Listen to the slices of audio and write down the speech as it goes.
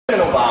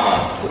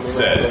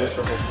says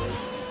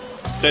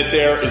that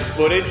there is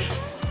footage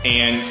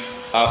and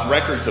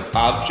records of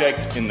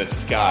objects in the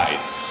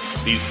skies,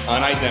 these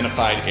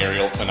unidentified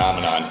aerial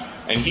phenomenon,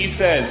 and he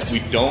says we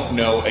don't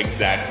know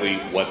exactly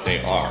what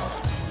they are.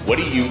 What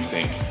do you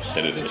think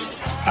that it is?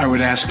 I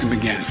would ask him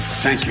again.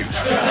 Thank you.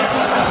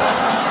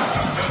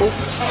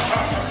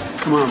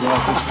 Come on,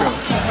 Walt, let's go.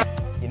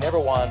 You never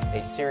want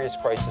a serious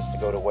crisis to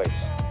go to waste.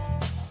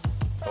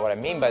 And what I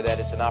mean by that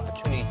is an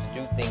opportunity to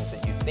do things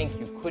that you think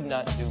you could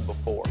not do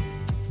before.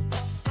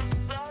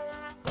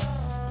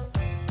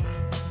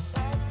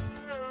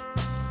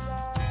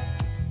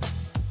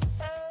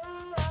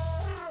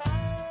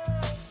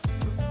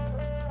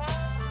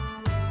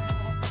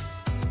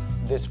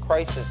 This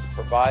crisis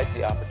provides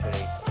the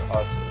opportunity for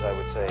us, as I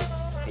would say,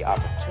 the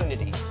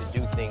opportunity to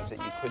do things that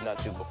you could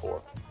not do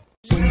before.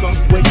 Wake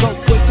up, wake up,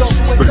 wake up,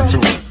 wake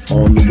up.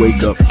 On the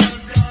wake up.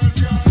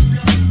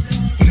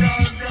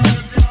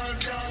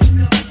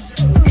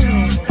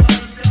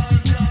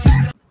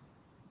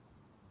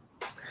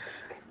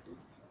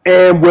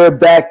 And we're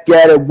back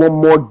at it one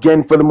more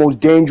again for the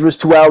most dangerous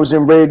 2 hours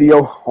in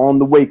radio on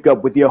the wake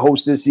up with your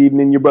host this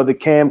evening, your brother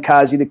Cam,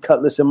 Kazi the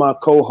Cutlass, and my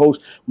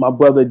co-host, my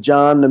brother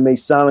John, the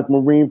Masonic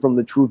Marine from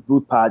the Truth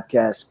Booth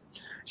podcast.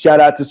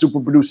 Shout out to super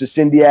producer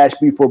Cindy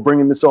Ashby for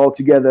bringing this all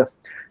together.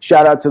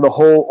 Shout out to the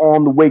whole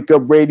On the Wake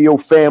Up Radio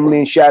family,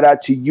 and shout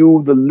out to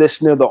you, the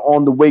listener, the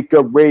On the Wake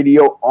Up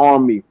Radio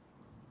Army.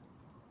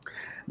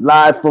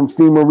 Live from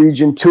FEMA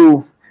Region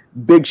 2,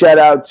 big shout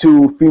out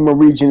to FEMA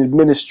Region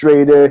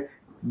Administrator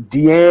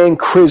Deanne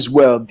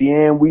Criswell.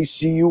 Deanne, we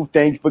see you.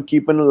 Thank you for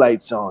keeping the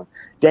lights on.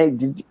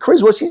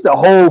 Criswell, she's the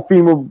whole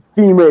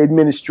FEMA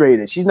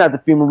administrator. She's not the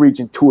FEMA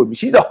Region 2.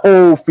 She's the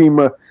whole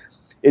FEMA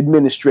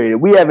administrator.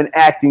 We have an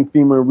acting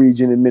FEMA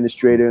Region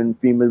administrator in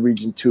FEMA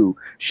Region 2.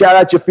 Shout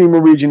out your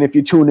FEMA Region if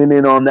you're tuning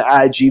in on the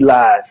IG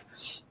Live.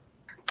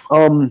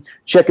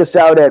 Check us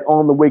out at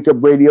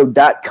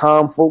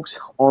onthewakeupradio.com, folks.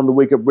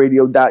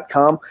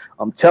 Onthewakeupradio.com.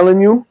 I'm telling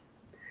you,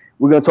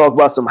 we're going to talk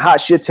about some hot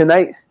shit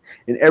tonight.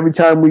 And every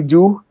time we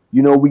do,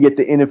 you know, we get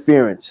the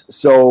interference.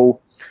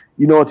 So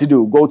you know what to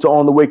do. Go to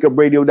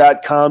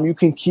onthewakeupradio.com. You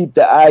can keep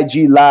the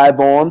IG Live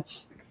on,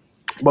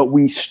 but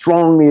we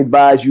strongly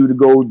advise you to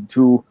go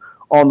to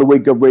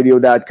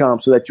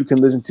onthewakeupradio.com so that you can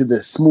listen to the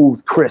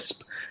smooth,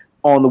 crisp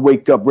On the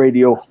Wake Up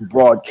Radio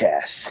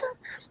broadcast.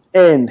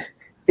 And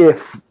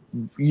if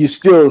you're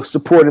still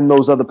supporting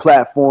those other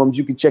platforms,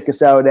 you can check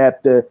us out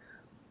at the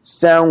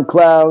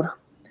SoundCloud,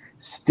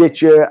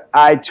 Stitcher,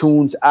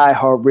 iTunes,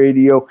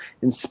 iHeartRadio,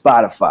 and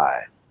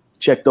Spotify.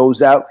 Check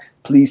those out.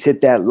 Please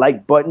hit that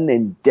like button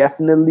and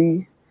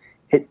definitely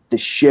hit the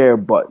share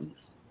button.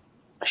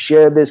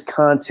 Share this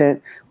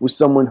content with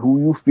someone who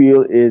you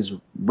feel is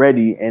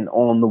ready and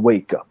on the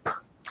wake up.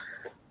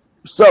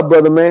 What's up,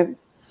 brother, man?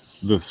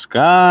 The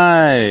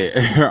sky.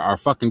 Our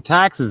fucking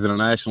taxes,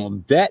 international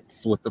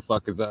debts. What the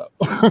fuck is up?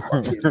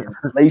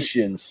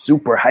 Inflation,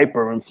 super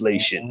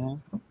hyperinflation.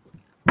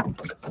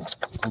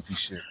 Goofy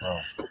shit, bro.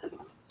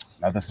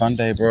 Another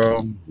Sunday,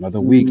 bro.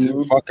 Another week.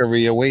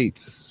 Fuckery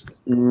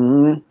awaits.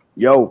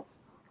 Yo,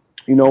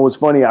 you know what's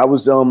funny? I've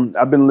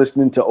been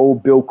listening to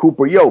old Bill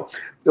Cooper. Yo,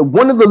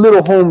 one of the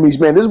little homies,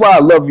 man. This is why I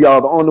love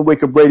y'all, the On the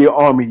Wake Up Radio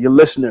Army, your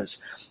listeners.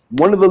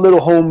 One of the little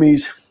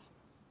homies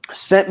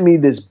sent me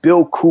this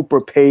Bill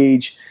Cooper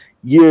page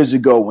years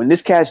ago, and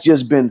this cat's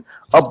just been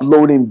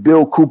uploading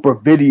Bill Cooper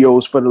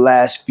videos for the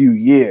last few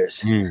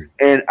years.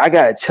 And I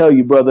gotta tell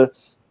you, brother,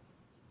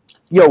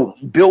 yo,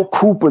 Bill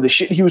Cooper, the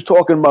shit he was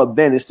talking about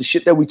then, it's the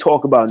shit that we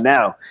talk about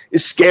now.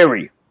 It's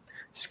scary.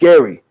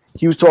 Scary.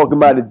 He was talking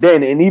about it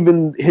then, and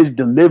even his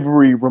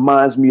delivery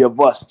reminds me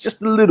of us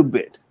just a little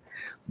bit.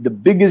 The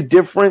biggest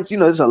difference, you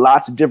know, there's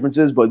lots of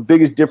differences, but the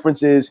biggest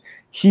difference is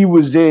he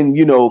was in,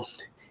 you know,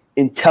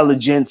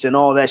 intelligence and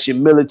all that shit,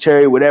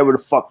 military, whatever the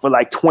fuck, for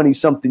like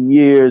 20-something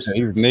years. Yeah,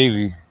 he was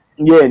Navy.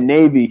 Yeah,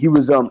 Navy. He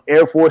was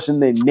Air Force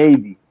and then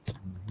Navy.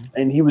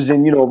 And he was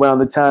in, you know, around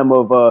the time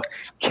of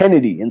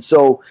Kennedy. And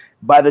so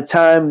by the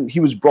time he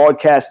was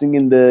broadcasting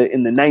in the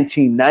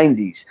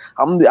 1990s,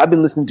 I've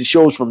been listening to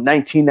shows from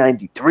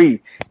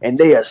 1993, and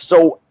they are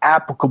so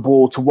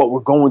applicable to what we're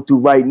going through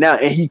right now.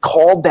 And he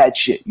called that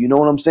shit. You know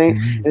what I'm saying?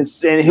 And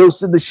he'll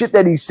say the shit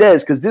that he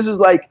says, because this is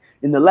like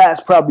in the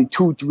last probably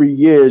 2-3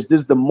 years.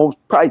 This is the most,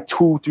 probably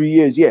 2-3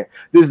 years. Yeah,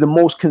 this is the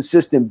most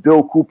consistent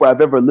Bill Cooper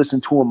I've ever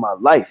listened to in my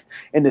life.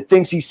 And the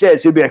things he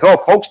says, he'll be like, "Oh,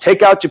 folks,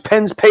 take out your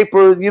pens,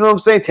 paper." You know what I'm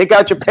saying? Take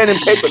out your pen and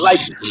paper. Like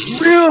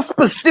real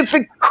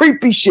specific,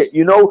 creepy shit.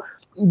 You know,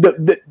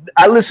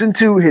 I listened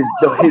to his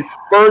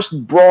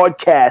first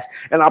broadcast,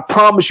 and I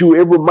promise you,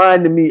 it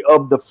reminded me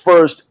of the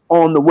first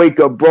On the Wake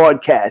Up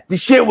broadcast. The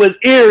shit was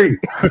eerie.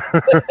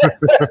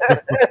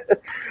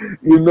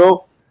 You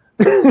know.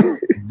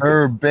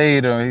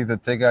 Verbatim. He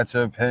said, "Take out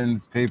your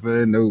pens,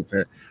 paper, and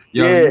notepad."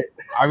 Yo, yeah.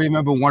 I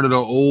remember one of the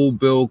old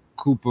Bill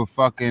Cooper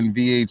fucking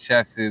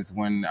VHSs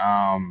when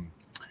all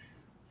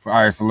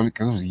right, so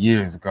because it was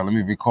years ago, let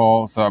me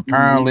recall. So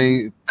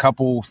apparently a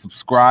couple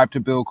subscribed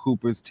to Bill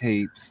Cooper's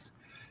tapes,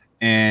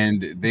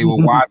 and they were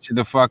watching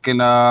the fucking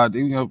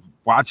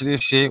watching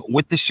this shit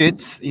with the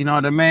shits, you know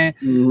what I mean?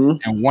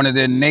 Mm-hmm. And one of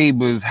their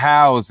neighbors'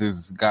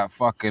 houses got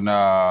fucking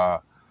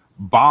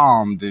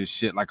bombed and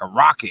shit, like a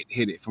rocket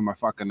hit it from a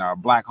fucking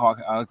Black Hawk,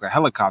 it's a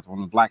helicopter, one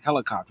of the black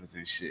helicopters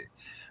and shit.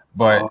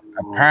 But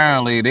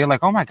apparently they're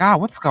like, oh my God,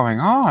 what's going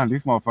on?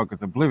 These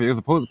motherfuckers oblivious. It was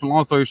supposed to,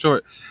 long story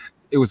short,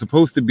 it was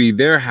supposed to be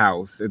their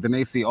house, and then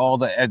they see all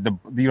the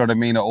you know what I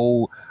mean, the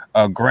old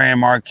Grand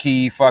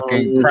Marquis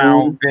fucking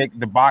Crown Vic,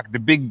 the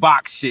big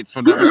box shits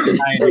from the 90s,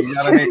 you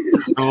know what I mean?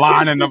 The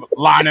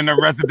line in the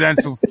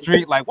residential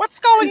street, like, what's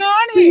going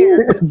on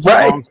here?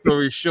 Right. Long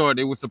story short,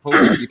 it was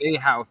supposed to be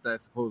their house that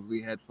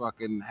supposedly had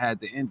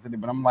the incident,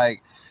 but I'm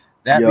like,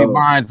 that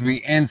reminds me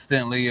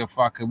instantly of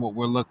fucking what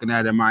we're looking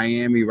at in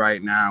Miami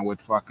right now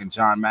with fucking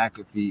John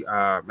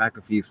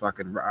McAfee's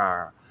fucking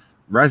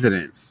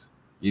residence.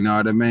 You know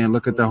what I mean?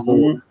 Look at the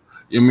whole,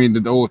 I mean,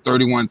 the old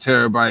 31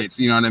 terabytes,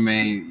 you know what I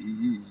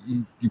mean?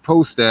 You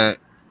post that,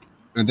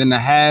 and then to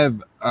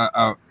have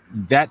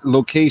that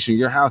location,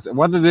 your house,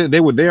 whether they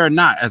were there or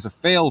not, as a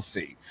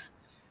fail-safe,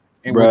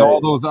 and with all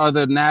those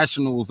other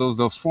nationals,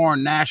 those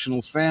foreign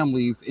nationals,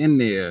 families in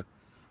there,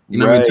 you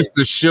know what I mean? Just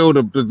to show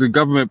the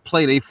government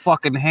play they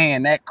fucking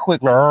hand that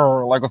quick,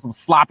 like some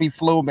sloppy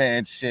slow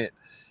man shit.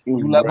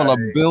 You level a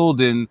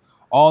building,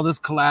 all this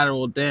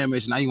collateral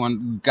damage, now you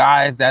want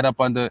guys that up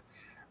under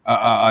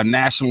a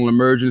national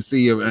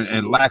emergency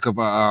and lack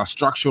of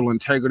structural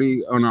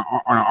integrity on an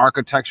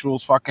architectural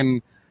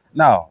fucking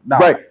no.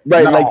 Like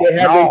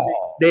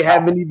they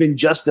haven't even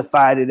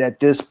justified it at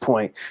this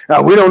point.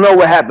 We don't know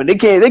what happened. They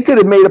could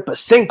have made up a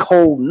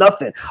sinkhole,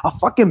 nothing. A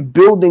fucking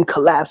building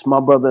collapsed, my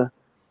brother.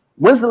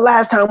 When's the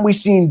last time we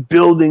seen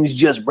buildings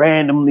just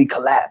randomly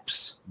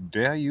collapse?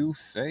 Dare you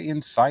say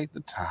incite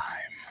the time?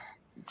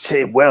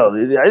 Say, well,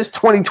 it's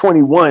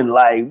 2021.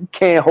 Like, we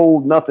can't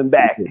hold nothing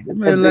back.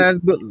 Man,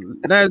 last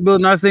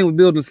building I seen was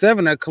Building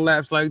 7 that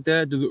collapsed like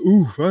that. Just,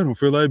 oof, I don't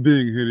feel like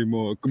being here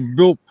anymore.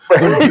 Built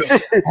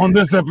on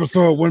this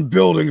episode when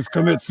buildings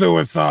commit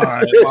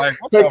suicide. Like,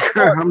 what the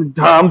fuck?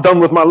 I'm done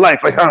with my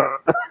life. Like, you know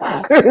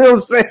what I'm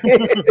saying?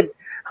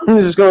 I'm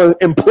just gonna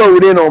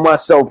implode in on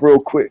myself real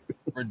quick.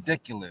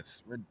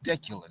 Ridiculous,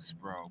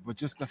 bro. But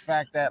just the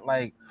fact that,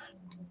 like,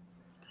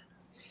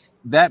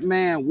 that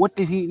man, what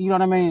did he, you know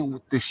what I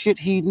mean? The shit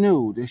he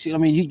knew, I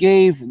mean, he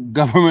gave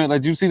government,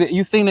 like, you seen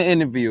the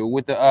interview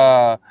with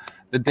the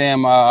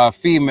damn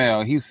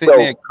female. He's sitting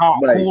there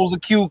cool as a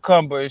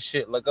cucumber and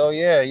shit. Like, oh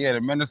yeah,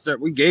 the minister,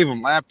 we gave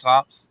him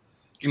laptops.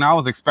 You know, I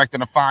was expecting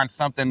to find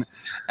something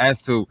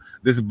as to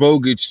this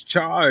bogus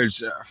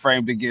charge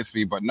framed against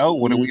me, but no.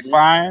 What did we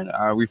find?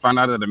 We found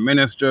out that the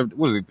minister of,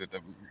 what is it?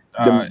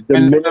 The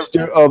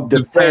minister of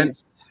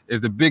Defense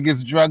is the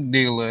biggest drug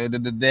dealer. The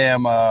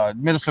damn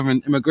minister of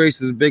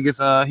Immigration is the biggest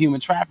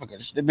human trafficker.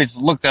 The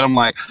bitch looked at him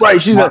like,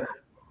 right. She's like,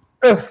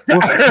 we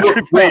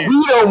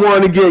don't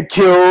want to get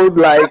killed,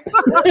 like,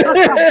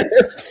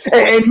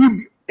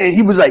 and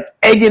he was like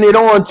egging it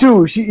on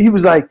too. He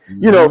was like,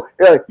 you know,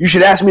 you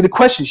should ask me the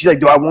question. She's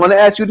like, do I want to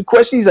ask you the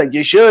question? He's like,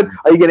 you should.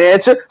 Are you gonna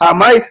answer? I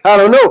might. I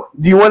don't know.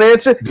 Do you want to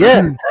answer?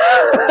 Yeah.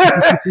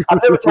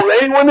 I've never told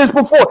anyone this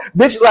before,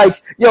 bitch.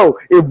 Like, yo,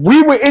 if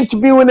we were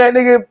interviewing that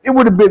nigga, it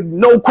would have been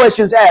no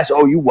questions asked.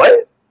 Oh, you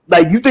what?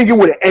 Like, you think it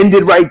would have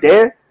ended right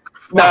there?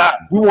 Nah,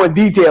 we want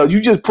details. You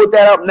just put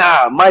that up.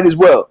 Nah, might as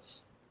well.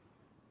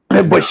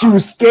 But she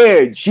was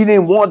scared. She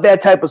didn't want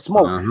that type of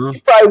smoke.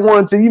 She probably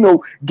wanted to, you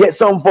know, get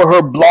something for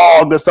her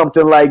blog or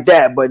something like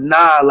that. But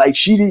nah, like,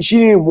 she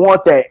didn't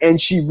want that.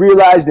 And she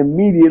realized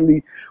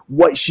immediately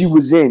what she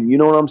was in. You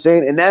know what I'm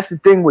saying? And that's the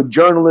thing with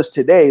journalists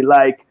today.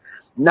 Like,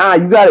 nah,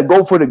 you got to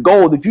go for the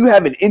gold. If you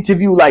have an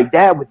interview like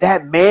that with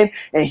that man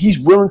and he's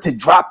willing to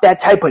drop that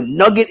type of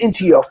nugget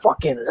into your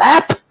fucking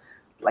lap,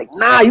 like,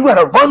 nah, you got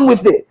to run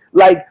with it.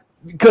 Like,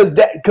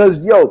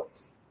 because yo,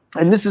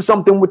 and this is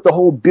something with the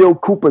whole Bill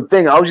Cooper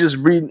thing. I was just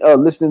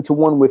listening to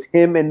one with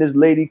him and this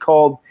lady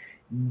called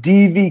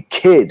DV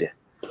Kidd.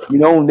 You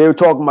know, and they were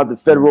talking about the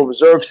Federal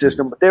Reserve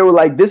System, but they were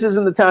like, this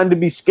isn't the time to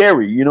be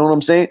scary. You know what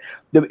I'm saying?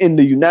 In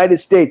the United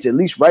States, at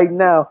least right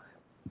now,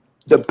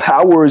 the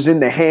power is in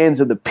the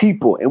hands of the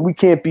people, and we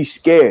can't be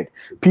scared.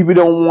 People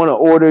don't want to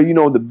order, you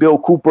know, the Bill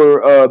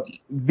Cooper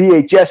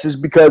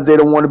VHSs because they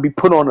don't want to be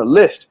put on a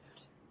list.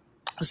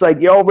 It's like,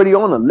 you're already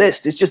on a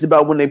list. It's just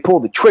about when they pull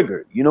the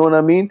trigger. You know what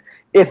I mean?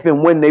 If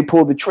and when they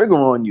pull the trigger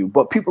on you.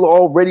 But people are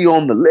already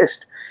on the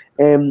list.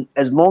 And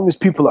as long as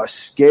people are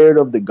scared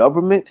of the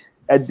government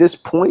at this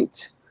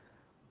point,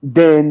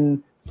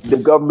 then the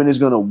government is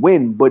going to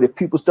win. But if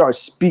people start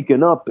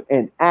speaking up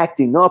and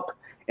acting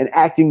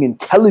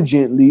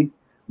intelligently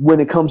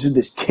when it comes to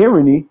this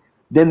tyranny,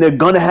 then they're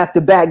going to have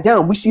to back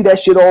down. We see that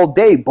shit all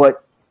day.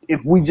 But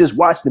if we just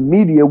watch the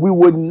media, we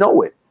wouldn't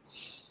know it.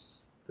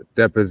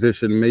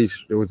 Deposition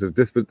matrix. It was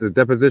the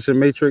deposition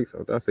matrix.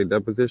 Oh, did I say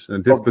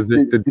deposition?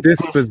 The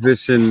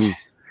disposition.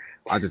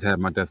 I just had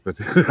my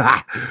disposition.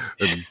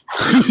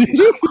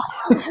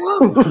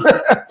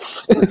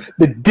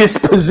 The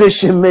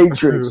disposition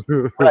matrix.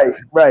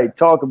 Right.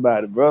 Talk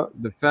about it, bro.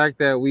 The fact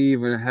that we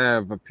even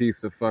have a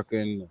piece of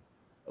fucking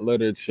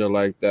literature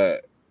like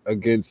that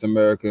against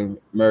American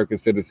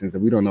citizens,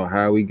 and we don't know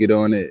how we get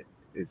on it.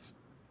 It's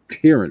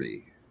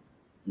tyranny.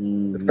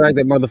 The fact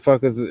that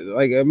motherfuckers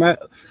like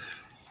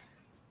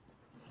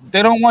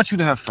they don't want you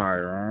to have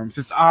firearms.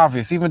 It's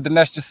obvious. Even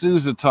Dinesh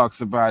D'Souza talks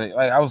about it.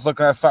 Like I was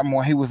looking at something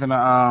when he was in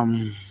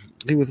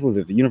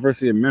the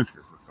University of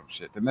Memphis or some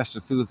shit. Dinesh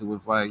D'Souza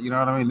was like, you know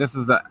what I mean? This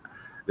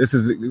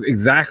is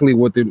exactly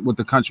what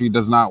the country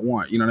does not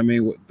want. You know what I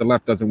mean? What the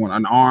left doesn't want,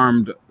 an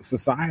armed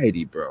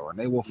society, bro. And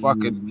they will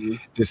fucking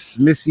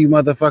dismiss you,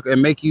 motherfucker,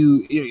 and make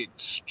you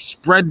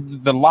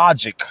spread the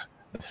logic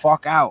the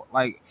fuck out.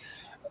 Like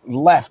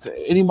left,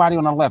 anybody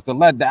on the left,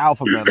 the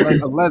alphabet,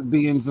 the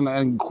lesbians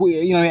and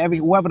queer, you know,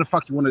 whoever the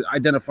fuck you want to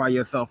identify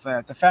yourself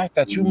as. The fact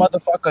that you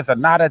motherfuckers are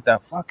not at the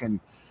fucking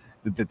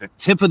the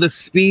tip of the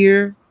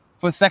spear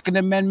for Second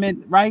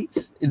Amendment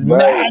rights is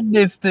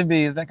madness to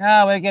me. It's like,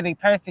 oh, we're getting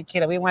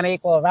persecuted. We want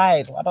equal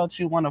rights. Why don't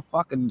you want a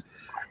fucking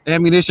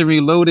ammunition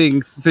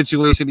reloading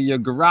situation in your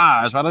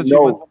garage? Why don't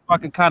you want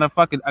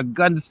some a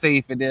gun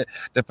safe in there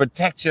to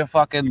protect your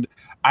fucking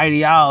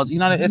ideology? You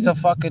know, it's a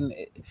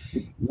fucking.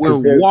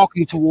 We're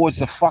walking towards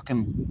the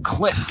fucking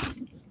cliff.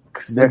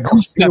 They're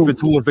stepping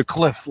towards the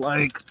cliff,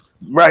 like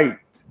right.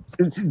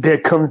 They're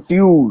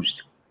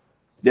confused.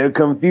 They're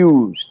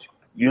confused.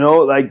 You know,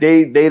 like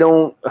they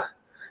don't.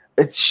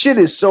 It shit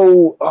is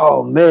so.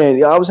 Oh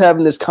man, I was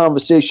having this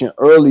conversation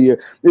earlier.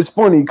 It's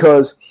funny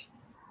because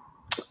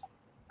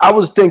I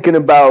was thinking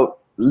about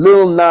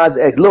Lil Nas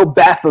X, Lil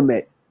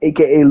Baphomet,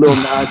 aka Lil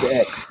Nas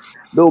X,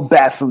 Lil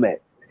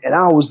Baphomet, and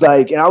I was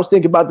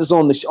thinking about this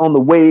on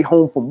the way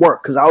home from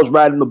work because I was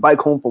riding the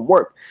bike home from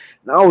work,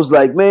 and I was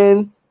like,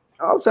 man,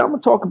 I'm gonna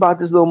talk about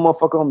this little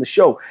motherfucker on the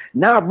show.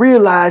 Not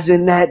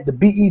realizing that the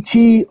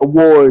BET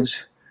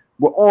Awards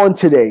were on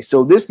today,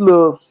 so this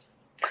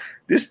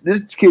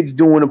kid's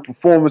doing a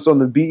performance on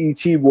the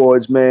BET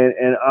Awards, man,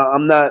 and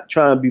I'm not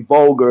trying to be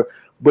vulgar,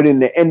 but in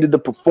the end of the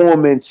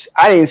performance,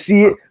 I didn't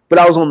see it, but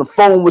I was on the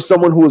phone with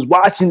someone who was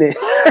watching it.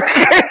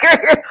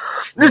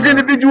 This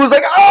individual was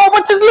like, "Oh,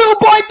 what's this little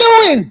boy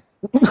doing?"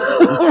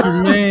 What you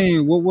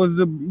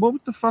mean?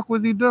 What the fuck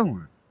was he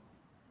doing?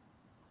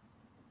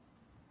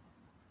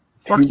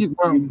 Fuck you,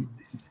 bro.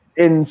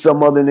 In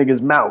some other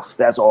nigga's mouth.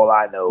 That's all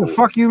I know. The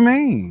fuck you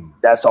mean?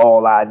 That's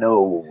all I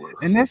know.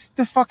 And that's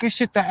the fucking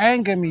shit that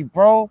anger me,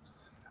 bro.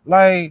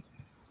 Like,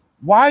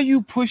 why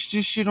you push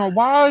this shit on?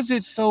 Why is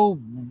it so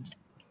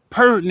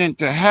pertinent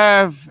to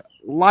have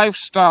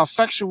lifestyle,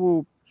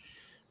 sexual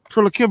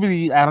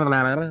proclivity?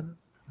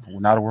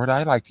 Not a word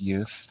I like to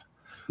use.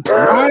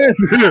 Why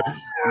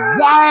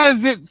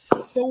is it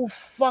so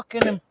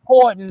fucking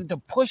important to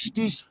push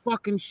this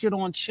fucking shit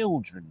on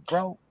children,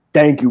 bro?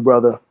 Thank you,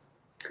 brother.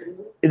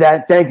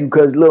 Thank you,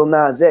 because Lil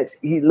Nas X,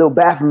 Lil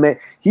Baphomet,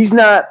 he's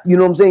not, you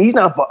know what I'm saying? He's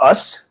not for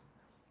us.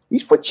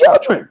 He's for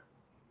children.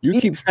 You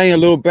keep saying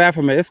Lil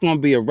Baphomet. It's gonna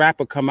be a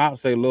rapper come out and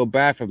say Lil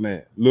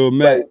Baphomet, Lil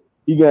Matt. Right.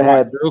 You're gonna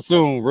have real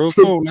soon.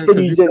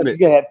 He's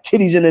gonna have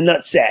titties in a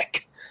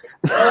nutsack.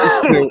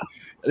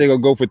 They gonna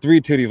go for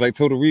 3 titties like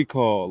Total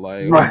Recall.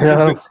 Like,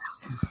 right.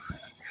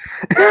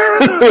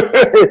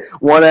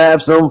 Want to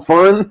have some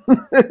fun?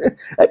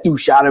 That dude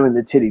shot him in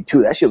the titty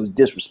too. That shit was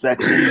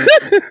disrespectful.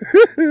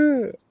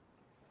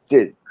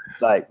 Dude,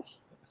 like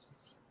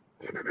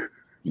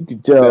you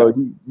can tell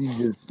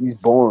he's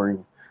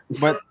boring.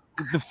 But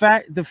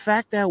the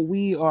fact that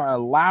we are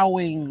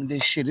allowing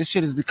this shit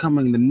is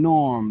becoming the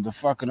norm. The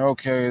fucking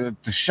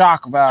the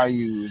shock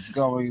value is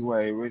going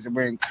away.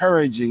 We're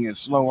encouraging it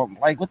slow.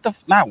 Like what the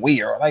not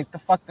we are like the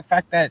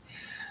fact that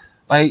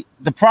like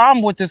the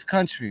problem with this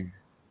country.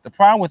 The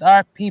problem with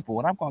our people,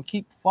 and I'm gonna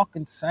keep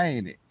fucking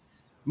saying it,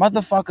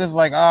 motherfuckers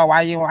like, oh,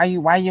 why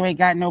you ain't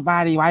got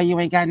nobody? Why you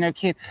ain't got no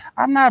kid?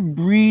 I'm not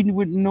breeding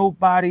with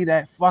nobody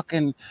that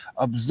fucking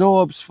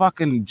absorbs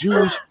fucking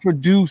Jewish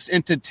produced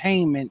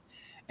entertainment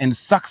and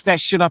sucks that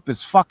shit up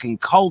as fucking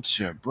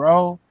culture,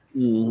 bro.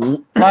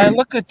 Mm-hmm. Like,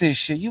 look at this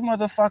shit. You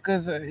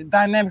motherfuckers,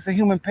 dynamics of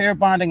human pair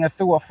bonding are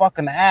through a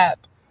fucking app.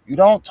 You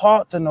don't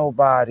talk to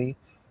nobody.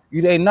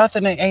 Ain't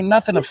nothing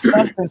of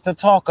substance to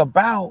talk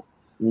about.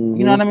 Mm-hmm.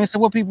 You know what I mean? So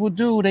what people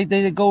do, they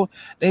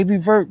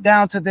revert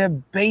down to their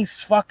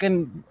base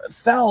fucking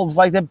selves,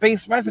 like their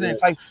base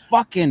residents, like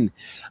fucking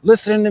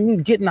listening to me,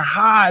 getting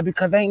high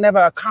because they ain't never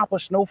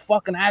accomplished no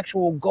fucking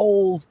actual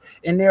goals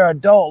in their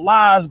adult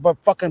lives, but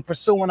fucking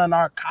pursuing a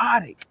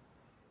narcotic.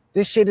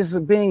 This shit is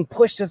being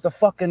pushed as the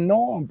fucking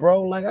norm,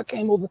 bro. Like I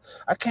came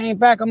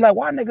back. I'm like,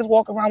 why niggas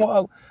walk around with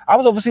Uggs? I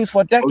was overseas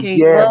for a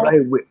decade, bro.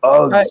 Right, with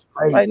Uggs.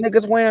 Like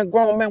niggas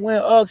grown men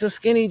wearing Uggs and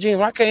skinny jeans.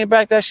 When I came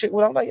back, that shit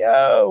I'm like,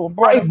 yo,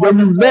 bro. Right, when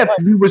you left,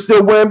 we were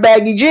still wearing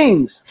baggy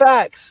jeans.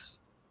 Facts.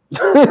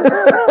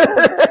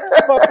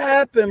 What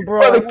happened,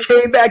 bro? Brother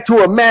came back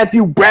to a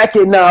Matthew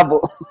Brackett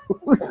novel.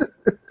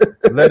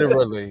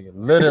 literally,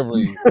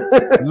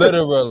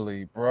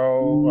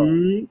 bro.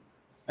 Mm-hmm.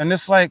 And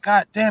it's like,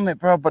 God damn it,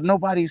 bro, but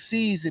nobody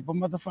sees it. But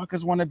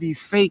motherfuckers want to be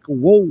fake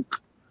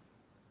woke.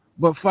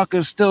 but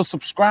fucking still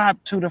subscribe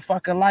to the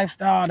fucking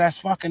lifestyle that's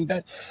fucking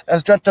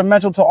that's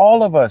detrimental to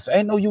all of us.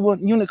 Ain't no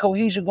unit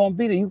cohesion gonna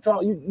be there.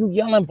 You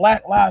yelling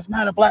Black Lives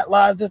Matter, Black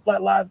Lives this,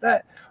 Black Lives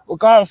that,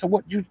 regardless of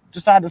what you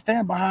decide to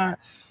stand behind.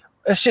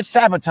 This shit's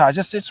sabotage.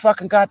 This shit's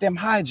fucking goddamn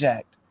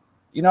hijacked.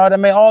 You know what I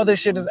mean? All this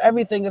shit is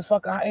everything is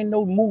fucking. Ain't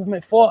no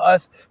movement for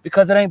us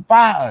because it ain't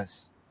by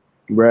us.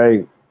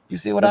 Right. You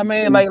see what I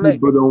mean? Like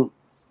people don't.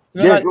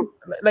 You know,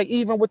 like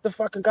even with the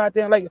fucking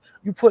goddamn, like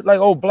you put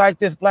like, oh, black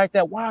this, black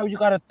that. Why you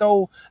gotta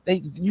throw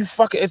you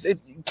fucking it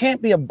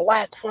can't be a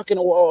black fucking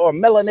or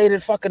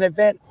melanated fucking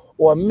event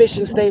or a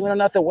mission statement or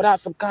nothing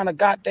without some kind of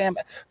goddamn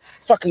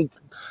fucking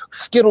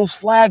Skittles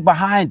flag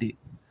behind it.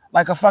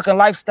 Like a fucking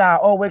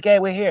lifestyle. Oh,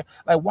 we're here.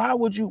 Like, why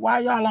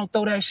y'all don't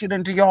throw that shit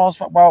into y'all's?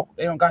 Well,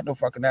 they don't got no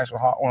fucking national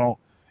holiday.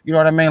 You know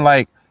what I mean?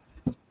 Like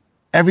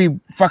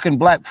every fucking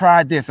Black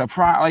Pride this, a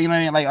pride, you know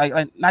what I mean?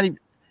 Like not even.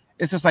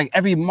 It's just like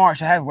every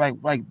march I have,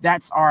 like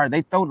that's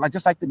they throw like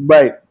just like the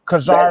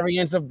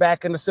Khazarians of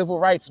back in the civil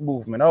rights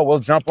movement. Oh, we'll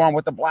jump on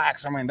with the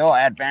blacks. I mean, they'll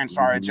advance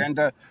our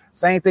agenda.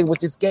 Same thing with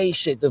this gay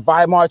shit, the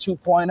Weimar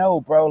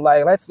 2.0, bro.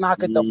 Like, let's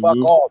knock it the fuck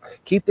off.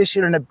 Keep this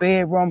shit in the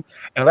bedroom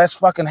and let's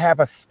fucking have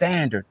a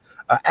standard,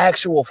 an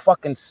actual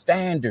fucking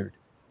standard.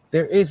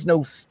 There is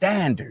no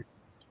standard.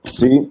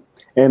 See,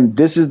 and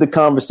this is the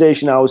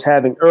conversation I was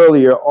having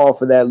earlier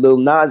off of that Lil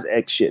Nas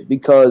X shit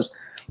because.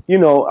 You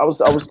know, I was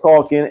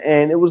talking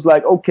and it was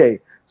like,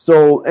 okay,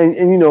 so, and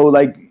you know,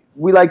 like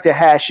we like to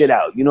hash it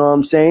out, you know what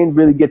I'm saying?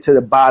 Really get to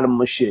the bottom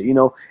of shit, you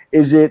know?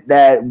 Is it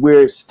that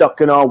we're stuck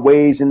in our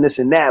ways and this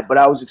and that? But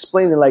I was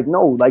explaining like,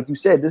 no, like you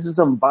said, this is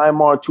some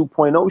Weimar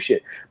 2.0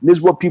 shit. This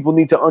is what people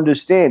need to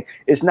understand.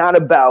 It's not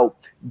about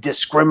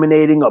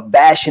discriminating or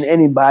bashing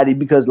anybody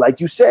because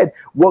like you said,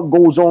 what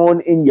goes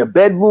on in your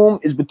bedroom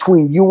is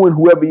between you and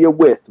whoever you're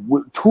with.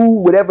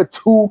 Whatever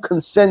two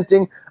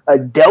consenting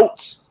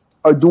adults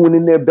are doing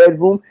in their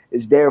bedroom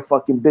is their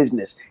fucking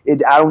business. I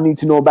don't need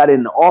to know about it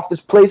in the office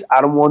place. I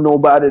don't want to know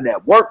about it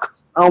at work.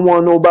 I don't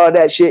want to know about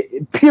that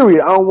shit.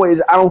 Period. I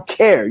don't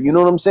care. You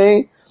know what I'm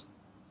saying?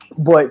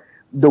 But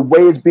the way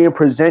it's being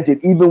presented,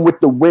 even with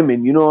the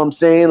women, you know what I'm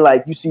saying?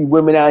 Like you see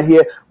women out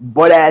here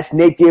butt ass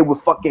naked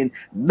with fucking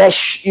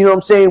mesh, you know what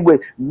I'm saying?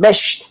 With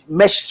mesh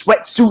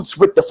sweatsuits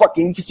with the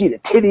fucking, you can see the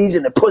titties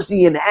and the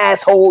pussy and the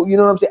asshole, you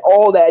know what I'm saying?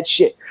 All that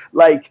shit.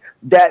 Like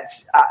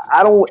that's,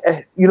 I don't,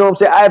 you know what I'm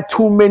saying? I have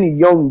too many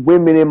young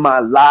women in my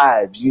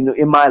lives, you know,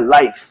 in my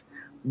life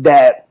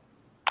that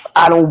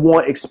I don't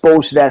want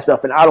exposed to that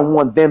stuff, and I don't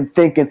want them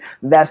thinking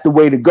that's the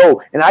way to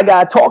go. And I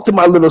gotta talk to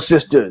my little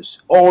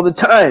sisters all the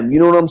time. You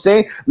know what I'm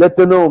saying? Let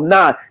them know,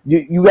 nah,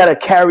 you gotta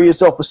carry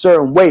yourself a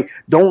certain way.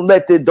 Don't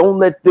let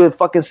the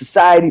fucking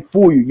society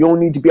fool you. You don't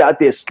need to be out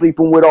there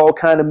sleeping with all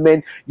kind of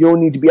men. You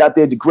don't need to be out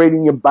there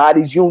degrading your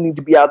bodies. You don't need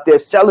to be out there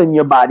selling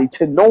your body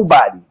to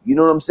nobody. You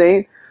know what I'm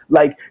saying?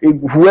 Like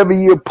whoever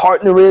your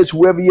partner is,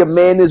 whoever your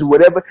man is,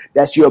 whatever,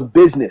 that's your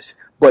business.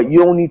 But you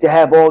don't need to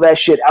have all that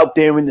shit out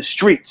there in the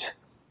streets.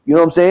 You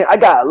know what I'm saying? I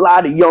got a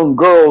lot of young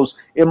girls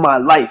in my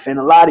life and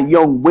a lot of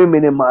young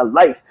women in my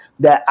life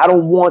that I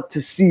don't want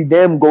to see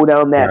them go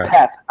down that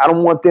path. I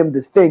don't want them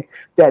to think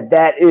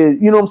that is,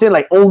 you know what I'm saying?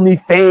 Like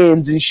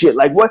OnlyFans and shit.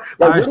 Like what?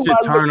 Like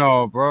what turn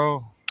off,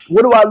 bro.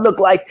 What do I look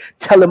like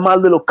telling my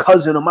little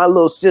cousin or my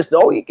little sister,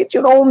 oh, you get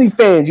your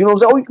OnlyFans. You know what I'm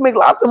saying? Oh, you can make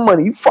lots of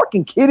money. You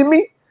fucking kidding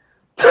me?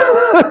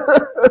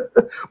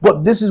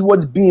 But this is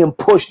what's being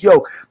pushed.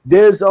 Yo,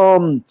 there's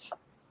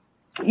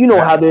you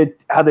know how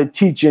they're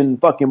teaching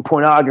fucking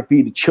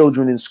pornography to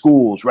children in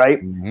schools,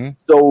 right? Mm-hmm.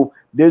 So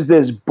there's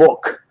this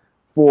book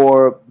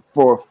for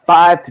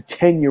 5 to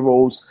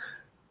 10-year-olds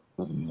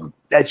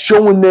that's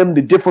showing them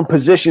the different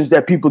positions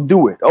that people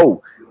do it.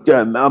 Oh,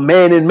 a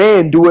man and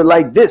man do it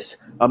like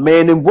this. A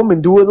man and woman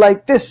do it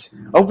like this.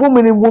 A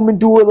woman and woman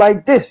do it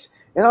like this.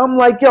 And I'm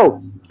like,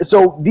 yo,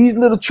 so these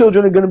little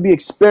children are going to be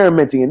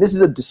experimenting. And this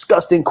is a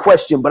disgusting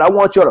question, but I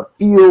want y'all to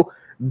feel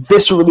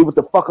viscerally what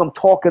the fuck I'm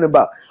talking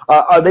about.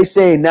 Are they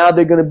saying now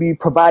they're going to be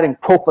providing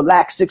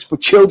prophylaxis for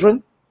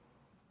children?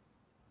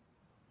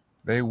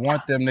 They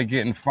want them to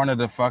get in front of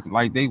the fuck,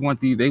 like they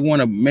want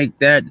to make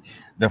that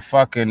the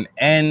fucking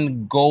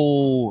end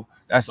goal.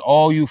 That's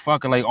all you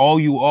fucking, like all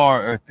you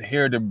are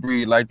here to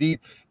breed. Like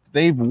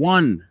they've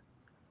won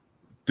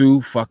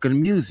through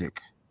fucking music.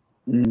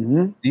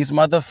 Mm-hmm. These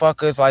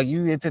motherfuckers, like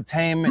you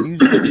entertainers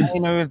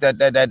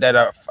that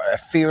are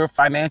fear of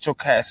financial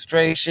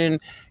castration.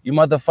 You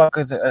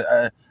motherfuckers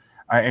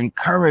are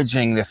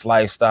encouraging this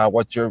lifestyle.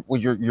 With your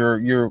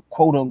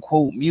quote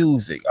unquote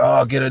music.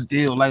 Oh, get a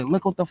deal. Like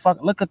look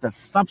at the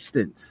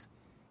substance.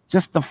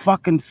 Just the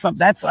fucking sub.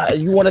 That's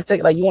you want to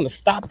take. Like you want to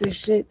stop this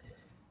shit.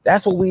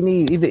 That's what we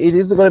need. Either it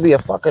is going to be a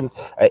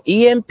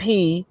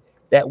EMP.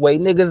 That way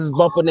niggas is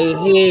bumping their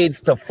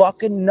heads to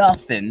fucking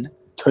nothing.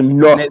 To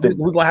nothing.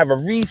 We're gonna have a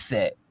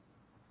reset.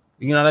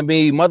 You know what I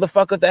mean?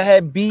 Motherfuckers that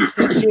had beefs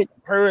and shit,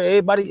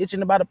 everybody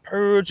itching about a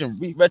purge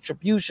and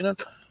retribution and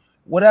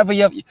whatever.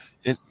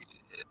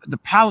 The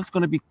palate's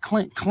gonna be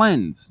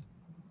cleansed.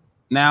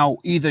 Now,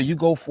 either you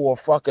go for a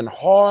fucking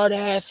hard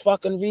ass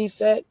fucking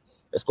reset,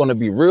 it's gonna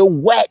be real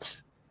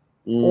wet,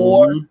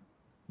 or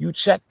You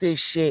check this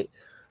shit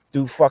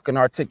through fucking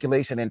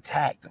articulation and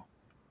tact.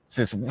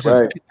 Since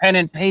pen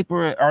and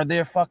paper are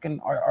their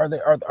fucking are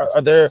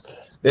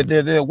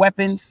their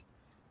weapons.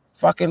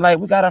 Fucking like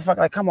we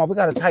gotta come on, we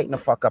gotta tighten the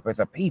fuck up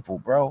as a people,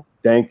 bro.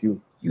 Thank you.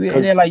 You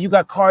in there like you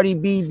got Cardi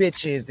B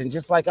bitches and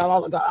just like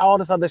all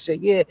this other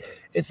shit. Yeah,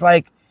 it's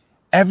like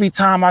every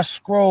time I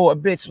scroll a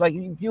bitch like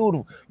you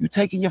beautiful, you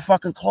taking your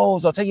fucking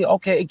clothes off,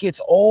 it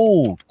gets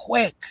old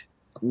quick.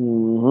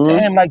 Mm-hmm.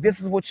 Damn, like this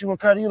is what you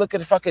encourage. You look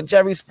at the fucking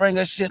Jerry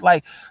Springer shit,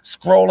 like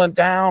scrolling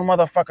down,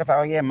 motherfuckers.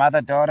 Oh yeah,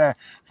 mother daughter,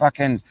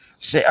 fucking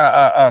sharing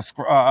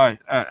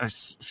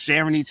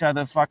each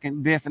other's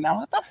fucking this and that.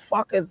 What the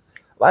fuck is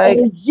like?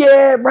 Oh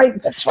yeah, right.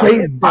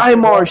 Straight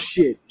Weimar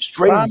shit.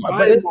 Straight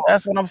Weimar.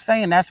 That's what I'm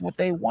saying. That's what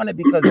they wanted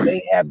because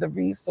they have the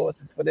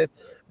resources for this.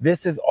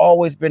 This has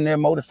always been their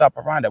modus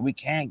operandi. We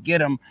can't get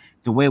them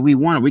the way we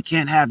want it. We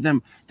can't have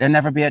them. They'll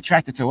never be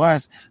attracted to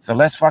us. So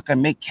let's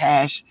fucking make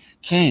cash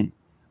king.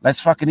 Let's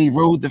fucking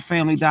erode the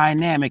family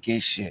dynamic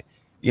and shit.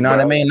 You know what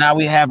I mean? Now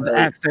we have the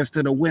access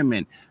to the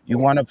women. You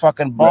want a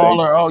fucking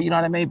baller? Oh, you know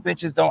what I mean?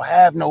 Bitches don't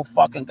have no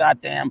fucking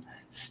goddamn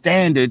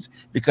standards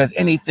because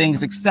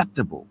anything's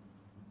acceptable.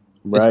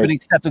 It's been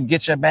acceptable.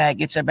 Get your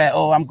bag.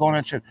 Oh, I'm going on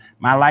a trip.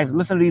 My life.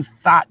 Listen to these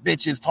thought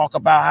bitches talk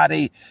about how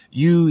they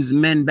use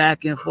men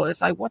back and forth.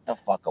 It's like, what the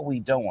fuck are we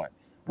doing?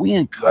 We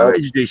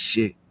encourage this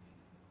shit.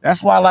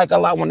 That's why I like a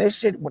lot when this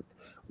shit.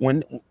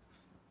 When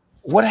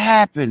what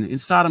happened in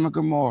Sodom and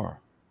Gomorrah?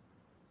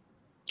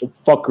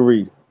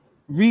 Fuckery.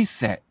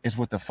 Reset is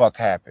what the fuck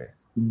happened.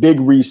 Big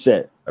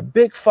reset. A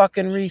big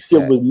fucking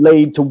reset. It was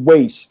laid to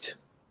waste.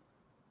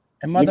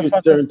 And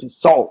motherfuckers turned to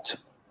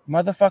salt.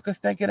 Motherfuckers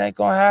think it ain't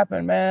gonna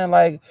happen, man.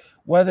 Like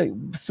whether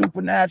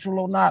supernatural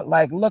or not,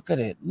 like look at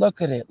it.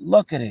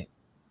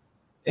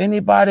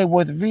 Anybody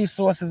with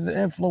resources and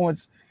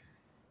influence,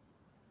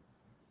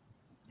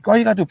 all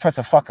you gotta do is press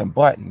a fucking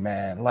button,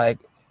 man. Like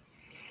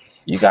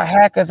you got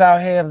hackers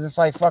out here just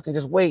like fucking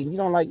just waiting. You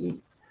don't like you.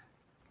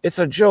 It's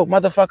a joke.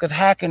 Motherfuckers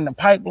hacking the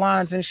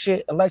pipelines and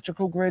shit,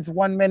 electrical grids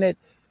 1 minute.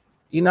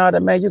 You know what I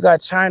mean? You got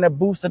China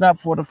boosting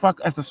up for the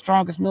fuck as the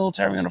strongest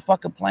military on the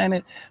fucking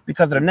planet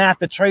because of the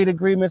NAFTA trade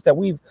agreements that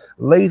we've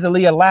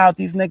lazily allowed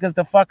these niggas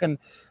to fucking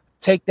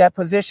take that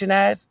position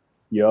as.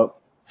 Yep.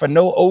 For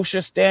no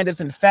OSHA standards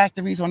and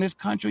factories on this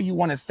country. You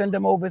want to send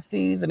them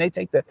overseas and they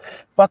take the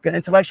fucking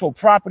intellectual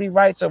property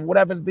rights of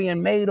whatever's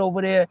being made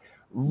over there,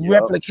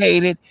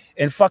 replicate it,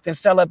 and fucking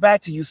sell it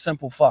back to you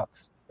simple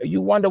fucks. You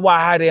wonder why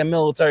I had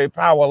military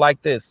power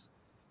like this.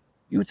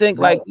 You think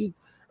like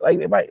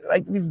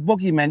these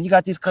boogeymen, you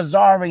got these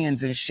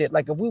Khazarians and shit.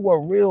 Like if we were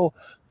a real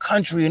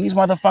country and these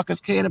motherfuckers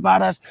cared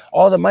about us,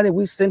 all the money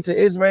we sent to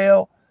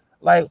Israel,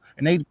 like,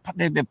 and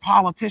they're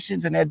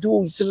politicians and they're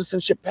dual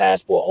citizenship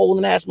passport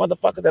holding ass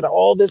motherfuckers that are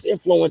all this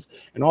influence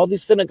and all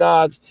these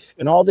synagogues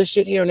and all this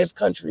shit here in this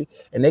country,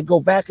 and they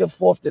go back and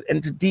forth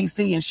into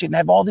DC and shit and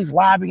have all these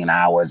lobbying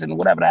hours and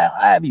whatever the hell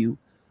have you.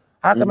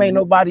 How come ain't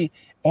nobody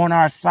on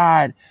our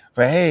side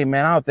for, hey,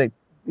 man, I don't think,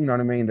 you know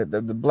what I mean, that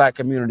the black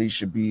community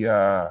should be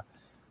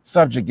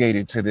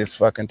subjugated to this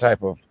fucking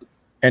type of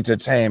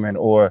entertainment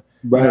or,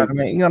 you know what I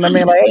mean? You know what I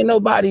mean? Like, ain't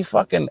nobody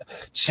fucking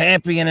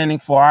championing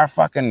for our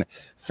fucking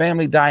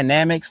family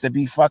dynamics to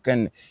be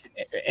fucking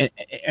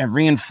and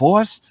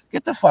reinforced.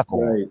 Get the fuck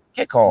off.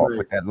 Kick off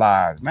with that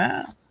lies,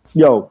 man.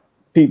 Yo,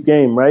 peep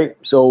game, right?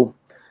 So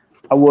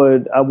I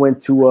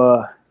went to,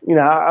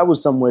 I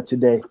was somewhere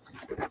today.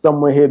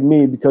 Someone hit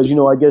me because,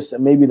 I guess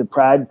maybe the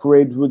Pride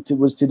Parade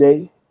was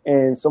today.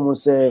 And someone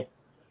said,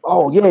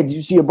 oh, yeah, did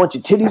you see a bunch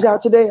of titties out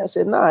today? I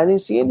said, nah, I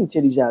didn't see any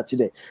titties out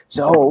today.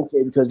 So, oh,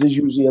 okay, because there's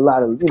usually a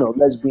lot of,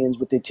 lesbians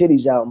with their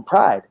titties out in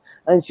Pride.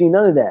 I didn't see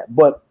none of that.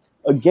 But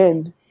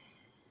again,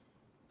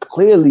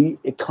 clearly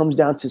it comes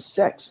down to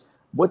sex.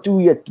 What do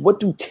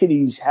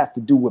titties have to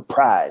do with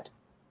Pride?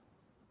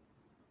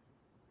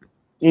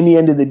 In the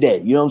end of the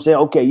day, you know what I'm saying?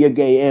 Okay, you're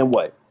gay and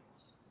what?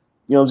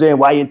 You know what I'm saying?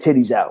 Why your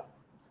titties out?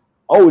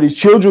 Oh, there's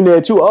children there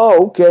too.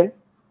 Oh, okay.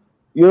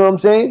 You know what I'm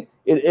saying?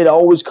 It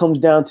always comes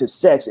down to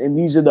sex, and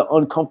these are the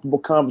uncomfortable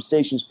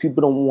conversations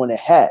people don't want to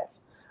have.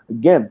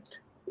 Again,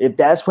 if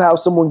that's how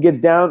someone gets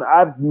down,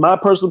 my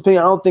personal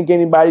opinion, I don't think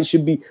anybody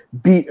should be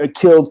beat or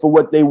killed for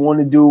what they want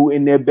to do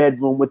in their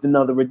bedroom with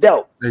another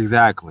adult.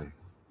 Exactly.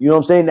 You know what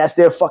I'm saying? That's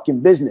their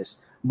fucking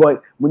business.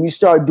 But when you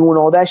start doing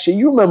all that shit,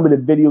 you remember the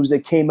videos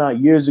that came out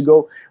years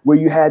ago where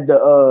you had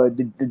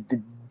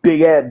the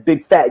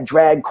big fat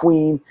drag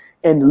queen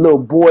and the little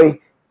boy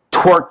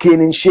twerking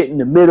and shit in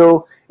the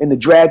middle, and the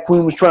drag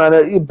queen was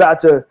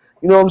about to,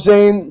 you know what I'm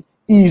saying,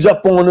 ease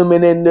up on him,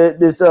 and then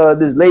this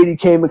lady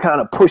came and kind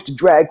of pushed the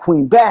drag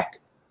queen back,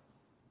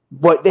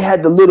 but they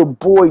had the little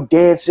boy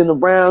dancing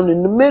around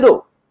in the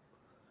middle.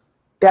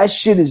 That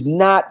shit is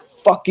not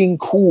fucking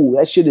cool.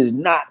 That shit is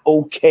not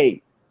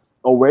okay.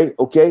 All right,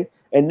 okay?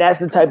 And that's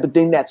the type of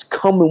thing that's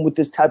coming with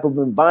this type of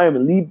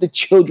environment. Leave the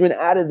children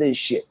out of this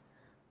shit.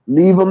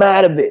 Leave them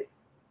out of it.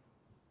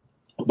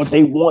 But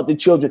they want the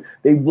children.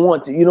 They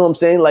want to, you know what I'm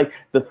saying? Like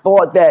the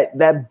thought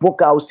that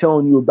book I was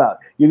telling you about,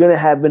 you're going to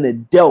have an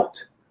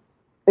adult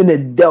an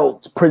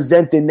adult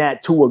presenting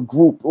that to a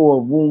group or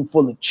a room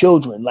full of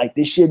children. Like,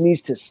 this shit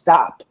needs to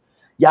stop.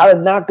 Y'all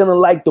are not going to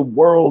like the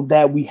world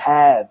that we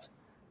have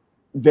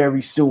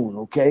very soon,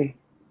 okay?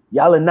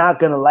 Y'all are not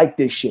going to like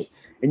this shit.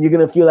 And you're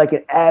going to feel like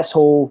an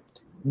asshole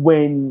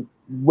when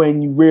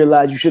you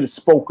realize you should have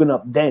spoken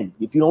up then.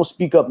 If you don't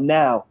speak up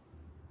now.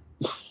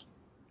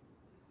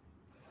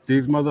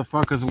 These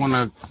motherfuckers want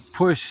to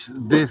push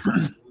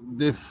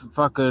this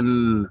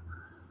fucking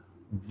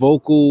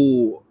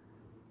vocal,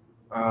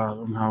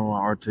 how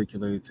I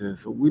articulate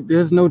this.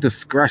 There's no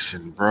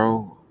discretion,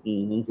 bro.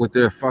 With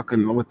their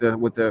fucking with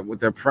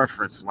their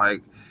preference.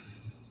 Like,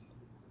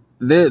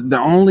 they're the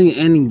only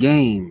end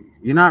game.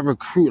 You're not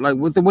recruit like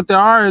what they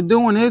are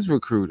doing is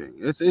recruiting.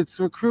 It's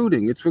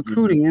recruiting. It's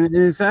recruiting, and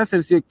in its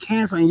essence, you're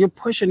canceling. You're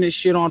pushing this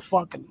shit on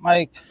fucking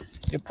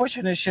you're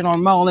pushing this shit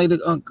on melanated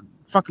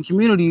fucking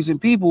communities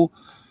and people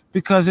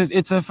because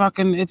it's a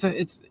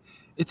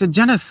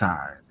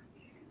genocide.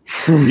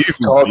 These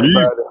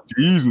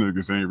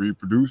niggas ain't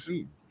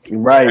reproducing.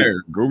 Right.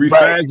 There, go be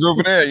fags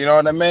over there. You know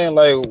what I mean?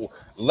 Like,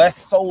 less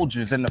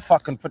soldiers in the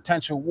fucking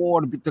potential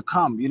war to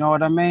come. You know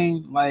what I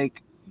mean?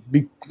 Like,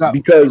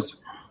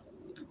 because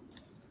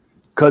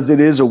it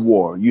is a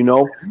war, you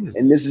know?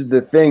 And this is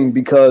the thing,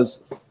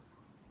 because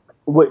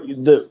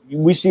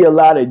we see a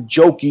lot of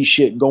jokey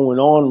shit going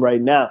on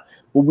right now,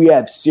 but we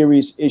have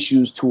serious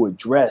issues to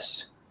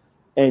address.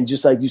 And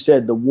just like you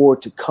said, the war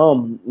to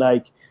come,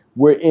 like,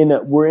 we're in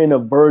a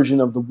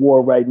version of the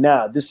war right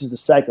now. This is the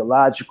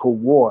psychological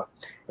war.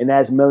 And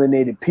as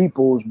melanated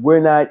peoples, we're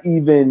not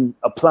even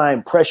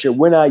applying pressure.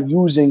 We're not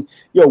using,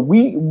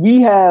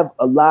 we have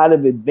a lot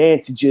of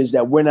advantages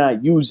that we're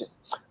not using.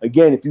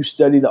 Again, if you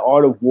study the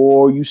art of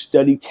war, you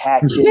study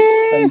tactics,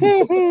 you study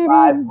the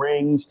 5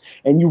 rings,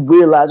 and you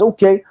realize,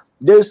 okay,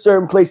 there's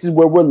certain places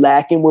where we're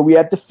lacking, where we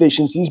have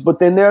deficiencies, but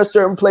then there are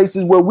certain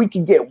places where we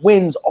can get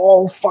wins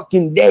all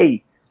fucking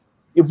day.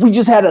 If we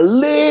just had a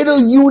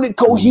little unit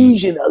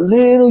cohesion, a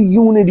little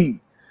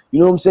unity, you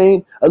know what I'm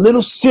saying? A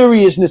little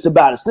seriousness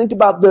about us. Think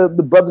about the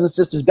brothers and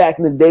sisters back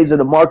in the days of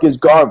the Marcus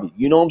Garvey.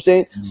 You know what I'm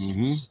saying?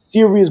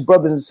 Serious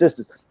brothers and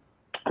sisters.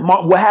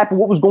 What happened?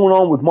 What was going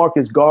on with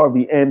Marcus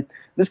Garvey? And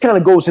this kind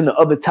of goes into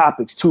other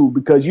topics too,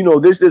 because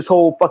there's this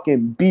whole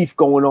fucking beef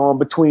going on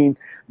between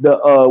the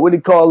what do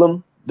you call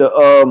them?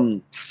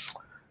 The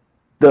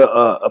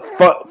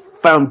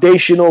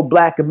foundational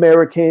Black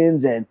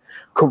Americans and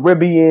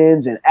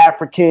Caribbeans and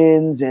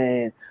Africans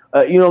and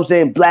you know what I'm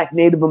saying, Black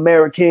Native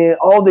American,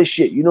 all this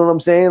shit. You know what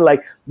I'm saying?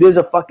 Like, there's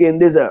a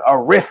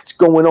rift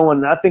going on,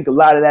 and I think a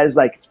lot of that is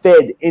like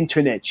fed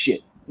internet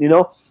shit. You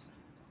know.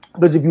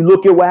 Because if you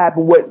look at what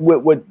happened, what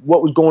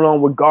was going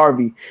on with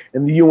Garvey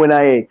and the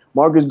UNIA,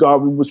 Marcus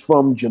Garvey was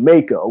from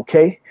Jamaica,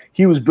 okay?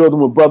 He was building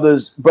with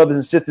brothers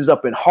and sisters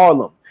up in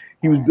Harlem.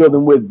 He was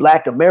building with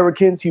Black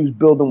Americans, he was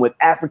building with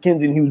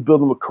Africans, and he was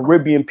building with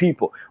Caribbean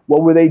people.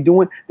 What were they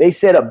doing? They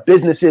set up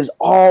businesses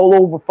all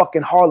over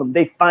fucking Harlem.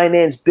 They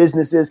financed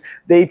businesses.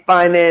 They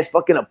financed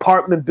fucking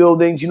apartment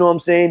buildings. You know what I'm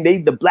saying?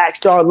 The Black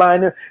Star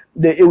Liner,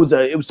 it was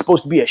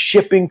supposed to be a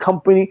shipping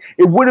company.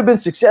 It would have been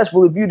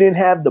successful if you didn't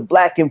have the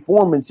Black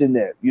informants in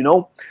there, you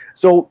know?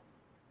 So,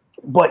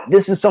 but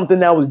this is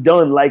something that was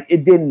done. Like,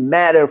 it didn't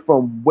matter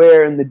from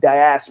where in the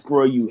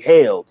diaspora you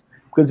hailed,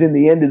 because in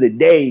the end of the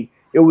day,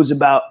 it was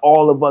about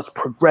all of us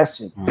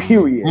progressing,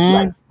 period.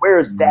 Like,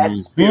 where's that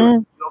spirit? You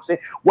know what I'm saying?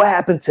 What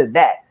happened to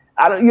that?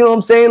 You know what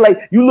I'm saying? Like,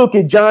 you look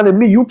at John and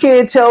me, you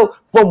can't tell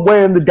from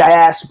where in the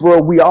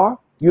diaspora we are.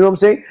 You know what I'm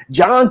saying?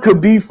 John could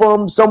be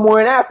from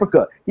somewhere in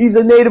Africa. He's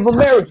a Native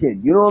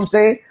American. You know what I'm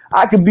saying?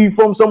 I could be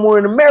from somewhere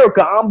in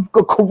America. I'm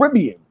a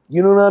Caribbean.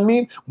 You know what I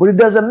mean? But it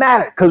doesn't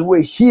matter, because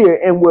we're here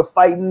and we're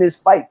fighting this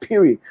fight,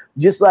 period.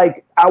 Just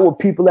like our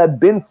people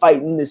have been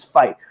fighting this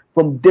fight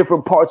from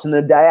different parts in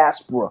the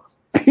diaspora.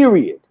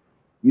 Period.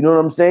 You know what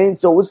I'm saying?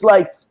 So it's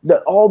like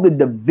all the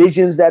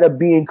divisions that are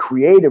being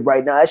created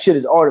right now, that shit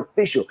is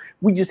artificial.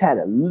 We just had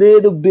a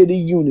little bit of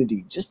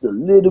unity, just a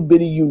little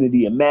bit of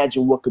unity.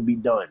 Imagine what could be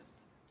done.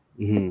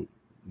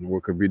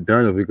 What could be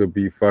done if we could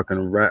be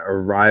fucking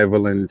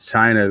rivaling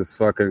China's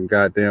fucking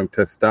goddamn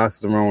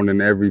testosterone in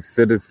every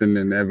citizen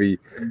and every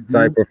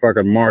type of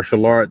fucking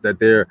martial art that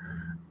they're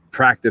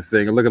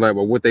practicing. And look at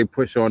what they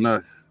push on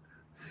us.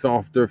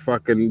 Softer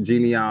fucking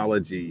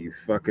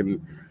genealogies,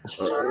 fucking,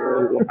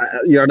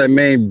 you know what I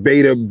mean?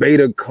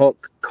 Beta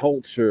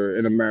culture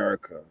in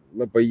America.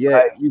 But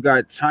yet you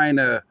got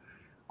China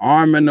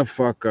arming the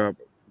fuck up,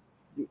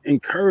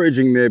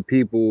 encouraging their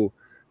people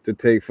to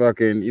take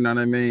fucking, you know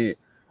what I mean,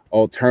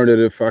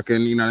 alternative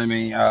fucking, you know what I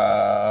mean,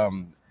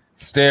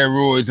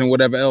 steroids and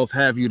whatever else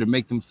have you to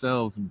make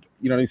themselves,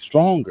 you know,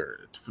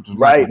 stronger. Taking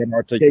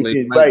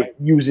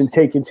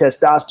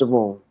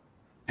testosterone.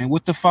 And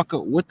what the fuck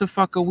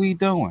are we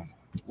doing?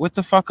 What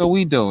the fuck are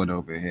we doing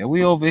over here?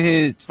 We over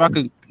here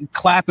fucking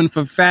clapping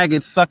for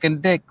faggots,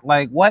 sucking dick.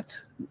 Like, what?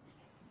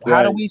 Right.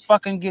 How do we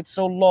fucking get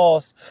so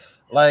lost?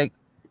 Like,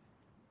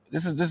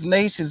 this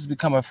nation's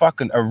become a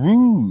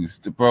ruse,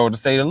 bro, to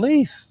say the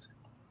least.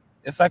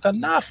 It's like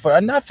enough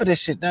of this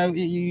shit. Now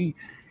you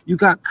You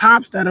got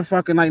cops that are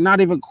fucking like not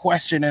even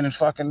questioning and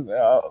fucking.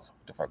 What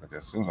the fuck is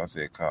this? As soon as I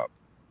say cop,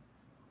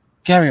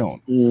 carry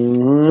on.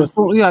 Mm-hmm.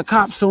 So you got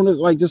cops soon as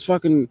like just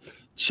fucking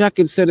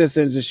checking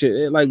citizens and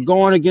shit, like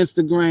going against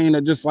the grain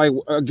or just like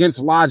against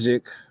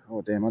logic.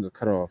 Oh damn! I just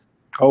cut off.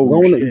 Oh,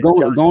 going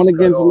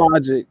against off.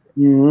 logic.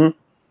 Mm-hmm.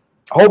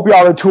 Hope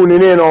y'all are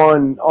tuning in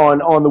on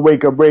the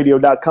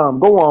wakeupradio.com.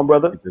 Go on,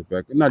 brother.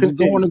 No, just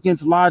going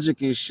against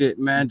logic and shit,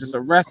 man. Just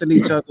arresting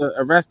each other,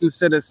 arresting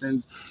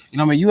citizens. You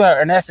know what I mean? You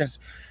are, in essence,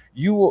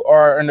 you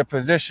are in a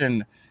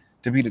position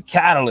to be the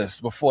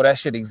catalyst before that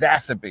shit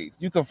exacerbates.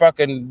 You can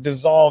fucking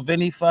dissolve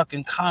any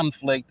fucking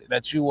conflict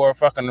that you are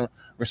fucking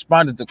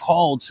responded to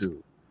call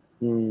to.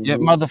 Mm-hmm.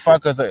 Yet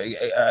motherfuckers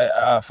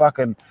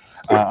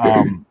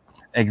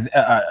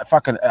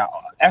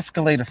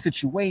escalate a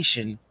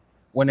situation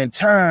when in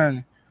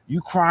turn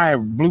you cry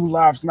blue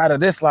lives matter,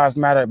 this lives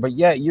matter, but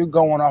yet you're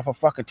going off of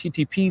fucking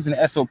TTPs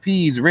and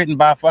SOPs written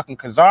by fucking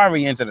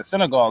Khazarians at a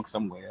synagogue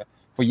somewhere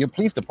for your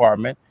police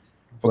department,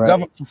 for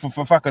government,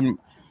 for fucking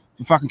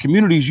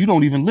communities you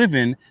don't even live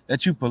in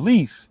that you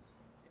police.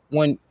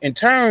 When in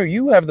turn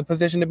you have the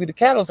position to be the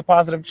catalyst of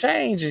positive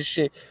change and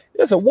shit.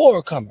 There's a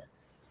war coming.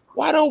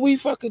 Why don't we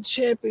fucking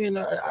champion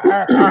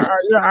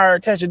our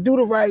attention, do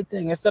the right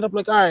thing instead of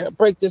like, all right,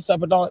 break this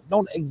up and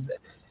don't exist.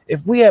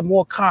 If we had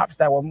more cops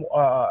that were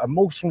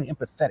emotionally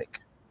empathetic,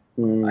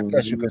 I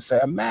guess you could say,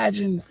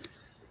 imagine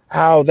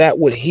how that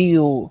would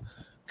heal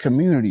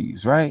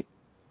communities, right?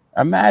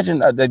 Imagine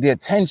the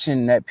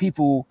attention that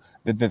people,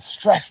 the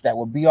stress that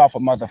would be off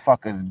of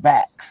motherfuckers'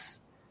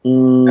 backs.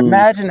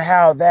 Imagine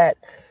how that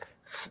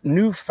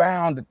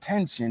newfound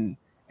attention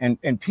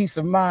and peace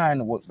of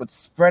mind would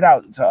spread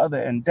out to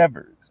other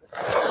endeavors.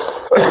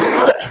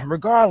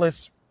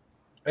 Regardless,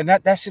 and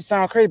that should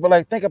sound crazy, but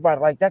like think about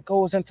it, like that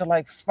goes into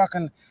like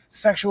fucking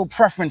sexual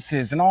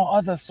preferences and all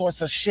other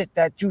sorts of shit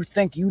that you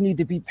think you need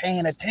to be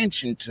paying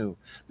attention to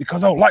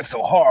because life's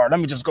so hard.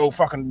 Let me just go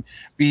fucking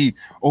be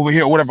over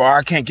here, whatever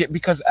I can't get,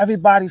 because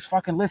everybody's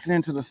fucking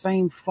listening to the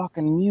same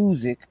fucking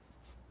music,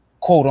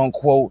 quote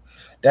unquote,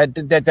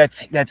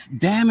 that's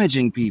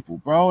damaging people,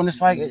 bro. And it's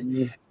like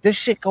this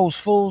shit goes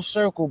full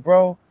circle,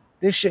 bro.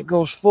 This shit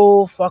goes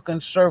full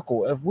fucking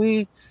circle. If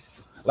we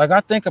like,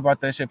 I think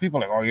about that shit.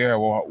 People are like, oh yeah,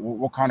 well,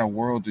 what kind of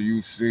world do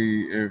you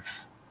see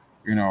if,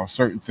 you know,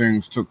 certain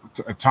things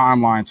a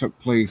timeline took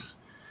place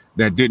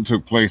that didn't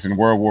took place in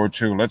World War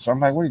II? I'm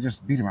like, what do you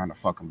just beat around the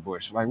fucking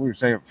bush? Like we would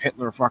say if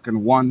Hitler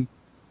fucking won,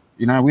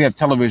 you know, we have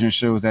television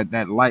shows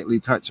that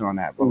lightly touch on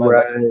that. But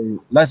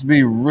let's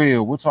be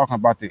real. We're talking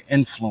about the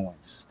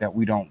influence that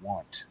we don't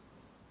want.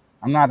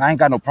 I ain't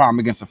got no problem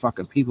against the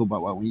fucking people,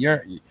 but when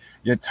your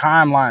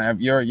timeline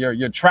of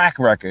your track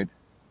record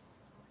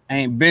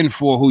ain't been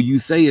for who you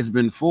say it's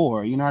been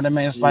for, you know what I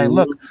mean? It's like,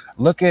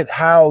 look at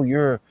how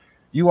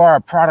you are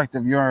a product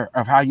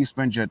of how you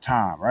spend your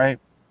time, right?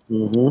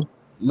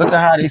 Look at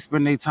how they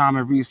spend their time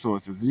and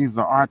resources. These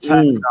are our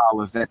tax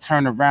dollars that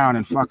turn around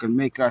and fucking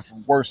make us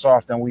worse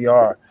off than we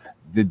are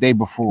the day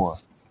before.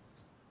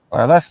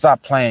 Let's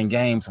stop playing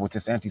games with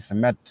this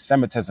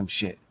anti-Semitism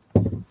shit.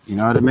 You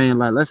know what I mean?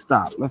 Like, let's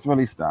stop. Let's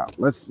really stop.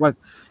 Let's and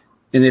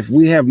if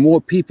we have more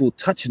people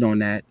touching on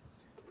that,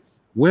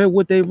 where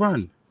would they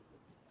run?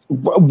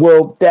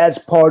 Well, that's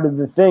part of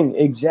the thing.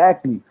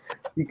 Exactly.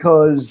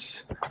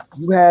 Because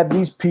you have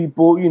these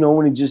people, you know,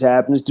 and it just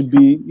happens to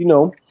be, you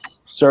know,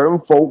 certain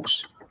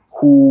folks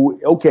who,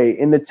 okay,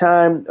 in the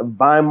time of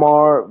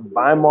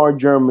Weimar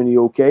Germany,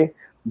 okay,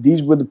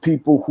 these were the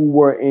people who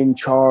were in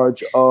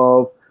charge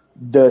of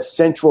the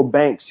central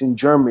banks in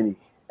Germany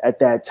at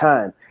that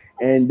time.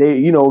 And they,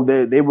 you know,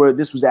 they were,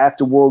 this was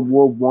after World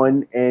War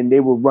I, and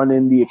they were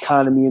running the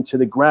economy into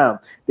the ground.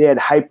 They had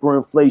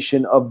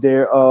hyperinflation of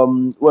their,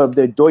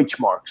 their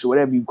Deutschmarks or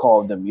whatever you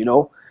call them, you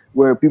know,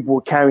 where people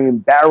were carrying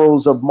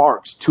barrels of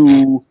marks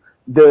to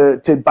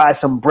buy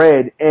some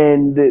bread,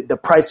 and the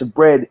price of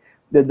bread,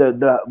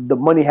 the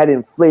money had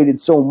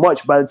inflated so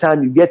much. By the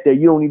time you get there,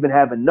 you don't even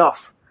have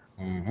enough.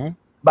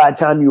 By the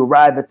time you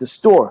arrive at the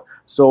store.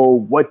 So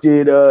what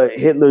did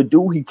Hitler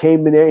do? He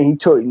came in there and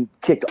he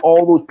kicked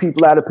all those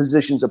people out of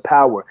positions of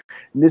power.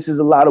 And this is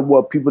a lot of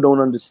what people don't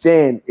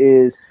understand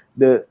is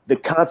the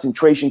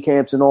concentration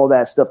camps and all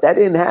that stuff. That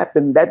didn't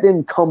happen. That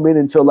didn't come in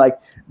until like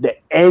the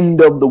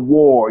end of the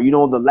war, you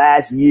know, the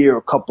last year,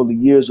 a couple of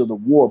years of the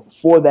war.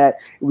 Before that,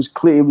 it was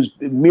clear. It was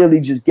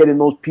merely just getting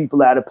those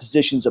people out of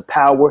positions of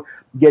power,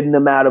 getting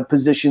them out of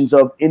positions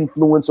of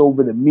influence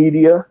over the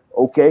media.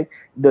 Okay,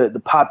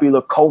 the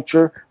popular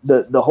culture,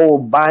 the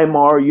whole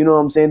Weimar, you know what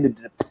I'm saying,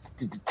 the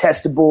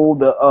detestable,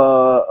 the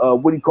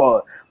what do you call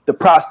it, the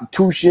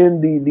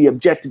prostitution, the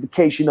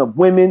objectification of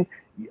women,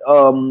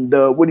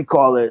 the what do you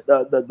call it,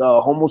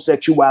 the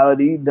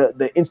homosexuality,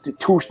 the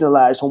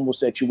institutionalized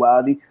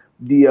homosexuality,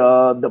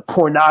 the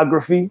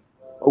pornography,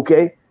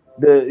 okay,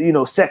 the, you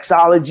know,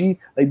 sexology.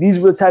 Like, these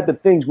were the type of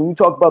things. When you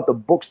talk about the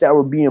books that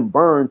were being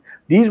burned,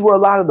 these were a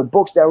lot of the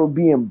books that were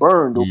being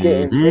burned,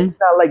 okay? And it's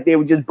not like they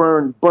were just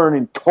burning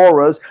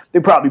Torahs. They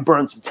probably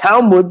burned some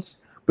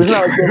Talmuds, but it's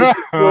not like they were,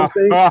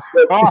 you know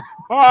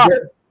what I'm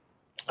saying?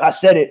 I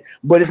said it,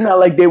 but it's not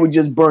like they were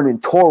just burning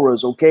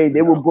Torahs, okay?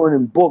 They were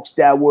burning books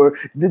that were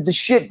the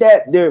shit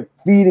that they're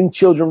feeding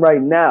children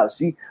right now.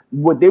 See,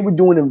 what they were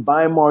doing in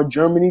Weimar,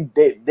 Germany,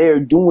 they're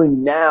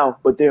doing now,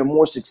 but they're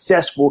more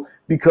successful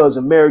because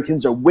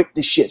Americans are with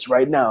the shits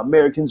right now.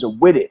 Americans are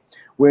with it.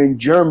 Where in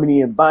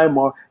Germany and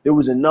Weimar, there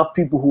was enough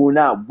people who were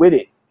not with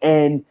it.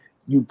 And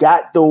you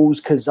got those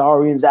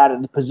Khazarians out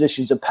of the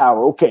positions of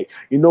power. Okay,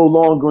 you're no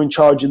longer in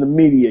charge of the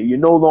media. You're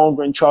no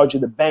longer in charge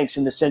of the banks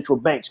and the central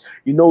banks.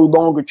 You're no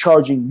longer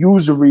charging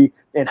usury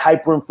and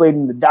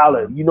hyperinflating the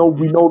dollar. You know,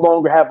 we no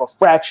longer have a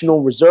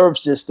fractional reserve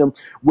system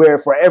where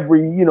for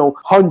every,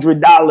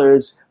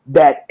 $100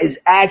 that is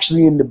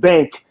actually in the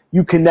bank,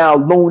 you can now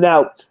loan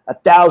out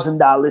 $1,000,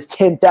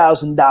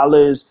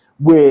 $10,000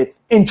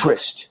 with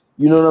interest.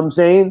 You know what I'm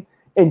saying?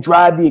 And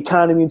drive the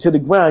economy into the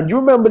ground. You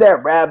remember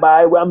that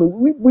rabbi? I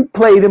mean, we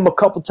played him a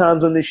couple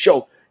times on this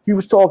show. He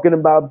was talking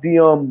about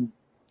the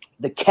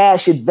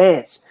cash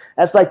advance.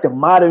 That's like the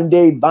modern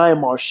day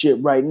Weimar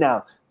shit right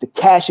now. The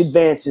cash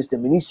advance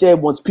system. And he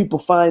said once people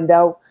find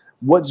out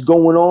what's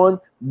going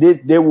on,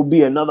 there will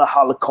be another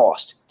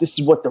Holocaust. This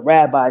is what the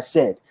rabbi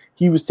said.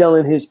 He was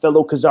telling his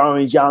fellow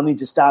Khazarians, y'all need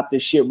to stop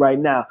this shit right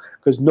now,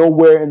 because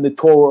nowhere in the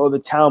Torah or the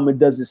Talmud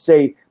does it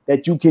say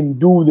that you can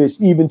do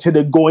this even to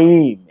the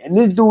Goyim. And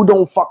this dude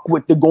don't fuck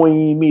with the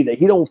Goyim either.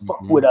 He don't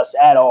fuck with us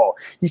at all.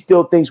 He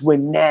still thinks we're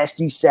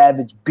nasty,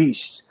 savage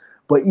beasts.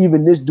 But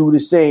even this dude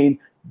is saying,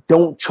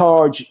 don't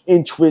charge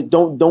interest,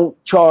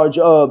 don't charge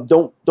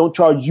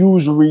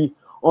usury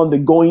on the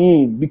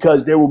Goyim,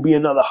 because there will be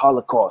another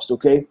Holocaust,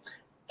 okay?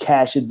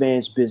 Cash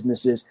advance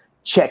businesses,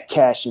 check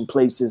cashing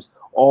places,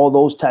 all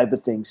those type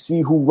of things.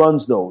 See who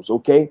runs those,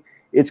 okay?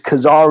 It's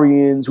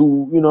Khazarians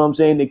who, you know what I'm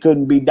saying, they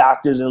couldn't be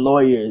doctors and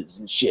lawyers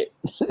and shit.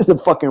 The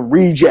fucking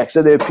rejects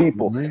of their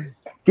people.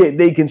 Mm-hmm.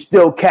 They can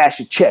still cash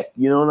a check,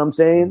 you know what I'm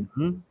saying?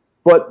 Mm-hmm.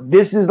 But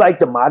this is like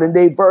the modern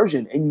day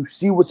version, and you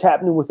see what's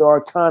happening with our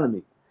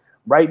economy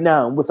right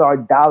now and with our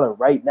dollar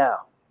right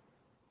now.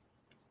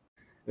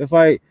 It's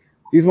like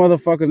these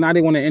motherfuckers now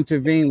they want to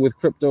intervene with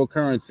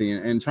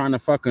cryptocurrency and trying to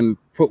fucking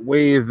put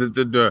ways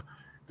to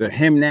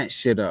hem that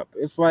shit up.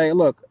 It's like,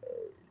 look,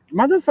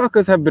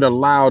 motherfuckers have been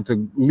allowed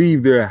to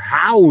leave their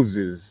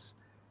houses.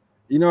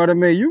 You know what I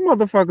mean? You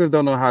motherfuckers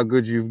don't know how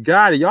good you've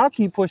got it. Y'all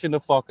keep pushing the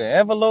fucking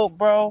envelope,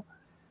 bro.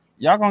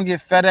 Y'all gonna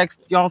get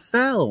FedEx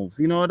yourselves.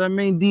 You know what I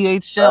mean?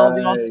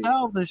 DHL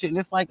yourselves and shit. And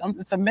it's like,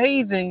 it's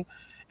amazing.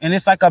 And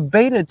it's like a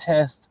beta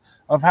test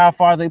of how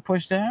far they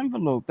push the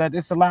envelope, that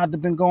it's allowed to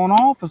been going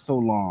on for so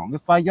long.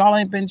 It's like y'all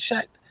ain't been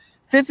checked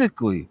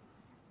physically.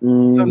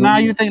 Mm-hmm. So now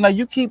you think like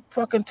you keep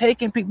fucking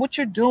taking people. What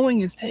you're doing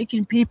is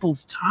taking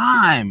people's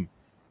time.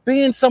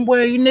 Being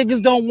somewhere you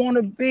niggas don't want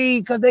to be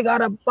because they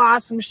gotta buy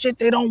some shit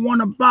they don't want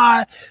to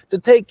buy to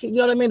take, you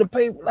know what I mean, to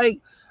pay. Like,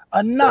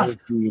 enough.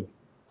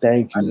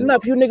 Thank you.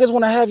 Enough. You niggas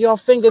want to have your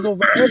fingers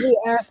over every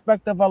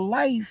aspect of a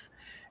life.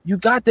 You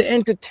got the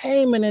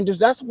entertainment and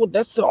that's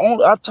the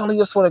only. I'm telling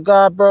you, I swear to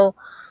God, bro.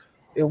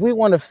 If we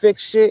want to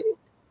fix shit,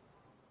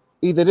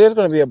 either there's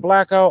gonna be a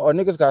blackout or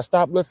niggas gotta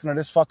stop listening to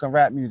this fucking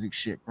rap music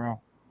shit, bro.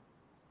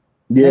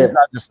 Yeah,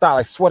 just stop.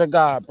 I swear to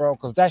God, bro,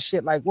 because that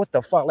shit, like, what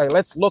the fuck? Like,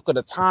 let's look at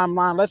the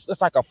timeline. It's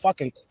like a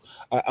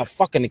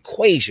fucking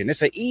equation.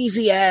 It's an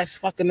easy ass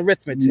fucking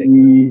arithmetic.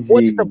 Easy.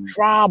 What's the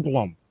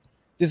problem?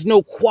 There's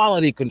no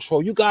quality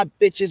control. You got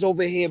bitches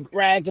over here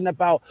bragging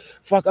about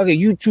okay,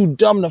 you too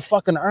dumb to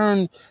fucking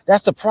earn.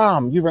 That's the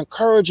problem. You're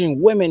encouraging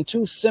women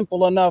too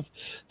simple enough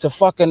to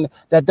fucking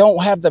that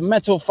don't have the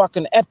mental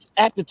fucking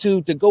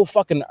aptitude to go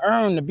fucking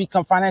earn to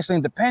become financially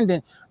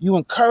independent. You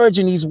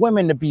encouraging these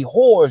women to be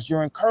whores.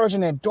 You're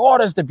encouraging their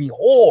daughters to be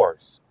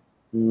whores.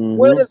 Mm-hmm.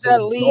 Where does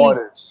that leave?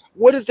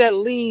 Where does that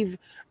leave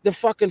the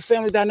fucking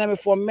family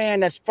dynamic for a man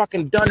that's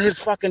fucking done his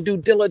fucking due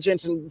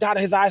diligence and dotted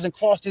his I's and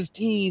crossed his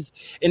T's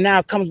and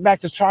now comes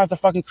back to tries to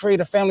fucking create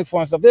a family for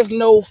himself? There's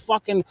no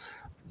fucking,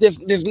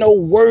 there's no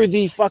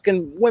worthy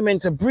fucking women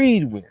to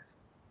breed with.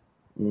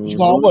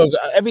 Mm-hmm.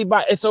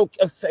 Everybody, it's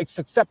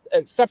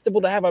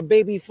acceptable to have a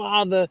baby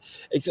father.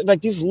 It's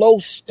like these low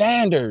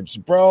standards,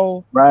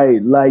 bro.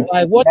 Right, like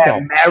what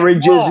the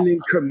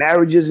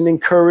marriage isn't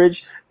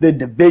encouraged. The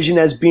division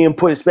that's being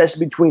put,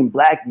 especially between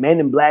black men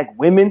and black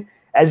women,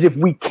 as if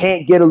we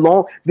can't get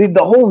along. The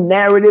whole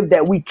narrative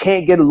that we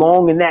can't get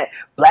along and that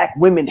black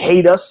women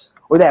hate us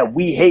or that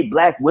we hate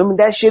black women,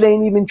 that shit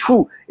ain't even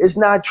true. It's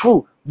not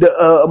true.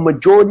 A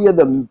majority of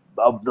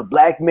the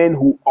black men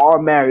who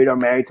are married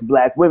to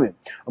black women.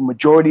 A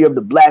majority of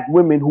the black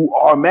women who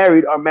are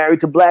married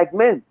to black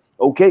men.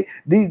 Okay,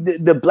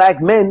 the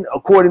black men,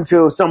 according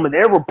to some of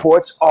their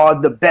reports,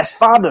 are the best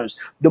fathers,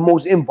 the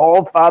most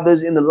involved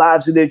fathers in the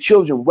lives of their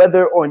children,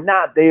 whether or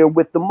not they are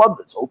with the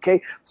mothers.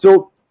 Okay,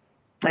 so.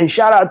 And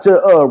shout out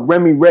to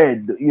Remy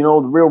Red, you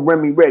know, the real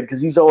Remy Red, because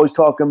he's always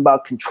talking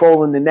about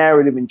controlling the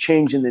narrative and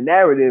changing the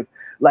narrative.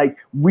 Like,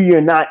 we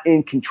are not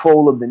in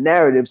control of the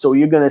narrative. So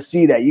you're going to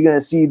see that. You're going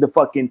to see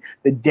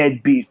the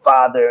deadbeat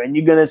father, and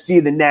you're going to see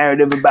the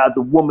narrative about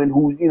the woman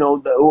who, you know,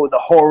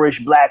 the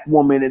whorish black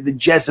woman and the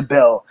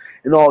Jezebel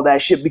and all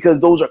that shit,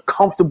 because those are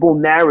comfortable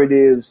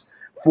narratives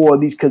for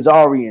these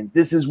Khazarians.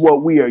 This is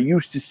what we are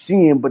used to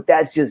seeing, but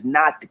that's just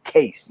not the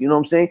case. You know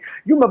what I'm saying?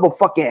 You remember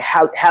fucking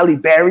Halle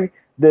Berry,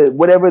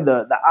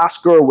 the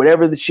Oscar or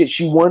whatever the shit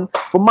she won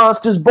for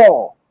Monsters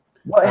Ball.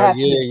 What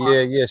happened?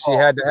 Yeah. She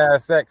had to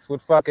have sex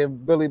with fucking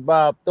Billy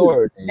Bob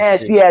Thornton.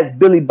 Nasty ass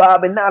Billy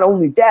Bob, and not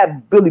only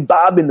that, Billy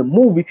Bob in the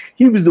movie,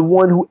 he was the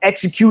one who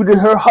executed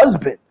her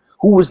husband,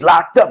 who was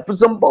locked up for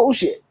some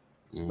bullshit.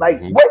 Like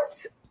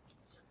what?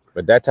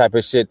 But that type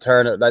of shit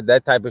turn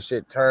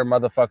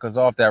motherfuckers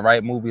off that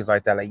write movies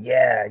like that. Like,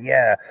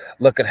 yeah,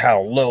 look at how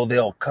low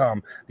they'll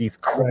come. These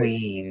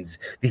queens,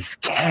 these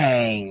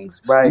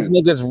kangs, these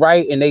niggas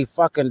write and they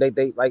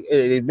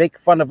make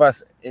fun of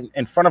us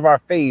in front of our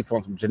face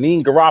on some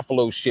Janine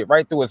Garofalo shit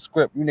right through a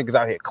script. You niggas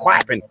out here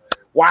clapping,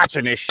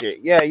 watching this shit.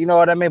 Yeah, you know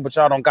what I mean? But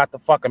y'all don't got the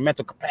fucking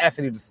mental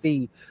capacity to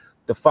see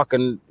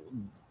the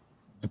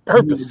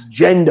purpose.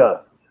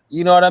 Agenda.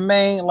 You know what I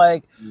mean?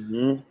 Like,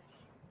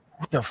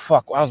 what the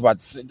fuck? I was about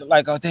to say,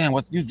 like, oh damn,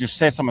 what you just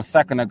said something a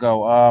second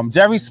ago.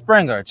 Jerry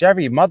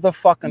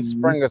motherfucking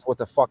Springer's what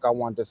the fuck I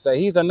wanted to say.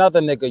 He's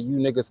another nigga you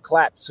niggas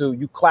clap to.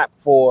 You clap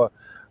for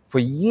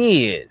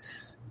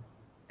years.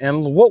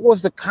 And what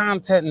was the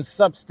content and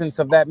substance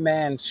of that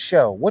man's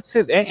show? What's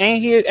his? Ain't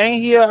he?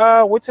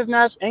 What's his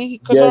name? Ain't he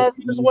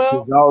Khazarian as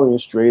well? Khazarian,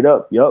 straight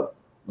up. Yup.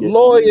 Yes,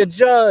 lawyer,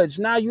 judge.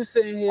 Now you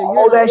sitting here.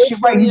 Oh, that shit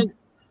right.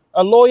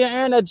 A lawyer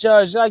and a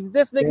judge. Like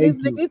this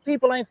nigga, these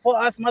people ain't for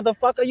us,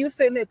 motherfucker. You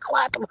sitting there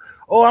clapping.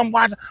 Oh, I'm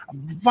watching.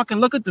 Fucking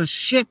look at the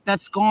shit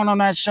that's going on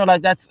that show.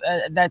 Like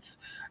that's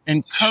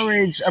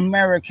encourage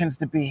Americans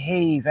to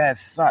behave as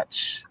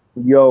such.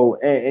 Yo,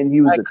 and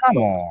he was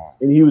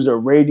he was a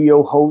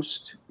radio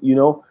host,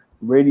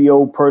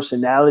 radio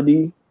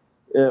personality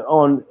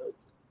on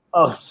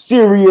a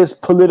serious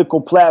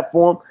political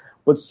platform.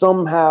 But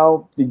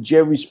somehow the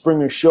Jerry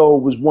Springer show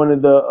was one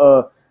of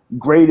the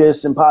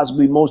greatest and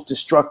possibly most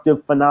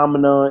destructive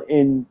phenomena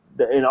in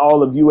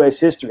all of U.S.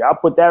 history. I'll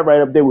put that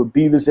right up there with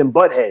Beavis and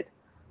Butthead.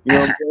 You know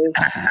what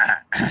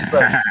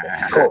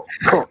I'm saying?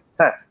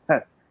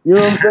 You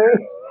know what I'm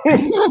saying?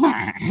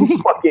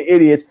 Fucking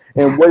idiots.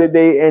 And what did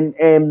they and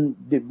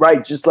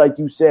right, just like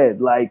you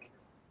said, like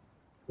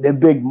their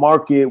big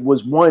market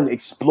was one,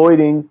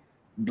 exploiting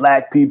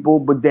black people,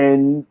 but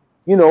then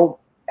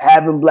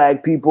having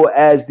black people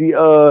as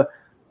the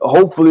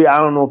hopefully, I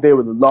don't know if they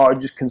were the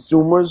largest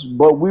consumers,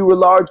 but we were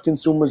large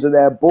consumers of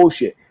that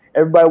bullshit.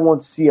 Everybody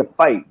wanted to see a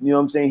fight. You know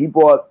what I'm saying? He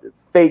brought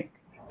fake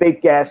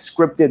ass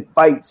scripted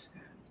fights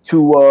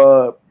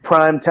to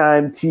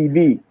primetime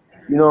TV.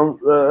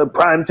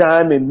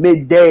 Primetime and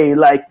midday.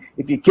 Like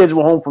if your kids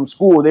were home from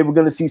school, they were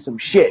going to see some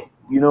shit.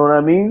 You know what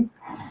I mean?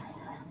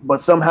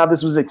 But somehow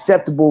this was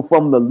acceptable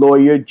from the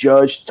lawyer,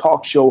 judge,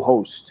 talk show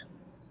host.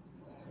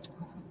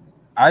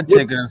 I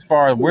take it as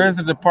far as where's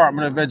the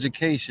Department of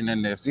Education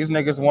in this? These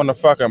niggas want to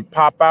fucking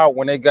pop out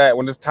when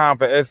it's time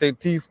for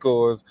SAT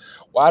scores.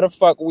 Why the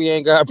fuck we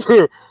ain't got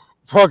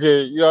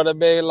fucking, you know what I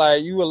mean?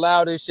 Like you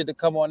allow this shit to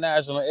come on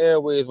national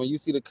airways when you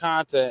see the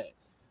content,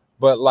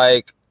 but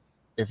like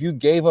if you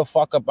gave a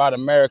fuck about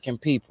American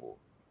people,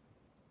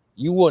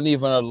 you wouldn't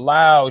even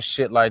allow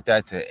shit like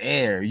that to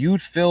air.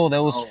 You'd fill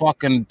those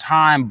fucking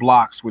time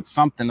blocks with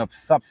something of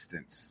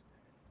substance.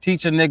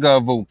 Teach a nigga a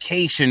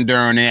vocation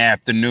during the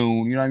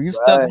afternoon. You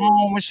stuck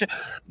home and shit.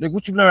 Like,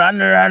 what you learn? I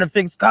learned how to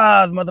fix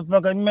cars,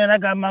 motherfucker. Man, I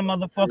got my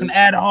motherfucking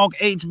ad hoc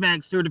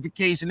HVAC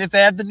certification this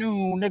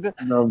afternoon, nigga.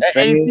 You know that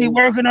AC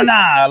working or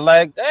not?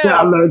 Like, damn.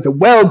 I learned to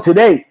weld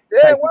today.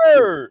 Yeah,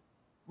 word.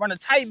 Run a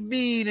tight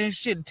bead and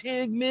shit.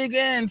 TIG, MIG,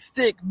 and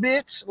stick,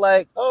 bitch.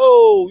 Like,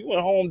 you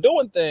went home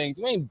doing things.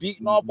 You ain't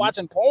beating off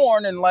watching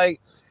porn and like,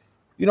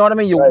 you know what I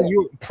mean?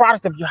 You're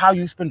product of how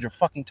you spend your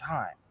fucking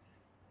time.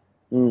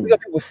 We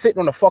got people sitting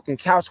on the fucking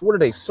couch. What are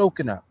they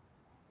soaking up?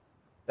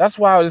 That's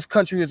why this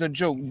country is a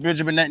joke.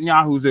 Benjamin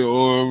Netanyahu said,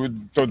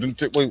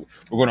 we're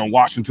going to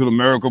watch until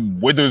America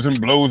withers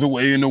and blows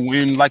away in the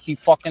wind. Like he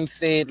fucking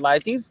said,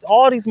 like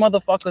all these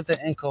motherfuckers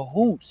are in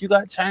cahoots. You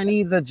got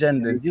Chinese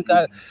agendas. You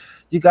got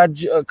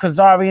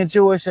Khazarian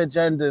Jewish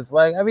agendas.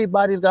 Like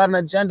everybody's got an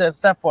agenda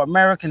except for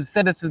American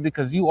citizens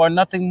because you are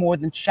nothing more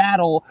than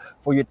chattel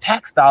for your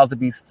tax dollars to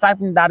be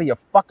siphoned out of your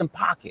fucking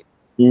pocket.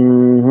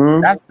 Mm-hmm.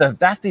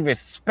 That's the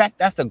respect.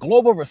 That's the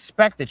global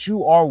respect that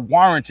you are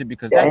warranted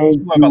because that's what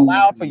you have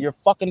allowed for your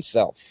fucking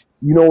self.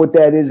 You know what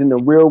that is in the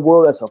real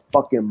world? That's a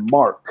fucking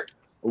mark.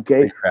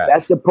 Okay,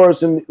 that's the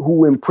person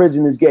who in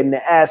prison is getting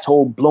the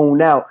asshole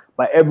blown out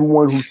by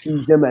everyone who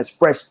sees them as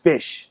fresh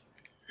fish.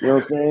 You know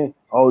what I'm saying?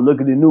 Oh,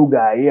 look at the new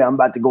guy. Yeah, I'm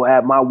about to go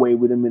have my way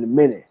with him in a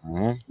minute.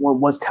 Mm-hmm.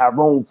 Once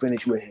Tyrone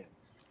finished with him,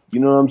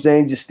 you know what I'm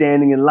saying? Just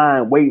standing in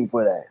line waiting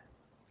for that.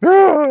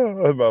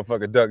 That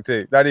motherfucking duct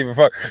tape. Not even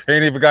fuck. He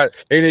ain't got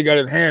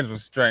his hands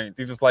restrained.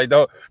 He's just like,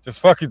 no, just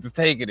fucking just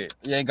taking it.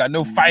 You ain't got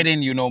no fight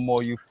in you no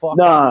more. You fuck.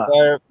 Nah.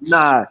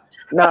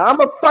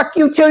 I'ma fuck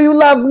you till you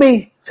love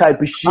me.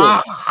 Type of shit.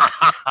 Who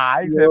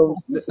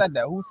said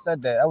that?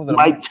 That was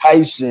Mike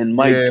Tyson.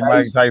 Mike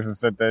Tyson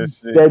said that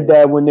shit. Said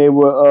that when they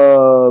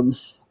were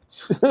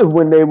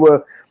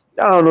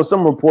I don't know,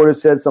 some reporter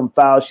said some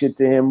foul shit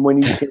to him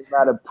when he came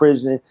out of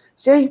prison.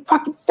 Say, you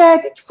fucking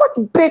faggot, you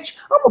fucking bitch,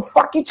 I'm gonna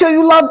fuck you till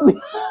you love me.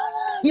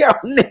 Yo,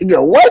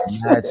 nigga, what?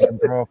 Imagine,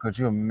 bro, could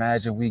you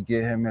imagine we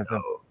get him as a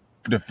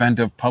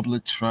defender of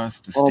public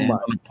trust to stand on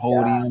the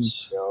podium?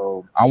 Gosh,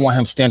 yo. I want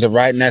him standing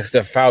right next to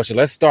Fauci.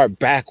 Let's start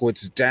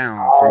backwards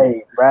down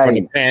from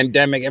the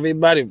pandemic.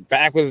 Everybody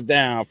backwards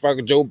down.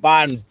 Fucking Joe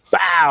Biden,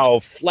 bow,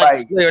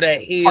 flex, clear that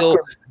heel,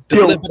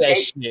 deliver that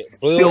shit.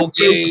 Bill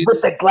Gates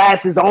with the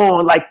glasses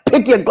on, like,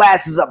 pick your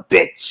glasses up,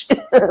 bitch.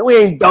 We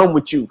ain't done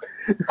with you.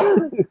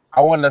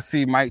 I want to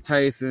see Mike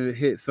Tyson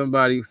hit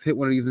one of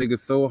these niggas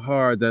so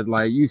hard that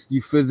like you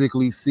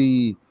physically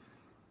see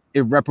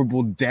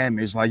irreparable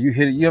damage. Like you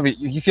hit it.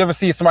 You ever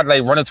see somebody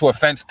like run into a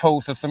fence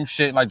post or some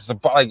shit like just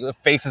like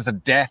faces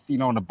of death, you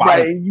know, in the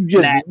body. Right, you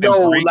just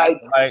know,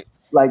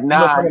 like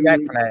nah.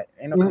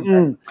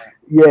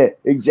 Yeah,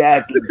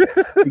 exactly.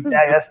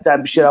 That's the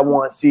type of shit I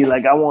want to see.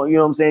 Like I want, you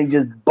know what I'm saying,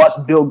 just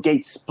bust Bill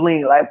Gates'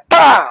 spleen, like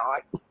pow.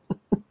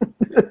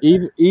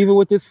 even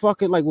with this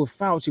fucking like with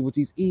Fauci with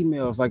these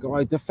emails,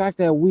 like the fact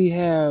that we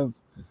have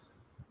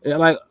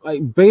like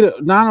beta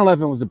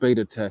 9/11 was a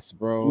beta test,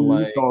 bro.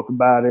 Like talk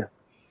about it.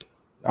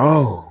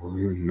 Oh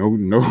no,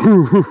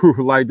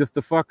 like just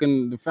the fact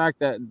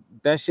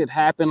that shit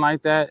happened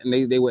like that,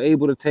 and they were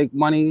able to take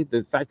money.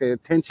 The fact that the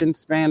attention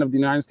span of the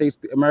United States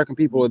American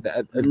people is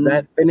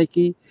that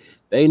finicky,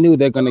 they knew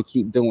they're gonna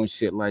keep doing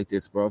shit like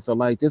this, bro. So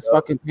like this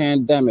fucking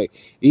pandemic,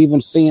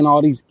 even seeing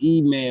all these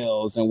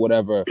emails and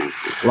whatever,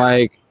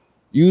 like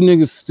you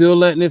niggas still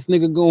letting this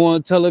nigga go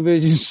on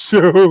television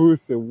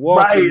shows and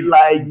walk,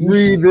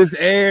 breathe this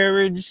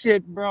air and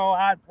shit, bro.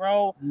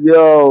 Bro.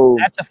 Yo.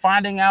 After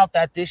finding out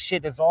that this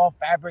shit is all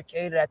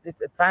fabricated,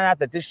 find out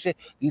that this shit,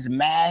 these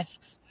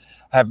masks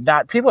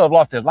people have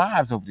lost their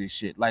lives over this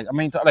shit. Like, I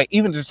mean, like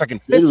even just like in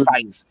fist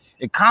fights,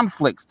 in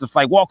conflicts, just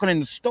like walking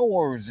in the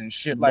stores and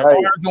shit, like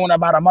arguing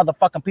about a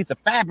motherfucking piece of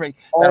fabric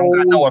that don't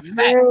got no effect.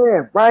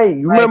 Yeah, right.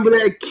 You remember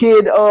that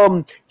kid?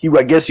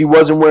 I guess he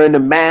wasn't wearing the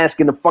mask,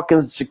 and the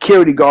fucking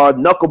security guard,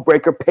 paid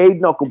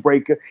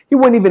knucklebreaker. He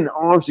wasn't even an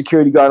armed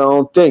security guard, I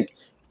don't think.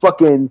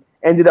 Fucking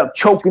ended up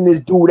choking this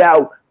dude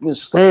out and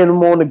slamming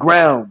him on the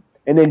ground,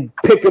 and then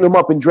picking him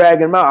up and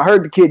dragging him out. I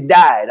heard the kid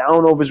died. I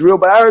don't know if it's real,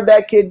 but I heard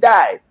that kid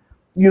died.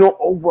 You know,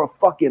 over a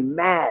fucking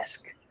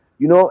mask,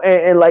 you know,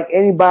 and like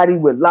anybody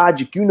with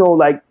logic, you know,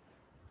 like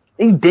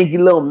these dinky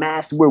little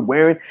masks we're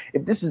wearing,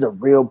 if this is a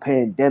real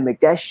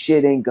pandemic, that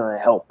shit ain't gonna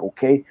help,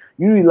 okay?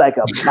 You need like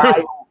a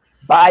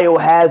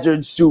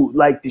biohazard suit,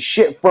 like the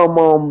shit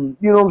from,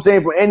 you know what I'm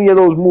saying, from any of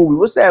those movies.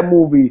 What's that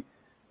movie?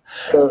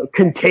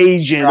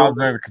 Contagion.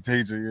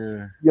 Contagion, yeah. You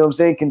know what I'm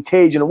saying?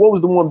 Contagion. What was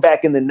the one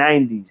back in the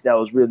 90s that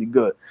was really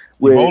good?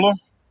 Ebola?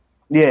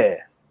 Yeah.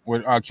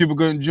 With Cuba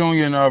Gooding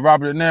Jr. and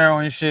Robert De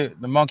Niro and shit,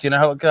 the monkey in the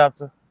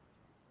helicopter.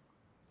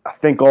 I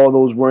think all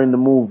those were in the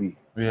movie.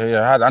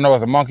 Yeah. I know it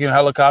was a monkey in a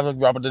helicopter,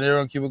 Robert De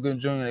Niro and Cuba Gooding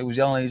Jr. They was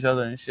yelling at each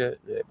other and shit.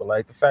 Yeah, but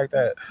like the fact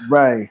that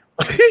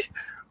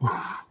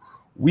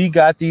we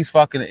got these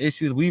fucking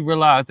issues, we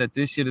realize that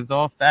this shit is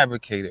all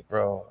fabricated,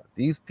 bro.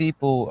 These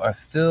people are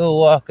still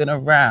walking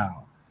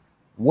around.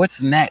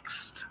 What's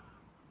next?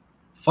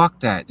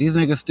 Fuck that. These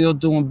niggas still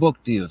doing book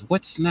deals.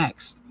 What's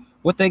next?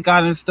 What they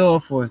got in store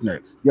for us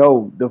next?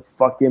 Yo, the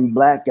fucking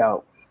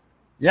blackout.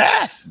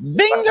 Yes,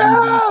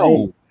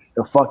 bingo.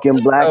 The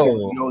fucking blackout.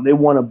 You know, they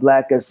want to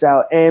black us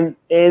out, and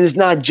it's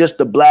not just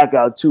the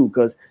blackout too,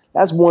 because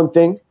that's one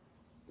thing.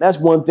 That's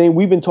one thing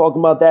we've been talking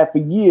about that for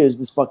years.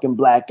 This fucking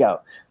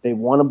blackout. They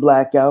want a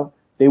blackout.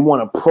 They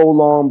want a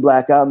prolonged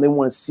blackout, and they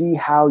want to see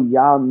how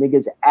y'all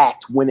niggas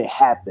act when it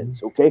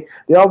happens. Okay,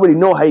 they already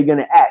know how you're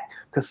gonna act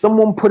because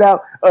someone put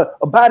out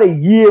about a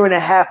year and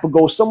a half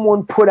ago.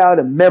 Someone put out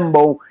a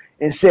memo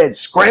and said,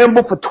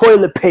 scramble for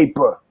toilet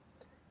paper.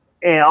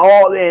 And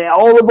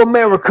all of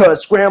America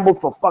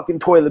scrambled for fucking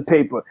toilet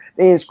paper.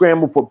 They didn't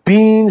scramble for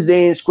beans.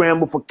 They didn't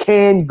scramble for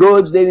canned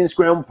goods. They didn't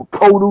scramble for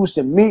produce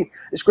and meat.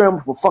 They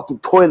scrambled for fucking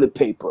toilet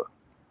paper.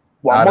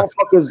 While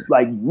motherfuckers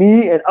like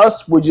me and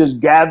us were just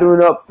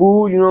gathering up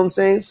food, you know what I'm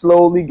saying?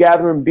 Slowly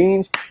gathering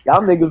beans. Y'all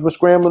niggas were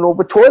scrambling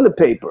over toilet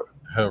paper.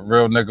 A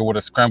real nigga would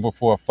have scrambled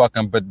for a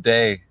fucking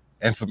bidet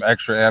and some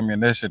extra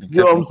ammunition. You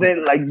know what I'm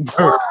saying? Like,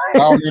 I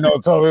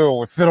don't, tell me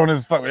would sit on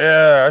his fucking,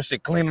 that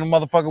shit cleaning the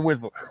motherfucking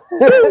whistle.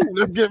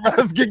 Let's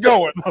get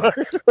going. You know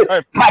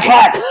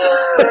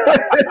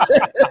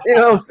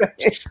what I'm saying?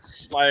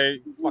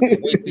 Like, fucking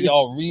wasting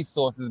all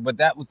resources. But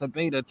that was the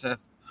beta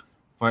test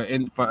for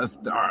us.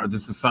 The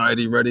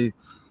society ready?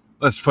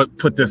 Let's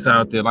put this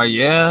out there. Like,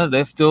 yeah,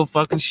 they're still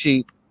fucking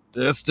sheep.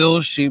 They're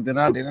still sheep.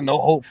 There's no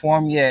hope for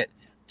them yet.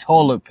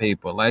 Toilet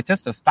paper, like,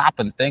 just to stop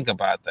and think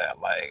about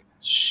that, like,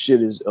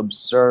 shit is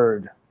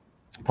absurd.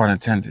 Pun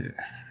intended.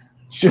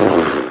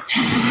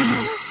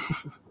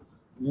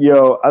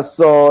 Yo,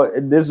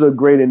 this is a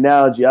great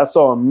analogy. I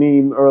saw a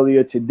meme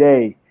earlier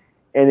today,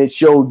 and it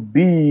showed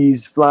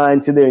bees flying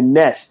to their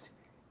nest,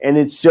 and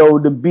it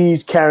showed the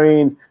bees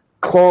carrying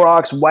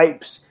Clorox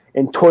wipes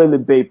and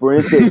toilet paper,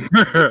 and said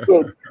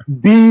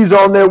bees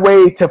on their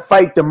way to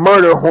fight the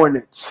murder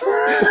hornets.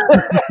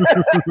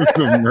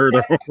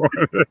 Murder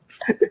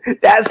hornets.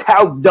 That's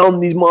how dumb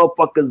these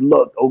motherfuckers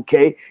look.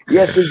 Okay,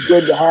 yes, it's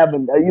good to have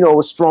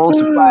a strong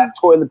supply of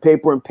toilet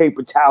paper and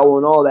paper towel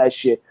and all that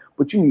shit,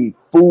 but you need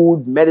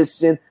food,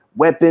 medicine,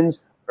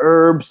 weapons,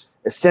 herbs,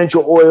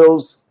 essential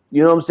oils.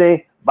 You know what I'm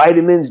saying?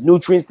 Vitamins,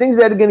 nutrients, things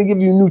that are going to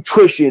give you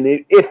nutrition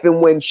if and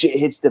when shit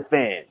hits the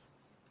fan.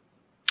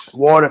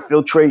 Water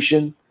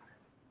filtration.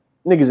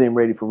 Niggas ain't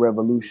ready for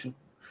revolution.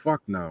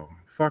 Fuck no.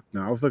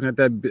 I was looking at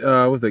that.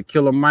 Was it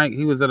Killer Mike?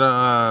 He was at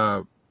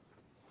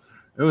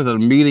it was a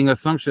meeting or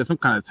some shit, some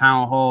kind of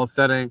town hall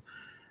setting.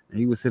 And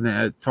he was sitting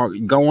there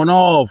going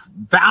off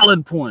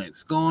valid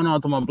points, going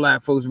on to my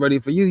black folks ready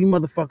for you. You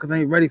motherfuckers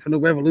ain't ready for the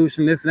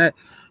revolution, this and that.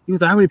 He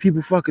was like, how many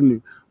people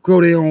fucking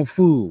grow their own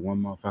food?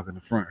 One motherfucker in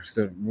the front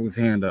stood with his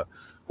hand up.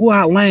 Who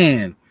out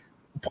land?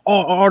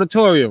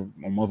 Auditorium.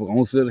 One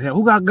motherfucker stood his hand.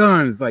 Who got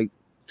guns? Like,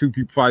 two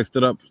people probably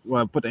stood up,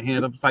 put their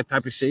hand up, like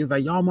type of shit. He's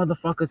like, y'all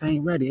motherfuckers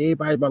ain't ready.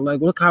 Everybody but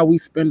like, look how we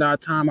spend our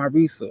time, our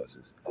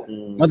resources.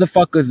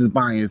 Motherfuckers is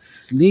buying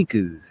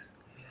sneakers.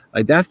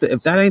 Like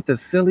if that ain't the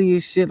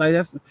silliest shit, like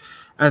that's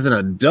as an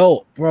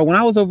adult, bro. When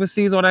I was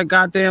overseas, all that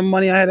goddamn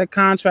money, I had that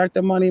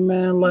contractor money,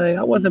 man. Like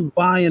I wasn't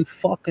buying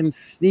fucking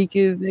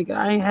sneakers, nigga.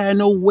 I ain't had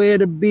nowhere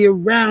to be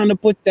around to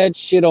put that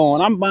shit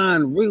on. I'm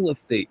buying real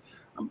estate.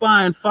 I'm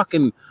buying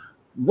fucking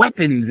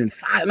weapons and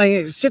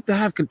like shit to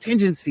have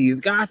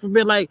contingencies. God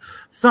forbid, like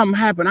something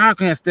happen, I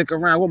can't stick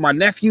around. With my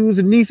nephews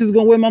and nieces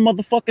gonna wear my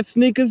motherfucking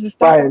sneakers and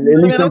stuff. Right, at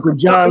least Uncle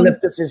John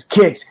left us his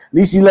kicks. At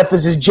least he left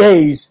us his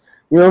J's.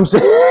 You know what I'm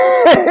saying?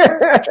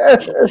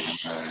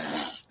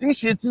 These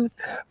shits is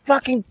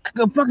fucking.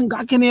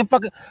 I can't even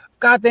fucking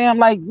goddamn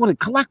like what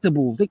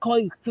collectibles. They call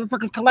it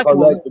fucking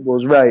collectibles.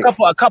 Collectibles, right?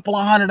 A couple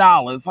of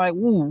 $100. Like,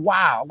 ooh,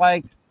 wow,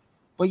 like.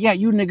 But yeah,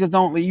 you niggas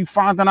don't. You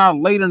find out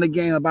later in the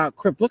game about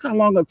crypto. Look how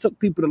long it took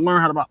people to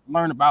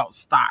learn about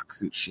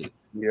stocks and shit.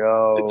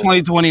 Yo,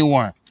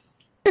 2021.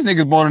 These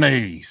niggas born in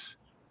the 80s.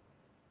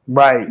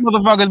 Right.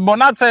 Motherfuckers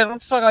born. I'm saying, I'm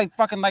so like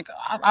fucking like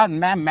I'm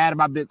mad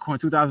about Bitcoin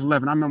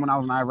 2011. I remember when I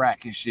was in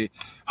Iraq and shit.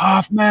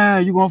 Oh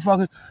man, you gonna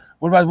fucking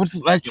what's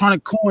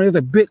electronic coin? It's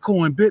a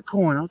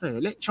Bitcoin. I was like,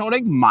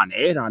 electronic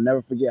money. I'll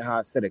never forget how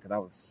I said it because I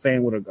was saying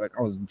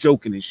I was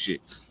joking and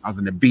shit. I was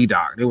in the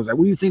B-Doc. They was like,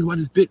 what do you think about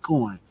this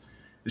Bitcoin?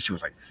 This shit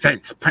was like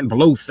cents,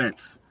 below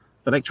cents.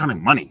 It's electronic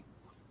money.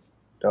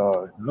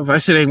 Dog. I was like,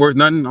 that shit ain't worth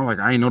nothing. I'm like,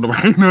 I ain't know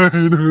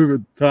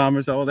the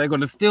Thomas. I was like,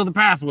 gonna steal the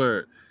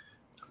password.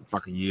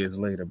 Fucking years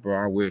later,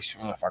 bro. I wish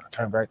if I could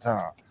turn back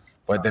time.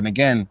 But then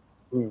again,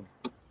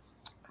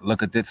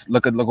 look at this.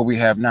 Look what we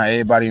have now.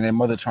 Everybody and their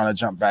mother trying to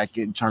jump back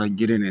in, trying to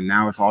get in, and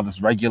now it's all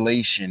this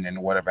regulation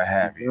and whatever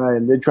have you. Right,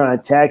 and they're trying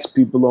to tax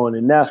people on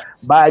it now.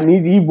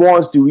 Biden, he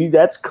wants to.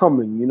 That's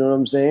coming. You know what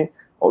I'm saying?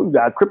 Oh, you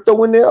got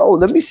crypto in there? Oh,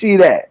 let me see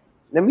that.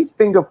 Let me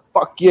finger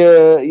fuck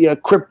your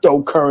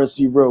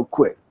cryptocurrency real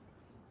quick.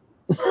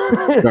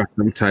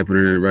 I'm typing it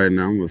in right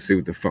now. I'm gonna see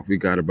what the fuck we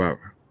got about.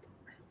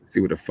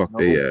 See what the fuck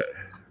they at.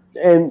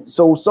 And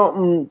so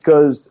something,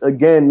 because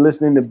again,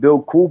 listening to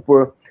Bill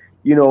Cooper,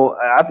 he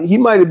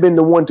might have been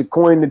the one to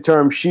coin the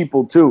term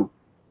sheeple too.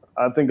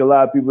 I think a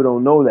lot of people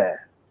don't know that.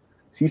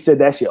 He said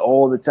that shit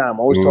all the time.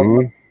 Always talking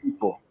about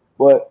people.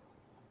 But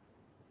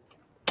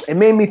it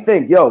made me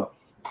think,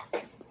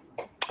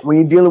 when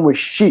you're dealing with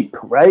sheep,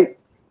 right?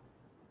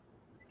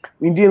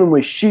 When you're dealing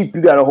with sheep,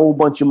 you got a whole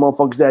bunch of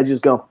motherfuckers that are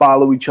just gonna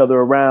follow each other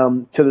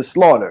around to the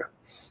slaughter.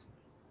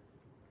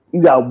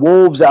 You got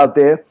wolves out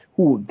there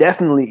who will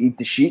definitely eat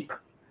the sheep.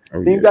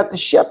 Then you got the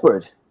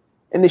shepherd.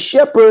 And the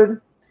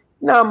shepherd,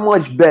 not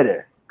much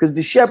better. Because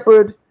the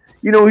shepherd,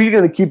 he's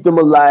going to keep them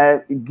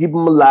alive. Keep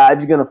them alive.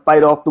 He's going to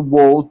fight off the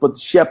wolves. But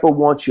the shepherd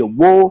wants your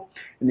wool.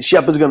 And the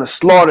shepherd's going to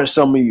slaughter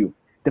some of you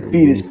to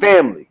feed his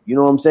family. You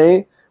know what I'm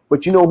saying?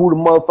 But you know who the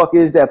motherfucker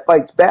is that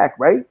fights back,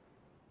 right?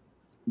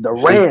 The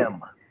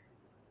ram.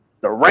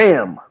 The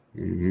ram.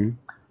 Mm-hmm.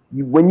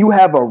 When you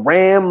have a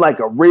ram, like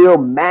a real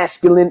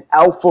masculine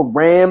alpha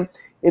ram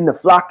in the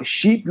flock of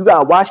sheep, you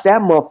gotta watch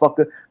that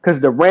motherfucker,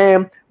 because the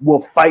ram will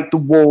fight the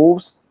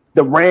wolves.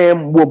 The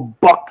ram will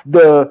buck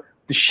the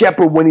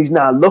shepherd when he's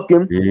not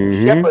looking.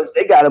 Mm-hmm. Shepherds,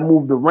 they gotta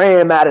move the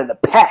ram out of the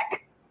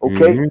pack.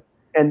 Okay,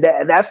 and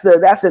that's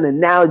an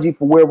analogy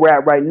for where we're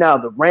at right now.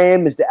 The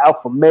ram is the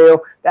alpha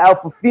male, the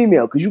alpha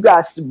female, because you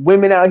got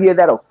women out here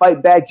that'll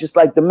fight back just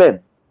like the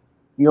men.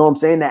 You know what I'm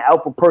saying? That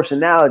alpha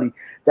personality,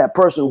 that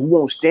person who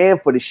won't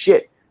stand for the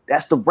shit.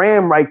 That's the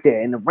ram right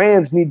there. And the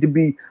rams need to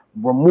be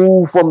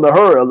removed from the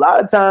herd. A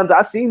lot of times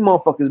I seen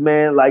motherfuckers,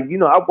 man, like,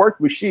 I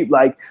worked with sheep.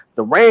 Like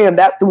the ram,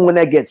 that's the one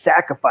that gets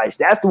sacrificed.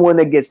 That's the one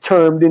that gets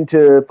turned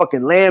into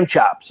fucking lamb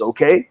chops,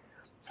 okay?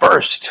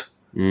 First.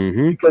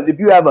 Mm-hmm. Because if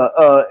you have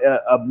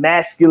a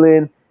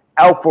masculine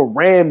alpha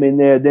ram in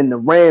there, then the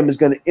ram is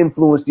going to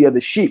influence the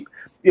other sheep.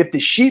 If the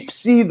sheep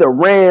see the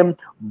ram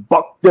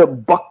buck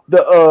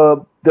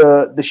the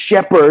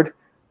shepherd,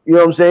 you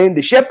know what I'm saying?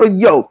 The shepherd,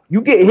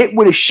 you get hit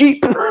with a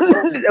sheep,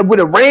 with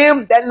a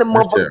ram, that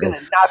motherfucker's gonna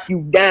knock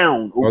you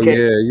down.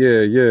 Okay. Oh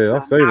yeah.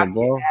 I'll say that,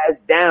 bro. Ass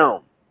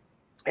down.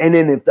 And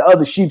then if the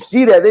other sheep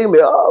see that, they gonna be,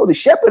 oh, the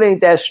shepherd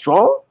ain't that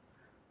strong.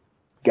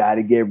 Got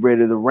to get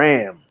rid of the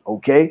ram.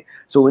 Okay.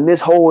 So in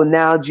this whole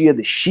analogy of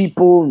the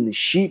sheeple and the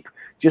sheep,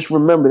 just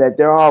remember that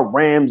there are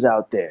rams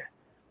out there.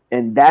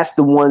 And that's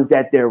the ones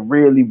that they're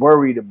really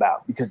worried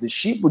about, because the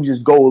sheep will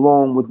just go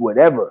along with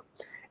whatever.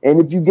 And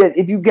if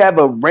you have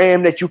a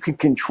ram that you can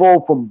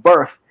control from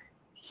birth,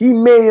 he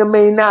may or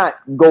may not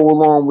go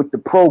along with the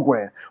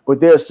program. But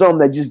there are some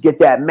that just get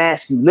that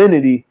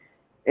masculinity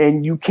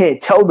and you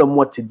can't tell them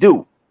what to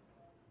do.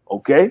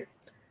 Okay?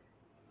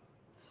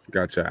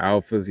 Got your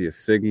alphas, your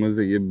sigmas,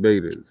 and your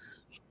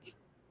betas.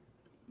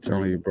 I'm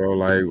telling you, bro,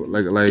 like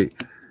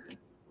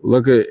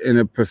look at, and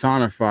to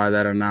personify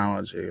that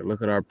analogy,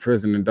 look at our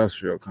prison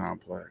industrial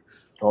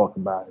complex. Talk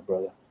about it,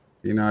 brother.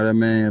 You know what I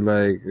mean?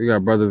 Like, we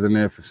got brothers in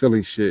there for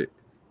silly shit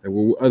that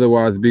will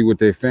otherwise be with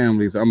their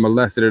families,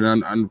 unmolested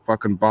and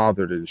unfucking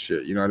bothered and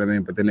shit. You know what I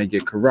mean? But then they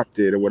get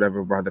corrupted or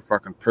whatever by the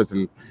fucking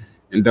prison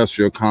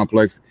industrial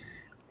complex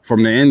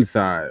from the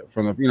inside,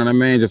 from the, you know what I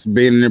mean? Just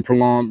being in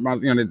prolonged,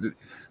 you know,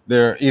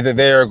 they're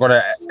going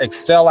to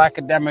excel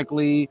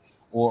academically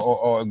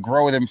or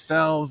grow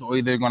themselves, or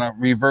either going to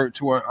revert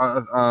to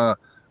a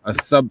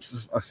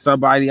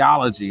sub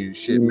ideology and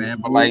shit, man.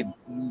 But like,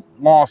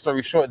 long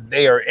story short,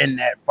 they are in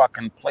that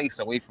fucking place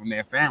away from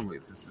their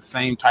families. It's the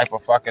same type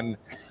of fucking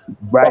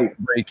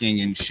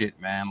breaking and shit,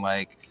 man.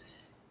 Like,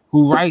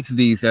 who writes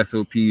these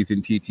SOPs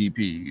and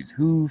TTPs?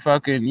 Who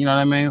fucking, you know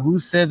what I mean? Who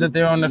says that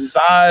they're on the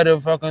side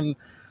of fucking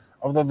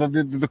of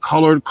the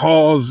colored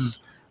cause?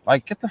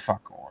 Like, get the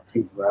fuck on.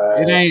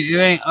 Right. It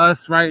ain't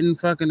us writing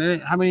fucking.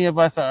 How many of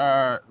us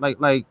are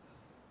like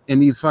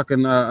in these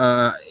fucking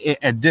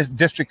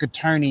district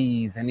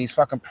attorneys and these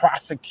fucking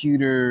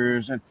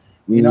prosecutors, and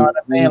you know what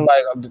I mean?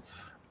 Like,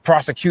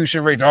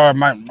 prosecution rates. Oh,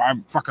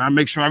 I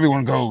make sure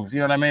everyone goes. You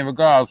know what I mean?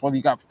 Regardless, well,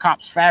 you got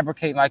cops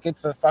fabricating like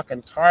it's a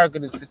fucking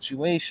targeted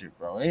situation,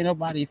 bro. Ain't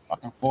nobody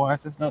fucking for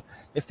us.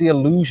 It's the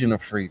illusion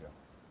of freedom.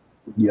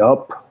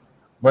 Yup.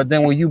 But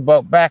then when you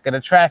buck back at a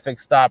traffic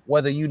stop,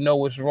 whether you know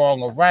what's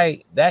wrong or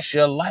right, that's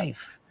your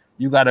life.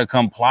 You gotta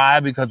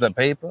comply because of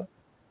paper.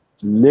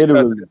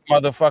 Literally, this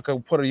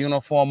motherfucker put a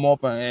uniform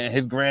up and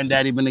his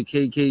granddaddy been a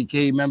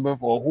KKK member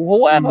for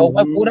whoever,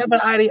 whatever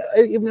idea,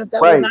 even if that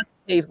was not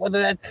the case,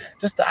 whether that's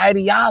just the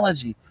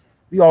ideology.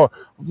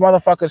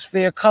 Motherfuckers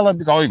fear color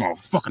because you're gonna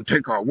fucking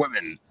take our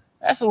women.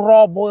 That's what it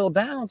all boiled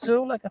down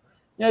to. Like,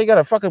 you know, you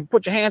gotta fucking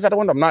put your hands out the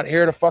window. I'm not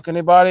here to fuck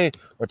anybody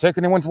or take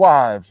anyone's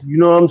wives. You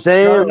know what I'm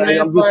saying? You know what I mean?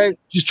 I'm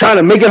just trying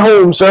to make it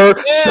home, sir.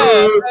 Yeah,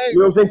 sir. You know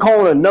what I'm saying?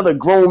 Calling another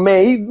grown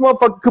man. He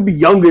motherfucker could be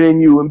younger than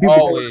you, and people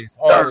always,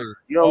 sir.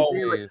 You know what I'm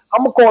saying? Like,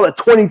 I'm gonna call a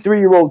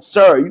 23-year-old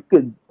sir. You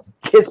could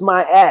kiss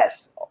my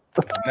ass.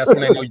 That's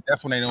when they know.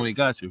 That's when they know they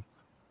got you.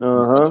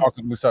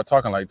 We start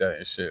talking like that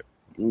and shit.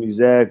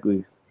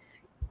 Exactly.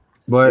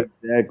 But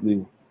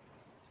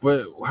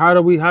how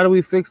do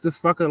we fix this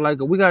fucking, like,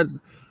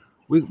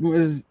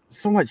 there's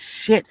so much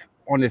shit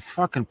on this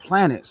fucking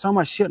planet, so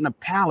much shit on the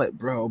palette,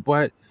 bro.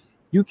 But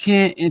you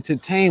can't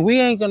entertain. We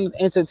ain't gonna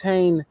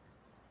entertain,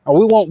 or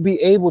we won't be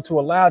able to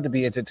allow to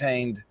be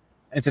entertain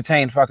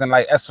fucking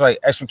like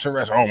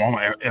extraterrestrial. Oh, I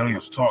want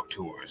aliens to talk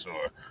to us,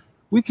 or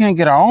we can't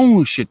get our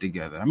own shit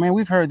together. I mean,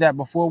 we've heard that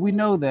before. We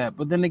know that,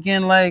 but then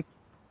again, like,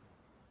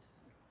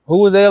 who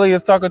was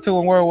aliens talking to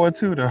in World War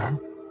II,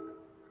 though?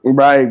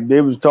 Right,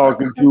 they was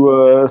talking to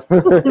who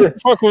the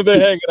fuck was they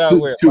hanging out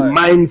with? To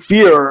Mein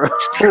Führer.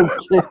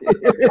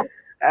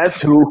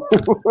 That's who.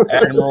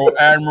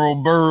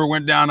 Admiral Byrd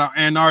went down to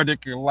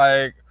Antarctica,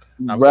 like,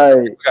 right.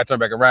 We got to turn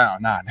back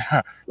around. Nah,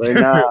 like,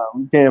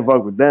 we can't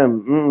fuck with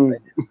them.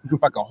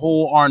 Like a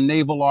whole our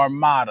naval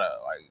armada,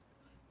 like,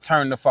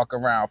 turn the fuck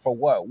around for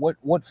what?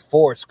 What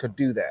force could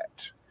do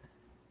that?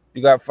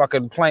 You got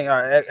fucking plane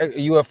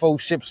UFO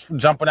ships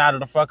jumping out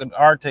of the fucking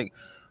Arctic,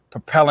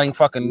 propelling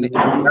fucking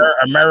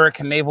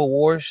American naval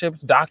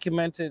warships,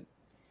 documented.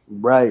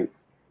 Right.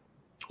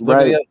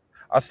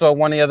 I saw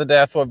one the other day.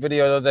 I saw a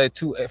video the other day.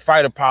 2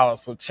 fighter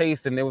pilots were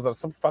chasing. It was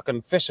some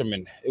fucking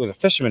fisherman. It was a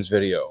fisherman's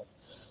video.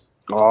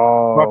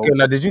 Oh. Fucking,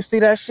 did you see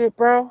that shit,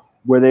 bro?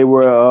 Where they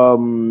were,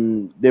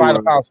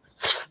 fighter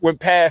pilots went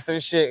past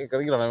and shit.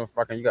 Because, you know,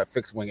 fucking, you got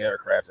fixed wing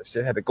aircraft and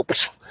shit. Had to go.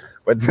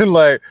 But then,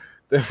 like,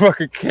 the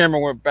fucking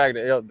camera went back.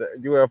 The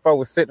UFO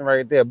was sitting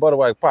right there, but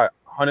like probably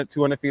 100,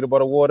 200 feet above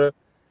the water,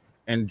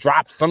 and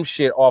dropped some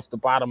shit off the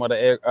bottom of the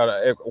air,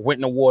 went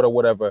in the water,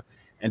 whatever,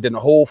 and then the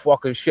whole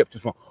fucking ship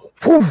just went,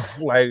 whoosh,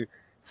 like,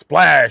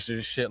 splash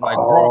and shit, like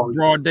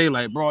broad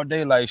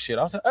daylight shit.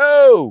 I was like,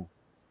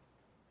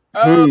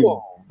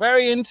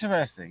 very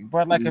interesting.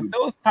 But like, if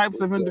those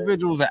types of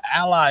individuals are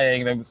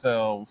allying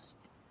themselves,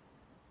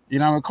 you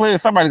know, I mean, clearly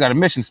somebody got a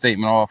mission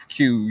statement off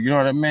cue. You know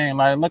what I mean?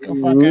 Like, look at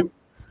fucking.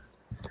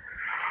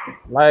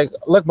 Like,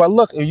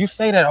 look, you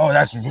say that, oh,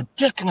 that's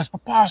ridiculous,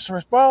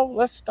 preposterous, bro.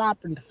 Let's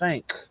stop and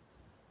think.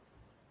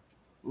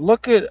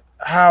 Look at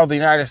how the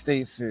United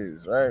States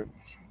is, right?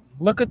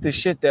 Look at the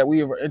shit that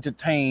we were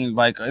entertained,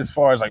 like as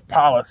far as like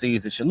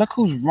policies and shit. Look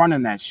who's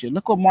running that shit.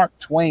 Look what Mark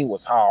Twain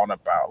was hollering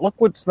about. Look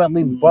what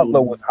Smedley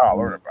Butler was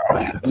hollering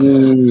about.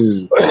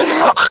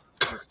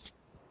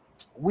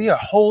 We are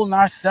holding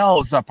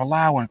ourselves up,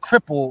 allowing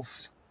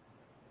cripples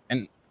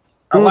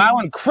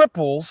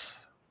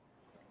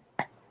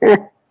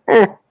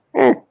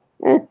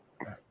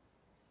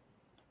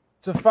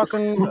to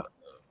fucking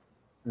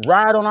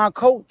ride on our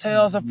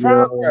coattails of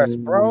progress,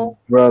 bro.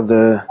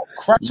 Brother.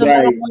 Crutching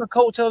on the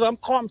coattails. I'm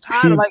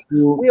tired of like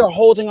we are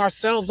holding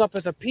ourselves up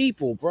as a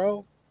people,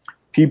 bro.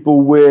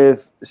 People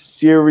with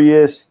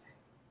serious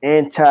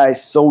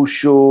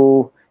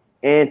antisocial,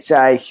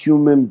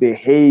 anti-human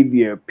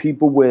behavior,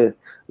 people with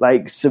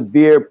like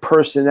severe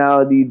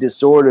personality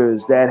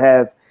disorders that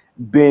have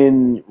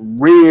been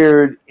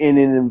reared in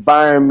an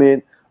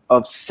environment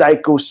of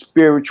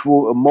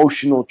psycho-spiritual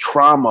emotional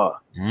trauma,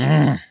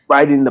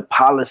 writing the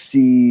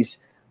policies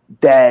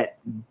that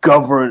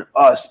govern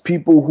us,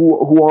 people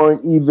who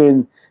aren't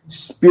even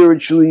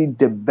spiritually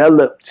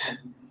developed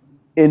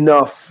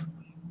enough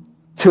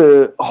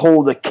to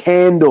hold a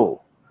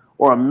candle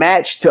or a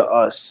match to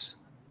us,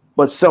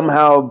 but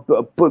somehow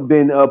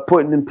been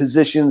put in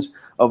positions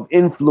of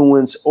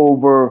influence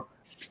over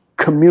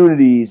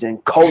communities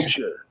and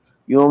culture.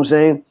 You know what I'm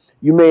saying?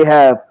 You may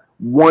have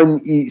one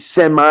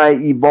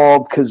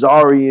semi-evolved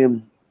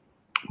Khazarian,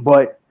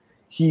 but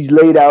he's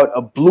laid out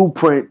a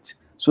blueprint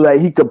so that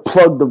he could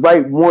plug the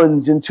right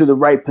ones into the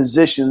right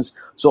positions.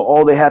 So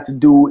all they have to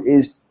do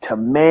is to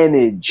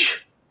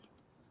manage.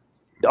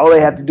 All they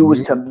have to do is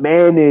to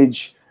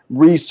manage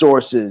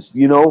resources.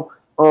 You know,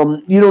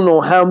 you don't know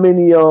how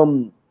many.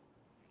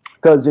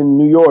 Because in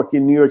New York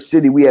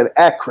City, we have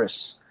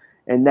Acris,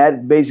 and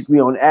that basically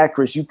on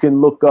Acris, you can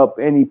look up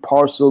any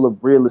parcel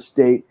of real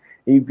estate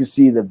and you can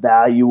see the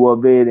value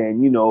of it,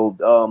 and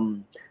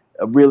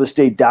real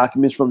estate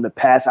documents from the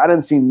past. I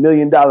done seen $1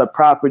 million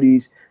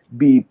properties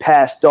be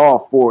passed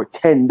off for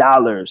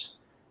 $10,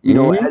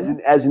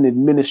 as an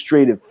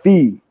administrative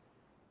fee,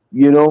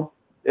 and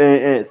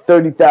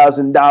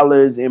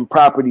 $30,000 in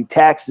property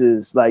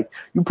taxes. Like,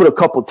 you put a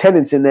couple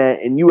tenants in there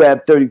and you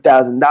have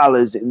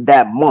 $30,000 in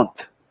that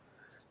month.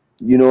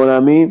 You know what I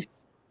mean?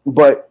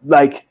 But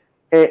like,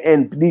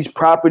 and these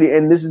property,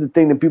 and this is the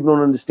thing that people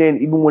don't understand,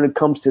 even when it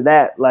comes to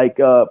that, like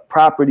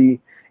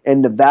property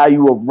and the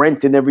value of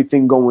rent and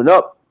everything going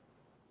up,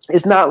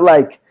 it's not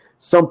like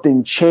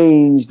something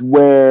changed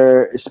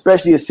where,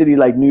 especially a city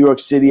like New York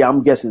City,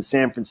 I'm guessing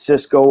San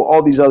Francisco,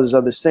 all these others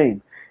are the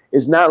same.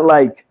 It's not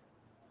like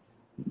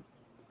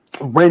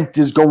rent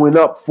is going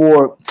up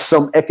for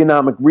some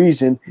economic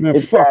reason. Man,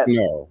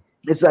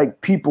 it's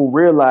like people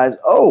realize,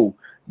 oh,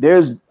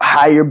 there's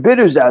higher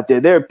bidders out there.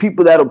 There are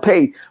people that'll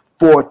pay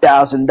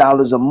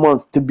 $4,000 a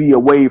month to be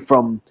away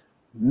from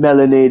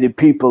melanated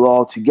people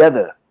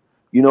altogether.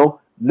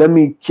 Let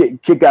me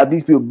kick out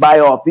these people, buy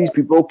off these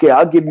people. Okay,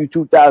 I'll give you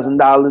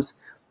 $2,000,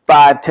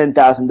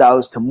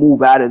 $10,000 to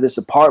move out of this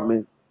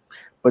apartment.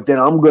 But then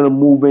I'm going to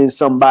move in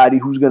somebody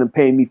who's going to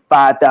pay me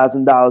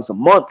 $5,000 a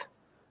month.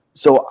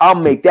 So I'll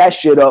make that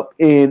shit up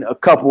in a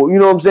couple,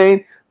 in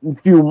a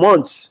few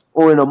months,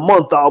 or in a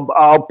month,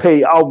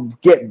 I'll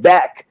get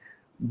back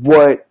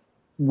what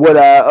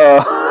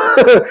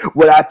I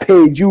what I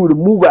paid you to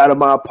move out of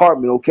my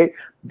apartment. Okay,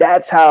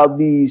 that's how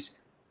these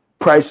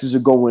prices are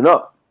going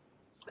up,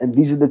 and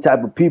these are the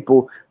type of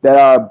people that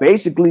are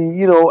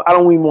basically, I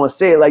don't even want to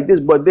say it like this,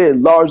 but they're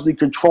largely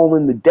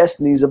controlling the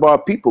destinies of our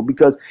people.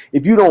 Because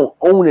if you don't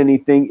own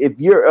anything, if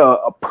you're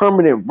a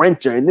permanent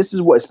renter, and this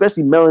is what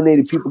especially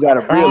melanated people got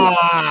to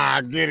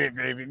realize. Get it,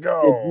 baby,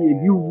 go.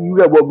 If you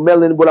got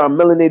what our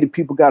melanated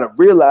people got to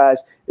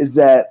realize is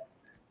that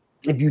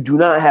if you do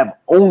not have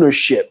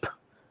ownership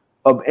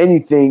of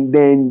anything,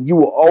 then you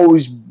will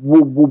always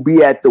will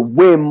be at the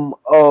whim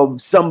of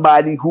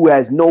somebody who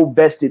has no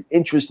vested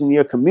interest in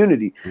your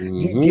community.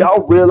 Do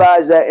y'all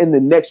realize that in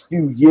the next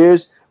few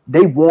years,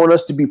 they want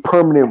us to be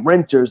permanent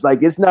renters?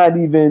 Like, it's not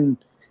even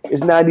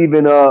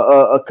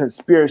a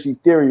conspiracy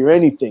theory or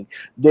anything.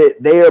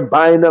 They are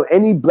buying up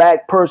any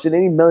black person,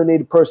 any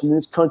melanated person in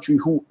this country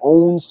who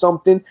owns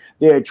something.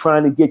 They're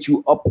trying to get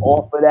you up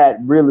off of that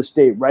real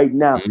estate right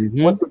now.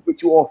 Once they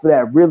get you off of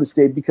that real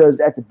estate, because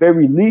at the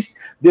very least,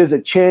 there's a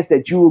chance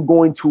that you are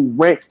going to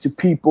rent to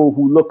people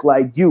who look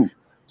like you.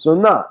 So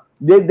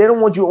they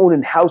don't want you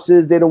owning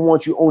houses. They don't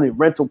want you owning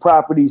rental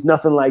properties,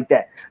 nothing like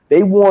that.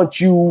 They want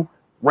you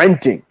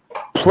renting,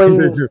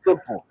 plain and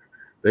simple.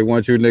 They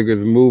want you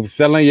niggas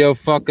selling your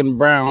fucking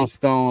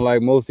brownstone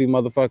like most of you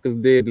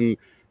motherfuckers did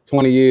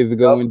 20 years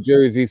ago in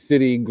Jersey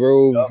City,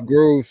 Grove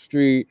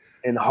Street,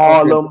 in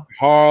Harlem,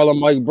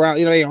 like Brown.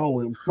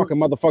 Fucking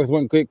motherfuckers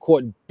wouldn't get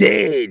caught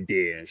dead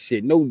there and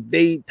shit. No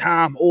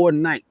daytime or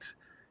night.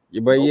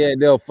 But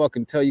they'll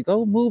fucking tell you,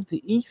 go move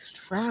to East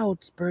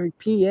Stroudsburg,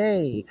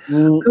 PA.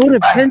 Go to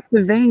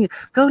Pennsylvania.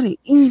 Go to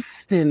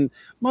Easton.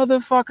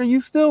 Motherfucker, you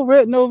still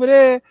renting over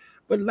there.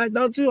 But like,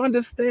 don't you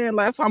understand?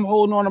 Like, that's why I'm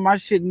holding on to my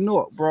shit in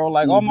Newark, bro.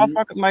 Like, all my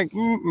fucking, like,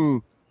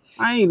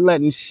 I ain't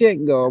letting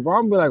shit go, bro.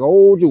 I'm be like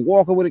old you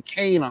walking with a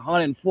cane,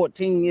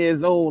 114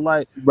 years old,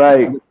 like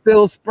Right.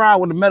 still sprout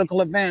with the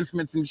medical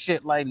advancements and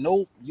shit. Like,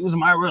 nope, using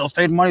my real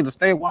estate money to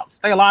stay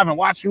alive and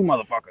watch you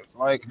motherfuckers.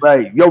 Like,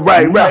 right, yo,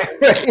 right.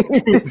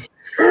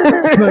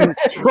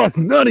 Trust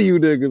none of you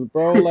niggas,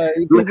 bro. Like,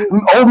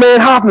 old man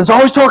Hoffman's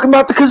always talking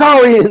about the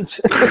Khazarians.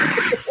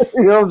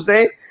 You know what I'm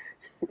saying?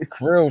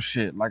 Real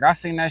shit. Like, I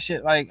seen that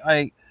shit. Like,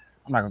 I'm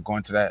not gonna go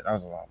into that. That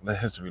was a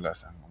history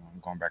lesson. I'm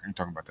going back and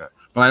talking about that.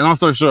 But like, long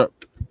story short,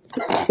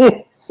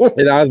 I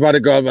was about to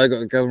go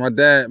because my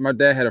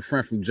dad had a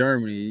friend from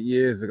Germany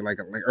years ago, like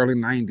early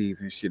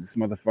 '90s and shit. This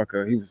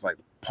motherfucker, he was like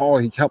Paul.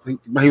 He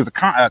was a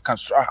I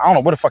don't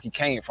know where the fuck he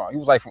came from. He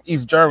was like from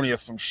East Germany or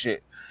some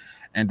shit.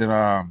 And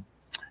then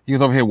he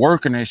was over here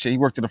working and shit. He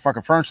worked at a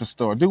fucking furniture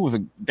store. Dude was a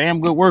damn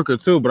good worker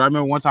too. But I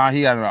remember one time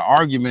he had an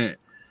argument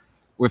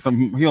with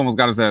some. He almost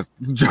got his ass.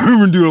 This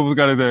German dude almost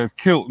got his ass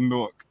killed in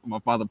Newark. My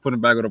father put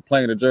him back on a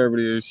plane to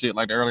Germany and shit,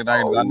 like the early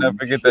 90s. I'll never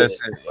forget that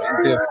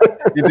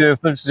shit. He did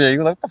some shit. He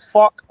was like, "The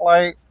fuck,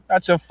 like,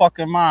 that's your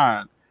fucking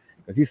mind."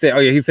 Because he said,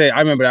 I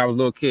remember that I was a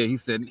little kid. He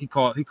said he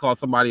called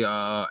somebody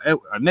a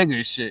nigga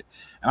and shit.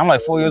 And I'm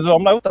like 4 years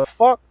old. I'm like, what the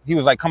fuck? He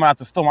was like coming out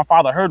the store. My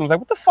father heard him. Was like,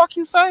 what the fuck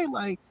you say?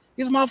 Like,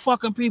 these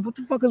motherfucking people. What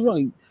the fuck is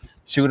wrong?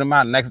 Shoot him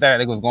out. Next day, that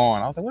nigga was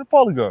gone. I was like, where the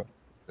Paulie go?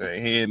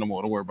 He ain't no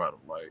more to worry about him.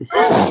 Like,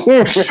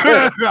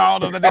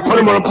 I put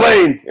him on a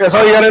plane. That's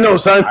all you gotta know,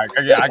 son. I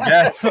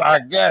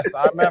guess.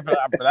 I remember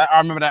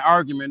that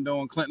argument though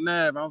on Clinton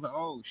Ave. I was like,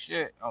 oh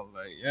shit. I was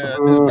like, yeah,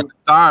 I'm gonna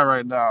die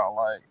right now.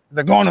 Like, he's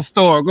like, go in the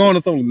store,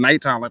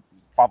 nighttime. Like,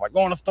 Pop, like,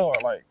 go in the store.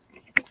 Like,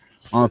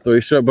 long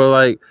story short, but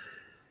like,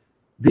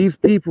 these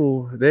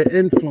people, their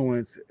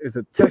influence is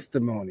a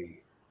testimony.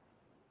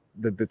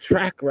 The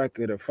track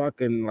record of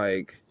fucking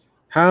like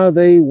how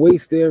they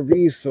waste their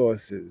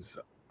resources.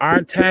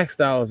 Our tax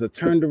dollars are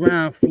turned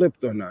around,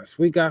 flipped on us.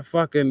 We got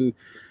fucking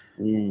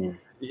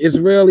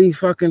Israeli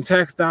fucking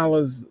tax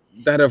dollars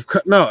that have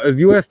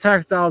U.S.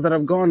 tax dollars that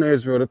have gone to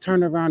Israel to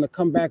turn around to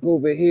come back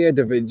over here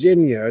to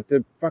Virginia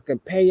to fucking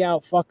pay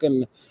out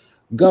fucking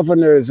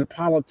governors and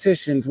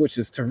politicians, which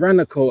is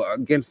tyrannical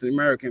against the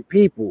American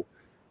people.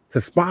 To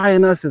spy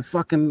on us is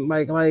fucking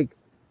like,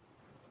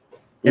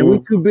 and we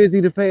too busy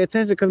to pay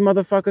attention because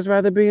motherfuckers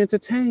rather be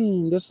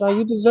entertained. It's like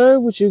you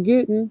deserve what you're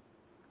getting.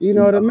 You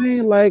know what I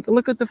mean? Like,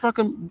 look at the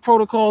fucking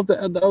protocols,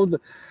 the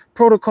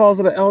protocols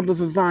of the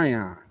elders of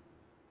Zion.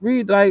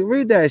 Read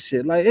that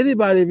shit. Like,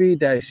 anybody read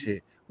that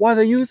shit.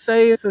 Whether you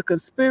say it's a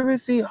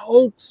conspiracy,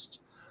 hoax,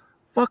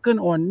 fucking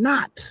or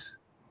not.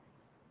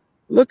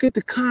 Look at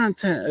the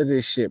content of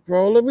this shit,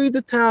 bro. Read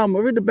the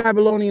Talmud. Read the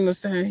Babylonian or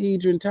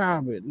Sanhedrin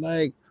Talmud.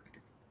 Like,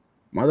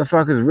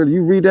 motherfuckers, really,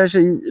 you read that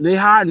shit, they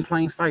hide in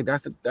plain sight.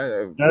 That's the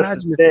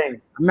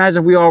thing. Imagine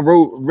if we all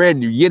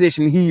read Yiddish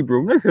and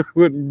Hebrew. Niggas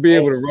wouldn't be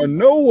able to run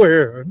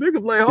nowhere.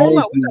 Niggas like, hold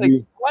up, we gotta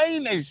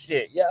explain this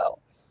shit, yo.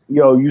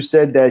 Yo, you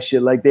said that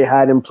shit like they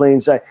hide in plain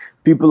sight.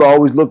 People are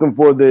always looking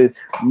for the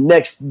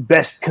next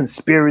best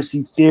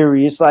conspiracy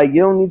theory. It's like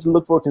you don't need to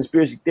look for a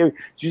conspiracy theory.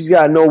 You just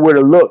gotta know where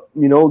to look.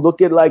 You know, look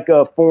at like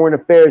a Foreign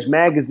Affairs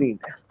magazine.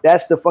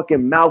 That's the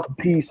fucking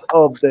mouthpiece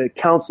of the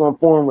Council on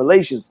Foreign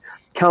Relations.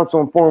 Council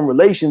on Foreign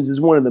Relations is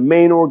one of the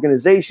main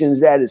organizations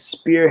that is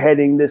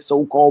spearheading this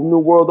so-called New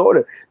World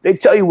Order. They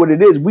tell you what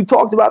it is. We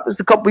talked about this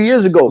a couple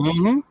years ago.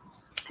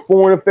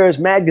 Foreign Affairs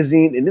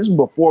magazine, and this was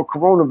before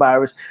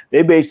coronavirus,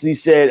 they basically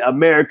said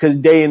America's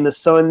day in the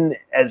sun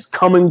has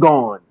come and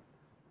gone.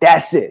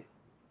 That's it.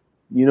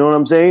 You know what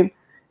I'm saying?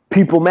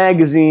 People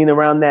magazine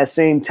around that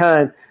same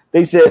time,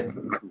 they said,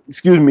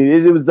 excuse me,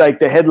 it was like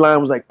the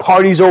headline was like,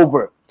 party's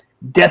over,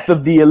 death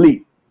of the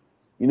elite.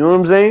 You know what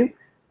I'm saying?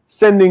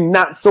 Sending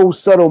not so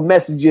subtle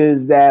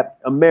messages that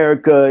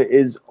America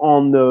is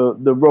on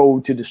the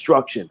road to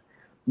destruction.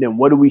 Then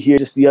what do we hear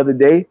just the other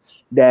day?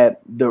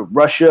 That the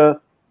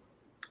Russia,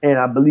 and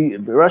I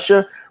believe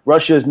Russia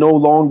is no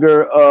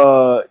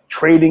longer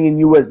trading in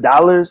US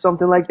dollars,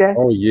 something like that.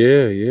 Oh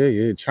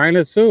yeah.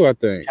 China too, I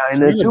think.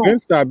 China too.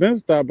 Been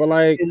stopped, but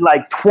like in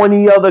like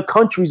 20 other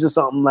countries or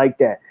something like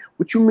that.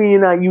 What you mean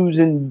you're not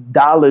using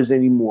dollars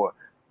anymore?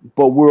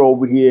 But we're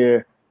over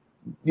here.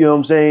 You know what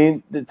I'm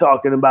saying? They're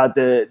talking about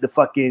the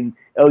fucking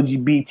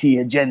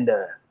LGBT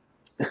agenda.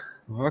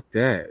 Fuck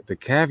that. The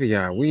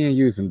caveat. We ain't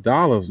using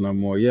dollars no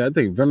more. Yeah, I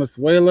think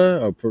Venezuela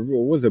or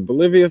Peru, was it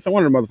Bolivia? Some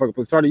one of the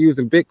motherfuckers started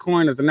using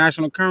Bitcoin as a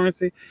national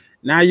currency.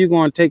 Now you're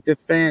going to take the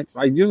fence.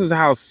 Like, this is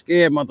how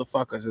scared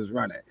motherfuckers is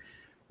running.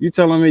 You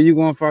telling me you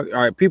going to fuck?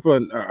 All right, people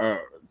are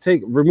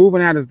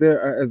removing that as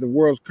the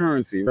world's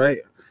currency, right?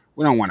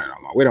 We don't want it no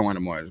more. We don't want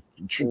it more.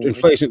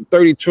 Inflation,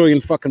 30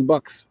 trillion fucking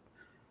bucks.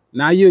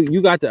 Now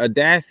you got the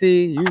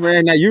audacity. You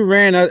ran our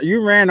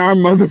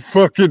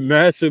motherfucking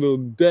national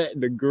debt in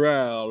the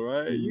ground,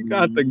 right? You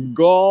got the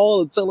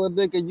gall to tell a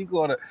nigga you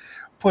gonna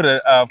put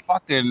a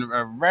fucking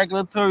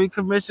regulatory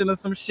commission or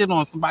some shit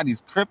on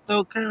somebody's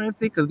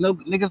cryptocurrency because no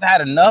niggas had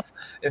enough.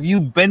 If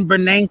you Ben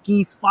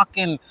Bernanke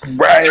fucking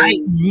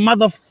Right.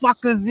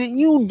 motherfuckers,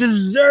 you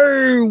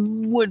deserve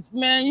what,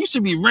 man. You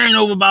should be ran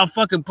over by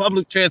fucking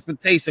public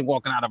transportation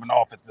walking out of an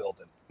office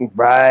building.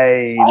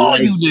 Right. All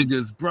Like, you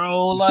niggas,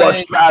 bro. bus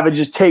Like, driver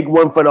just take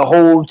one for the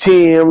whole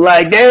team.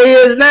 Like, there he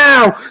is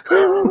now.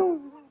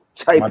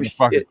 Type of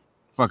motherfucker. shit.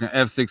 Fucking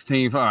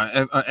F-16,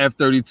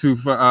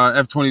 F-32,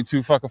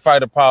 F-22 fucking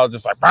fighter pilot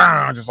just like,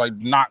 bang, just like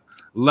knock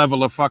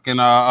level of fucking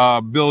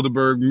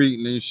Bilderberg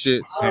meeting and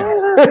shit.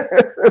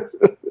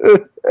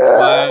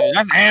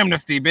 That's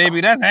amnesty,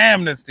 baby. That's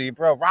amnesty,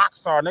 bro.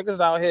 Rockstar niggas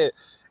out here.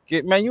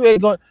 Man, you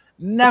ain't gonna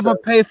never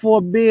pay for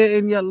a beer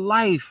in your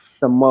life.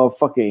 The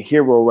motherfucking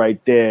hero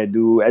right there,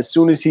 dude. As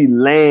soon as he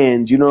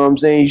lands, you know what I'm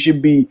saying? He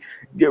should be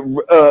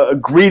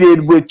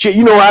greeted with,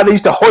 you know how they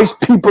used to hoist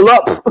people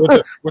up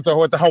with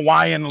the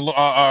Hawaiian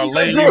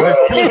lady. You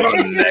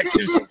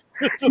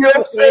know what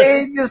I'm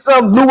saying? Just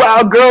some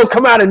blue-eyed girls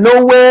come out of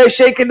nowhere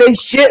shaking their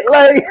shit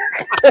like,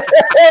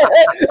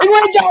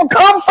 where'd y'all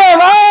come from?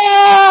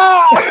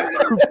 Ah!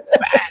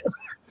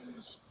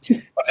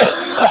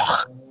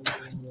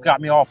 Got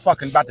me all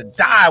fucking about to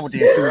die with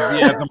the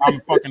enthusiasm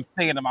I'm fucking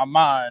thinking in my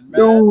mind, man.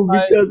 Dude,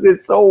 like, because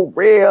it's so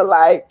real,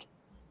 like.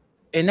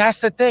 And that's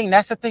the thing.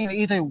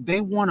 Either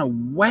they want a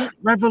wet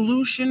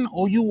revolution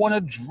or you want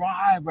a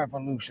dry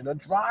revolution. A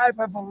dry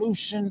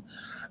revolution.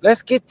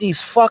 Let's get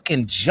these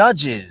fucking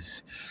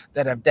judges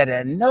that are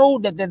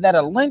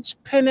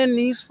lynchpinning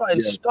these,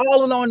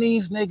 installing on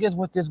these niggas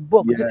with this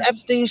book. With this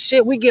Epstein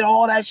shit, we get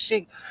all that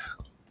shit.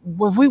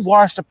 If we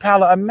wash the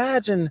palate,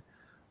 imagine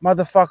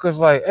motherfuckers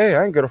like, hey,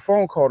 I ain't get a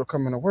phone call to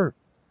come into work.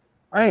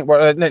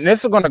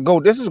 This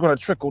is gonna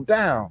trickle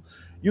down.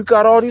 You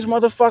got all these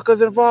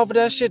motherfuckers involved with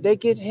that shit. They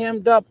get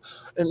hemmed up,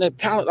 and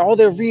all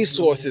their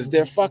resources,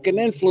 their fucking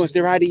influence,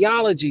 their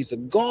ideologies are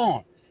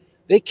gone.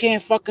 They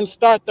can't fucking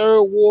start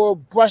third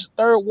world brush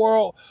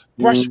war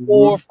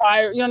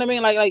fire. You know what I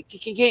mean? Like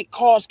it can't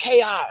cause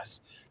chaos.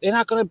 They're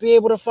not gonna be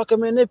able to fucking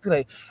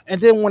manipulate. And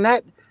then when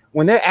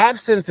their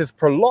absence is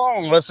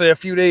prolonged, let's say a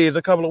few days,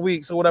 a couple of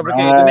weeks, or whatever,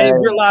 and they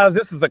realize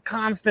this is a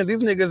constant.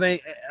 These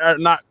niggas are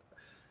not.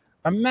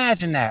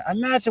 Imagine that.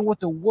 Imagine what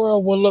the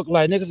world will look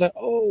like. Niggas like,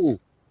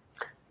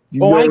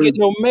 I ain't getting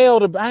no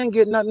mail. I ain't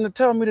getting nothing to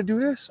tell me to do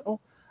this. I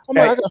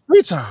got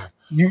free time.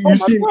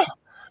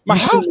 My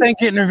house ain't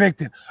getting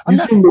evicted. You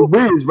seen The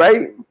Wiz,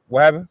 right?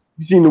 What happened?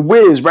 You seen The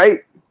Wiz,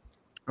 right?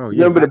 Oh,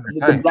 yeah. Remember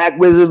the Black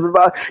Wizard?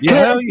 Yeah,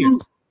 hell yeah.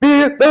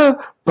 Feel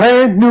the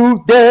brand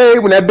new day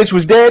when that bitch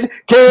was dead.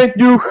 Can't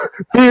you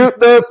feel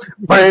the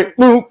brand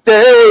new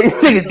day?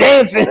 Niggas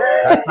dancing.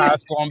 That's how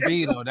it's gonna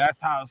be, though.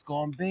 That's how it's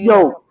gonna be.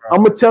 Yo,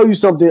 I'm gonna tell you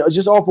something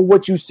just off of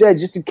what you said,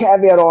 just to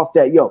caveat off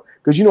that,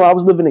 because I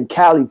was living in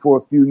Cali for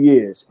a few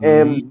years,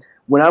 and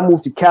when I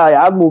moved to Cali,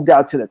 I moved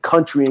out to the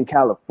country in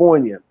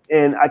California,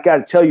 and I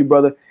gotta tell you,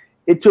 brother,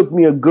 it took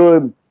me a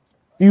good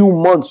few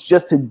months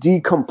just to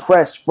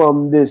decompress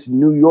from this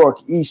New York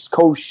East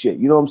Coast shit.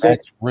 You know what I'm saying?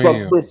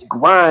 From this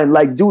grind,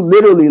 like, dude,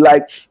 literally,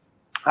 like,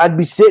 I'd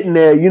be sitting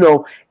there,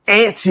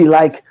 antsy,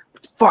 like,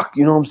 fuck,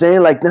 you know what I'm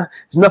saying? Like, there's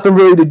nothing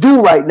really to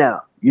do right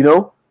now,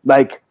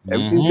 like,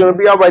 everything's gonna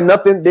be all right.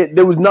 Nothing,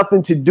 there was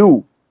nothing to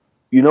do,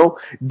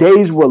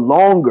 days were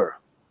longer,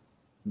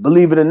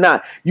 believe it or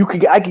not.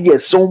 I could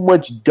get so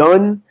much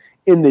done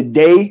in the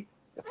day.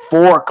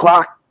 4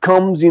 o'clock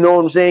comes, you know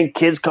what I'm saying?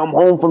 Kids come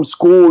home from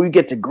school. You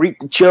get to greet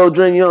the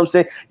children, you know what I'm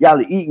saying? Y'all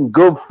are eating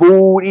good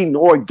food, eating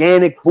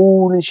organic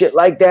food and shit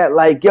like that.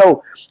 Like,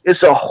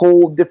 it's a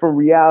whole different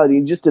reality.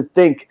 And just to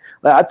think,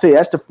 like, I tell you,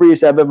 that's the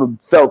freest I've ever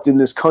felt in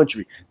this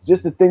country.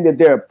 Just to think that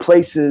there are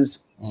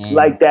places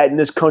like that in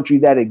this country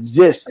that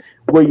exist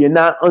where you're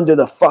not under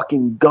the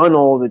fucking gun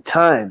all the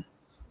time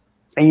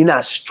and you're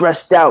not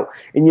stressed out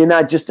and you're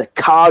not just a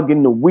cog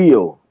in the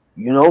wheel.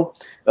 A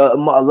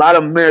lot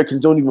of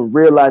Americans don't even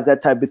realize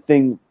that type of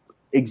thing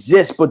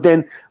exists. But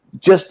then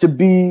just to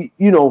be,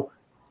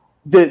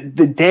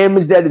 the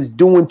damage that it's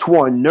doing to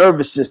our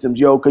nervous systems,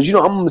 because,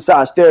 I'm a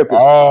massage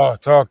therapist. Oh,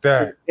 talk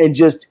that. And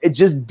just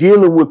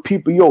dealing with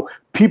people,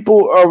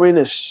 people are in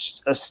a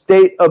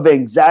state of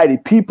anxiety.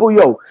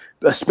 People,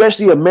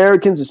 especially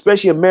Americans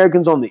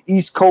on the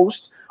East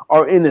Coast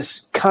are in a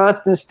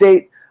constant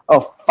state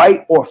of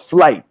fight or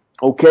flight.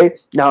 Okay.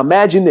 Now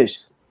imagine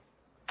this.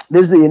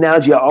 This is the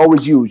analogy I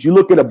always use. You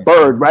look at a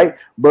bird, right?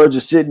 Birds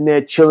are sitting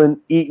there chilling,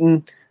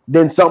 eating.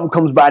 Then something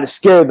comes by to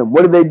scare them.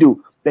 What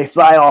do? They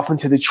fly off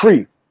into the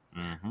tree.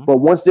 But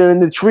once they're in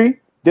the tree,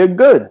 they're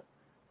good.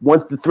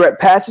 Once the threat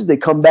passes, they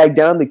come back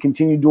down. They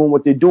continue doing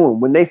what they're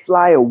doing. When they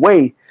fly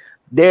away,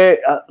 they're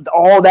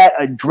all that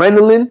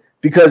adrenaline,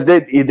 because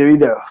they're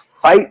either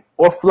fight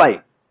or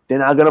flight. They're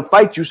not going to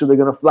fight you, so they're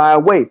going to fly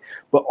away.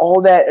 But all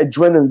that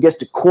adrenaline gets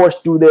to course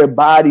through their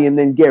body and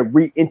then get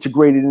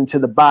reintegrated into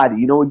the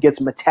body. It gets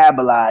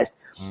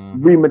metabolized,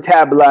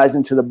 remetabolized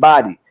into the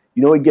body.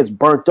 It gets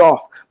burnt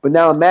off. But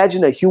now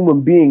imagine a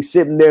human being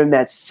sitting there in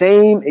that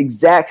same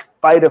exact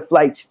fight or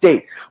flight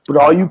state. But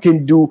all you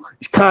can do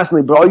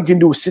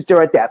is sit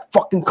there at that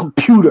fucking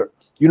computer.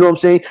 You know what I'm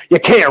saying? You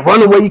can't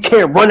run away. You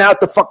can't run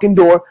out the fucking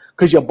door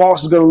because your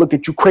boss is going to look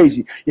at you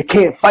crazy. You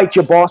can't fight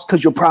your boss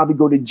because you'll probably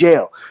go to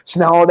jail.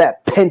 So now all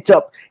that pent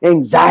up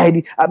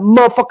anxiety,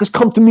 motherfuckers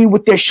come to me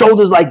with their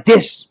shoulders like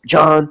this,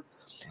 John.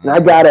 And I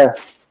got to,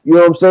 you know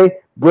what I'm saying?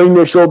 Bring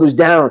their shoulders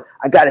down.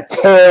 I got to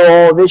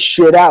tear all this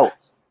shit out.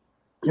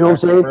 You know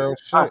what I'm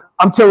saying?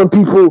 I'm telling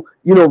people,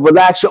 you know,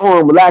 relax your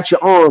arm.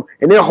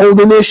 And they're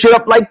holding their shit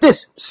up like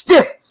this,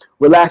 stiff.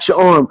 Relax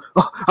your arm.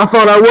 Oh, I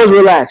thought I was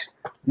relaxed.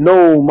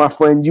 No, my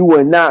friend, you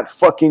were not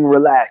fucking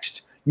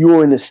relaxed. You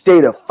were in a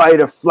state of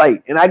fight or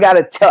flight. And I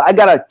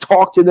gotta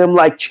talk to them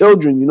like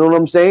children. You know what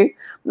I'm saying?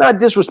 Not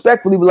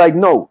disrespectfully, but like,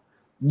 no,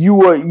 you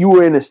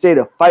were in a state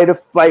of fight or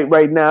flight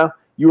right now.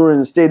 You were in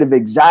a state of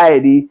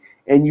anxiety,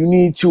 and you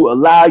need to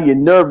allow your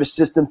nervous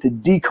system to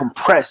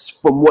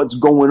decompress from what's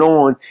going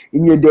on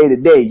in your day to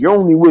day. You're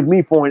only with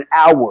me for an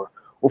hour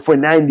or for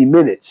 90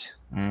 minutes.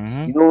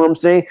 Mm-hmm. You know what I'm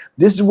saying?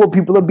 This is what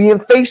people are being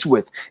faced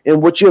with.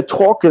 And what you're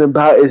talking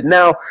about is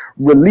now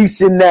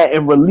releasing that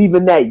and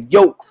relieving that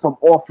yoke from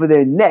off of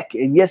their neck.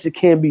 And yes, it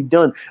can be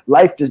done.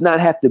 Life does not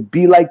have to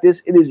be like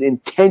this. It is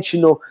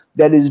intentional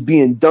that is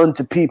being done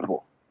to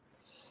people.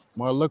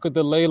 Well, look at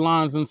the ley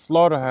lines in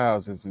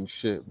slaughterhouses and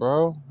shit,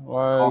 bro.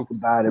 Like, talk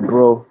about it,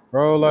 bro.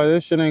 Bro, like,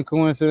 this shit ain't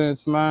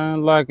coincidence,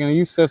 man. Like, and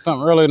you said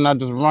something earlier and that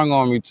just rung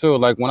on me, too.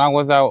 Like, when I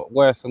was out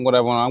west and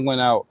whatever, when I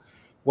went out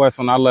west,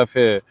 when I left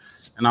here,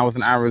 and I was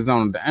in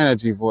Arizona, the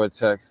energy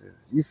vortexes.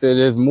 You said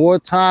there's more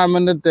time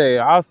in the day.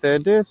 I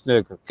said, this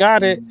nigga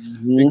got it.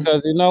 Mm-hmm.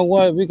 Because you know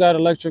what? We got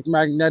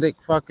electromagnetic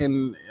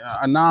fucking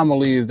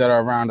anomalies that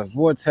are around us,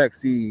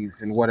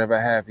 vortexes and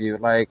whatever have you.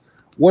 Like,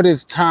 what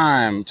is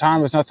time?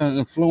 Time is nothing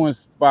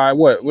influenced by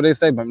what they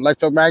say, but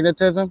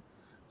electromagnetism.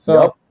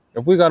 So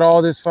if we got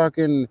all this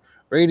fucking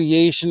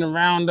radiation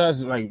around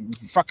us, like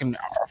fucking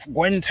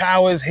wind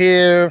towers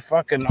here,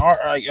 fucking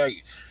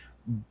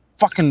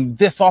fucking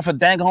this off of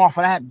dang off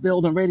of that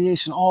building,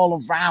 radiation all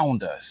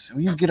around us.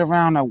 When you get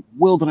around a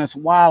wilderness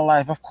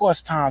wildlife, of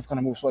course time's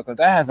gonna move slow because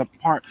that has a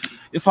part.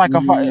 It's like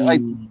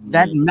like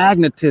that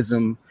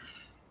magnetism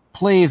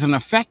plays an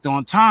effect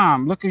on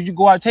time. Look, if you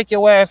go out, take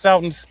your ass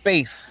out in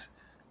space,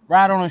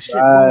 ride on a ship,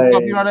 look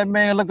up, you know what I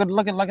mean? Look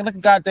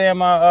at goddamn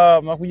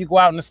when you go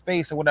out into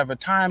space or whatever,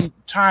 time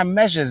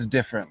measures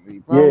differently,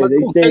 bro. Yeah, like,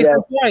 they say that.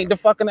 The point, the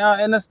fucking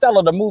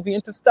Interstellar, the movie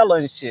Interstellar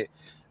and shit.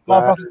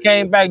 Motherfucker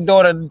came back,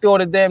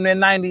 daughter damn near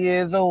 90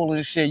 years old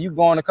and shit. You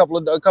go in a couple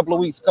of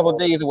weeks, a couple of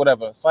days or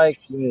whatever. It's like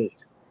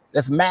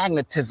that's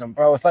magnetism,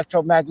 bro. It's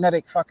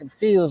electromagnetic fucking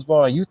fields,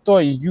 bro. You thought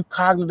you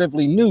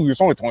cognitively knew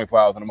it's only 24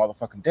 hours in a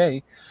motherfucking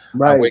day.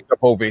 Right. I wake up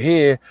over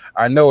here.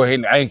 I know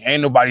ain't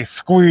nobody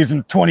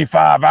squeezing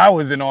 25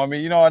 hours in on me.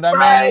 You know what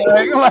I mean?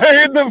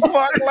 Like the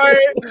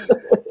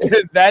fuck,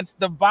 like that's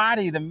the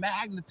body, the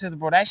magnetism,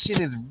 bro. That shit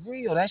is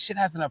real. That shit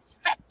has an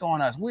effect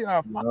on us. We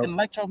are fucking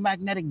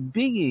electromagnetic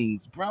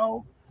beings,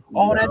 bro.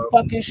 All that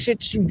fucking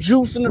shit you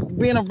juicing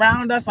being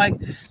around us, like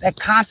that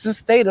constant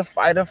state of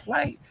fight or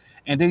flight.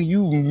 And then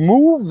you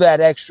move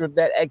that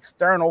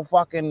external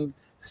fucking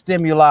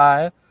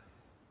stimuli.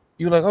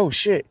 You're like, oh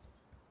shit.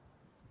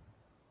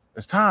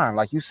 It's time,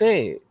 like you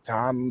said.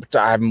 Time to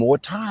have more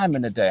time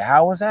in the day.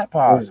 How is that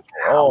possible?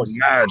 Oh,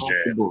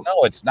 magic.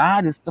 No, it's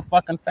not. It's the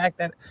fucking fact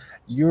that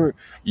your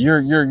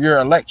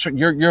electric,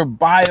 your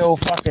bio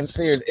fucking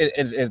sphere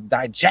is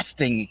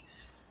digesting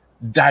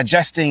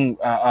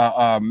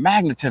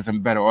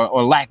magnetism better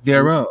or lack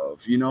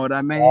thereof. You know what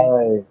I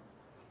mean?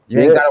 You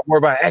ain't gotta worry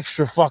about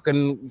extra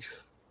fucking.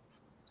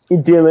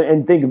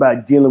 Think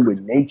about dealing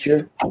with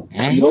nature.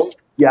 Mm-hmm. You know?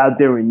 You're out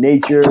there in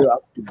nature,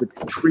 with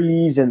the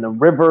trees and the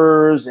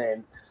rivers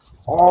and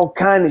all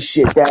kind of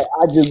shit that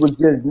I was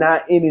just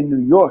not in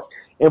New York.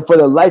 And for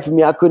the life of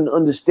me, I couldn't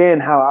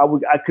understand how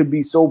I could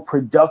be so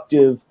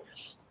productive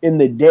in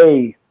the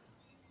day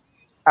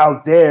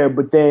out there,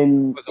 but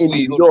then in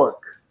New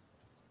York.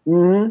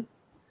 Mm-hmm.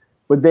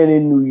 But then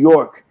in New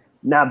York,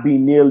 not be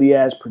nearly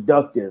as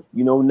productive,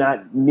 you know,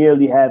 not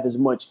nearly have as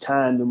much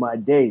time in my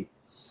day.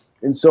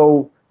 And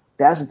so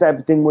that's the type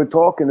of thing we're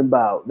talking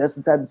about. That's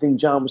the type of thing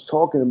John was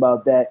talking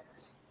about,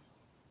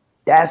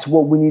 that's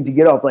what we need to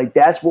get off. Like,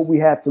 that's what we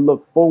have to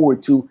look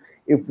forward to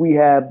if we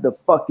have the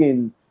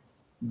fucking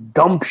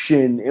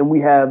gumption and we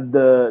have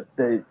the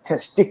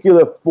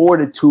testicular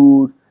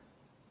fortitude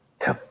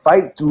to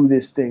fight through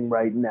this thing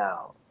right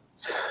now.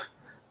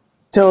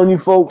 Telling you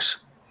folks,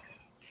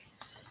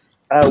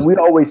 we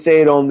always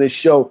say it on this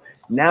show,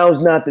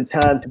 now's not the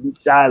time to be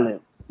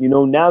silent. You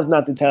know, now's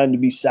not the time to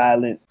be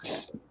silent.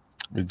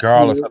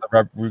 Regardless of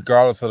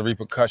the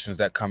repercussions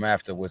that come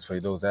afterwards for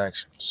those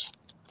actions.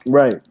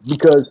 Right.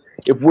 Because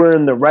if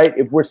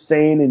we're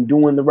saying and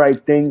doing the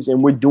right things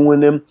and we're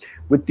doing them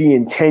with the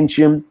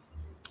intention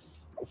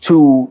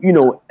to, you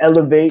know,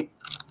 elevate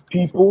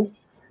people,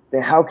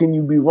 then how can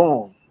you be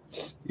wrong?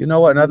 You know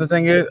what? Another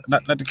thing is,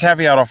 not the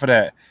caveat off of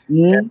that.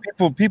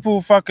 Mm-hmm.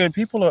 People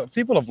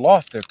have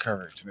lost their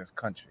courage in this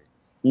country.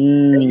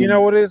 Mm. And you know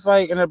what it's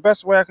like, and the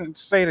best way I can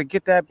say to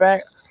get that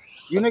back,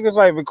 You niggas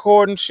like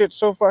recording shit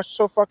so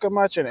fucking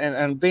much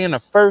and being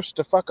the first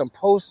to fucking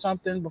post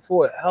something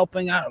before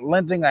helping out,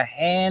 lending a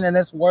hand in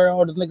this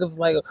world. The niggas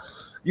like,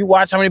 you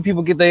watch how many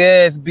people get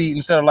their ass beat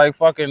instead of like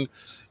fucking,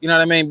 you know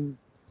what I mean,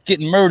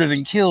 getting murdered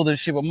and killed and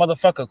shit, but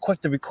motherfucker quick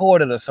to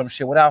record it or some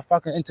shit without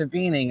fucking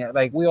intervening.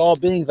 Like, we all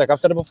beings, like I've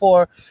said it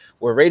before,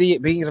 we're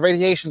beings of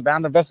radiation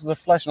bound in vessels of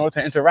flesh in order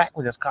to interact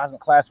with this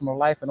cosmic classroom of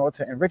life in order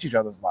to enrich each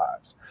other's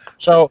lives.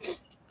 So,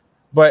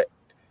 but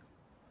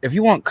if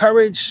you want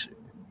courage,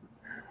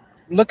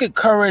 look at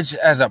courage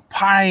as a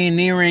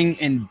pioneering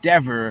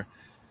endeavor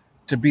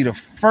to be the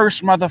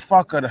first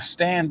motherfucker to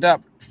stand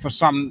up for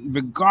something,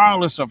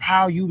 regardless of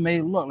how you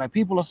may look. Like,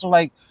 people are so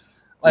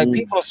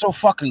people are so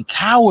fucking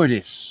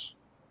cowardice,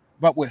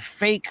 but with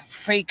fake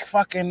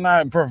fucking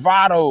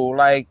bravado.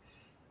 Like,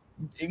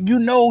 you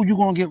know you're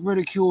gonna get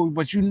ridiculed,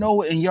 but you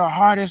know it in your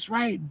heart is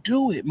right.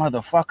 Do it,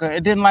 motherfucker.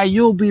 And then like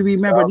you'll be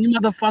remembered. You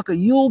motherfucker,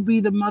 you'll be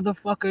the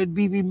motherfucker to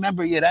be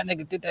remembered. Yeah, that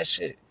nigga did that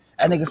shit.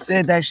 That nigga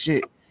said that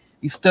shit.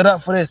 He stood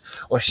up for this,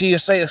 or she'll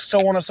say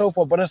so on and so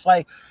forth. But it's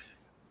like,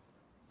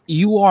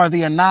 you are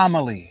the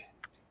anomaly.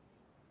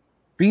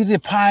 Be the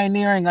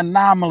pioneering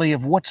anomaly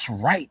of what's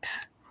right.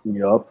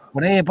 Yup.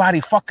 When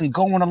everybody fucking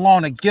going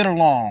along to get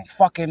along,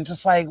 fucking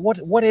just like,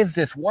 what is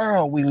this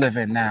world we live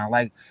in now?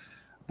 Like,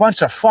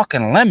 bunch of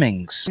fucking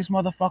lemmings. These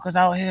motherfuckers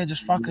out here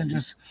just fucking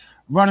just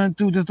running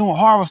through, just doing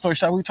horror story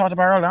shit we talked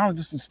about earlier. I was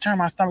just turn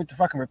my stomach to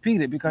fucking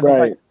repeat it because it's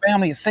like,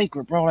 family is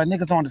sacred, bro. Like,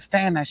 niggas don't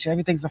understand that shit.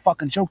 Everything's a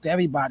fucking joke to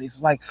everybody.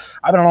 It's like,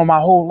 I've been on my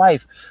whole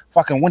life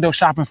fucking window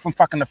shopping from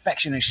fucking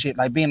affection and shit.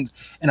 Like, being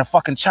a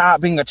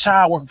child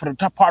working for the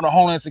top part of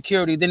Homeland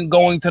Security, then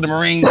going to the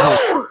Marines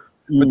for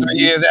 3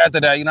 years after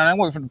that. You know, I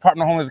worked for the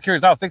Department of Homeland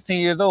Security. I was 16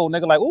 years old.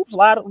 Nigga, like, oops,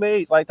 lied of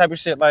age, like type of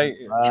shit, like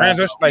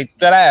transition, like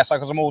that ass,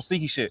 like some old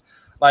sneaky shit.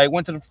 Like,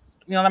 went to the,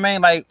 you know what I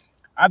mean? Like,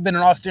 I've been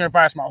in austere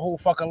environments my whole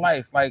fucking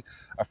life. Like,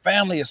 a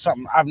family is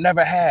something I've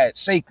never had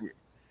sacred.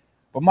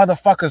 But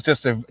motherfuckers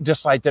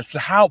just like that's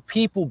how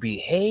people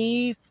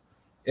behave.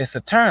 It's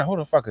a turn. Who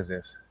the fuck is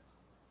this?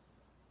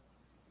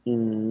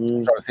 I'm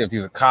trying to see if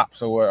these are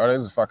cops or what. Or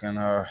this is fucking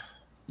what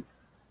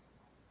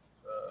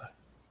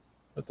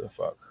the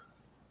fuck?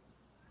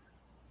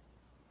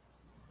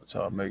 I'm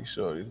trying to make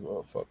sure these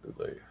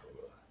motherfuckers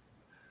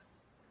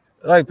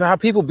like how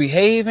people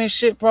behave and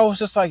shit, bro. It's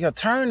just like a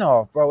turn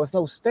off, bro. It's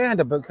no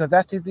standard because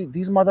that's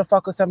these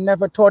motherfuckers have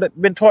never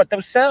been taught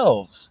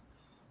themselves.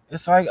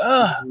 It's like, it's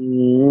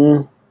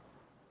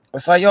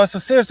like, yo, it's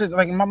a serious.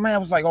 Like, my man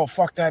was like, oh,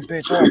 fuck that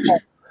bitch. Oh,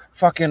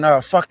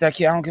 fuck that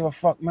kid. I don't give a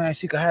fuck, man.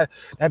 She could have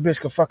that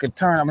bitch could fucking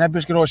turn. I mean, that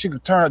bitch could, she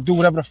could turn, do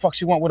whatever the fuck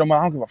she want with him. I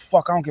don't give a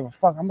fuck. I'm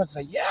about to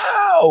say,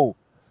 yo,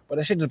 but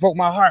that shit just broke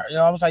my heart.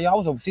 Yo, I was like, yo, I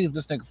was overseas with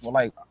this nigga for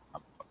like,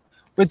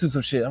 been through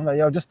some shit. I'm like,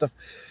 yo,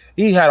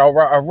 he had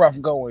a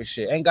rough go and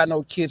shit. Ain't got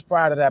no kids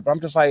prior to that, but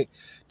I'm just like,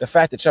 the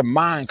fact that your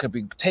mind could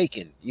be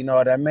taken, you know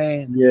what I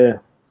mean? Yeah.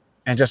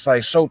 And just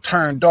like so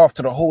turned off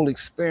to the whole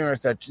experience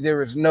that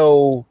there is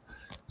no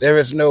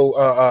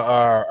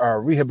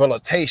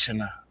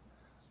rehabilitation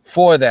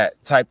for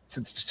that type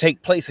to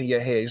take place in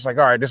your head. It's like,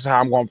 all right, this is how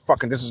I'm going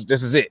fucking, this is it.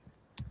 This is it.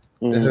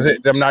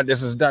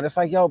 This is done. It's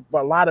like, yo,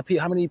 but a lot of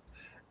people,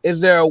 is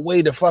there a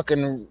way to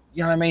fucking,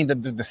 you know what I mean,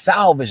 to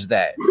salvage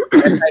that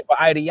type of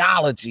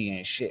ideology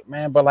and shit,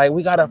 man? But like,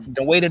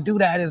 the way to do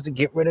that is to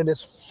get rid of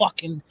this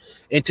fucking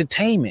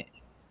entertainment.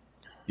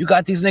 You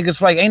got these niggas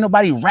like, ain't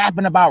nobody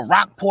rapping about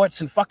Rockports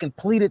and fucking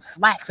pleated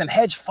slacks and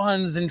hedge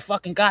funds and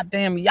fucking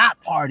goddamn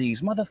yacht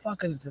parties.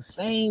 Motherfuckers, it's the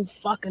same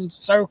fucking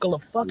circle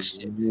of fuck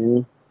shit.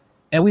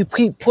 And we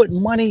keep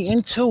putting money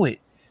into it,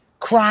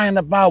 crying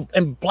about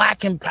and black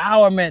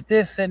empowerment,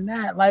 this and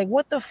that. Like,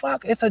 what the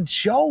fuck? It's a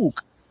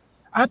joke.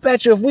 I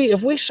bet you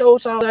if we show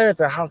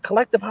solidarity, how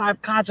collective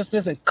hive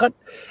consciousness and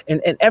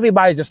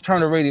everybody just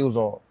turn the radios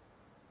off.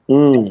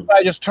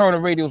 Everybody just turn the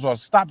radios off.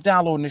 Stop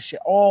downloading this shit.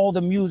 All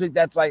the music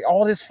that's like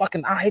all this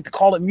fucking, I hate to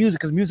call it music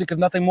because music is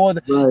nothing more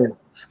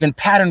than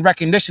pattern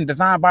recognition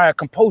designed by a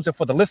composer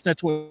for the listener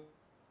to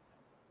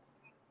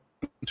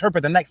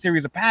interpret the next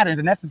series of patterns,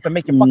 in essence, to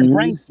make your fucking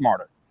brain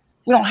smarter.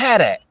 We don't have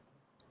that.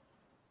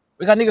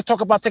 We got niggas talk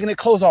about taking their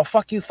clothes off.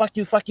 Fuck you, fuck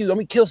you, fuck you. Let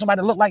me kill somebody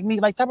that look like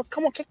me. Like, come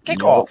on,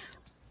 kick off.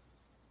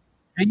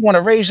 And you want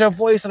to raise your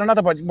voice and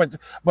another,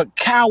 but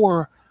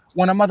cower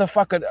when a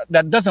motherfucker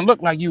that doesn't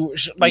look like you,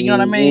 like, you know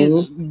what I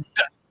mean,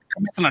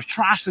 commits an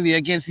atrocity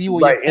against you or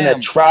your family. An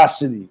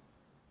atrocity,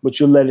 but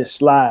you let it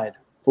slide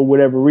for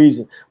whatever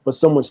reason. But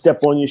someone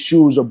step on your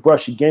shoes or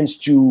brush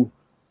against you,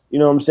 you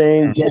know what I'm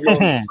saying, get on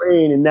the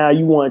train, and now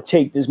you want to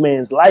take this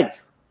man's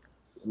life,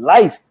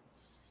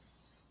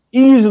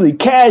 easily,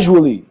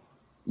 casually,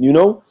 you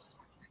know?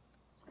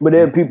 But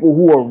there are people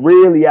who are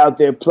really out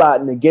there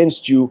plotting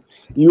against you.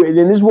 And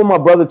this is what my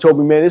brother told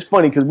me, man. It's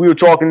funny because we were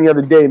talking the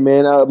other day,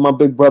 man. My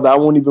big brother, I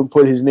won't even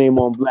put his name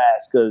on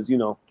blast because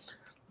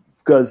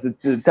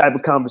the type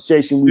of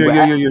conversation we were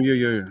having.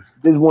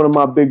 This is one of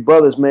my big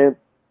brothers, man.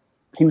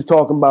 He was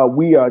talking about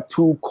we are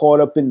too caught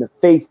up in the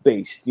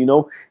faith-based, you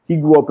know. He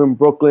grew up in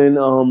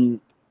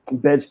Brooklyn.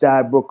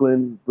 Bed-Stuy,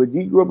 Brooklyn. But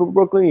you grew up in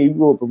Brooklyn? Yeah, you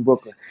grew up in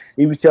Brooklyn.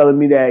 He was telling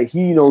me that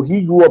he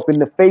grew up in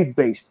the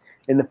faith-based.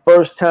 And the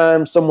first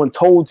time someone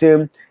told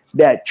him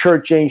that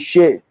church ain't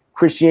shit,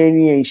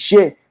 Christianity ain't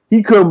shit,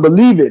 he couldn't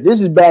believe it.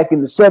 This is back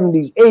in the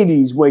 70s,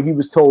 80s where he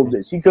was told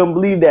this. He couldn't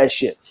believe that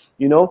shit,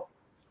 you know?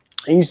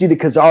 And you see the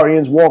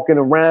Khazarians walking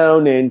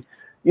around and,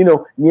 you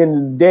know, at the end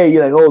of the day,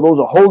 you're like, oh, those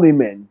are holy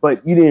men.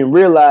 But you didn't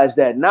realize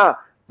that,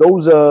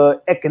 those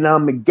are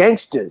economic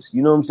gangsters,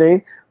 you know what I'm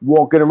saying?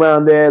 Walking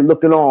around there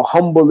looking all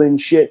humble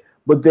and shit,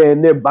 but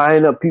then they're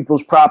buying up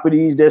people's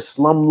properties, they're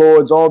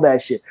slumlords, all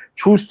that shit.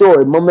 True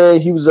story. My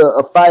man, he was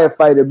a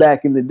firefighter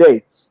back in the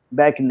day,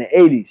 back in the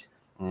 80s.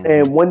 Mm-hmm.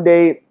 And one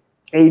day,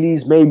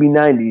 80s, maybe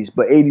 90s,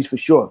 but 80s for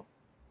sure.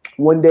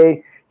 One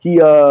day, he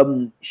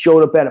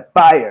showed up at a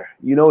fire.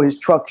 You know, his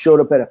truck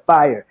showed up at a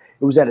fire.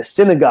 It was at a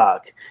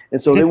synagogue.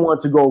 And so they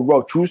wanted to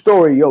go, true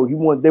story, they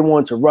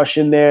wanted to rush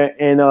in there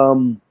and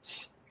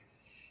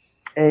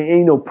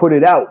you know, put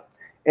it out.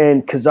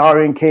 And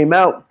Khazarian came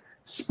out,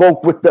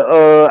 spoke with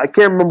the I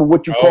can't remember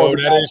what you call it.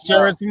 Oh,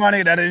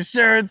 that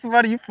insurance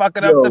money. You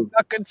fucking up the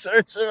fucking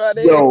church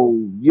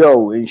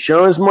money.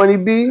 Insurance money,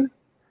 B.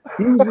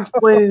 He was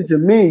explaining to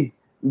me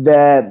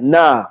that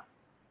nah,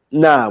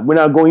 we're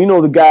not going. You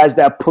know the guys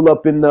that pull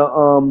up in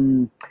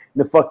the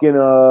fucking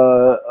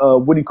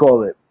what do you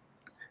call it?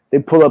 They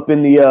pull up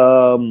in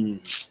the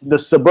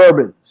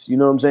Suburbans. You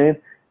know what I'm saying?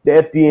 The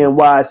FDNY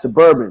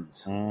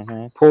Suburbans.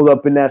 Mm-hmm. Pulled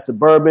up in that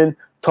Suburban.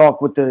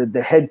 Talked with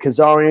the head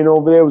Khazarian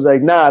over there. Was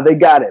like, nah, they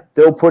got it.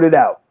 They'll put it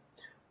out.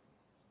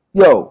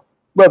 Yo,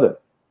 brother,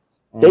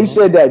 they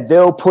said that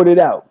they'll put it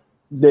out.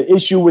 The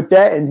issue with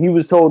that, and he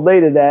was told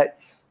later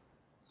that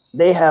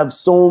they have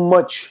so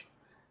much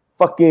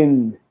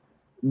fucking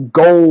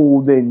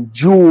gold and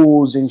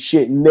jewels and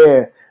shit in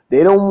there.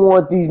 They don't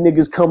want these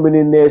niggas coming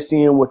in there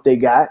seeing what they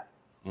got.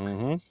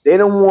 Mm-hmm. They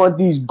don't want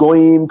these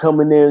goyim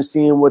coming there and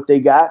seeing what they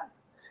got.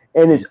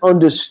 And it's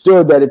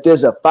understood that if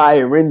there's a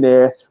fire in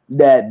there,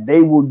 that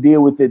they will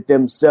deal with it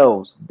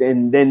themselves.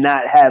 Then they're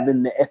not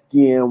having the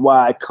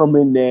FDNY come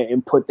in there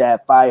and put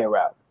that fire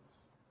out.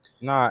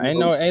 Nah, ain't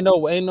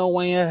no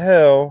way in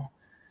hell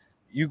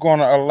you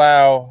gonna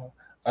allow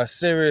a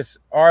serious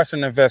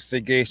arson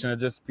investigation to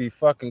just be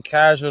fucking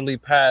casually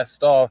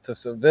passed off to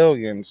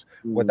civilians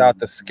without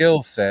the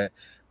skill set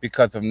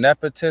because of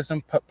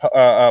nepotism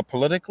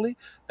politically.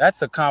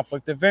 That's a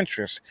conflict of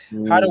interest.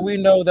 How do we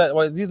know that?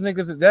 Well, these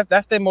niggas,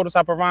 that's their modus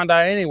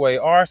operandi anyway.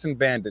 Arson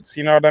bandits,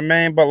 you know what I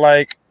mean? But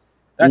like,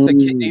 that's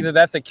either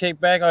that's a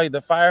kickback, or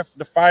the fire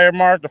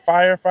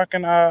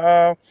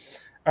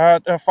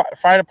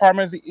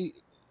department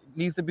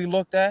needs to be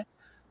looked at.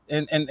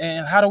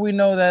 And how do we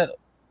know that?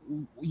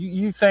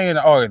 You saying,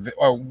 oh,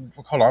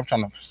 hold on, I'm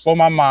trying to slow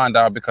my mind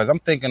down because I'm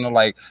thinking of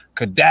like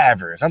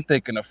cadavers. I'm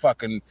thinking of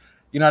fucking,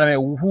 you know what I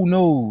mean? Who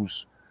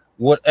knows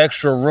what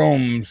extra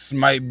rooms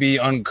might be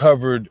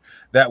uncovered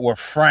that were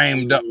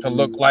framed up to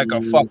look like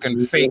a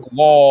fucking fake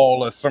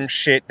wall or some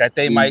shit that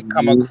they might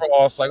come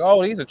across. Like,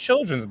 oh, these are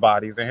children's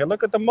bodies in here.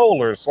 Look at the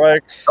molars.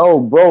 Like,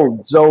 oh, bro.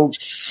 So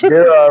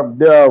there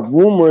are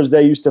rumors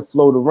that used to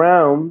float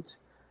around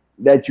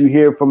that you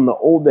hear from the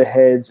older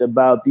heads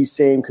about these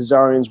same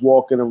Khazarians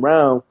walking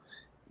around.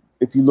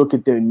 If you look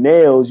at their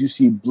nails, you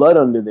see blood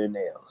under their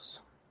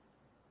nails.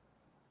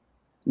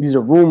 These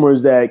are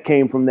rumors that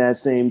came from that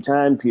same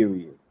time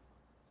period,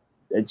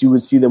 that you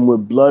would see them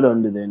with blood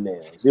under their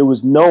nails. It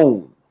was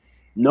known.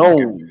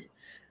 The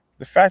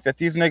fact that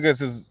these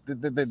niggas is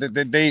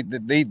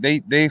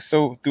they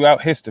so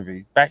throughout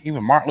history, back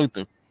even Martin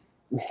Luther,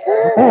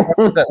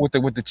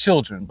 with the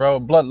children, bro,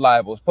 blood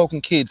libels,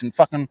 poking kids and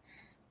fucking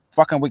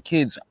with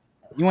kids.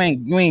 You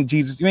ain't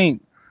Jesus. You're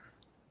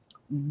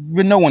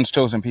no one's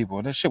chosen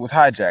people. This shit was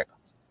hijacked.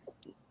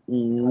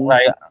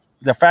 Like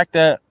the fact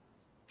that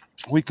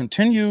we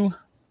continue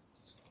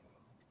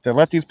to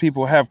let these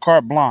people have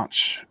carte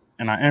blanche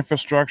in our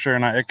infrastructure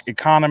and our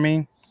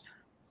economy,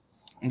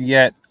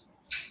 yet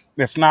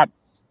it's not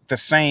the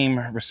same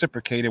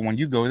reciprocated when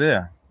you go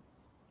there.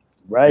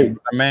 Right. You know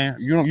what I mean?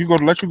 You go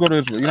to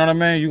Israel. You know what I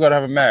mean? You gotta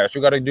have a mask.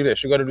 You gotta do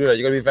this. You gotta do that.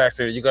 You gotta be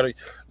vaccinated. You gotta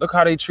look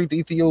how they treat the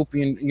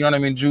Ethiopian, you know what I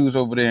mean, Jews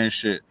over there and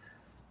shit.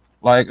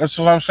 Like, that's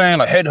what I'm saying,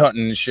 like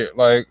headhunting and shit.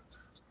 Like,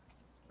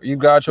 you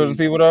God chosen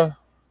people though?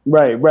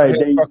 Right.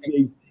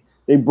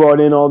 They brought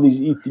in all these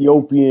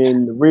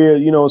Ethiopian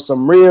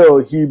some real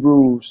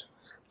Hebrews,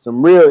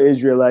 some real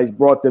Israelites,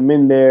 brought them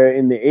in there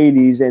in the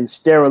 80s and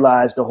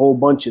sterilized a whole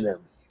bunch of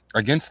them.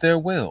 Against their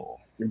will.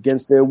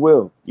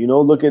 You know,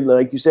 look at,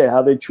 like you said,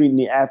 how they're treating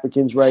the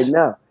Africans right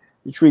now.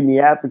 They're treating the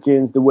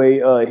Africans the way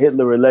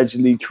Hitler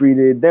allegedly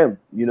treated them,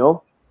 you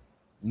know?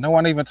 No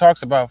one even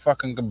talks about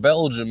fucking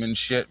Belgium and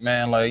shit,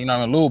 man. Like, you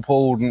know,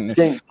 Leopold and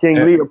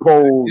King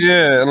Leopold.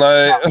 Yeah,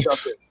 like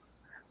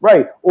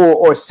right.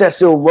 Or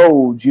Cecil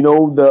Rhodes, you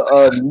know,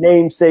 the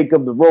namesake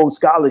of the Rhodes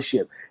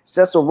Scholarship.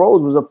 Cecil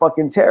Rhodes was a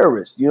fucking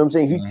terrorist. You know what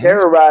I'm saying? He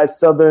terrorized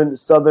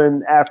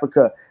Southern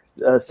Africa,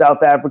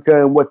 South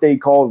Africa, and what they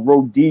call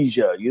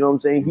Rhodesia. You know what I'm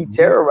saying? He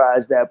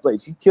terrorized that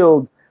place. He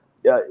killed,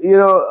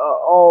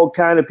 all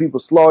kind of people,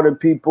 slaughtered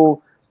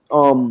people.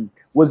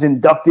 was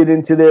inducted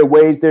into their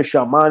ways, their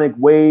shamanic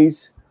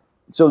ways,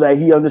 so that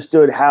he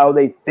understood how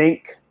they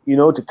think,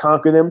 to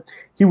conquer them.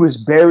 He was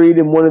buried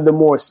in one of the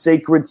more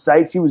sacred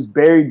sites. He was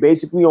buried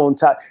basically on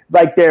top,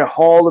 like their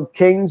Hall of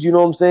Kings, you know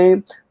what I'm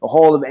saying? The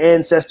Hall of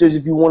Ancestors,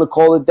 if you want to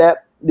call it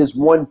that. This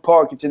one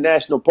park, it's a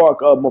national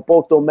park,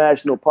 Mapoto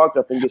National Park,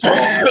 I think it's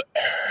called.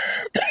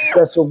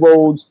 Cecil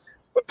Rhodes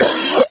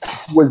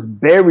was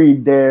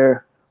buried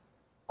there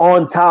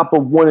on top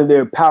of one of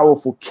their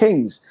powerful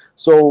kings.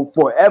 So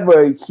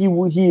forever, he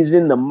is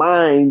in the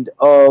mind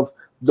of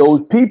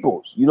those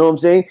peoples. You know what I'm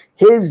saying?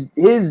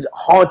 His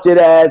haunted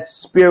ass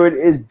spirit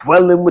is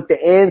dwelling with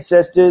the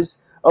ancestors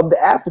of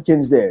the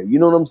Africans there. You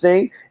know what I'm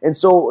saying? And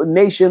so a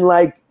nation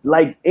like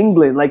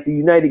England, like the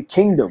United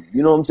Kingdom,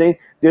 you know what I'm saying?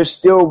 They're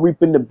still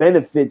reaping the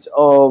benefits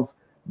of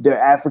their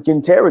African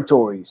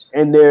territories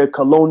and their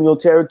colonial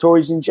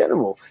territories in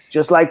general,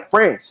 just like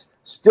France,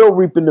 still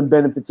reaping the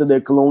benefits of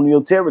their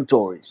colonial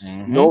territories.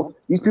 Mm-hmm.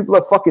 These people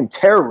are fucking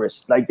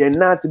terrorists. Like, they're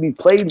not to be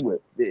played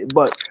with,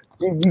 but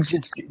we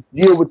just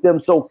deal with them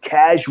so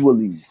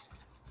casually.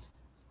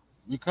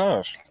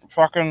 Because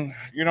fucking,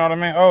 you know what I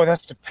mean? Oh,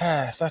 that's the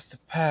past. That's the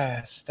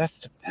past. That's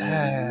the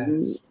past.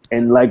 Mm-hmm.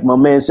 And like my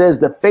man says,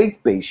 the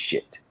faith-based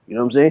shit. You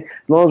know what I'm saying?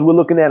 As long as we're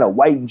looking at a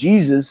white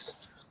Jesus.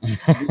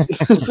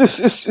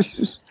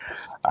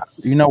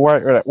 You know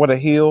what a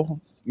heel?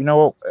 You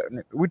know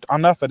what?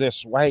 Enough of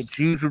this white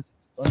Jesus.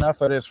 Enough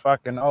of this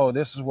fucking, oh,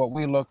 this is what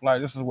we look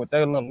like. This is what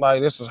they look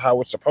like. This is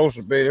how it's supposed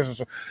to be.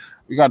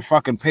 We got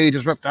fucking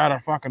pages ripped out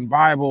of fucking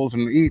Bibles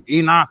and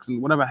Enochs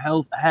and whatever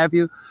hell have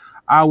you.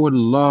 I would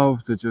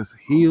love to just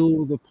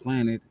heal the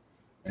planet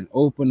and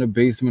open the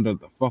basement of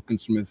the fucking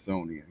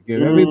Smithsonian.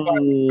 Give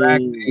everybody back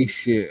their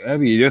shit.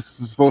 This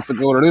is supposed to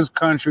go to this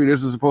country.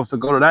 This is supposed to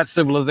go to that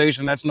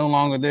civilization that's no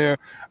longer there.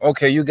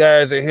 Okay, you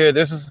guys are here.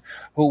 This is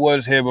who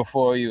was here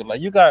before you.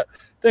 Like,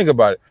 think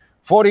about it.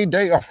 40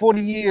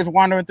 years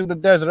wandering through the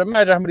desert.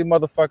 Imagine how many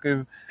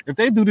motherfuckers, if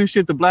they do this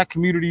shit to black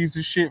communities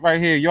and shit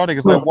right here, y'all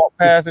niggas like walk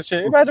past and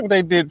shit. Imagine what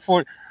they did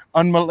for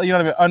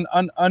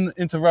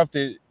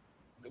uninterrupted.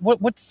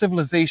 What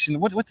civilization,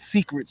 what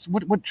secrets,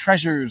 what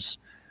treasures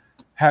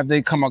have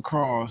they come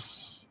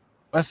across?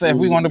 Let's say if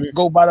we want to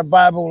go by the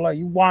Bible, like,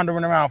 you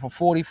wandering around for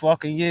 40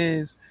 fucking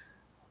years,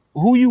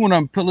 who you want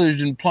to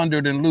pillaged and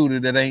plundered and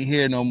looted that ain't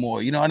here no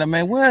more? You know what I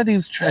mean? Where are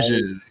these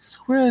treasures?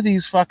 Where are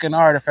these fucking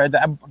artifacts?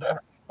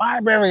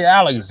 Library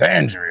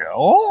Alexandria.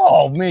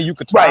 Oh man, you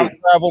could time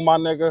travel, my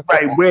nigga.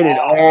 Right, where did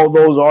all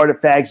those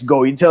artifacts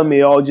go? You telling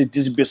me all just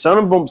disappeared? Some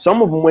of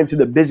them went to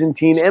the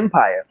Byzantine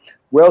Empire.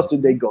 Where else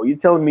did they go? You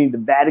telling me the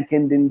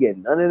Vatican didn't get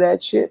none of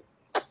that shit?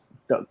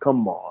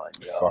 Come on,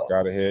 yo. Fuck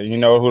out of here. You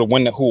know who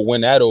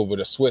win that over?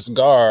 The Swiss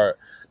Guard.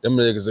 Them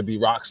niggas would be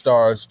rock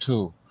stars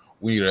too.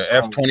 We need an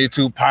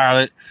F-22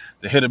 pilot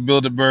to hit a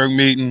Bilderberg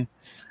meeting.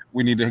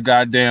 We need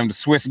the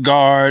Swiss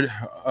Guard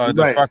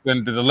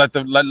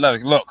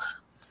look.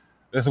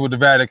 This is what the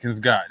Vatican's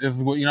got. This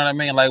is what, you know what I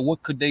mean? Like,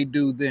 what could they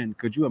do then?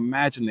 Could you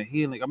imagine the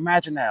healing?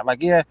 Imagine that.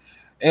 Like, yeah,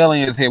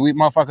 aliens here. We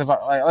motherfuckers are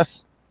like,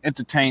 let's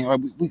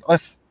entertain.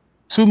 Let's.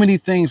 Too many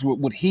things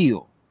would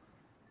heal.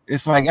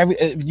 It's like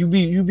you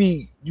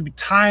be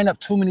tying up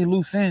too many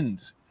loose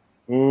ends.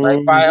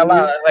 Like, by a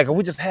lot, like, if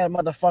we just had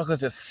motherfuckers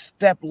just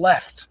step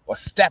left or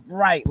step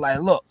right.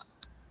 Like, look,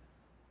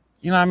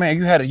 you know what I mean?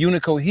 You had a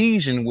unit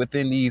cohesion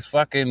within these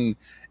fucking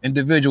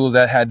individuals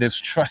that had this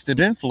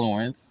trusted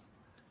influence.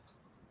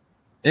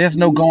 There's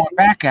no going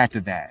back after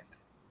that.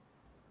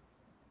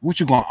 What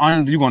you gonna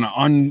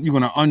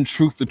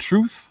untruth the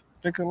truth?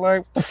 Thinking like,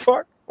 what the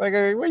fuck? Like,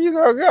 where you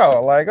gonna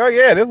go? Like, oh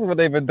yeah, this is what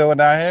they've been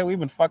doing out here. We've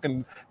been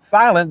fucking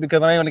silent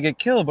because I ain't gonna get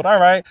killed. But all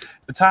right,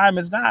 the time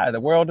is nigh. The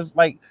world is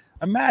like,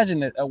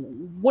 imagine it.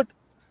 What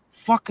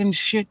fucking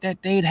shit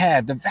that they'd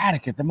have. The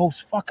Vatican, the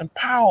most fucking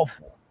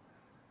powerful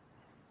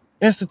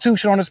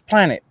institution on this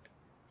planet,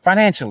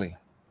 financially.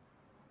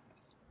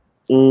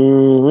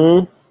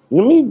 Let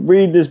me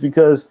read this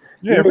because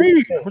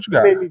read. What you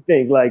got? Made me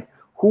think, like,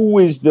 who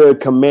is the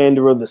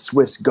commander of the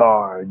Swiss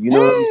Guard? You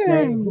know what I'm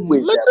saying? Who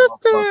is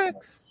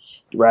that?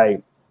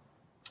 Right.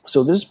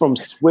 So this is from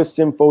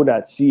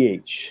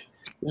SwissInfo.ch.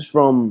 This is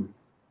from,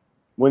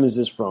 when is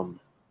this from?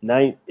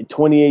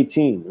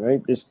 2018,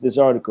 right? This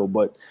article.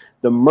 But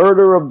the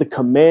murder of the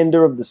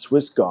commander of the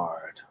Swiss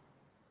Guard.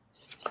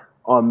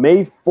 On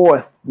May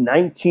 4th,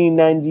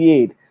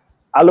 1998,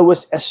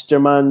 Alois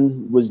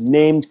Estermann was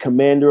named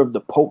commander of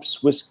the Pope's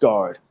Swiss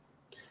Guard.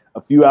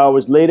 A few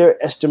hours later,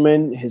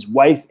 Estermann, his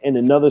wife, and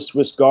another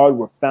Swiss Guard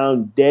were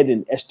found dead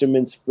in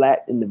Estermann's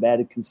flat in the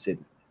Vatican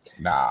City.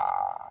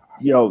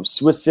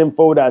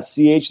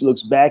 SwissInfo.ch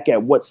looks back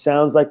at what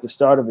sounds like the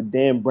start of a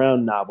Dan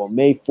Brown novel,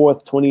 May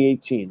 4th,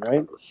 2018,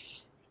 right?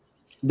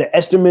 The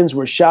Estermanns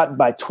were shot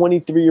by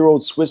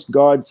 23-year-old Swiss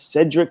Guard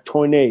Cedric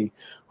Tournay,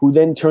 who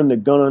then turned the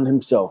gun on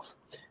himself.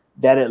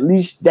 That at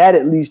least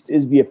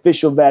is the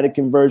official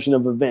Vatican version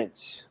of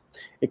events.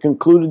 It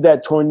concluded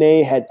that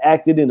Tournay had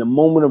acted in a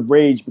moment of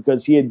rage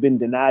because he had been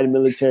denied a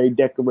military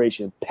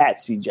decoration,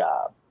 patsy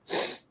job.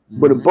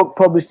 But a book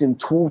published in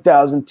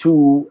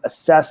 2002,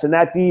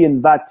 Assassinati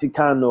in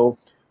Vaticano,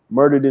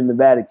 murdered in the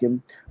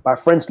Vatican, by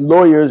French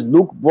lawyers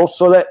Luc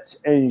Brossolet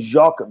and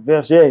Jacques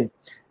Verger,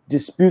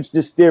 disputes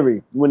this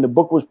theory. When the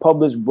book was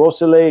published,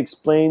 Brossolet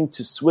explained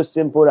to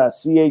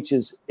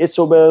SwissInfo.ch's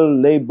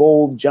Isobel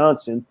Leibold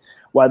Johnson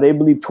why they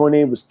believe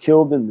Tournay was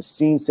killed and the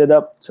scene set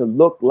up to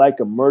look like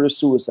a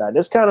murder-suicide.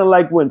 That's kind of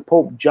like when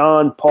Pope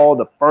John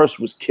Paul I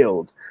was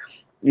killed.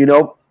 You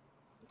know,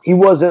 he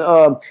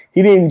wasn't.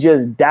 He didn't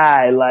just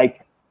die.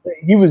 Like,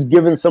 he was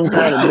given some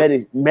kind of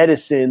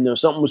medicine, or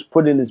something was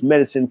put in his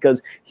medicine,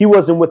 because he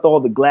wasn't with all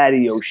the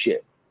Gladio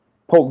shit.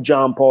 Pope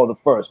John Paul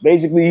I.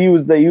 Basically, he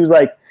was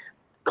like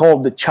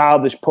called the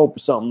childish pope or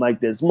something like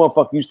this.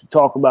 Motherfucker used to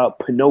talk about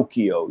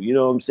Pinocchio. You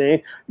know what I'm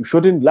saying? You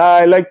shouldn't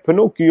lie like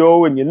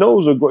Pinocchio and your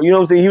nose will grow. You know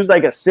what I'm saying? He was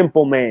like a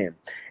simple man.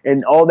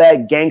 And all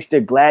that gangster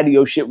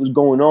Gladio shit was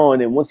going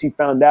on. And once he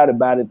found out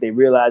about it, they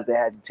realized they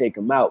had to take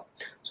him out.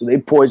 So they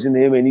poisoned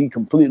him and he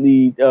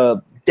completely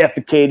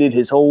defecated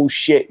his whole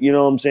shit. You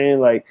know what I'm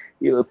saying? Like,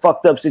 a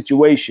fucked up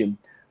situation.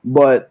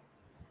 But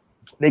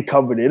they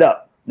covered it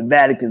up. The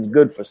Vatican's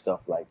good for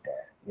stuff like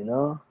that, you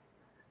know?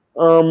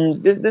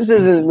 This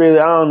isn't really,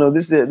 I don't know.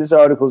 This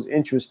article's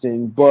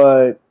interesting,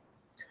 but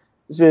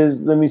this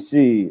is, let me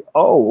see.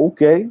 Oh,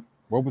 okay.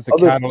 What was the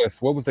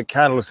catalyst? What was the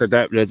catalyst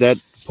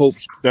that Pope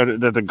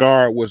that the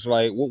guard was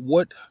like?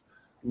 What?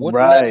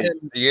 Right.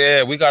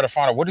 Yeah, we got to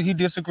find out. What did he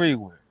disagree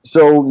with?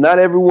 So not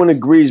everyone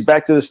agrees.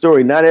 Back to the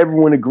story. Not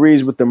everyone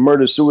agrees with the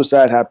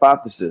murder-suicide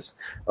hypothesis.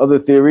 Other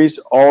theories,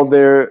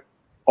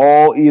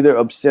 all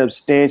either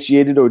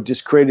substantiated or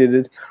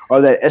discredited,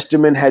 are that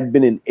Esterman had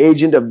been an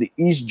agent of the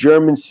East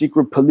German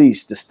secret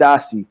police, the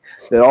Stasi,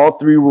 that all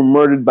three were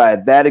murdered by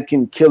a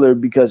Vatican killer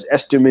because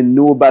Esterman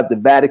knew about the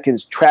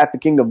Vatican's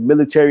trafficking of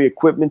military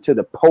equipment to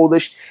the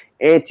Polish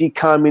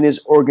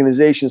anti-communist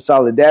organization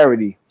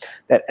Solidarity,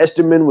 that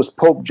Esterman was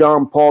Pope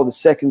John Paul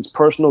II's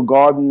personal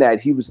guard, and that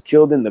he was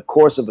killed in the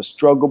course of a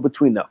struggle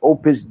between the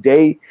Opus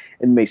Dei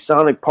and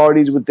Masonic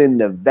parties within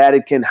the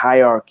Vatican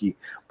hierarchy,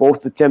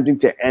 both attempting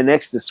to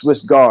annex the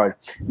Swiss Guard,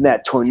 and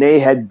that Tournay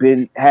had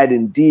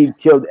indeed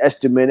killed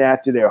Esterman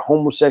after their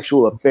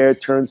homosexual affair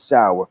turned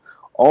sour.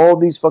 All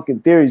these fucking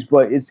theories,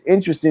 but it's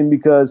interesting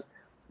because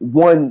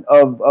one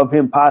of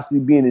him possibly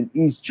being an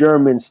East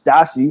German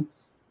Stasi,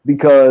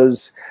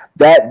 because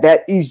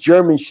that East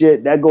German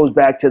shit that goes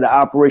back to the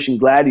Operation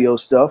Gladio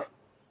stuff.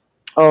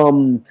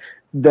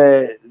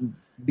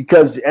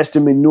 Because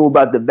Esterman knew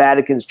about the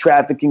Vatican's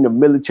trafficking of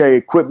military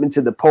equipment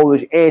to the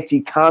Polish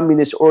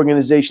anti-communist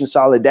organization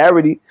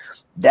Solidarity,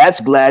 that's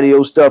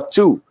Gladio stuff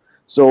too.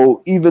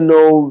 So even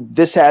though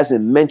this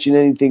hasn't mentioned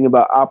anything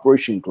about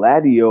Operation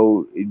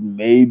Gladio,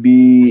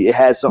 maybe it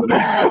has something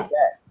to do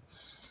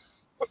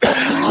with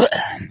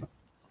that.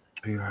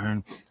 Yeah.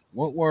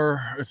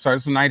 This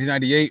was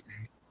 1998?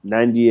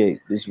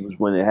 98. This was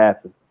when it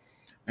happened.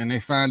 And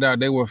they found out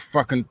they were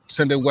fucking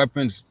sending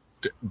weapons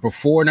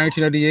before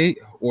 1998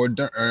 or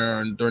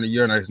during the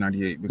year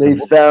 1998? They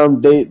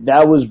found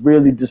that was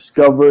really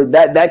discovered.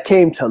 That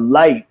came to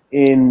light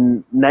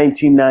in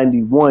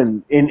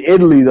 1991 in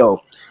Italy,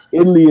 though.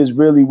 Italy is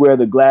really where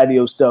the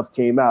Gladio stuff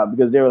came out,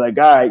 because they were like,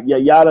 all right,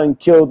 y'all done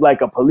killed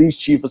like a police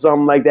chief or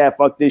something like that.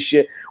 Fuck this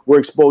shit. We're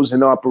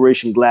exposing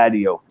Operation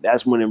Gladio.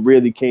 That's when it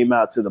really came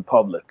out to the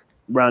public,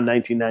 around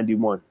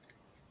 1991.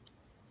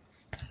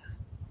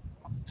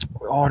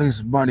 All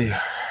this money,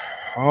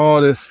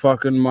 all this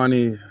fucking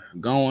money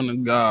going to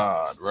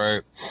God,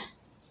 right?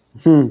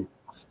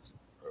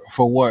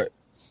 For what?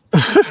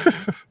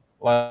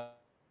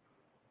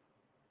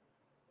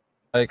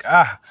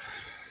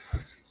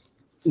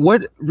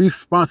 What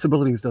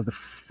responsibilities does the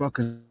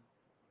fucking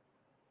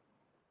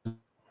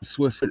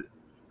Swiss?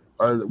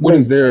 What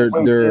is their?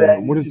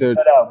 What is their?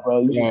 Cut out,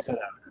 bro. You just cut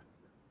out.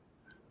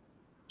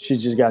 She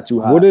just got too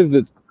hot. What is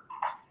it?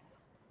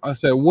 I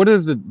said, what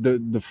is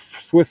the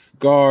Swiss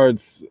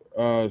Guard's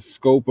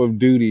scope of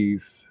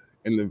duties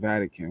in the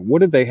Vatican? What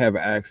do they have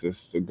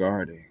access to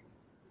guarding?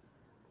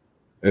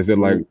 Is it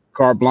like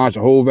carte blanche,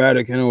 the whole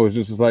Vatican, or is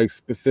this like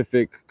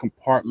specific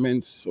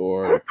compartments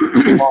or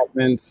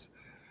compartments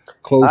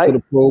close to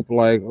the Pope?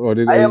 Like, or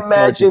did I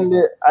imagine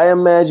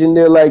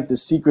they're like the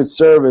Secret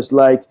Service.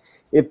 Like,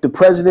 if the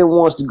president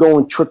wants to go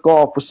and trick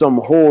off with some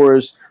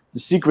whores, the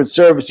Secret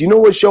Service. You know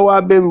what show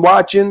I've been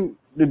watching?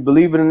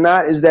 Believe it or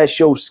not, is that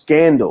show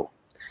Scandal.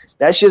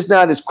 That shit's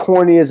not as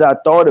corny as I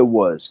thought it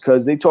was,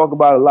 because they talk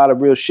about a lot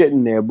of real shit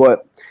in there.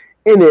 But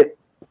in it,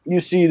 you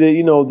see that,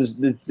 you know,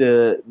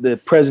 the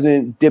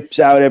president dips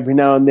out every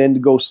now and then to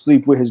go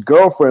sleep with his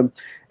girlfriend,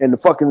 and the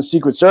fucking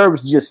Secret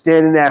Service is just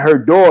standing at her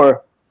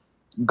door,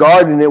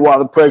 guarding it while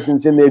the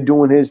president's in there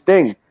doing his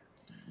thing.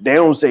 They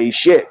don't say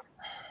shit.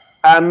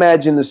 I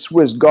imagine the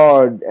Swiss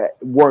Guard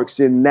works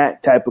in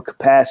that type of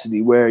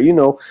capacity where, you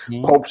know,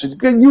 popes.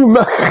 You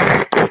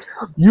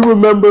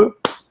remember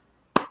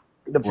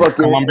the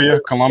fucking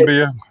Colombia?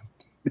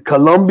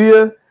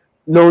 Colombia?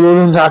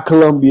 No, not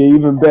Colombia.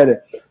 Even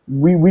better.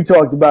 We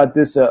talked about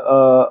this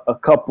a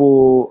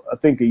couple, I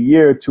think a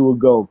year or two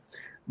ago,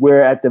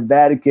 where at the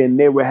Vatican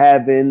they were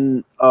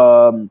having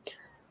what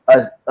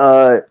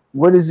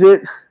is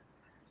it?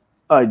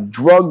 a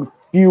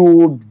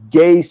drug-fueled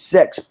gay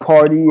sex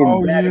party.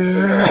 Oh,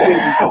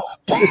 yeah.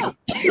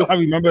 I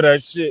remember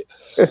that shit.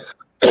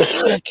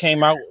 That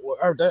came out.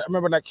 I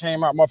remember that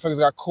came out. Motherfuckers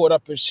got caught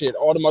up in shit.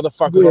 All the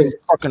motherfuckers on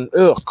fucking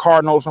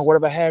Cardinals or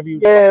whatever have you.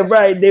 Yeah,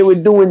 right. They were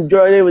doing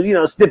drugs. They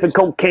were, sniffing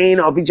cocaine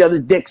off each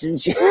other's dicks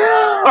and shit.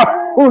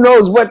 Who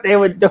knows what they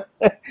were doing?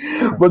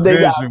 But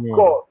they got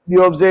caught. You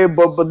know what I'm saying?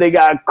 But they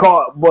got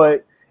caught.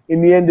 But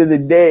in the end of the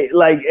day,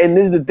 and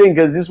this is the thing,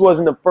 because this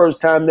wasn't the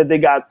first time that they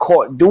got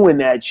caught doing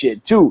that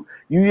shit too.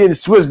 You in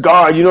Swiss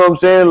Guard, you know what I'm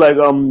saying? Like,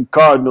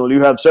 Cardinal,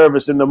 you have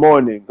service in the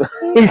morning.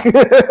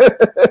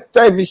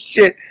 Type of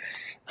shit.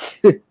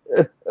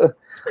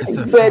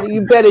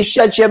 You better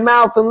shut your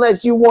mouth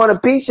unless you want a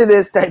piece of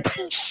this type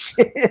of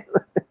shit.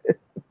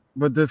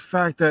 But the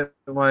fact that,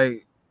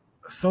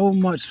 so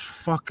much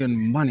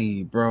fucking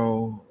money,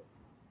 bro.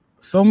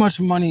 So much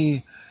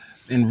money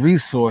and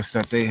resource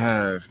that they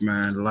have,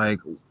 man. Like,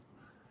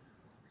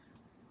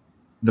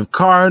 the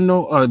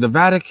Cardinal, the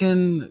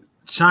Vatican,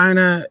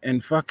 China,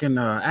 and fucking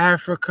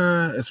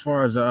Africa, as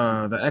far as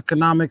the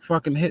economic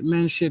fucking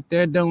hitman shit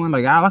they're doing.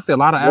 Like, I see a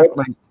lot of,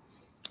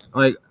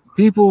 like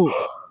people...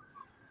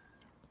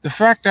 The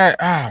fact that,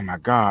 oh my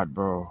God,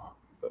 bro,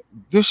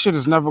 this shit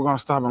is never gonna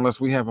stop unless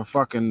we have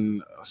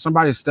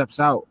somebody steps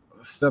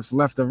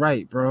left or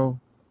right, bro.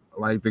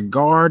 Like the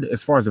guard,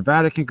 as far as the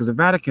Vatican, because the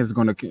Vatican is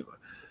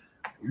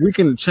we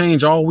can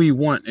change all we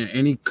want in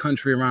any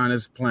country around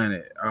this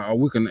planet, or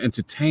we can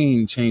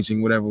entertain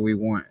changing whatever we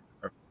want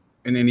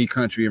in any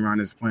country around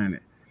this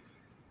planet.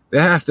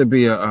 There has to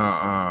be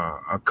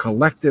a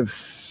collective,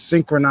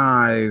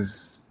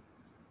 synchronized,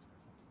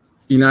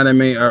 you know what I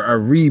mean, a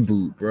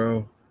reboot,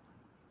 bro.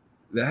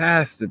 There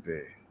has to be.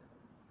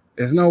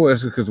 There's no way,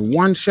 because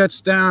one shuts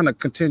down, the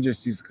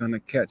contingency's gonna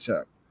catch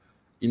up.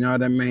 You know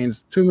what I mean?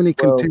 It's too many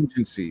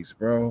contingencies,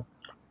 bro.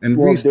 And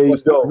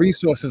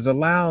resources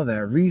allow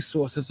that.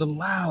 Resources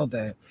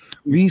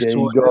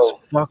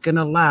fucking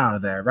allow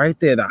that. Right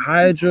there, the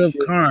Hydra of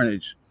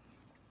Carnage.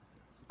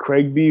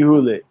 Craig B.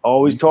 Hewlett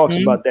always talks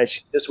about that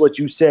shit. That's what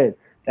you said.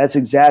 That's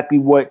exactly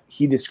what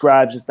he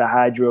describes as the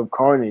Hydra of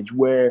Carnage,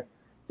 where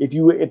if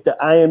the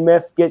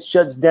IMF gets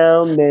shut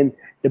down, then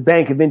the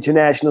Bank of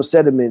International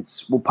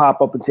Settlements will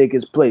pop up and take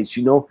its place.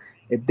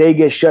 If they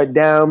get shut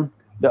down,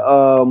 the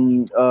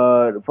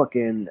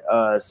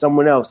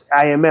someone else,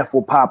 IMF,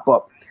 will pop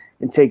up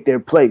and take their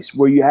place.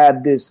 Where you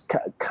have this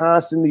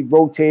constantly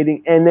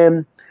rotating, and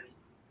then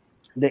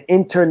the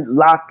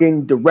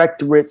interlocking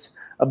directorates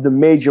of the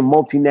major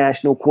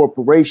multinational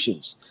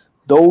corporations.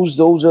 Those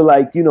are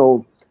like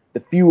the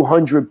few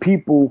hundred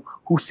people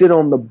who sit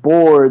on the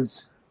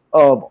boards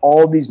of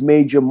all these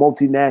major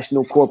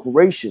multinational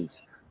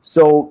corporations.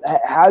 So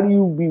how do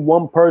you be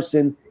one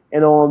person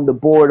and on the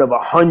board of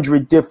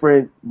 100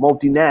 different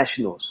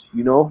multinationals?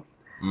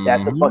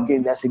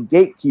 That's a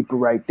gatekeeper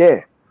right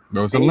there.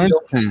 Those are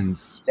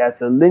linchpins.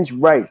 That's a lynch,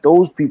 right?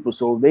 Those people,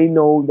 so they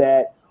know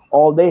that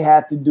all they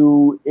have to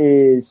do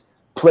is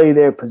play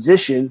their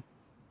position,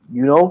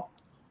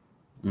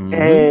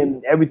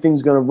 and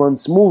everything's gonna run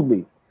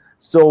smoothly.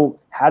 So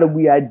how do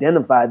we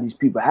identify these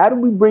people? How do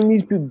we bring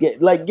these people?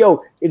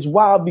 It's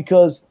wild,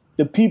 because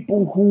the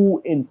people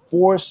who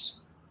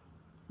enforce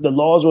the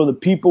laws, or the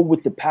people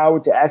with the power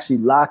to actually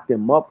lock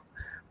them up,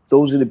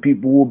 those are the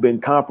people who have been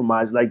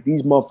compromised. Like,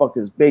 these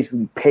motherfuckers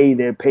basically pay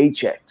their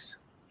paychecks.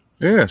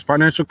 Yeah, it's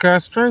financial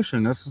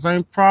castration. That's the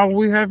same problem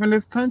we have in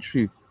this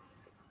country.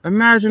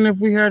 Imagine if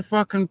we had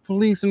fucking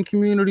police and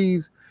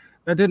communities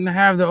that didn't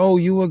have the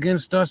you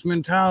against us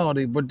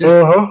mentality, but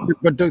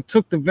they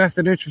took the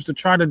vested interest to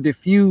try to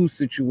diffuse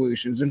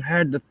situations and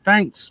had the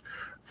thanks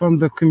from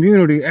the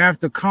community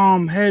after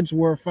calm heads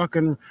were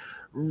fucking,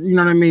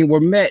 were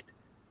met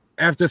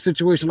after a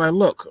situation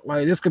look,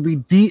 this could be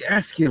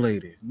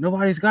de-escalated.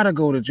 Nobody's got to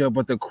go to jail,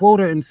 but the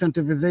quota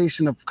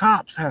incentivization of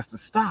cops has to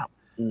stop.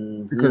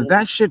 Because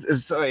that shit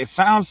it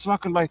sounds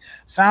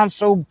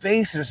so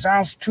base, it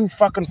sounds too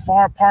fucking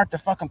far apart to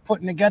fucking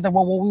putting together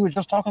what we were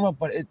just talking about,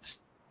 but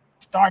it's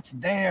starts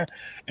there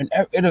and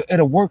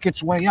it'll work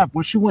its way up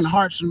once you win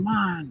hearts and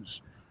minds.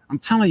 I'm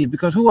telling you,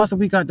 because who else have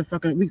we got to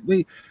fucking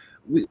we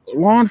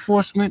law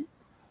enforcement?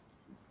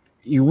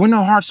 You win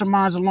the hearts and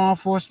minds of law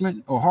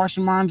enforcement, or hearts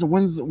and minds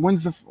wins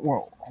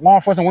law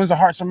enforcement wins the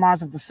hearts and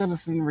minds of the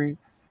citizenry,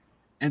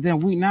 and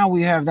then we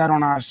have that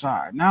on our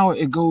side. Now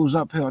it goes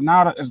uphill.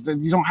 Now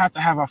you don't have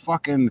to have a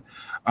fucking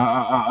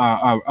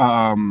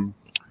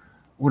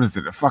what is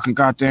it? A fucking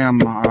goddamn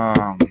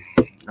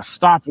a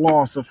stop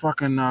loss of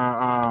fucking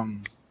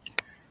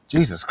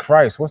Jesus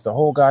Christ. What's the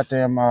whole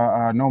goddamn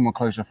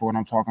nomenclature for what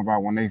I'm talking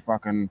about when they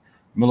fucking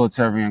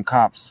military and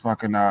cops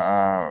fucking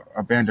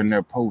abandon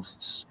their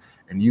posts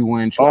and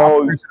UN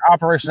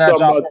Operation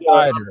Agile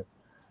Provider.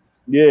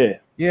 Yeah.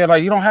 Yeah,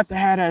 like you don't have to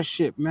have that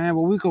shit, man.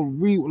 But we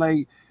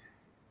could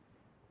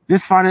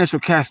this financial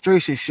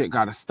castration shit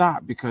gotta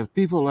stop, because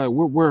people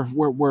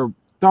we're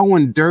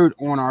throwing dirt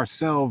on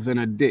ourselves in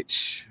a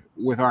ditch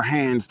with our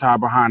hands tied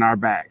behind our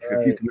backs.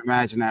 Right. If you can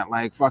imagine that,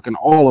 fucking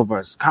all of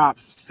us,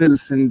 cops,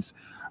 citizens,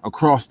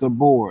 across the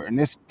board, and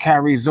this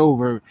carries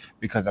over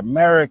because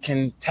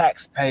American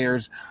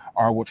taxpayers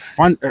are what's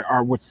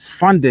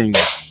funding.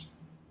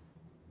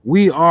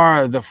 We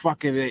are the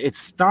fucking. It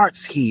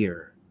starts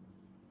here.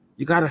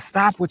 You gotta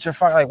stop with your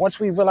fucking, like, once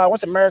we realize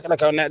what's America,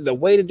 like, on that, the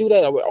way to do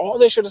that, all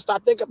they should have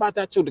stopped thinking about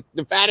that too.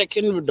 The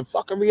Vatican, the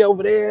fuckery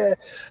over there,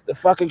 the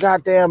fucking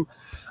goddamn,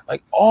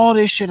 like, all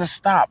this should have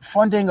stopped.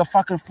 Funding of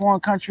fucking foreign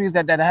countries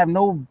that have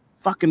no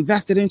fucking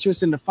vested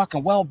interest in the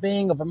fucking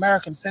well-being of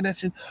American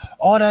citizens.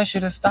 All that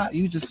should have stopped.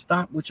 You just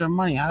stop with your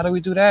money. How do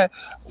we do that?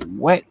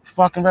 Wet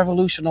fucking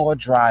revolution or a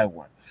dry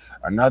one.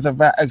 Another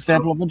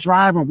example of a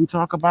dry one we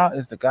talk about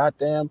is the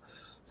goddamn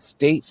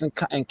states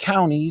and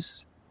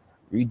counties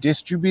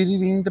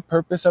redistributing the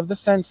purpose of the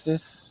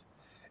census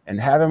and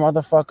having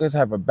motherfuckers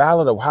have a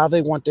ballot of how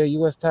they want their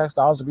U.S. tax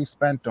dollars to be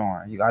spent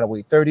on. You gotta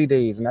wait 30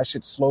 days, and that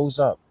shit slows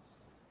up.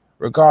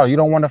 Regardless, you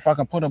don't want to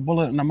fucking put a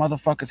bullet in the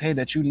motherfucker's head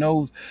that you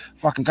know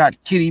fucking got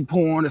kiddie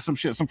porn or some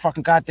shit, some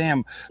fucking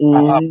goddamn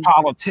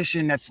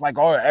politician that's like,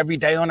 oh, every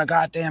day on the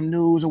goddamn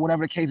news or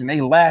whatever the case, and they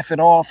laugh it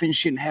off and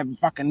shit and have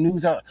fucking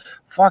news out.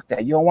 Fuck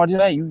that. You don't want to do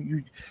that.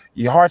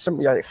 You hard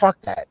somebody. Like,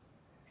 fuck that.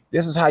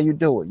 This is how you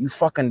do it. You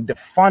fucking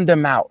fund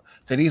them out.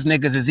 So these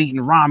niggas is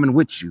eating ramen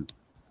with you.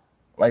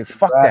 Like,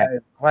 fuck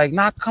that. Like,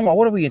 come on.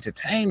 What are we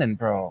entertaining,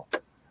 bro?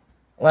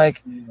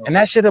 Like, and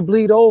that shit'll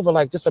bleed over.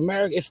 Like, this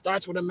America, it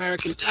starts with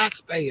American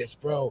taxpayers,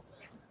 bro.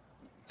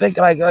 Think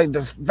like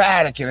the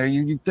Vatican.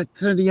 You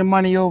send your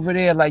money over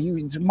there. Like,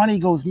 money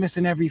goes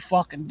missing every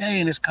fucking day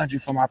in this country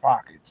from our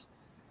pockets.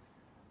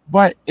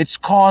 But it's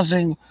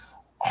causing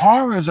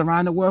horrors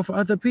around the world for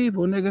other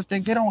people. Niggas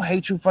think they don't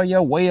hate you for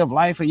your way of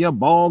life and your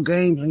ball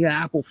games and your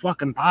apple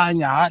fucking pie and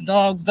your hot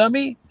dogs,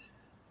 dummy.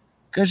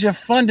 Because you're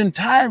funding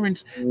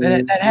tyrants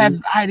that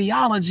have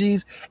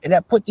ideologies and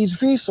that put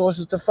these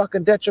resources to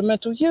fucking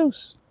detrimental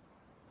use.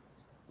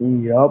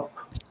 Yup.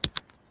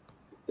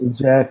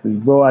 Exactly.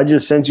 Bro, I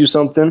just sent you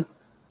something.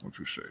 What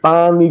you say?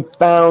 Finally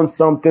found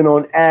something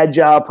on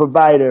Agile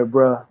Provider,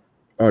 bro.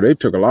 Oh, they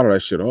took a lot of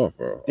that shit off,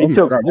 bro. They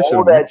took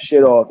all that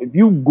shit off. If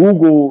you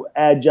Google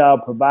Agile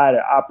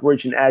Provider,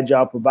 Operation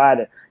Agile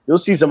Provider, you'll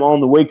see some on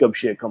the wake up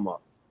shit come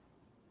up.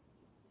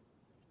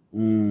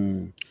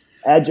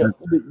 Agile.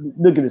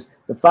 Look at this.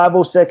 The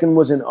 502nd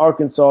was in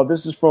Arkansas.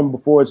 This is from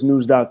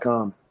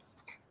beforeitsnews.com.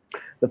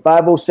 The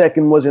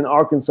 502nd was in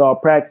Arkansas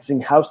practicing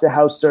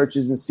house-to-house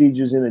searches and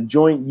seizures in a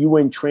joint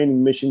UN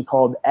training mission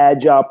called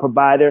Agile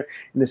Provider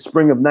in the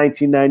spring of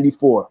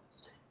 1994.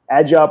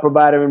 Agile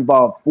Provider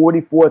involved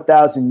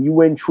 44,000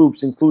 UN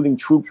troops, including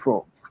troops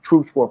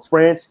for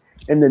France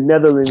and the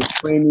Netherlands,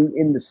 training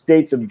in the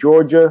states of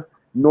Georgia,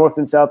 North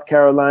and South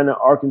Carolina,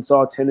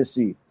 Arkansas,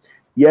 Tennessee.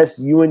 Yes,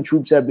 UN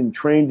troops have been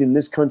trained in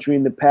this country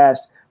in the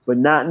past, but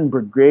not in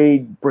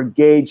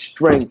brigade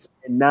strengths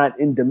and not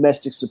in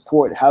domestic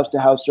support,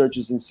 house-to-house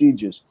searches and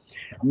seizures.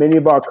 Many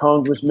of our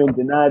congressmen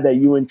deny that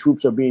UN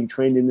troops are being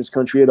trained in this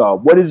country at all.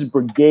 What is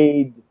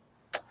brigade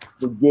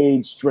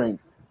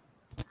strength?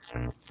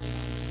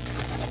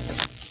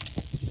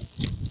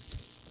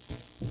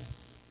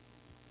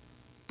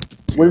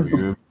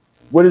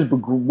 What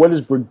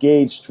does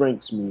brigade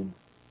strengths mean?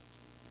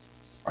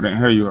 I didn't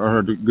hear you. I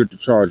heard to get the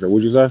charger.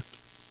 What'd you say?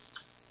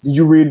 Did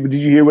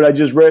you hear what I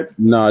just read?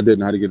 No, I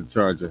didn't. How to get the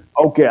charger?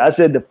 Okay, I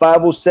said the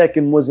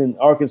 502nd was in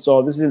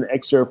Arkansas. This is an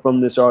excerpt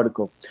from this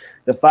article.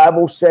 The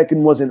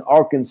 502nd was in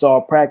Arkansas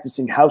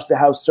practicing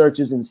house-to-house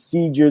searches and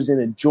seizures in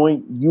a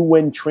joint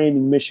UN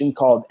training mission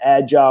called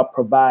Agile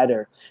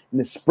Provider in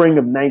the spring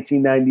of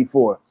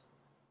 1994.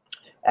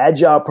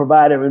 Agile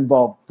Provider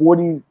involved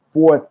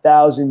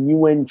 44,000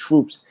 UN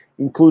troops,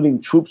 including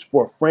troops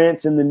for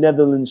France and the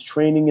Netherlands,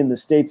 training in the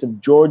states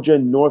of Georgia,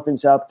 North and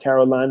South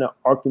Carolina,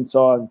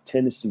 Arkansas, and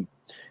Tennessee.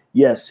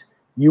 Yes,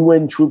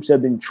 UN troops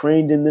have been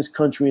trained in this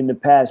country in the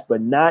past,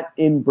 but not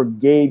in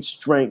brigade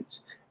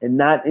strengths and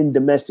not in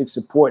domestic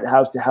support,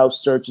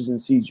 house-to-house searches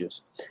and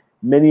seizures.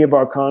 Many of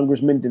our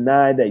congressmen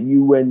deny that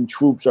UN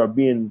troops are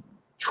being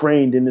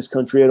trained in this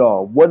country at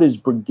all. What is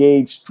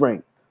brigade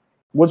strength?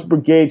 What's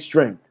brigade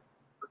strength?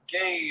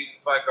 Brigade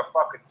is like a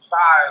fucking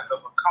size of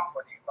a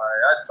company. Like,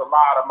 that's a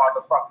lot of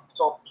motherfucking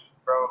soldiers,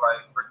 bro.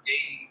 Like,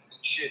 brigades and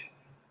shit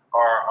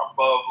are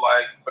above,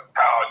 like,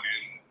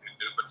 battalions. And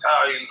the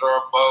battalions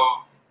are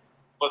above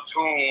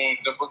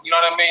platoons. And, you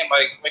know what I mean?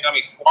 Like,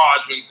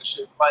 squadrons and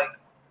shit. It's like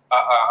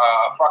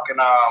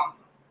fucking, I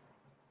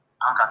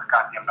don't got the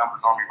goddamn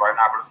numbers on me right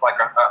now, but it's like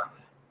a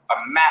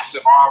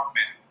massive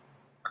armament.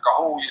 Like a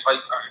whole, like,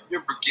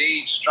 your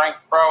brigade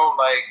strength, bro,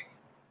 like,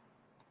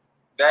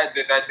 that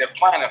they're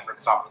planning for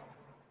something.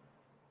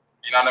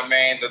 You know what I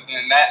mean?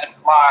 And that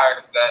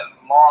implies that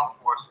law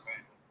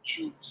enforcement,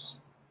 troops,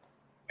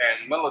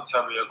 and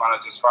military are going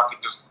to just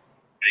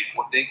take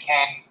what they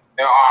can,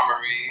 their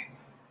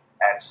armories,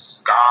 and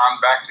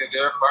gone back to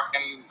their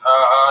fucking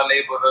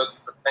neighborhoods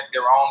to protect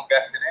their own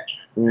vested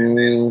interests. And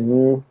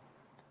then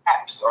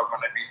apps are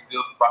going to be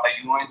built by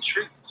UN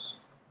troops.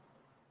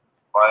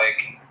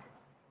 Like,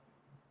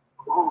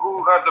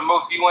 who has the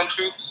most UN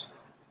troops?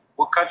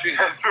 What country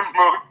has the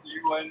most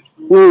UN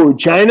troops? Ooh,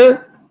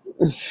 China?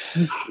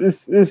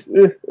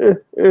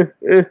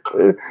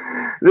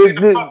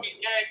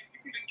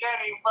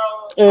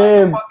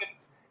 And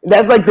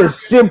that's like the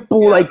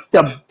simple, like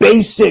the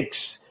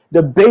basics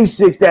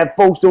that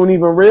folks don't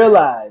even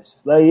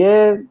realize. Like,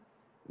 yeah,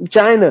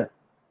 China.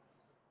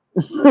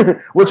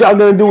 What y'all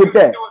gonna do with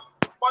that?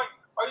 Why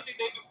do you think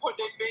they can put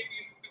their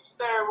babies through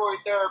steroid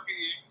therapy?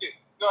 You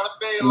know what I'm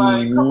saying?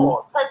 Like, come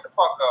on, type the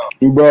fuck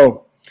up.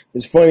 Bro,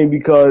 it's funny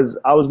because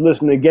I was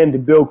listening again to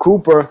Bill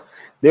Cooper.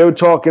 They were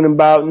talking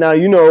about, now,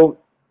 you know,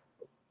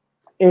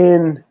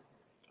 in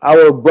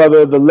our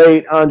brother, the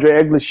late Andre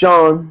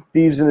Eglishon,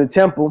 Thieves in the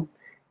Temple,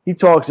 he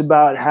talks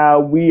about how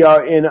we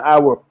are in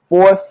our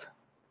fourth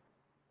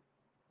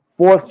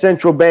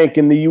central bank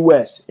in the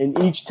U.S. And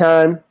each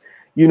time,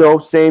 you know,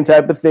 same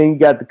type of thing. You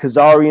got the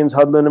Khazarians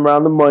huddling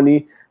around the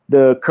money.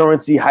 The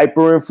currency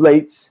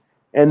hyperinflates.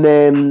 And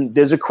then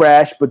there's a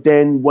crash. But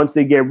then once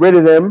they get rid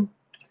of them,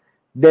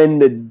 then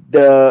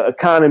the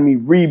economy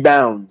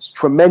rebounds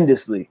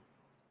tremendously.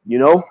 You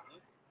know?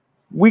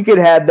 We could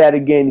have that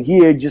again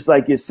here, just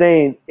like you're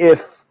saying,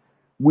 if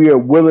we are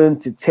willing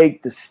to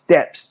take the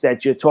steps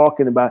that you're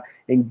talking about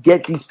and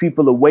get these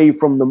people away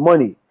from the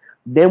money.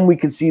 Then we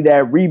could see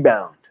that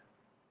rebound.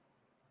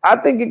 I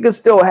think it could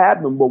still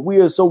happen, but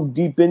we are so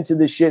deep into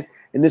this shit,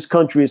 and this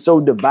country is so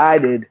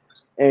divided.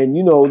 And,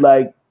 you know,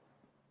 like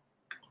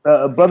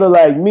a brother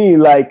like me,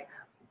 like,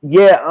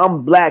 yeah,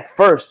 I'm black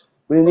first,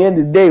 but in the end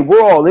of the day,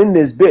 we're all in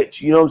this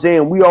bitch. You know what I'm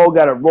saying? We all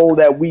got a role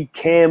that we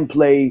can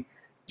play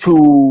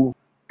to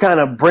kind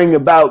of bring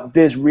about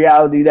this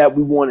reality that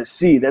we want to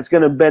see. That's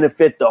going to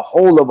benefit the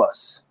whole of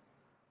us.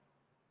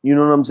 You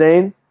know what I'm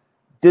saying?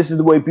 This is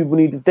the way people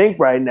need to think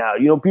right now.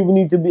 You know, people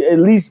need to be at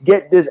least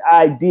get this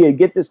idea,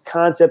 get this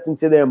concept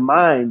into their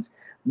minds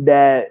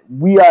that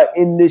we are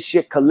in this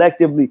shit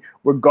collectively,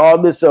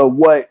 regardless of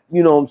what,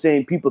 you know what I'm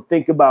saying, people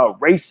think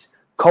about race,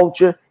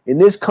 culture. In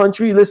this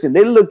country, listen,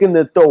 they're looking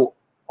to throw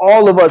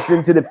all of us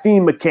into the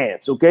FEMA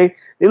camps, okay?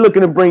 They're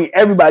looking to bring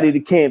everybody to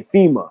Camp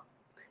FEMA.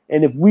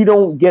 And if we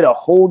don't get a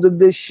hold of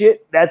this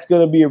shit, that's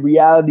going to be a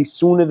reality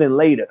sooner than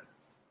later.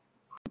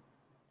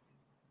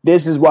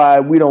 This is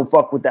why we don't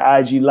fuck with the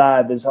IG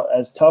Live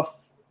as tough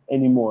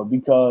anymore,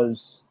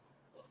 because,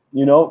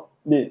 you know,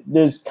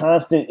 there's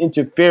constant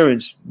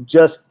interference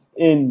just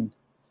in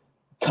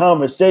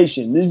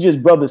conversation. This is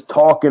just brothers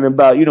talking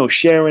about, you know,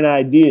 sharing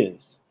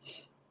ideas.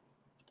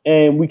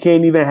 And we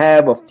can't even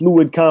have a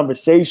fluid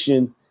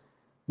conversation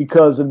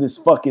because of this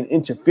fucking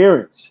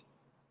interference.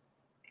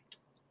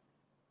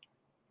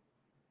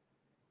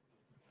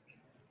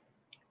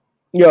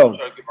 Yo. I'm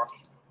trying to get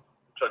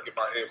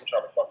my head. I'm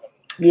trying to fuck up.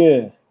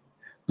 Yeah.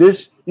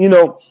 This, you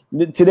know,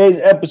 today's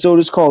episode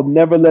is called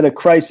Never Let a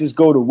Crisis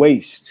Go to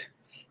Waste.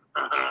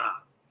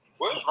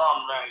 Where's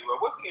Rahm Emanuel?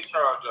 What's he in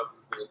charge of?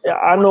 Yeah,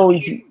 I know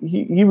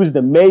he was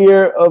the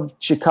mayor of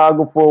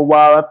Chicago for a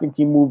while. I think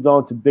he moved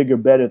on to bigger,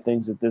 better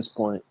things at this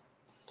point.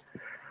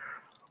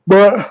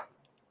 But,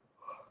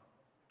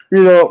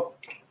 you know,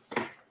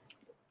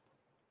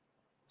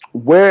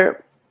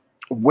 where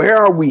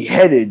are we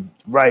headed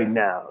right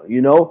now?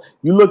 You know,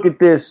 you look at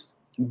this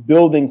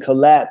building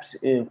collapse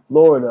in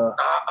Florida,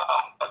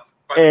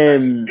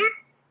 and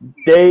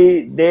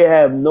they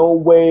have no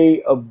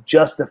way of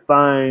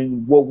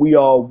justifying what we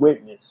all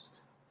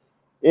witnessed.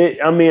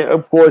 I mean,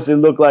 of course, it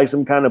looked like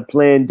some kind of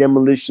planned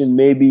demolition,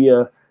 maybe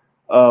a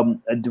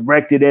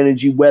directed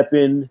energy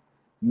weapon,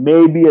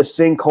 maybe a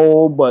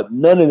sinkhole, but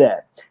none of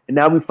that. And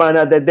now we find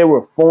out that there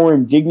were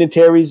foreign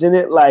dignitaries in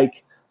it.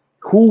 Like,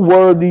 who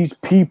were these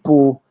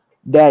people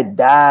that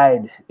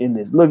died in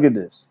this? Look at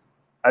this.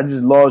 I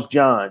just lost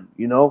John,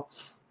 you know?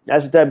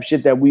 That's the type of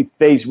shit that we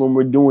face when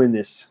we're doing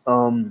this.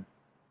 Hold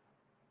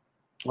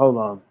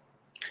on.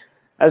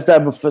 That's the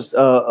type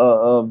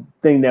of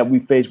thing that we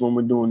face when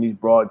we're doing these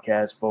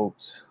broadcasts,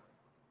 folks.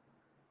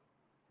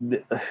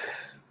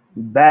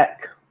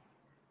 Back.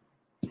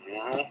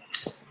 Mm-hmm.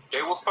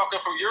 They were fucking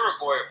from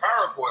Uruguay or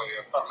Paraguay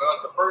or something. That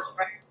was the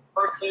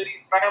first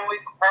lady's family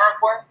from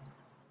Paraguay?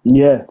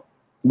 Yeah.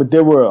 But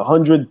there were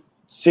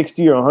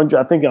 160 or 100,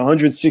 I think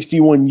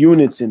 161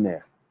 units in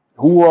there.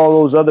 Who were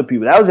all those other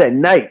people? That was at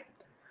night.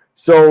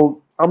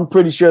 So I'm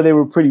pretty sure they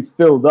were pretty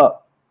filled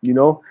up, you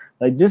know?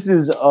 Like, this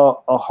is a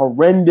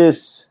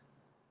horrendous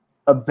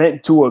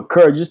event to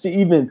occur. Just to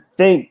even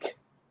think,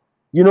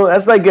 you know,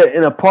 that's like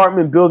an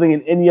apartment building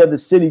in any other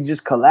city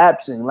just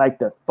collapsing. Like,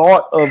 the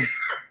thought of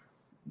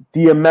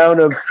the amount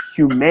of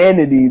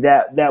humanity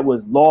that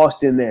was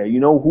lost in there.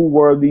 You know, who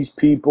were these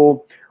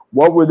people?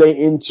 What were they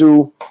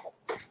into?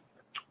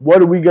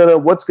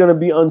 What's gonna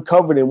be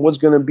uncovered and what's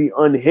gonna be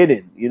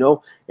unhidden, you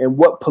know, and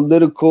what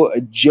political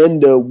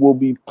agenda will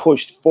be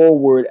pushed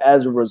forward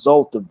as a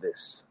result of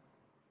this?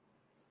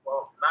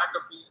 Well,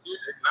 McAfee did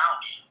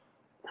announce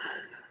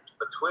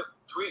the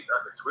tweet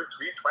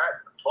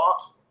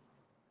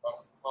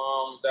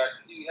that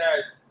he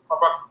had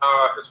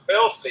about his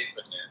fail-safe in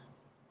there.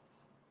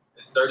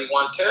 It's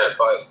 31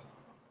 terabytes.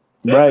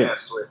 Right.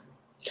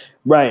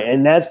 Right,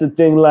 and that's the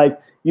thing. Like,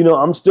 you know,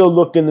 I'm still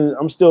looking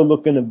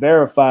to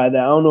verify that.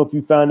 I don't know if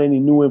you found any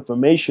new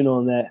information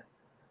on that.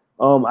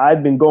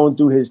 I've been going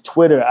through his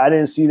Twitter. I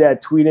didn't see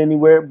that tweet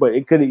anywhere, but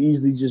it could have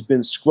easily just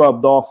been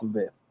scrubbed off of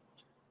it.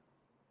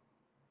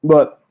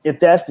 But if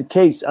that's the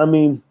case, I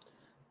mean,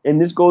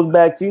 and this goes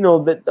back to,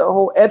 the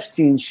whole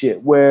Epstein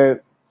shit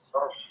where,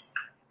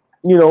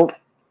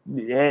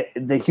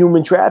 the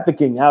human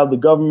trafficking, how the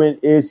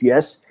government is,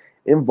 yes,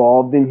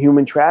 involved in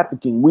human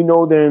trafficking. We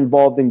know they're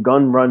involved in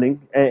gun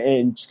running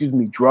and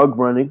drug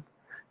running,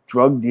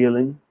 drug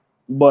dealing,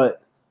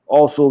 but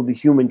also the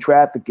human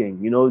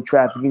trafficking, the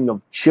trafficking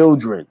of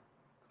children.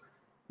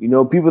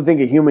 People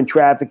think of human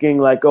trafficking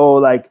like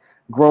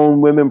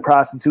grown women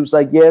prostitutes,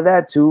 yeah,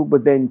 that too,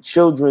 but then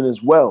children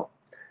as well.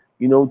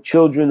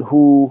 Children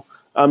who,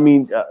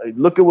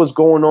 look at what's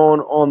going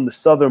on the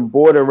southern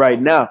border right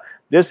now.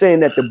 They're saying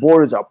that the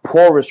borders are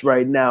porous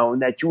right now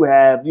and that you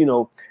have,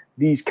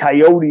 these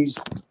coyotes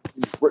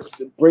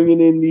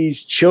bringing in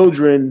these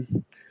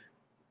children,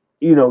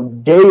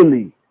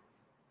 daily.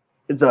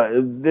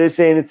 They're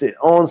saying it's an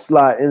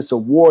onslaught and it's a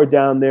war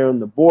down there on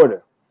the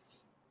border.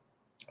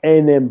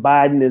 And then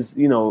Biden is,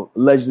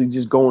 allegedly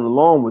just going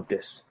along with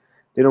this.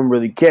 They don't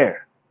really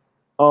care.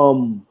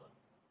 But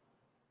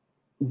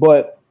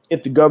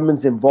if the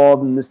government's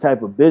involved in this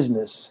type of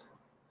business,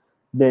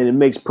 then it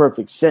makes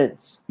perfect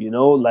sense.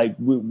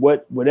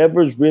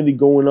 Whatever's really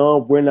going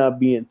on, we're not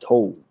being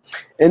told.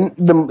 And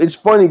it's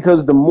funny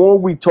because the more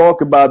we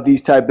talk about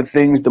these type of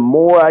things, the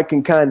more I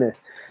can kind of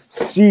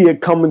see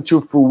it coming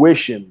to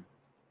fruition.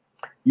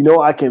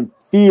 I can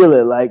feel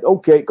it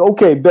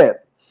okay,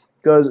 bet.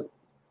 Because,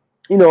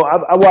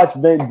 I watch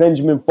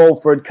Benjamin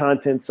Fulford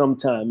content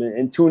sometime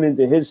and tune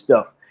into his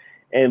stuff.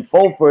 And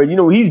Fulford,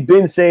 he's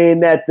been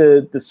saying that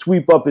the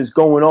sweep up is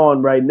going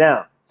on right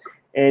now.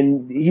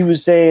 And he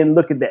was saying,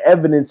 look at the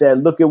evidence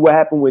look at what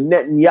happened with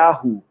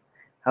Netanyahu,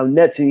 how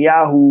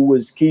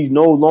Netanyahu he's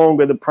no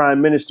longer the prime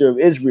minister of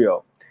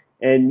Israel.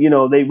 And,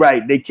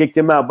 they kicked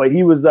him out. But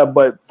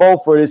but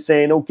Fulford is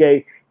saying,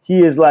 okay,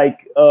 he is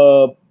like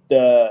the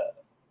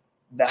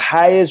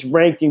highest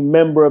ranking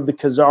member of the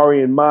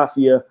Khazarian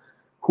mafia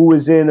who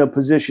is in a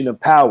position of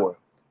power,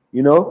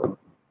 And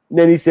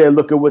then he said,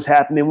 look at what's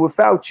happening with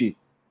Fauci.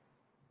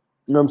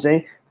 You know what I'm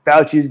saying?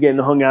 Fauci is getting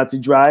hung out to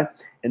dry.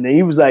 And then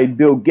he was like,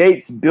 Bill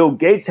Gates. Bill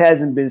Gates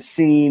hasn't been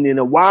seen in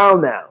a while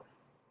now.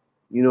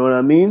 You know what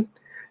I mean?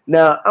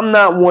 Now, I'm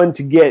not one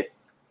to get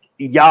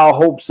y'all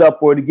hopes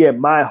up or to get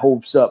my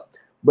hopes up,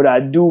 but I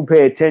do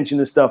pay attention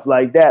to stuff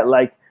like that.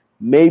 Like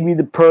maybe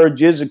the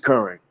purge is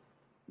occurring.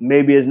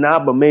 Maybe it's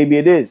not, but maybe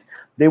it is.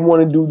 They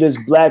want to do this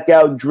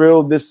blackout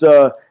drill, this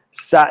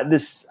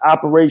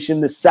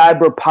operation, the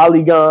Cyber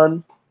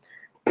Polygon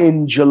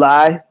in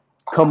July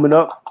coming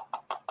up.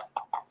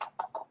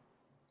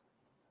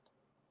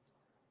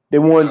 They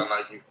want.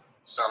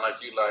 Sound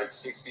like you like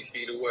 60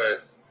 feet away.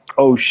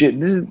 Oh shit!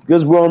 This is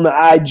because we're on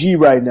the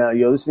IG right now,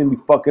 yo. This is gonna be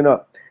fucking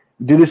up.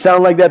 Did it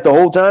sound like that the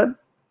whole time?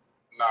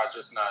 Nah,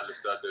 just that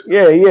did.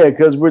 Yeah,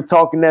 because we're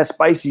talking that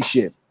spicy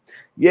shit.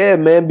 Yeah,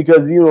 man,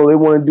 because they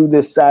want to do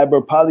this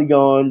Cyber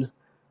Polygon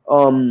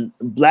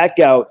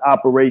blackout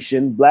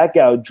operation,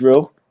 blackout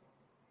drill,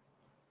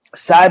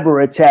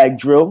 cyber attack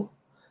drill,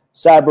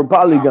 Cyber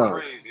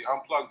Polygon. Crazy.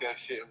 Unplug that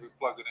shit and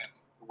replug it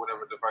into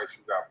whatever device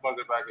you got. Plug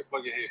it back in,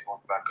 plug your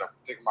headphones back up.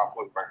 Take them out,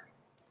 plug it back in.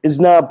 It's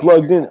not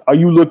plugged in. Are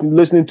you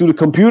listening through the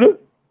computer?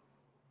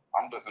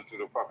 I'm listening to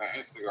the fucking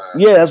Instagram.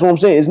 Yeah, that's what I'm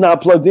saying. It's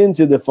not plugged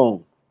into the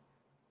phone.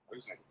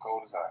 These niggas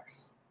cold as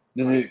ice.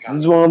 This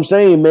is what I'm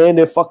saying, man.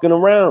 They're fucking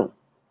around.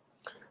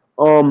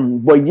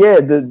 But yeah,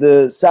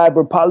 the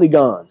Cyber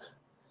Polygon,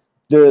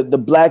 the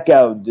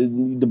blackout,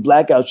 the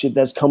blackout shit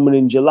that's coming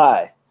in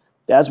July.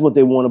 That's what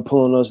they want to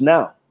pull on us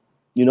now,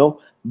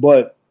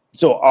 But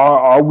so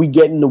are we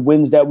getting the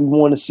wins that we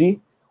want to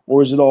see,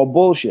 or is it all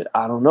bullshit?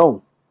 I don't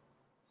know.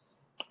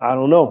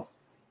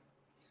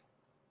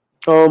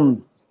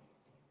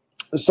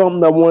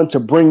 Something I wanted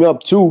to bring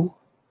up too,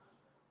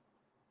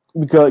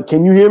 because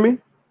can you hear me?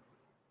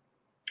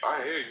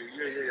 I hear you.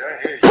 Yeah,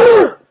 I hear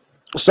you.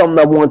 Something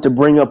I wanted to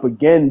bring up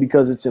again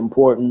because it's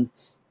important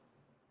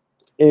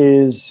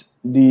is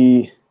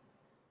the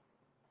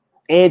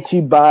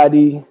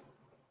antibody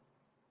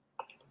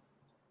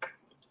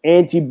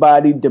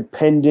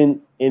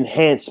dependent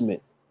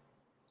enhancement.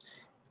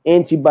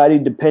 Antibody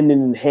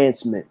dependent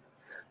enhancement.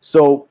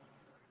 So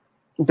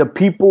the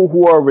people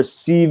who are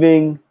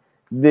receiving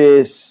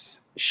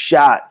this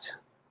shot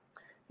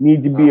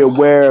need to be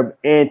aware of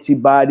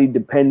antibody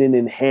dependent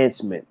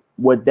enhancement.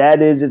 What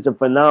that is, it's a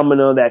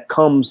phenomenon that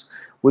comes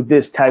with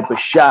this type of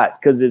shot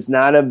because it's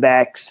not a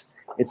vax,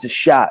 it's a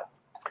shot.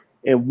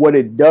 And what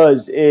it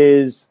does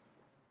is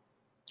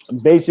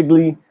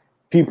basically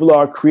people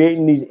are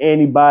creating these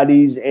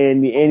antibodies,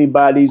 and the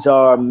antibodies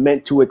are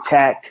meant to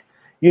attack,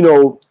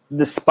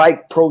 the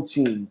spike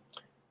protein.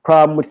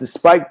 Problem with the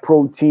spike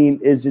protein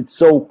is it's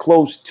so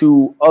close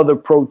to other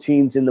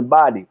proteins in the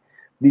body.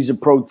 These are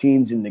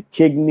proteins in the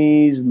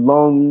kidneys,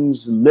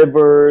 lungs,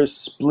 liver,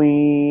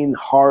 spleen,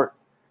 heart,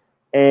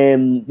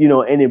 and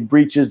it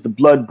breaches the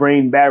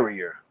blood-brain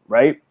barrier,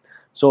 right?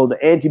 So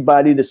the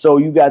antibody, so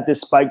you got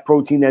this spike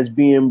protein that's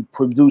being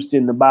produced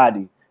in the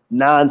body.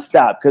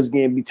 nonstop because it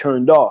can't be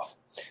turned off.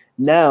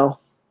 Now,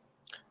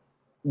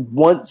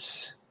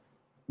 once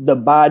the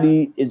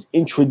body is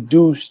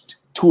introduced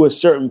to a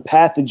certain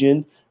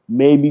pathogen,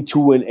 maybe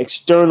to an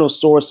external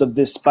source of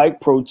this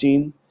spike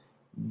protein,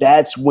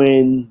 that's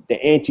when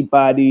the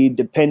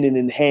antibody-dependent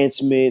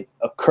enhancement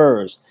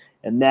occurs.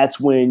 And that's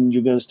when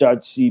you're going to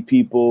start to see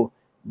people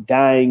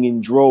dying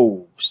in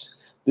droves.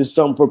 This is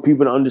something for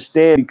people to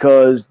understand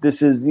because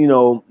this is,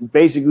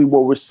 basically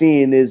what we're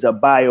seeing is a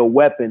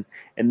bioweapon,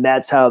 and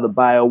that's how the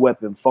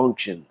bioweapon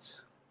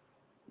functions,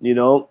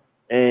 And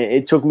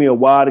it took me a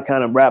while to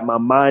kind of wrap my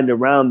mind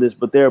around this,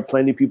 but there are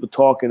plenty of people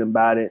talking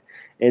about it,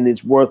 and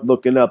it's worth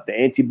looking up, the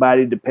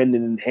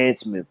antibody-dependent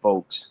enhancement,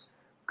 folks,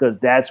 because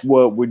that's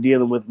what we're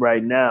dealing with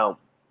right now.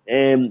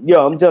 And,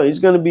 I'm telling you, it's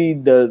going to be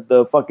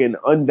the fucking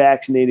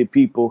unvaccinated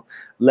people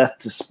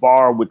left to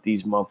spar with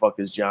these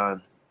motherfuckers,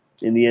 John,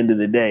 in the end of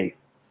the day.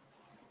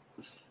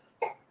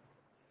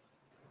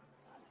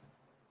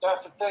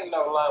 That's the thing,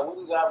 though. Like,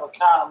 we need to have a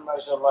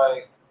countermeasure,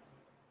 like,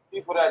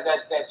 people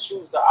that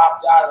choose to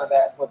opt out of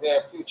that for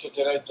their future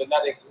to their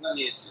genetic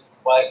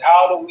lineages. Like,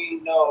 how do we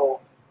know?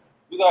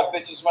 You got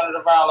bitches running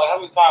around, like, how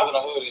many times in the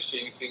hood and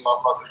shit you see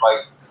motherfuckers,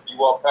 like, you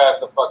walk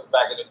past the fucking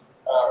back in the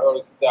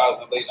early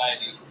 2000s, late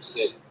 90s and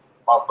shit,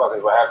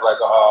 motherfuckers would have,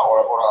 like,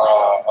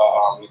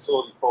 a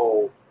utility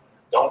pole,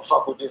 don't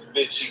fuck with this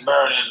bitch, she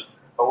burning,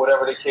 or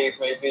whatever the case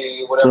may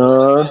be,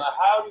 whatever. Like,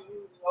 how do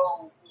you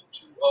know who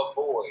to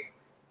avoid?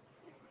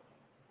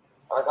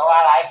 Like, oh,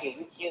 I like it.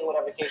 You kill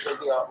whatever case may be.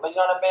 Like, you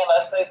know what I mean?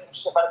 Let's say some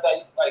shit like that.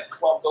 You, like,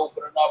 clubs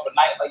opening up at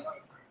night. Like,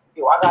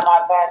 yo, I got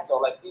my back. So,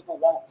 like, people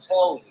won't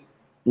tell you.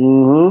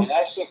 Mm-hmm. And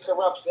that shit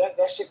corrupts.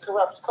 That shit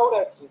corrupts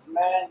codexes,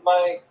 man.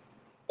 Like,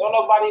 don't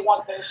nobody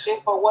want that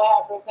shit. But what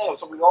happens then?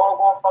 So we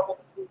all gonna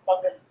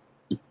fucking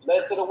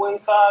led to the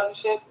wayside and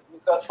shit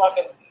because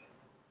fucking.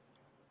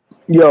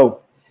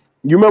 Yo,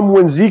 you remember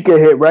when Zika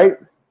hit, right?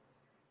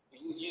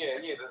 Yeah.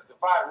 The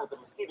fire with the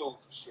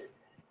mosquitoes and shit.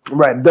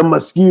 Right, the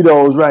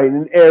mosquitoes, right,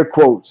 in air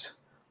quotes.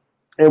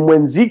 And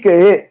when Zika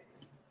hit,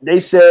 they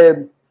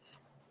said,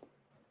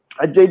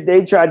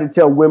 they tried to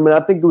tell women,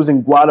 I think it was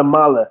in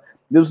Guatemala,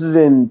 this was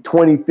in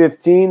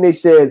 2015, they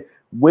said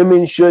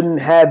women shouldn't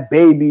have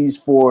babies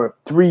for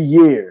 3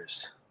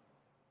 years.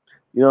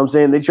 You know what I'm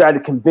saying? They tried to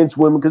convince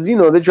women, because,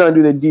 they're trying to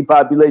do their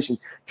depopulation,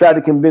 tried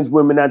to convince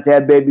women not to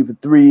have baby for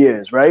 3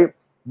 years, right?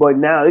 But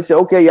now they say,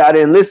 okay, y'all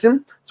didn't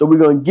listen, so we're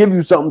going to give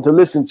you something to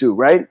listen to,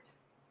 right?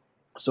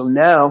 So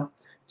now,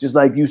 just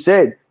like you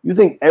said, you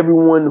think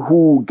everyone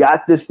who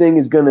got this thing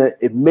is going to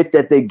admit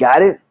that they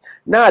got it?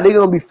 Nah, they're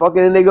going to be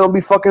fucking, and they're going to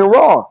be fucking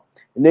raw.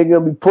 And they're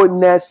going to be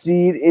putting that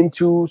seed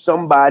into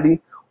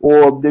somebody,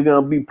 or they're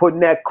going to be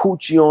putting that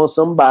coochie on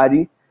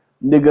somebody.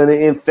 And they're going to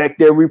infect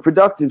their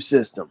reproductive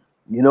system.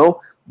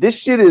 This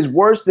shit is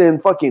worse than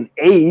fucking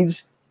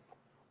AIDS.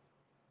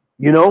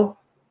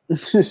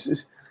 AIDS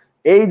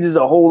is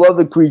a whole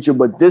other creature,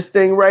 but this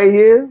thing right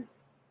here,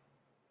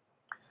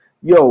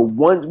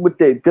 with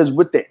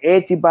the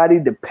antibody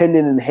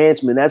dependent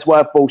enhancement, that's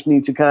why folks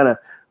need to kind of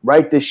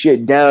write this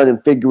shit down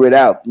and figure it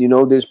out.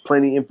 There's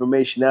plenty of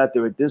information out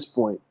there at this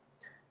point.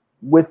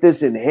 With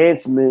this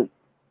enhancement,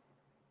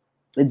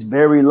 it's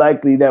very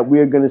likely that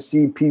we're going to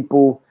see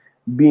people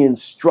being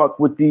struck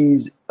with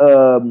these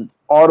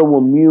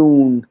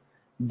autoimmune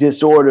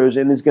disorders,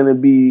 and it's going to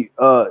be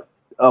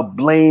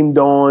blamed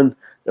on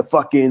the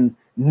fucking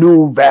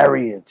new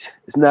variant.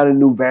 It's not a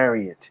new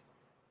variant.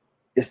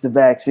 It's the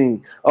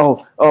vaccine.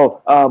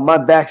 My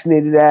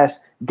vaccinated ass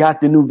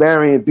got the new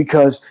variant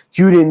because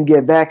you didn't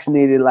get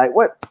vaccinated. Like,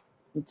 what?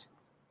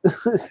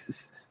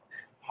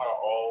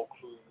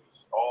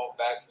 all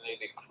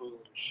vaccinated cruise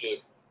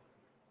ship,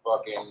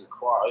 fucking,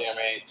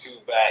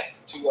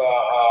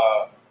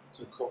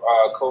 two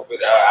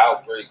COVID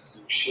outbreaks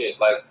and shit,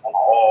 like on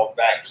all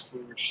vax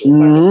cruise ships.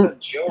 Mm-hmm. Like,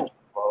 it's a joke,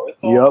 bro.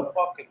 It's all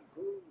fucking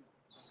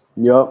goons.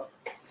 Yep.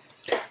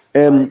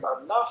 And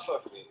enough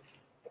of it.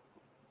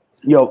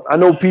 I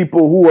know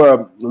people who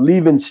are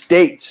leaving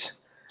states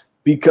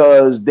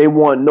because they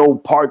want no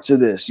parts of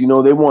this. They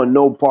want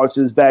no parts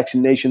of this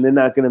vaccination. They're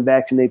not going to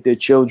vaccinate their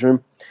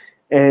children.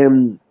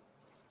 And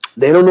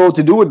they don't know what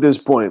to do at this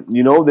point.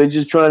 They're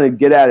just trying to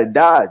get out of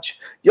Dodge.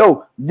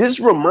 This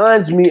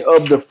reminds me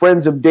of the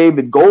Friends of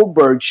David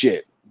Goldberg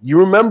shit. You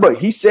remember,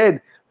 he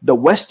said the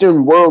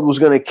Western world was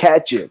going to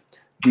catch it.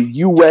 The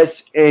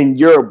U.S. and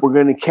Europe were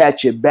going to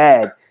catch it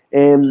bad.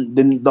 And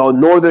the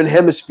Northern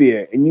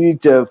Hemisphere, and you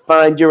need to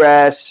find your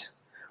ass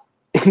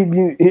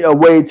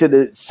away to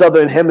the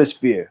Southern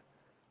Hemisphere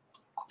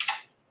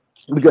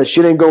because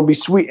shit ain't gonna be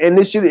sweet. And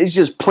this shit is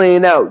just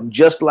playing out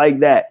just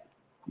like that,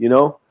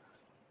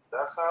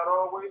 That's how it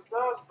always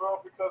does, bro.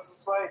 Because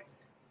it's like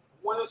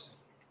when it's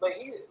like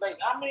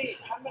how many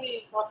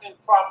fucking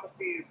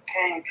prophecies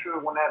came true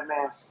when that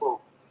man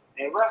spoke?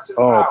 And rest in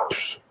power.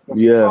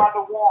 Yeah. He tried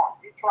to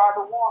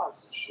warn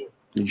us and shit.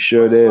 He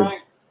sure did.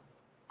 Like,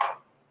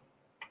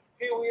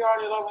 here we are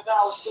in the 11th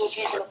hour still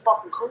drinking the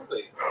fucking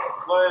Kool-Aid.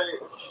 Like,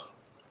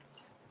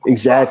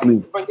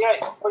 exactly. But yeah,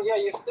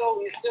 you still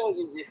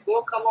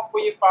come up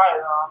with your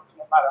firearms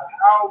no matter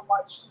how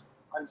much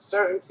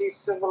uncertainty,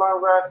 civil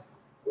unrest,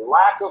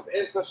 lack of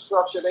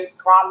infrastructure they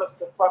promised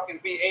to fucking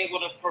be able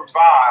to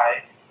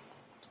provide.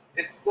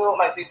 It's still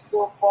like they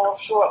still fall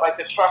short. Like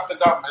the trust the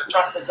government.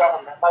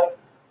 Like,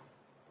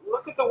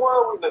 look at the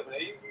world we live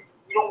in.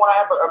 You don't want to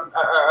have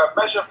a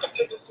measure of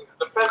contingency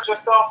to defend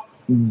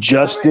yourself.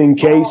 Just in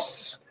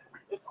case.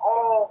 It's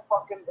all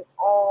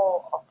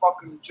a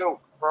fucking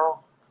joke, bro.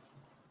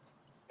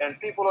 And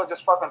people are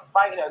just fucking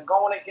fighting and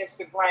going against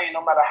the grain,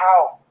 no matter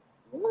how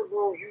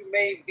liberal you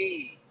may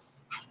be.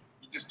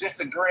 You're just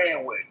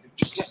disagreeing with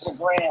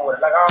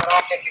it. Like, I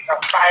don't think you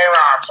got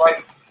firearms.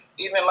 Like,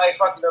 even like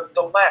fucking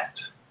the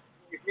left.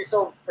 If you're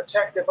so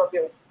protective of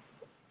your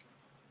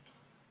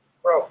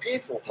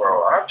people,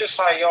 I'm just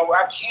like,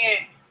 I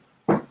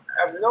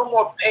have no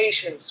more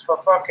patience for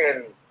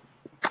fucking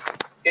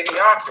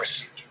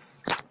idiocracy.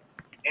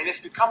 And it's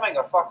becoming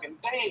a fucking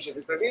danger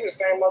because these are the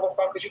same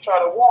motherfuckers you try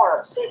to warn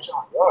and snitch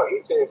on. He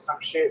said some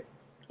shit.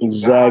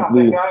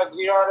 Exactly. You know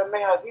what I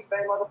mean? These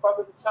same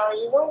motherfuckers are telling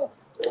you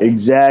in.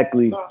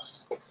 Exactly.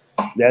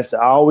 I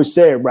always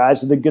say it,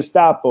 rise of the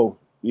Gestapo,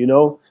 you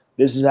know?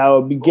 This is how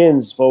it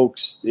begins,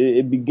 folks.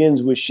 It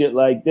begins with shit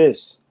like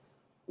this,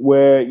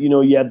 where, you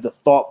know, you have the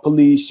thought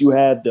police, you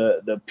have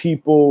the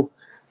people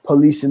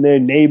policing their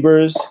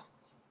neighbors,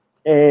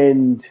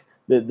 and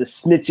the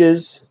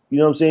snitches, you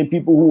know what I'm saying?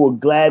 People who will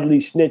gladly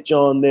snitch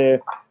on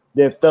their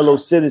fellow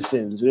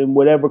citizens in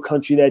whatever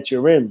country that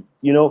you're in.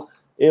 You know,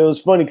 it was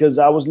funny because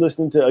I was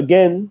listening to,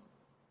 again,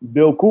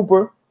 Bill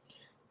Cooper,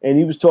 and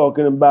he was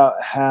talking about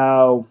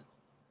how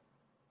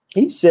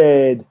he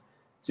said,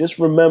 just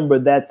remember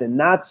that the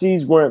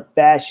Nazis weren't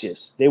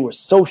fascists. They were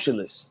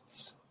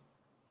socialists.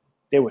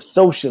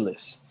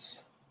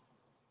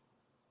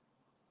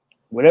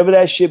 Whatever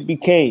that shit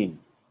became,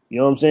 you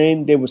know what I'm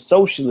saying? They were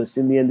socialists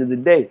in the end of the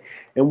day.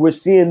 And we're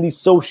seeing these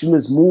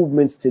socialist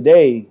movements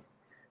today.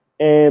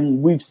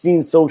 And we've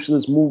seen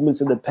socialist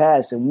movements in the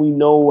past, and we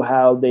know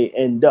how they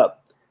end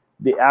up.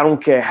 I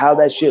don't care how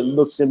that shit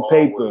looks in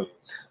paper.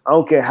 I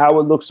don't care how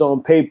it looks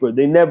on paper.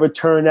 They never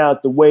turn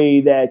out the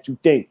way that you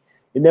think.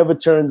 It never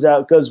turns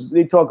out, because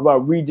they talk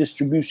about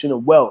redistribution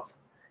of wealth.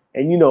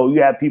 And, you know,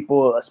 you have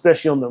people,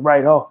 especially on the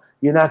right,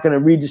 you're not going to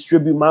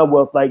redistribute my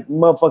wealth. Like,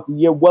 motherfucker,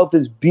 your wealth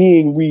is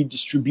being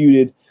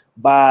redistributed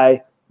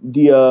by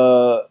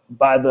the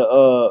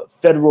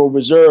Federal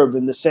Reserve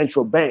and the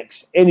central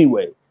banks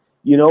anyway,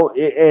 you know,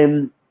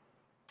 and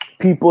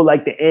people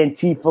like the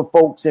Antifa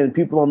folks and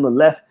people on the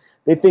left,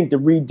 they think the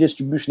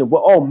redistribution of,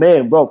 oh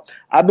man, bro,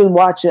 I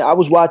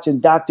was watching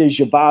Dr.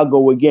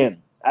 Zhivago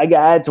again. I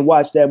had to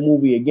watch that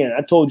movie again.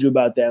 I told you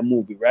about that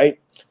movie, right?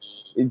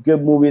 It's a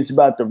good movie. It's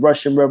about the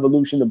Russian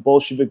Revolution, the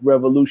Bolshevik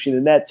Revolution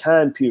in that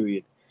time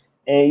period.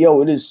 And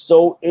it is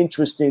so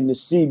interesting to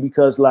see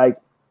because, like,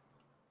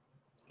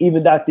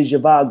 even Dr.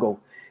 Zhivago,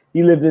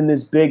 he lived in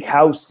this big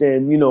house,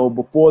 and, you know,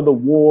 before the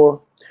war,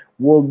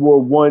 World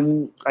War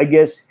I, I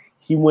guess,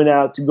 he went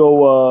out to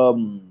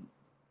go,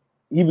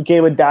 he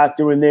became a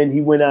doctor, and then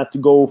he went out to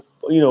go,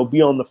 you know, be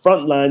on the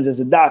front lines as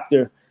a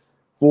doctor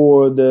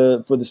for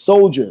the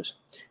soldiers.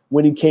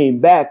 When he came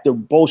back, the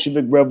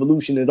Bolshevik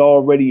Revolution had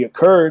already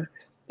occurred.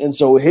 And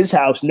so his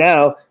house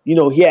now, you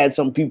know, he had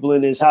some people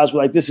in his house who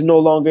were like, this is no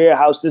longer your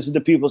house. This is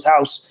the people's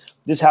house.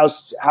 This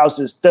house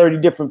houses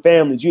 30 different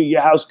families. Your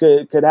house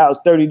could house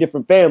 30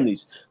 different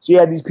families. So you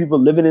had these people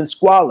living in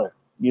squalor,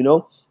 you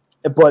know,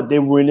 but they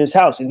were in his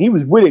house. And he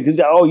was with it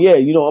because, oh, yeah,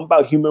 you know, I'm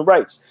about human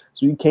rights.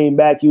 So he came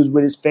back. He was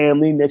with his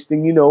family. Next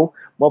thing you know,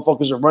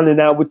 motherfuckers are running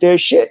out with their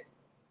shit.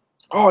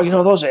 Oh, you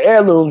know, those are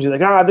heirlooms. You're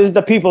like, this is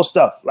the people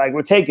stuff. Like,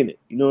 we're taking it.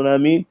 You know what I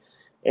mean?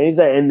 And he's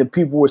like, and the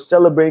people were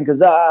celebrating because,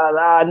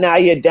 now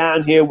you're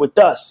down here with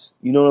us.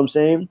 You know what I'm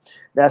saying?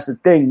 That's the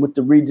thing with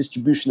the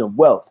redistribution of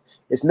wealth.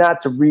 It's not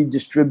to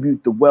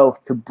redistribute the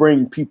wealth to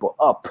bring people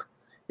up.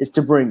 It's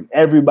to bring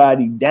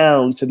everybody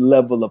down to the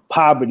level of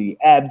poverty,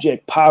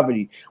 abject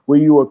poverty, where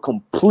you are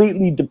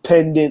completely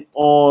dependent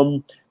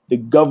on the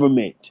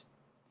government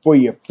for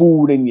your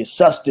food and your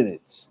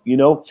sustenance. You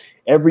know,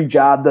 every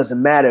job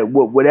doesn't matter.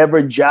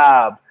 Whatever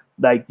job,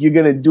 like, you're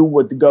going to do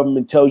what the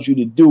government tells you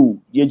to do.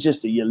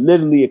 You're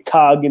literally a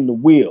cog in the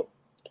wheel.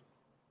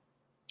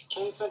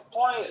 Case in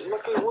point,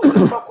 look at what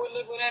the fuck we're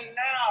living in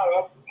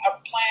now. A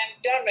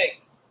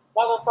pandemic.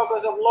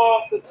 Motherfuckers have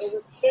lost the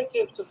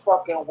incentive to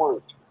fucking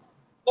work.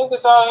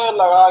 Niggas out here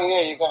like,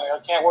 I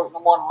can't work no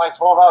more than like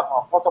 12 hours. I'm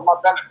gonna fuck up my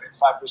benefits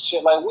type of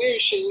shit. Like,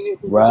 weird shit. You hear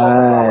people talking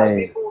about,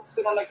 like, people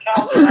sit on the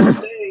couch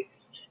all day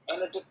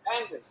and are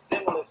dependent.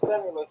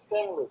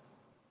 Stimulus.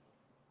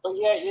 But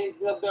yeah,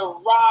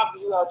 they'll rob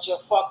you out your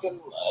fucking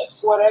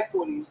sweat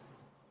equity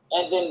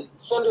and then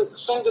send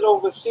it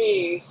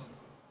overseas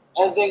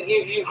and then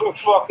give you a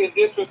fucking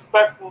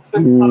disrespectful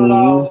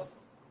 $600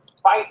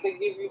 fight to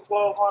give you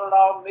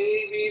 $1,200,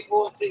 maybe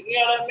 $1,400. You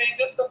know what I mean?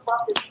 Just a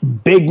fucking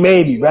big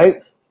maybe,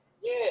 right?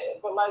 Yeah,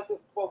 but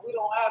we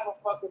don't have a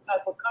fucking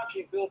type of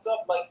country built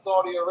up like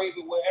Saudi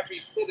Arabia where every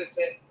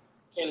citizen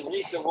can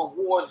reap the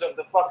rewards of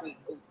the fucking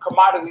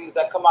commodities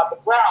that come out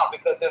the ground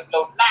because there's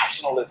no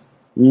nationalism.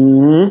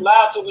 Mm-hmm.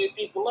 Allow too many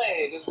people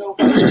in. There's no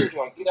fucking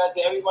joint. Get out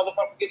there, every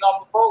motherfucker getting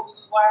off the boat.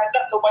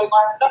 Nobody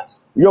lined up.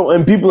 Yo,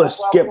 and people are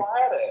scared.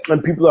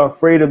 And people are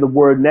afraid of the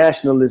word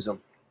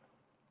nationalism.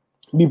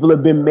 People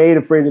have been made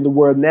afraid of the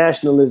word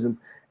nationalism,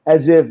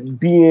 as if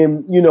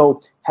being,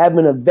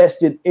 having a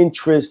vested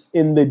interest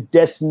in the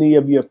destiny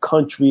of your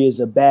country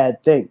is a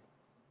bad thing.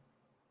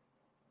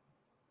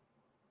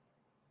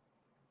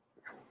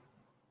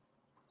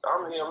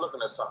 I'm here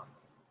looking at something.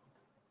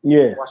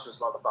 Yeah. Watch this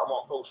motherfucker. I'm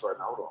on post right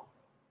now. Hold on.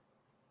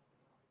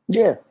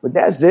 Yeah, but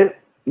that's it.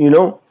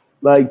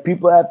 Like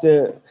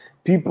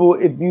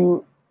if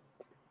you,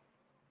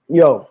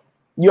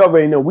 you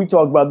already know, we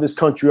talk about this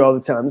country all the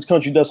time. This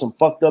country does some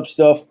fucked up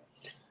stuff,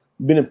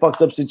 been in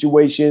fucked up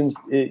situations,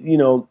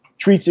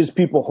 treats its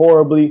people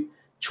horribly,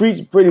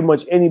 treats pretty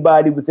much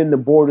anybody within the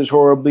borders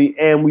horribly,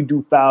 and we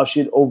do foul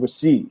shit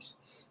overseas.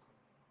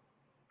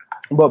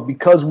 But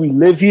because we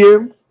live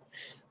here,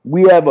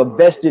 we have a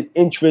vested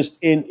interest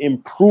in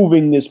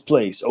improving this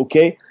place,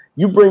 okay?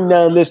 You bring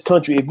down this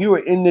country. If you were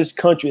in this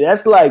country,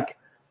 that's like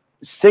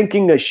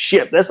sinking a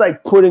ship. That's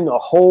like putting a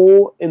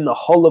hole in the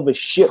hull of a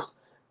ship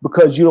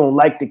because you don't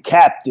like the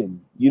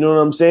captain. You know what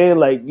I'm saying?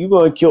 Like, you're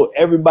going to kill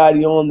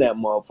everybody on that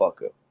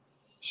motherfucker.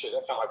 Shit,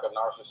 that sounds like a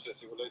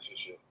narcissistic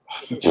relationship.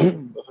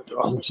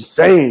 I'm just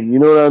saying, you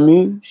know what I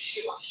mean?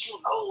 Shit,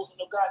 shoot holes in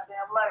the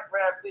goddamn life,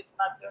 rap bitch,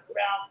 not jump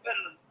around.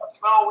 What's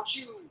wrong with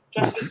you?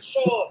 Jump in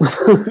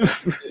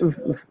the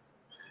shore.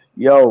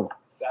 Yo.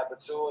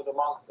 Saboteurs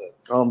amongst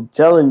us. I'm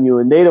telling you,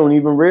 and they don't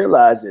even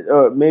realize it.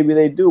 Or maybe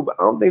they do, but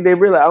I don't think they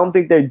realize. I don't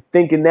think they're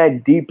thinking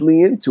that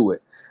deeply into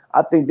it.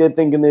 I think they're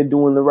thinking they're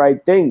doing the right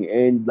thing.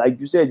 And like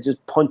you said,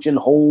 just punching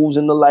holes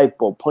in the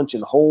lifeboat, punching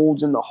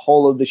holes in the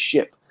hull of the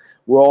ship.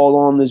 We're all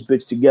on this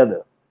bitch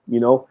together.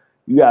 You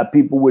got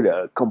people with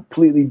a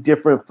completely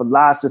different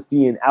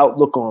philosophy and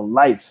outlook on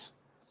life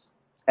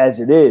as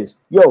it is.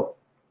 Yo,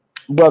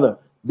 brother,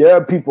 there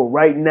are people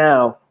right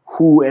now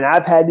who, and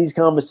I've had these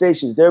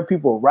conversations, there are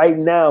people right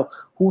now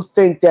who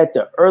think that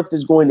the earth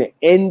is going to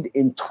end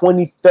in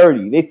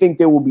 2030. They think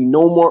there will be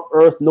no more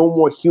earth, no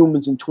more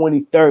humans in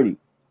 2030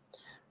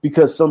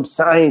 because some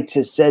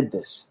scientist said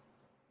this.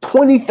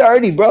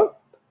 2030, bro.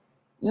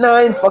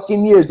 9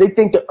 fucking years. They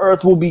think the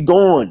earth will be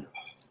gone.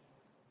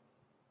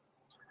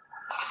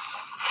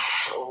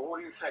 What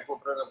do you think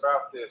will bring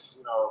about this?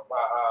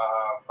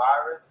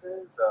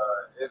 Viruses?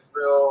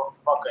 Israel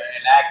fucking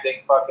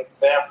enacting fucking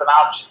Samson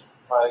option?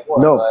 Like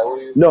what?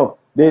 No.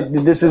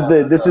 This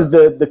is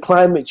the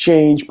climate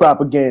change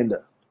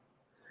propaganda,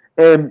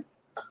 and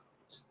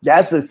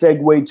that's a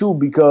segue too,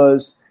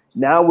 because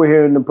now we're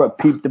hearing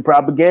the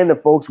propaganda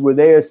folks where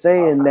they are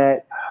saying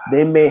that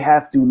they may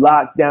have to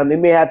lock down, they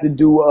may have to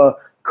do a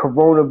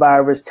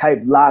coronavirus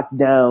type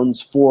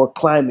lockdowns for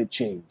climate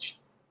change.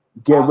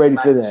 Get ready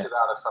for that. Shit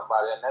out of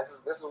somebody, and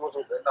this is what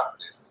we're enough of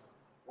this.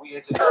 We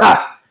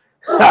entertain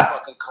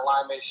fucking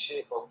climate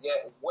shit, but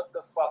yet what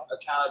the fuck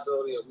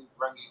accountability are we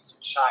bringing to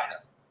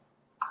China?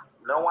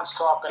 No one's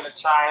talking to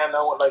China.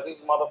 No one, like,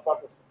 these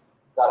motherfuckers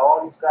got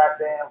all these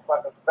goddamn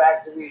fucking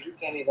factories. You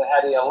can't even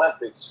have the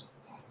Olympics.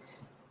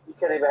 You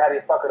can't even have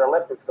the fucking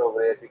Olympics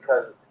over there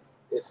because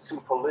it's too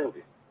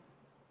polluted.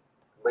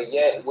 But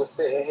yet we're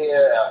sitting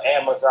here,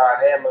 Amazon.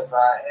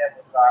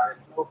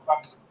 It's no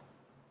fucking.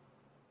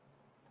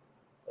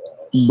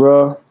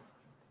 Bruh.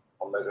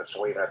 I'm making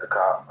swing at the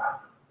cop.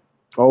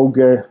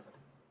 Okay.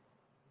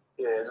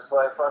 Yeah, just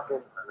like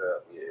fucking.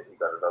 You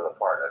got another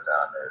partner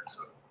down there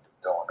too,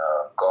 doing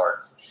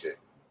guards and shit.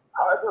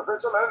 However,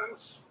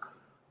 vigilance.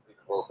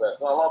 No,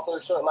 long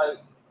story short, like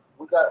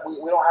we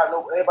don't have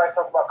anybody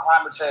talk about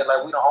climate change.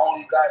 Like, we the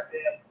only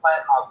goddamn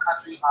planet, our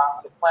country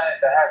on the planet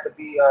that has to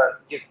be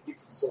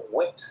gets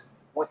whipped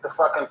with the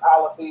fucking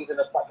policies and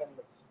the fucking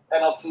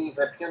penalties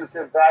and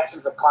punitive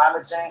actions of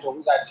climate change. Or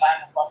we got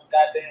China fucking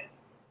goddamn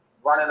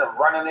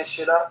running this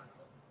shit up.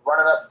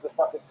 Running up the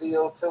fucking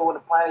CO2 on the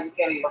planet. You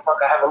can't even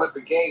fucking have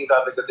Olympic Games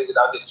out there. The niggas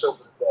out there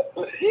choking to death.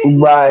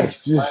 Right.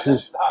 Let's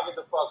knock it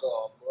the fuck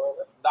off, bro.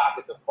 Let's knock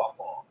it the fuck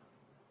off.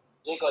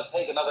 You ain't gonna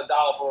take another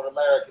dollar from an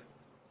American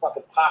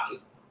fucking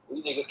pocket.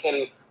 You niggas can't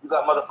even. You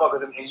got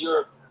motherfuckers in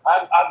Europe.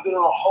 I've been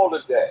on a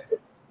holiday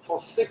for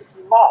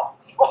 6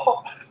 months.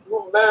 You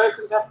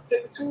Americans have to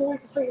take 2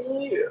 weeks a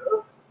year.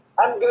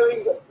 I'm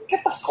going to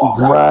get the fuck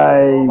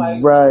out.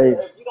 Right.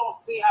 If you don't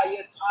see how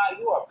your time,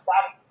 you are a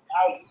product of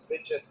how you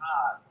spend your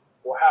time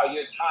or how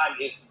your time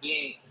is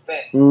being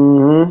spent.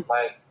 Mm-hmm.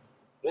 Like,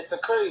 it's a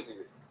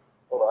craziness.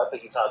 Hold on, I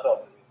think he's trying to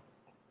talk to me.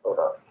 Hold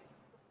on.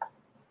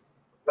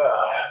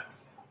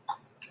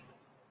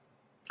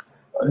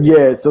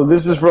 Yeah, so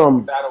this is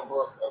from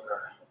Battlebrook.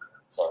 Okay.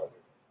 Sorry.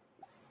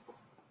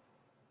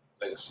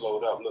 Nigga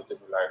slowed up, looked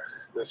at me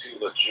like, "Is he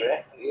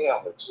legit?" Yeah,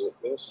 I'm legit.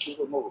 Let's keep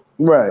it moving.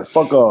 Right,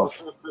 fuck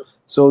off.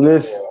 So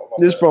this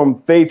from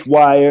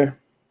FaithWire,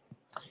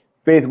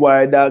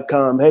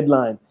 faithwire.com,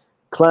 headline: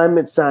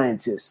 Climate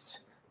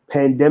scientists,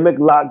 pandemic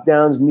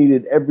lockdowns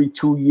needed every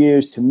 2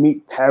 years to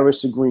meet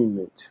Paris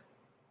Agreement.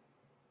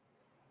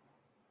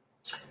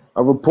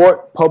 A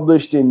report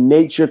published in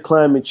Nature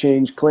Climate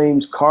Change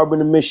claims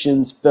carbon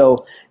emissions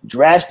fell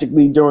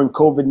drastically during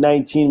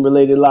COVID-19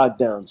 related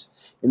lockdowns.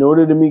 In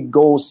order to meet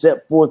goals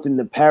set forth in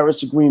the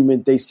Paris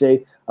Agreement, they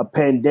say a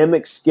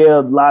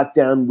pandemic-scaled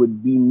lockdown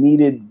would be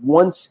needed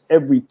once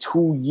every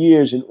 2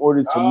 years in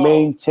order to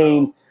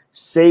maintain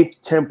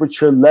safe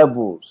temperature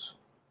levels.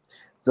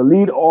 The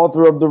lead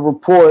author of the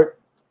report,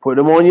 put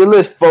them on your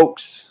list,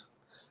 folks.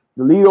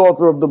 The lead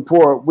author of the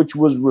report, which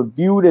was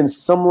reviewed and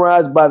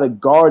summarized by The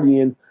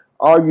Guardian,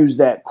 argues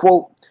that,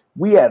 quote,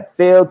 we have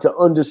failed to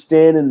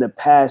understand in the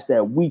past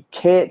that we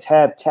can't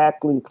have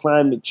tackling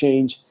climate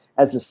change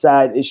as a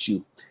side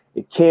issue.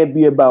 It can't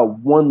be about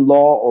one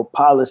law or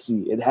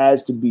policy. It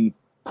has to be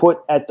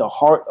put at the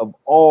heart of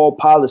all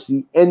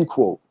policy, end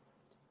quote.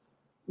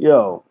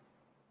 Yo.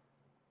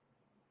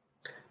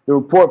 The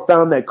report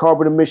found that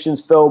carbon emissions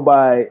fell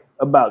by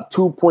about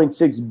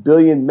 2.6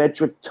 billion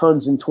metric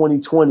tons in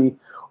 2020,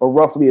 or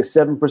roughly a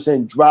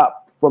 7%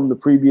 drop from the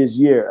previous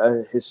year,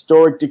 a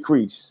historic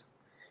decrease.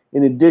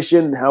 In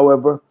addition,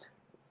 however,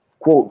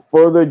 quote,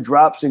 further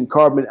drops in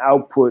carbon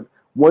output,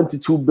 1 to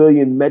 2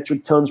 billion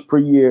metric tons per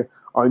year,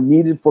 are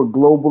needed for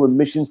global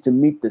emissions to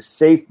meet the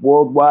safe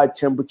worldwide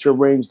temperature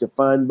range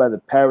defined by the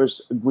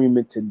Paris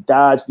Agreement to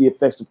dodge the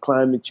effects of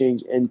climate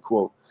change, end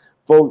quote.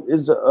 Folks,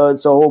 it's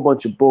a whole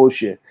bunch of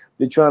bullshit.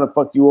 They're trying to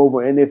fuck you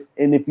over. And if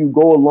you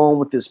go along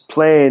with this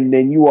plan,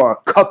 then you are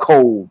a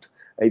cuckold,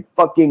 a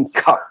fucking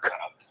cuck,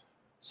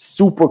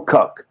 super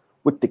cuck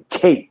with the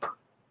cape.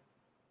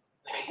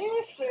 He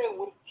said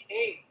with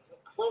cape, the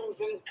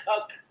crimson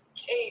cuck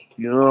cape.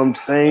 You know what I'm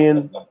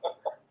saying?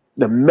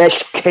 The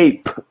mesh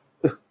cape.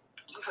 You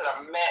said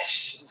a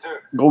mesh.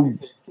 Go. You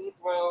said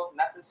see-through,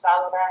 nothing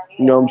solid out here.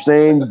 You know what I'm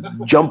saying?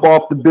 Jump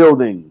off the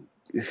building.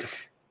 The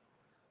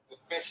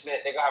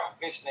fishnet, they gotta have a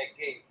fishnet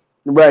cape.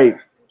 Right.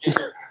 Get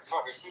your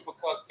fucking super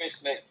cuck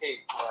fishnet cape.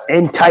 Right?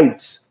 And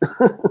tights.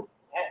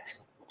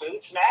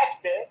 Food snatch,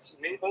 bitch.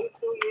 New food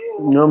 2 years.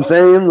 You know what I'm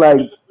saying?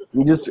 Like,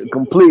 just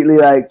completely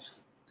like.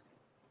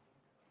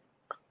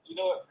 You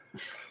know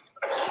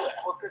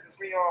what pisses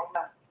me off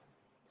now?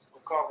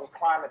 Because of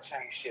climate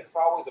change shit. It's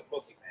always a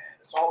boogeyman.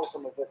 It's always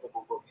some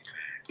invisible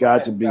boogeyman.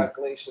 Got to be. We got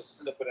glaciers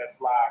slipping and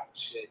sliding and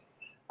shit.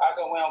 How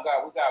come we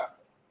got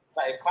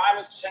like,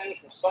 climate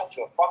change is such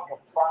a fucking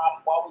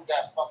problem? Why we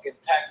got fucking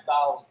tax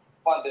dollars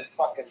funding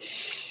fucking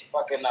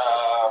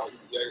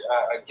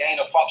gain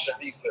of function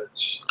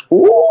research?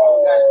 Ooh.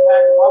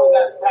 Why we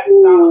got tax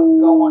dollars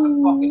going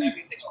to fucking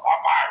everything? A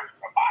virus.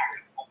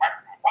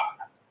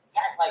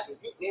 Like if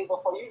you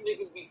before you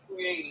niggas be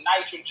creating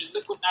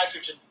liquid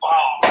nitrogen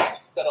bombs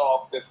to set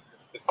off this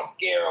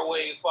scare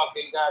away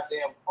fucking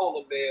goddamn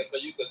polar bear so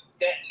you could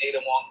detonate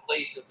them on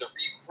glaciers to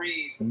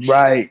refreeze.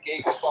 Right.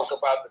 Gave a fuck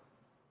about the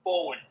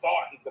forward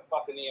thought into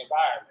fucking the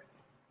environment.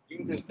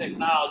 Using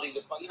technology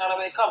to fuck, you know what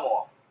I mean? Come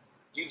on.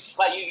 You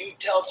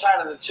tell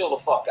China to chill the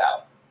fuck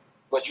out.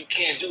 But you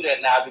can't do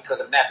that now because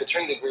of NAFTA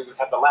trade agreements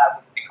have allowed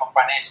them to become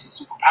financially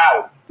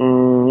superpowered.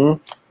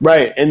 Mm-hmm.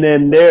 Right. And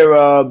then they're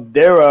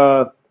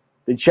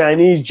the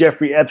Chinese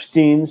Jeffrey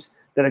Epsteins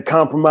that are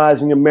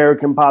compromising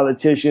American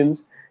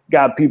politicians,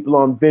 got people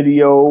on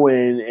video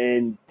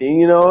and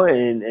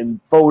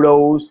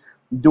photos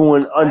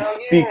doing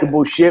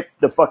unspeakable shit.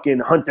 The fucking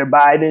Hunter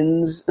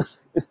Bidens.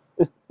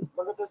 Look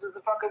at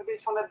the fucking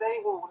bitch from the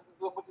Daewoo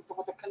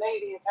with the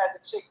Canadians had the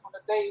chick from the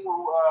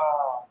Daewoo,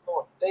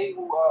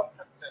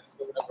 princess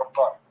or whatever the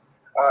fuck.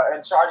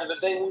 In charge of the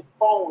Daewoo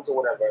phones or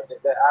whatever.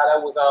 They had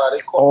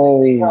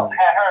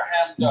her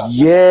hemmed up.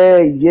 Yeah.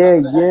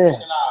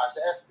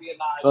 The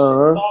espionage.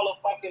 Uh-huh. It's all a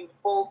fucking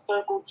full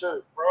circle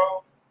jerk,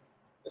 bro.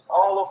 It's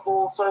all a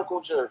full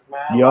circle jerk,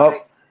 man. Yup.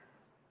 Like,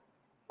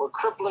 we're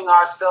crippling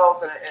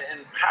ourselves and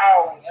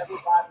empowering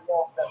everybody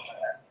else that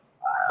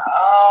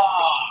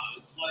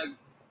it's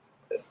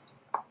like,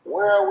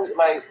 where are we?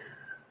 Like,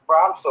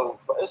 bro,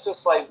 it's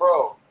just like,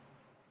 bro,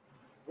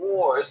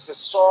 war. It's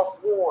just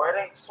soft war. It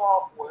ain't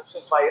soft war. It's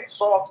just like, it's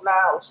soft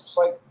now. It's just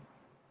like,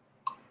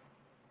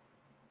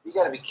 you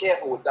gotta be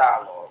careful with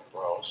dialogue,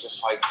 bro. It's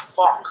just like,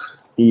 fuck.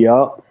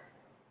 Yup.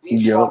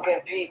 These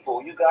fucking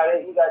people. You got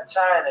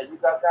China. You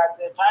got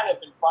goddamn China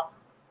been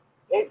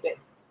fucking.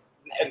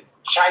 And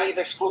Chinese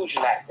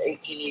Exclusion Act,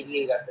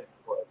 1888, I think it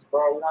was,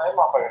 bro. You know, they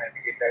motherfucker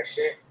didn't get that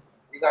shit.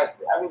 You got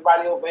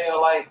everybody over here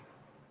like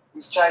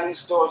these Chinese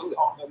stores.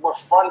 We're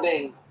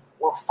funding.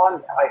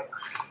 Like,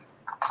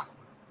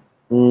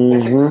 mm-hmm.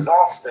 It's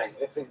exhausting.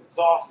 It's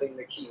exhausting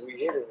to keep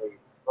reiterating,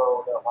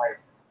 bro. That like,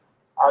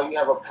 you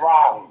have a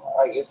problem.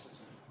 Like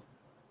it's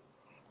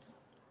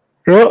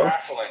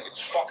baffling.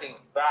 It's fucking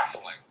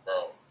baffling,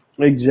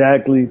 bro.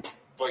 Exactly.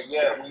 But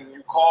yeah, when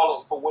you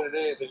call it for what it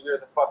is, and you're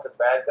the fucking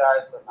bad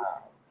guy, so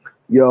nah.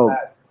 Yo,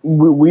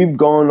 we've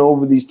gone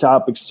over these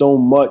topics so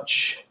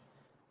much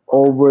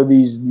over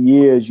these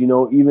years, you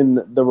know,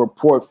 even the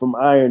report from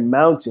Iron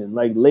Mountain,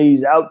 like,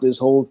 lays out this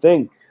whole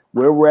thing.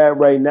 Where we're at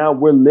right now,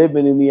 we're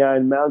living in the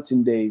Iron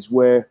Mountain days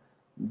where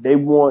They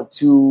want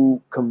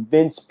to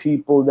convince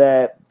people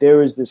that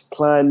there is this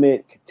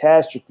climate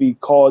catastrophe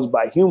caused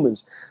by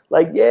humans.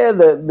 Like, yeah,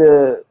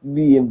 the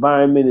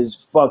environment is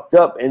fucked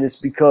up, and it's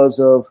because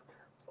of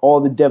all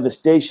the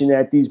devastation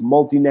that these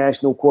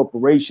multinational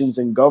corporations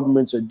and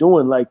governments are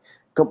doing, like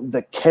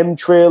the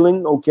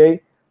chemtrailing,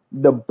 okay,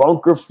 the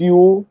bunker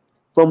fuel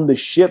from the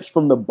ships,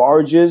 from the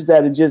barges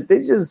that are they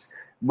just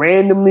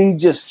randomly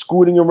just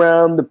scooting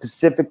around the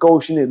Pacific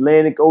Ocean,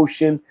 Atlantic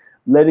Ocean,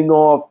 letting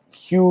off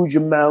huge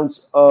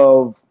amounts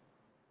of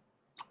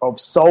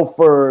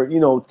sulfur,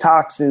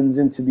 toxins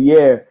into the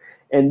air.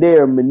 And they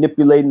are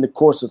manipulating the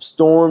course of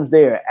storms.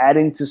 They are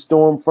adding to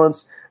storm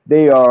fronts.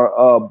 They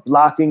are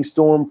blocking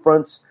storm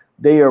fronts.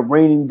 They are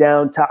raining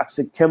down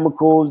toxic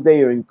chemicals.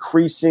 They are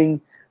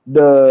increasing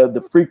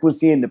the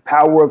frequency and the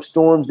power of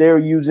storms. They're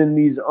using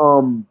these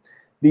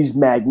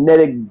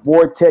magnetic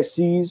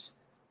vortices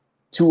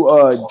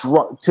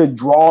to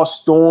draw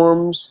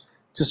storms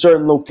to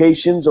certain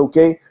locations.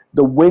 Okay,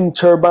 the wind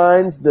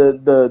turbines,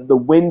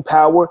 the wind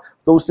power,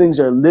 those things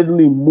are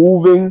literally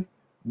moving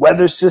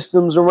weather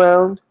systems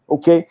around.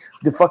 Okay,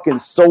 the fucking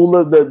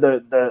solar,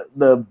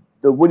 the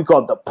what do you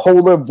call it? The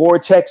polar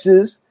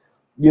vortexes,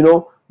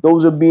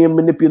 those are being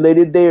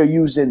manipulated. They are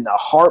using the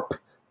HARP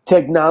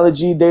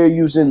technology. They're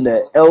using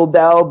the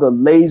LDAL, the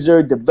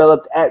laser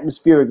developed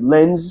atmospheric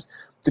lens,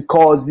 to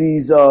cause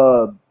these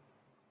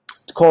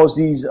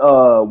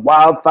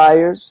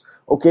wildfires.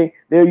 Okay,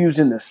 they're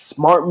using the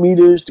smart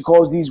meters to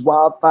cause these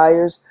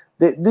wildfires.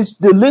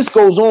 The list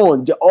goes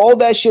on. All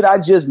that shit I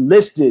just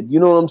listed,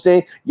 you know what I'm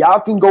saying? Y'all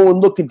can go and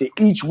look into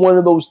each one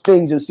of those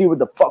things and see what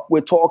the fuck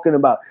we're talking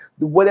about.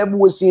 Whatever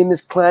we're seeing,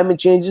 this climate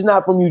change is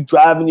not from you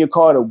driving your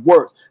car to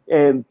work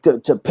and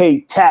to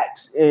pay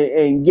tax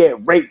and get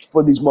raped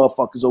for these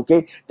motherfuckers,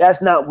 okay?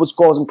 That's not what's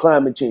causing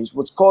climate change.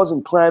 What's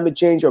causing climate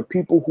change are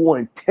people who are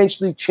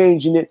intentionally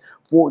changing it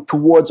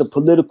towards a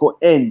political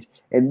end.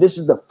 And this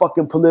is the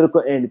fucking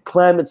political end.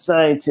 Climate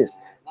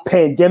scientists.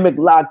 Pandemic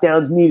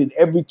lockdowns needed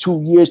every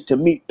 2 years to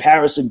meet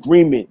Paris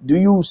Agreement. Do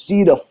you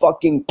see the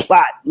fucking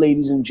plot,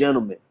 ladies and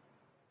gentlemen?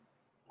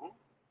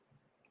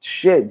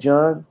 Shit,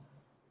 John.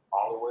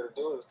 Only way to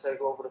do it is take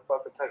over the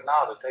fucking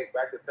technology, take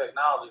back the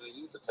technology, and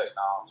use the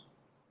technology.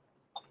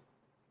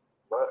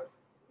 But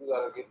you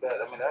gotta get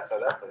that. I mean, that's a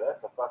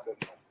fucking.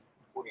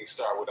 Who do you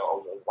start with? A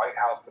White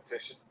House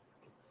petition,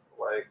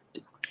 like?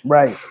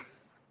 Right.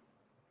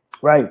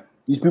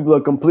 These people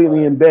are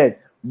completely in bed.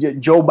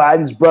 Joe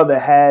Biden's brother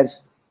has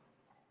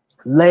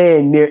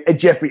land near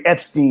Jeffrey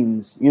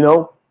Epstein's, You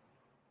know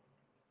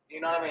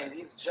what I mean?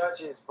 These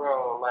judges,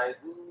 bro,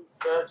 like these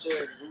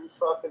judges, these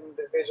fucking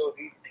individuals,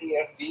 these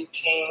PSD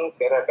kings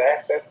that have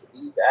access to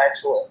these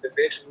actual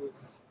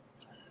individuals.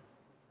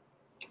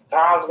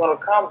 Time's gonna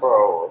come,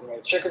 bro. I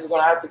mean, chickens are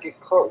gonna have to get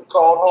called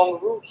home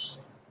to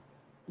roost.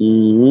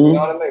 Mm-hmm. You know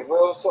what I mean?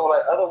 Real soon.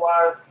 Like,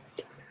 otherwise,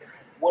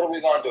 what are we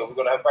gonna do? We're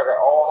gonna have to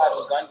all have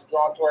guns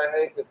drawn to our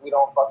heads if we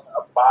don't fucking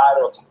abide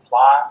or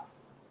comply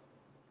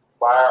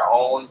by our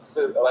own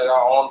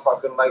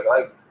fucking like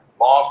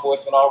law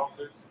enforcement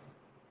officers,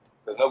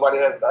 because nobody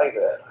has like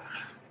that.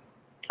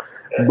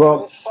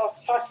 Bro, it's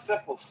such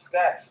simple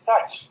steps,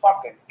 such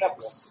fucking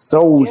simple.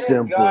 So Get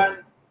simple. A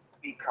gun,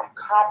 become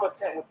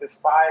competent with this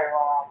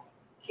firearm,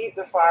 keep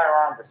the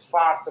firearm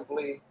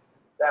responsibly.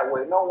 That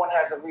way, no one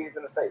has a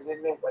reason to say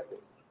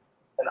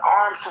an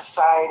armed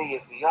society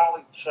is the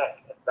only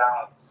check and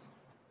balance,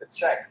 the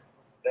check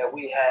that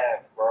we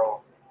have,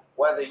 bro.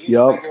 Whether you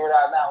figure it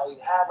out now, when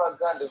you have a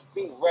gun, to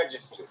be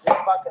registered.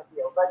 Just fucking be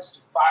a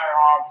registered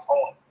firearms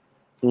owner.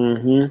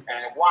 Mm-hmm.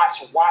 And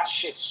watch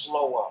shit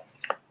slow up.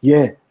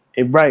 Yeah,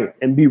 right.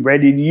 And be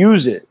ready to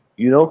use it,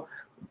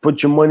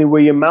 Put your money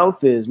where your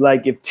mouth is.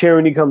 Like, if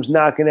tyranny comes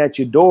knocking at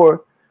your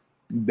door,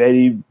 you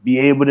better be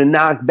able to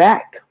knock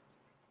back.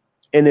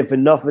 And if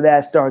enough of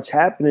that starts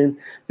happening,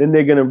 then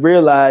they're going to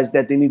realize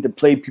that they need to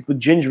play people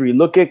gingery.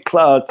 Look at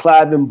Clive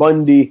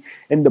Bundy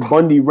and the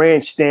Bundy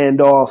Ranch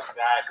standoff.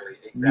 Exactly.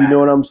 You know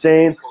what I'm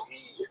saying?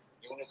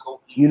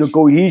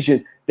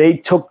 Unicohesion. They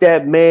took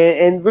that man,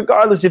 and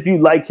regardless if you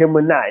like him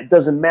or not, it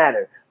doesn't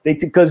matter.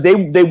 Because they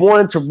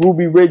wanted to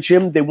Ruby Ridge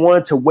him. They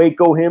wanted to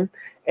Waco him.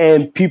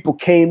 And people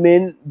came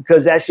in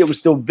because that shit was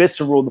still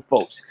visceral to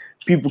folks.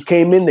 People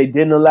came in, they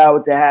didn't allow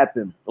it to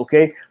happen,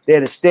 okay? They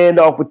had a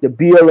standoff with the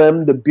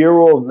BLM, the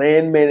Bureau of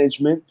Land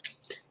Management,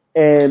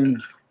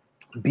 and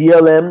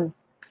BLM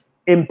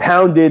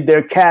impounded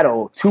their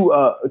cattle,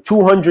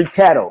 200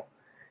 cattle.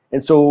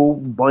 And so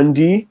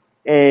Bundy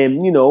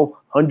and,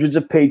 hundreds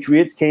of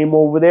patriots came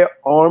over there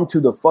armed to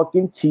the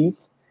fucking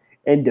teeth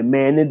and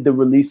demanded the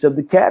release of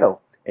the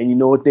cattle. And you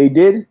know what they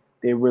did?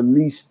 They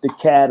released the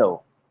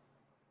cattle.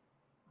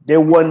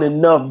 There wasn't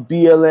enough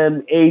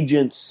BLM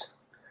agents,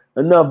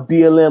 enough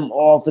BLM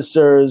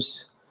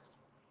officers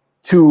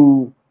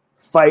to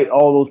fight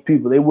all those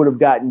people. They would have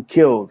gotten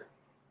killed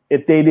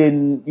if they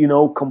didn't,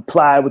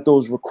 comply with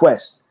those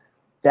requests.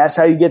 That's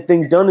how you get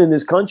things done in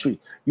this country.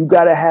 You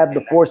got to have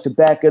the force to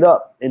back it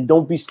up. And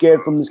don't be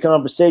scared from this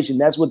conversation.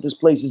 That's what this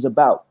place is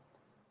about.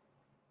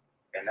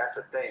 And that's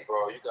the thing,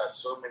 bro. You got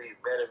so many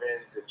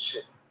veterans and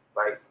shit.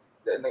 Like,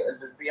 to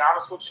be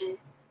honest with you,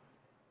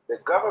 the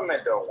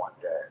government don't want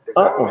that. The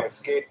government is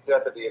scared to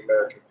death of the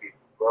American people,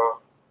 bro.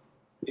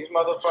 These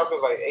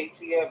motherfuckers like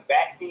ATM,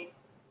 back fee,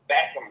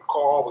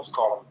 always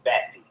call them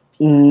back fee.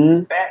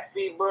 Mm-hmm. Back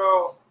fee,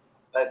 bro.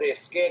 Like they're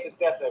scared to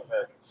death of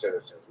American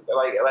citizens.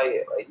 Like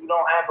you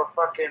don't have a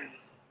fucking.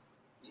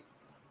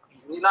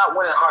 You're not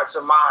winning hearts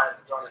and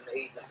minds joining the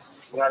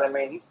agency. You know what I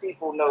mean? These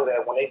people know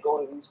that when they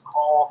go to these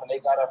calls and they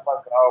got a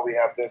fucking, we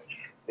have this.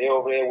 They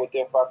over there with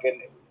their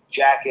fucking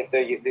jackets,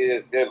 their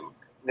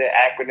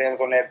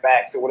acronyms on their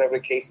backs or whatever the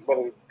case,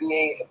 whether it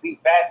be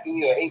back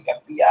fee or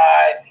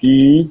FBI.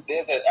 Mm-hmm.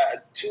 There's a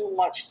too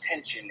much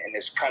tension in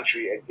this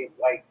country.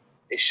 Like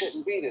it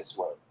shouldn't be this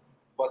way.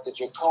 But the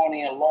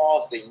draconian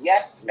laws, the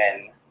yes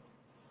men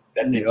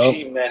that the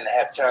G men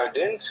have turned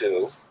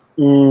into,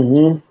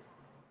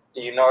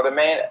 you know what I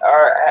mean,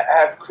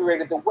 have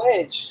created the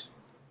wedge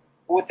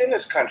within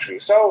this country.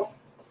 So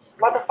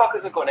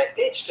motherfuckers are going to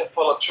itch to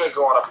pull a trigger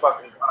on a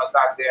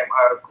goddamn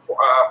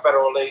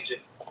federal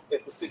agent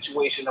if the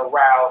situation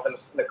aroused and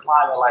the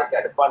climate like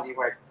that, the Bundy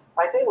range.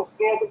 Like they were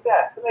scared to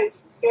death. They were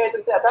scared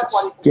to death. That's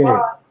why they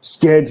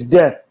scared to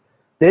death.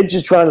 They're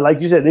just trying to, like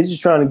you said, they're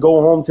just trying to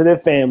go home to their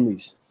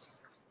families.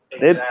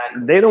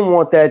 Exactly. They don't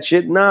want that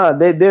shit. Nah,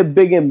 they're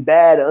big and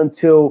bad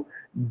until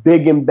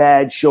big and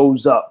bad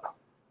shows up.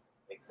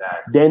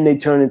 Exactly. Then they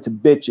turn into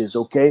bitches,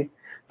 okay?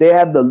 They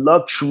have the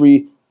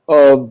luxury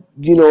of,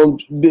 being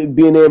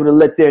able to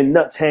let their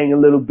nuts hang a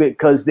little bit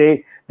because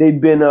they've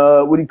been,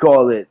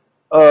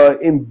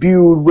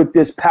 imbued with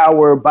this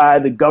power by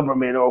the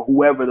government or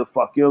whoever the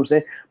fuck, you know what I'm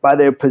saying? By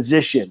their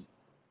position.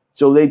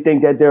 So they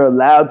think that they're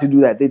allowed to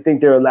do that. They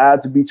think they're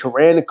allowed to be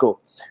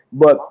tyrannical.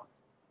 But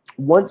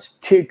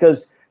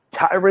because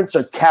tyrants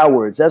are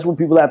cowards. That's what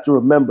people have to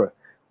remember.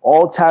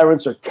 All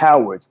tyrants are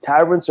cowards.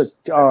 Tyrants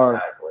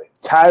are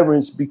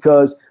tyrants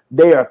because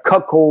they are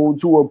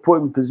cuckolds who are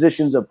put in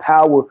positions of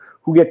power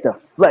who get to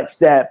flex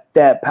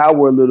that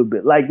power a little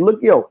bit. Like,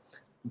 look,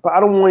 I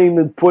don't want to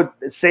even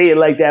say it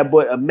like that,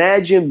 but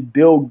imagine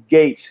Bill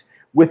Gates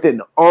with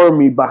an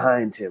army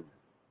behind him,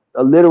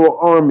 a literal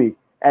army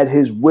at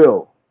his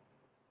will.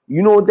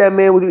 You know what that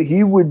man would do?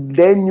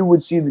 Then you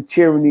would see the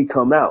tyranny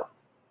come out.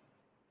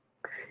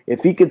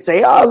 If he could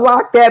say,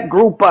 lock that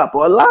group up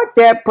or lock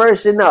that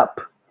person up,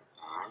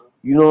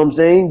 you know what I'm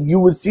saying? You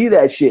would see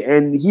that shit.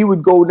 And he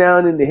would go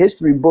down in the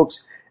history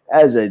books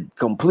as a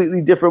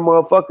completely different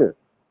motherfucker.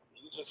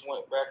 You just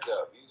went back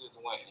up. You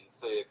just went and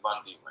said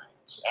Bundy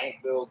Ranch.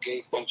 Ain't Bill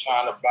Gates been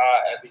trying to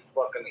buy every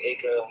fucking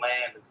acre of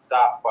land and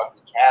stop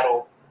fucking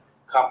cattle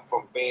come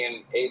from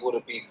being able to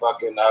be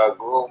fucking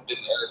groomed in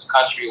this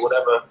country or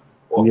whatever,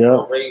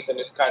 or raised in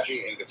this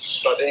country, and then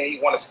he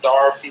want to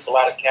starve people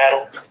out of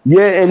cattle.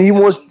 Yeah, and he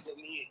wants.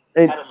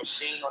 Had a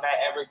machine on that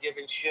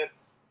ever-given ship.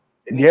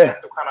 Didn't he have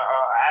some kind of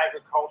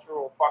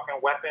agricultural fucking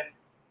weapon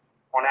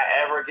on that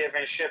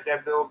ever-given ship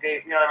that Bill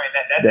Gates? You know what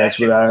I mean? That's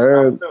what I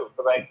heard. Too. So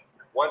I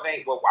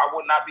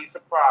would not be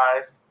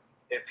surprised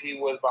if he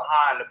was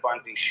behind the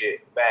Bundy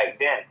shit back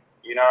then.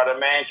 You know what I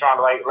mean? Trying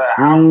to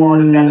how far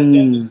did that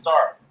agenda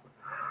start?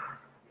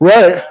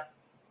 Right.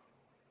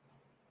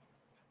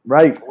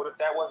 Right. What if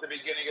that was the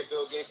beginning of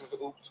Bill Gates'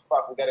 oops,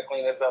 fuck, we gotta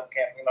clean this up,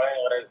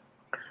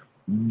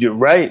 You're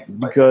right,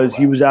 because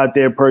he was out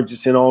there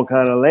purchasing all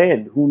kind of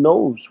land. Who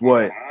knows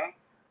what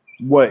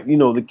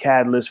the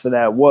catalyst for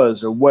that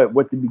was, or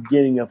what the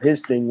beginning of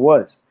his thing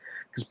was.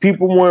 Because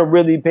people weren't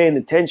really paying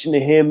attention to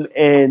him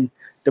and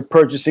the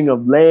purchasing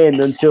of land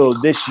until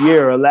this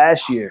year or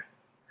last year.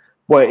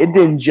 But it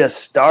didn't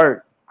just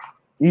start.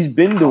 He's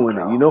been doing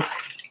it,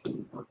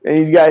 And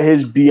he's got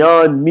his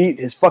Beyond Meat,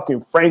 his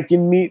fucking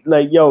Franken meat.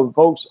 Like, yo,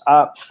 folks,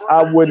 I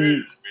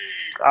wouldn't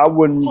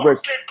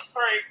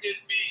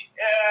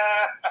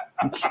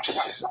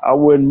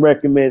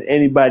recommend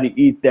anybody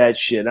eat that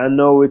shit. I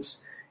know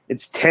it's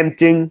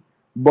tempting,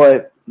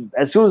 but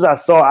as soon as I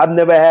saw, I've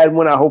never had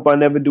one. I hope I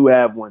never do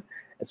have one.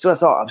 As soon as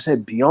I saw, I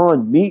said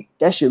Beyond Meat.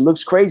 That shit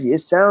looks crazy. It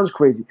sounds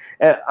crazy.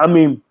 And, I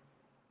mean,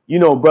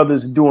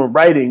 brothers are doing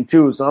writing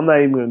too, so I'm not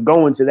even gonna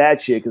go into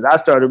that shit because I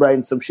started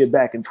writing some shit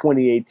back in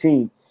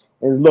 2018,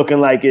 and it's looking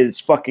like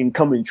it's fucking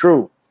coming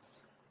true.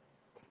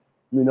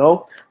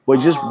 But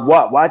just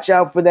watch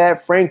out for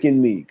that Franken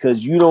meat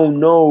because you don't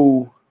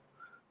know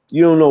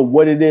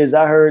what it is.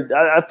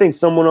 I think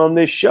someone on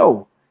this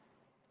show,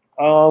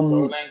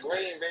 Soul Ain't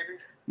Green, baby.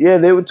 Yeah,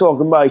 they were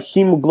talking about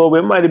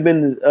hemoglobin. It might have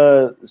been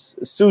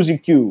Susie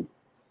Q.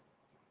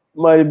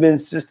 Might have been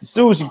Sister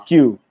Susie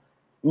Q.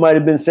 Might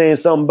have been saying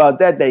something about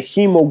that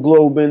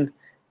hemoglobin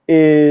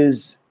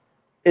is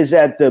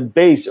at the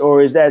base,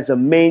 or is that's a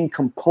main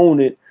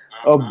component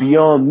of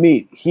Beyond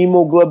Meat.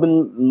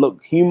 Hemoglobin,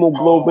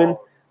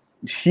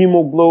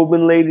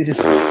 ladies.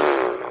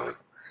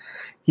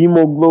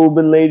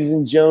 Hemoglobin, ladies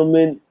and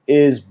gentlemen,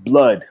 is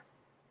blood.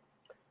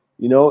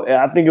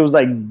 I think it was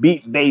like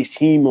beet-based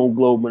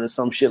hemoglobin or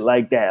some shit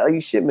like that. Like,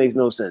 this shit makes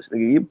no sense.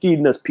 Nigga, you're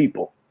feeding us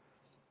people.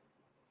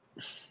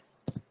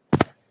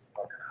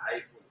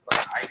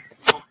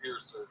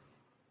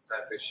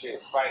 Type of shit,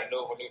 fighting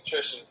over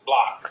nutrition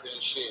blocks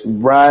and shit.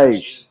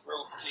 Right.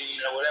 Protein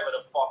or whatever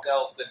the fuck else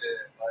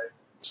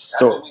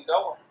what we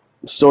doing.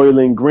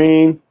 Soylent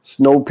Green,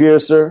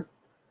 Snowpiercer,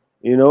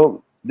 you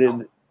know,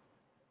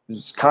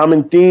 there's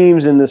common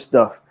themes in this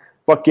stuff.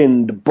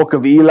 Fucking the Book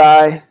of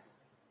Eli.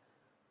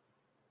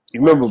 You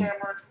remember?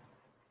 Cameron,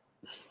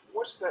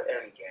 what's the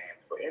end game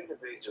for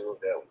individuals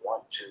that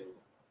want to,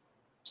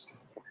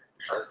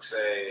 let's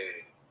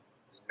say,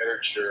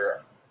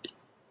 nurture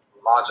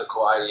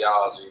logical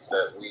ideologies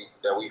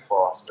that we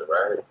foster,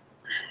 right?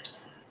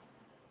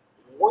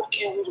 What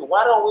can we do?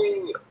 Why don't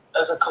we,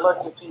 as a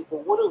collective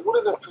people, what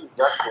are the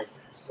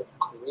prerequisites of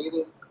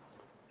creating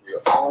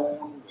your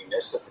own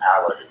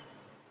municipality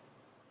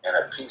in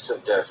a piece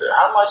of desert?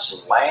 How much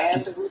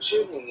land would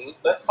you need?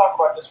 Let's talk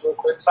about this real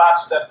quick.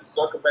 Sidestep and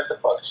circumvent the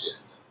fuck shit.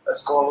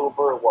 Let's go a little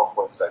bird walk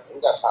for a second.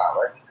 We got time,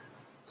 right?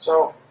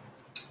 So,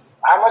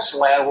 how much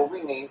land will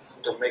we need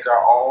to make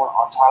our own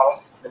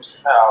autonomous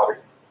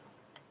municipality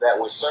that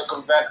would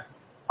circumvent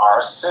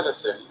our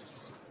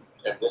citizens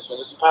in this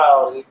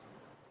municipality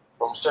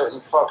from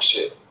certain fuck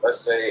shit?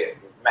 Let's say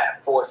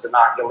forced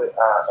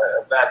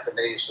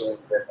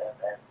vaccinations and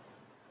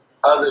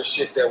other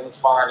shit that we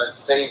find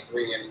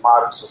unsavory in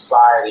modern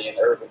society and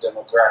urban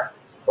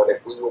demographics. But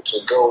if we were to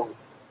go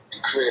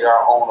and create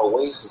our own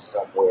oasis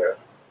somewhere,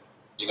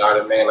 you know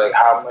what I mean? Like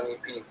how many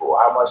people,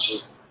 how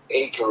much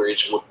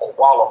acreage would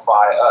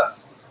qualify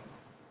us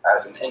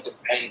as an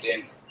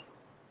independent,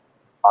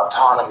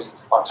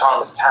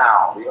 autonomous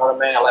town? You know what I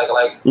mean? Like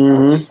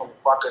from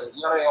fucking,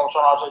 you know what I mean? I'm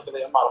trying to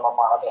articulate. I'm out of my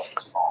mind. I don't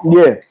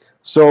know. Yeah.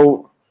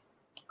 So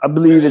I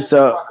believe it's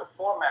a.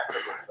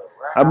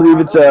 I believe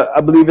it's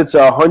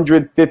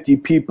 150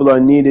 people are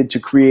needed to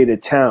create a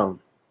town.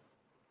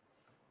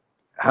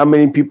 How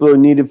many people are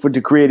needed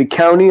to create a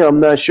county? I'm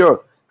not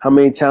sure. How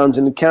many towns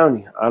in the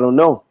county? I don't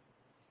know.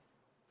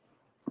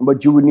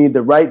 But you would need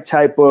the right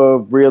type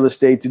of real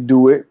estate to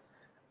do it.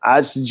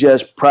 I'd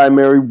suggest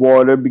primary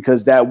water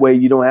because that way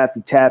you don't have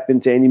to tap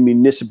into any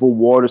municipal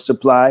water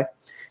supply.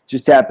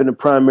 Just tap into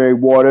primary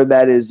water.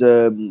 That is,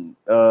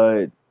 what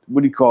do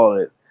you call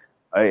it?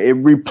 It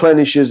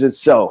replenishes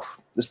itself.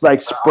 It's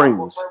like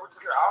springs.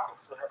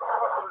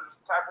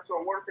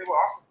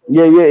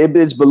 Yeah,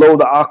 it's below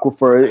the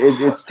aquifer.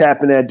 It's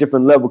tapping at a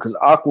different level because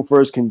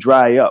aquifers can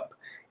dry up.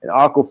 And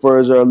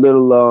aquifers are a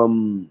little,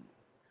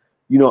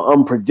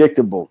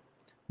 unpredictable.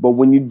 But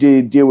when you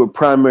deal with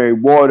primary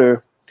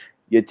water,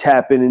 you're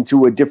tapping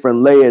into a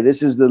different layer.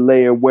 This is the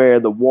layer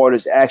where the water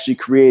is actually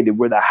created,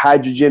 where the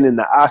hydrogen and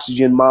the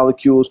oxygen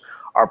molecules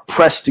are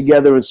pressed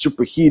together and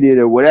superheated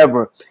or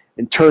whatever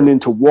and turned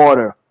into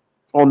water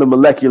on the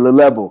molecular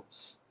level.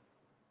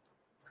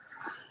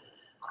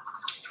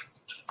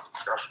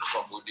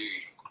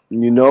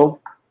 You know,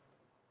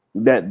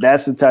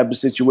 that's the type of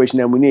situation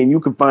that we need. And you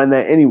can find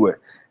that anywhere.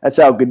 That's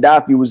how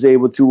Gaddafi was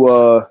able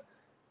to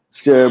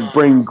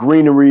bring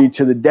greenery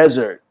to the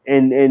desert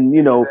and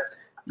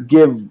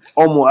give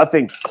almost, I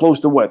think,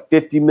 close to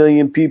 50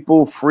 million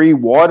people free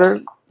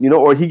water,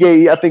 or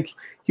I think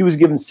he was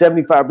giving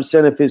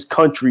 75% of his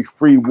country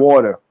free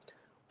water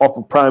off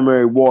of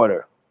primary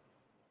water,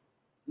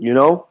 They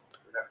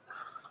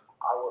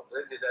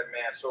did that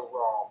man so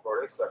wrong,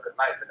 bro. They stuck a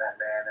knife in that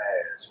man's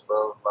ass,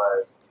 bro.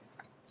 Like,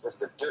 it's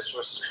the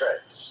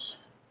disrespect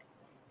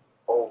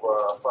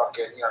over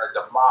fucking,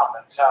 the mob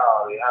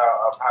mentality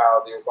of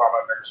how the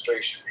Obama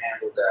administration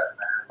handled that,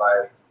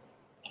 man.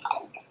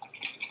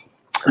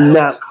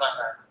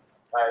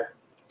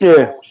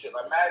 Yeah. Bullshit.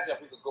 Imagine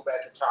if we could go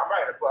back in time. I'm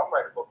writing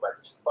a book back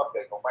to fuck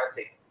that. Nobody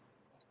take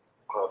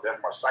them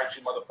or cite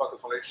you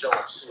motherfuckers when they show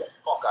and see the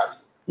fuck out of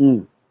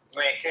you.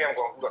 Me and Cam,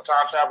 we're gonna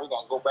time travel. We're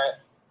gonna go back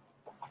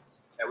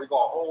and we're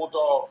gonna hold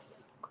off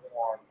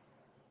on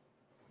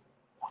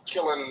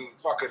killing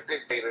fucking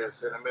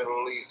dictators in the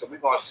Middle East. And we're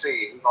gonna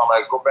see. We're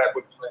gonna go back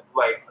with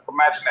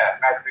imagine that.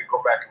 Imagine we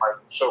go back and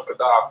show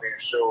Gaddafi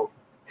and show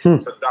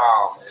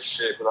Saddam and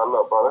shit. But I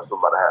love, bro, that's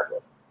about to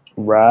happen.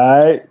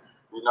 Right.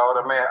 You know what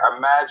I mean?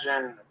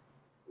 Imagine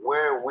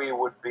where we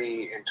would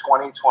be in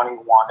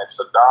 2021 if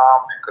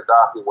Saddam and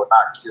Gaddafi were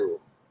not killed.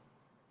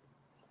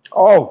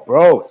 Oh,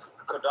 bro.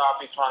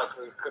 Gaddafi trying to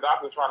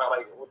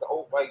with the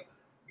whole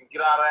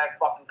get out of that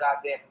fucking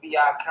goddamn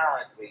fiat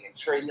currency and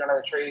trade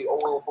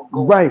oil for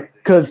gold. Right,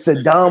 because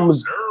Saddam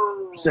was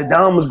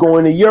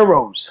going to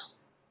euros.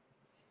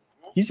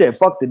 He said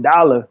fuck the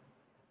dollar.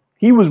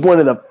 He was one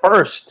of the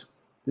first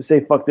to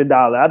say fuck the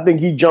dollar. I think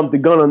he jumped the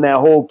gun on that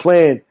whole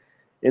plan,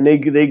 and they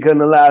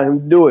couldn't allow him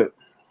to do it.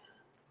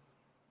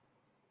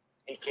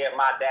 He killed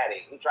my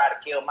daddy. He tried to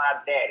kill my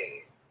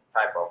daddy.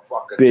 Type of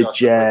fucking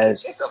bitch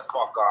ass. Get the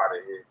fuck out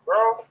of here,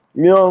 bro.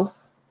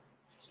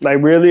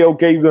 Really?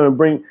 Okay, you're gonna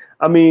bring.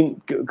 I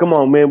mean, come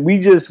on, man. We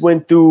just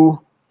went through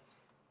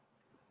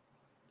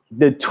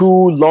the 2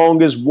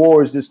 longest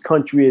wars this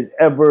country has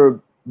ever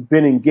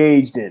been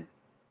engaged in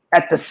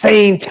at the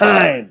same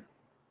time.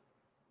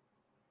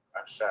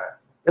 That's sad.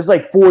 It's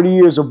like 40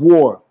 years of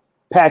war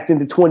packed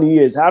into 20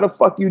 years. How the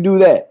fuck you do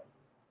that?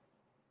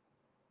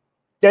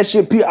 That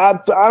shit, I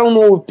don't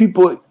know if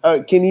people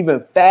can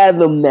even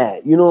fathom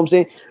that. You know what I'm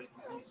saying?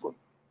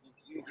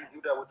 You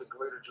do that with the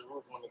Greater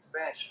Jerusalem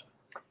expansion.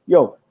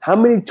 Yo, how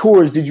many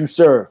tours did you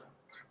serve?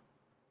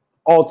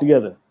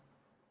 altogether?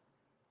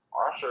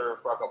 I'm sure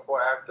fucking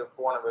 4 active,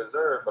 4 in the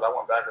reserve, but I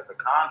went back as a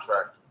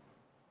contractor.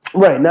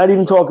 Right, not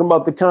even talking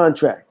about the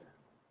contract.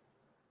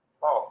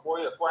 Oh, 4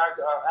 years, 4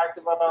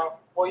 active,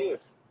 4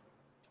 years.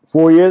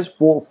 4 years,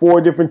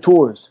 four different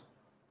tours.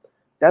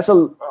 That's a.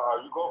 You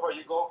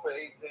go for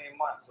 18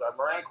 months. Like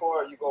Marine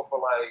Corps, you go for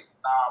like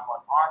 9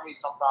 months. Army,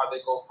 sometimes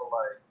they go for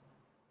like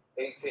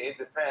 18. It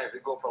depends. They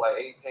go for like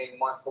 18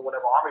 months or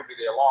whatever. Army be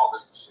there longer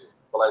and shit.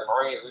 But like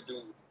Marines, we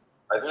do.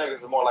 Like the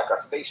niggas is more like a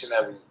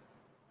stationary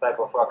type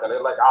of fucking.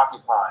 They're like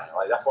occupying.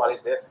 Like that's why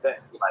their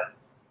stints be like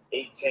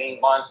 18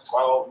 months,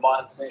 12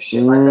 months and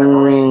shit like that.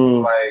 Marines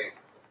do like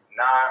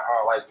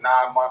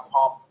 9 month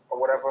pump or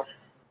whatever.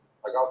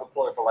 Like I was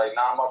deployed for like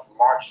 9 months from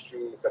March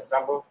to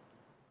September.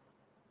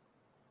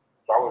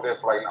 So I was there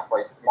for like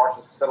March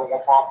to settle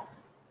one pump.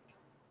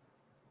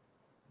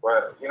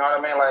 But you know what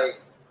I mean?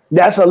 Like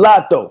that's a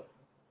lot though.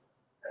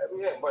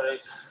 Yeah, but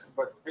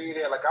to be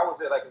there, like I was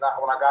there, like when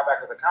I got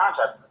back as a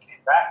contractor, I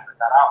came back, I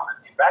got out, and I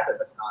came back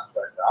as a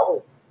contractor. I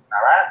was in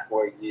Iraq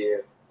for a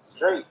year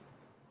straight,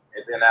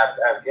 and then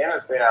after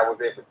Afghanistan, I was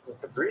there for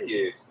 3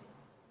 years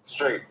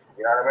straight.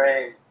 You know what I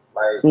mean?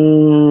 Like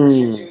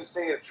shit you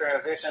see is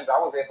transitions. I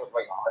was there for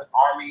like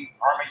army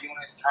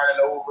units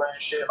turning over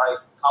and shit, like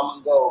come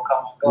and go. I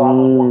was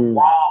when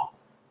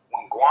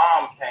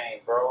Guam came,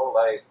 bro.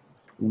 Like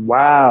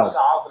wow. I was in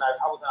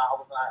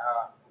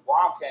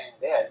Guam came.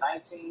 They had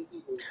 19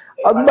 people.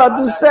 I was about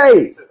to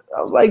say,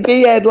 I was like, they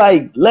had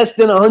like less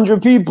than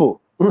 100 people.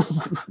 They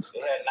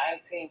had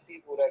 19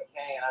 people that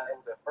came, and it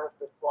was their first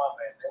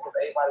deployment.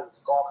 Everybody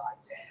was going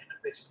like, damn, the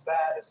bitch is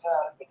bad as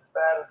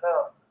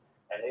hell.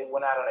 And they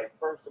went out on their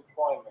first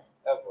deployment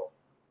ever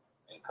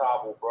in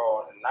Kabul,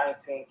 bro. And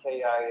 19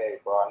 KIA,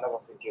 bro. I'll never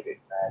forget it,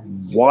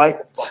 man.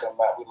 What?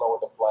 We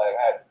lowered the flag. I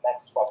had the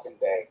next fucking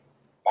day,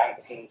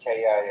 19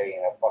 KIA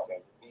in a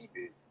fucking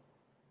BB.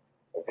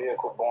 A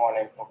vehicle born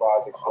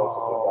improvised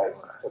explosive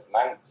device. Took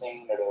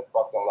 19 of their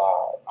fucking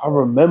lives. I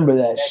remember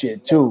that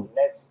shit too.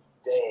 Next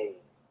day,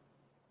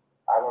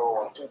 I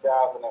remember in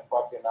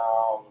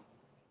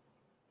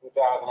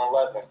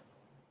 2011.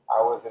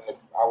 I was in the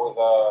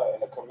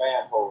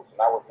command post,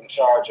 and I was in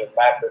charge of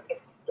mapping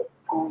the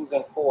crews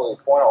and poise,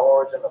 point of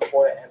origin, the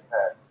point of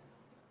impact,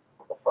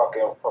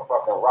 for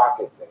fucking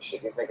rockets and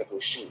shit. These niggas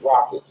would shoot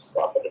rockets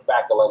up in the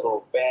back of like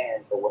little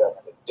bands or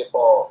whatever, they dip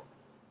off.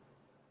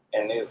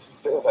 And it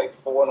was like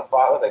 4 and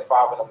 5, it was like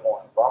 5 in the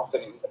morning. But I'm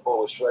sitting eating a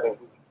bowl of shredded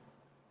wheat.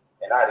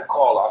 And I had a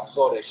call, I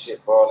saw this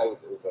shit, bro. And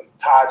it was in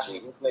Taji.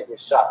 These niggas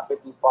shot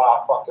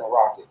 55 fucking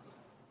rockets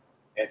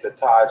into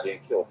Taji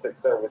and killed 6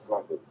 service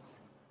members.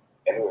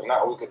 And it was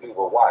not what we could do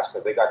but watch,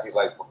 because they got these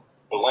like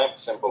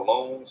blimps and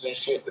balloons and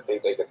shit that they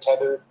could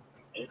tether.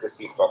 And you could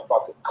see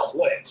fucking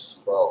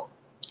clips, bro.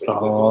 If you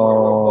could zoom in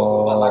real close,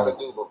 there's nothing I could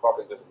do but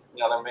fucking just,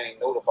 you know what I mean,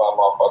 notify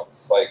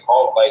motherfuckers. Like,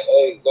 call, like,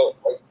 hey, look,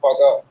 like, fuck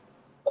up.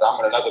 But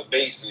I'm in another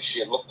base and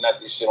shit, looking at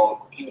this shit on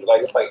the computer.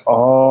 Like, it's like,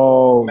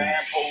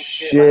 man post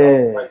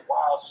shit. Like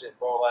wild shit,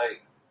 bro.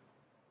 Like,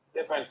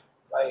 different,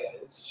 like,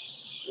 it's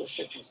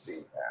shit you see,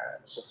 man.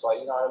 It's just like,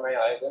 you know what I mean?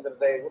 Like, at the end of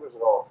the day, what is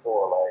it all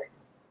for? Like,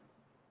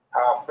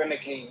 how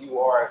finicky you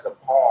are as a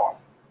pawn.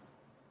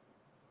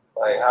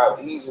 Like, how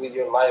easily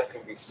your life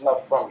can be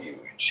snuffed from you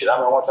and shit. I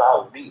remember one time I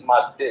was beating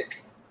my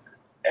dick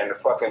and the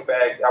fucking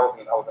bag, I was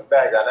in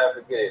Baghdad, I'll never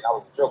forget it. I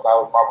was a joke. I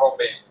was my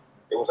roommate.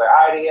 It was like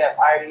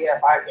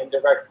IDF,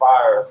 indirect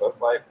fire. So it's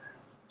like,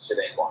 shit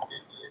ain't going to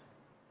get good.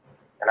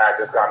 And I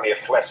just got me a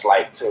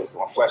flashlight too.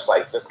 So my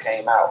flashlights just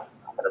came out.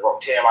 I'm going to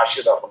tear my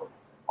shit up on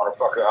the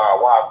fucking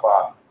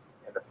Wi-Fi.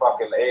 And the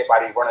fucking,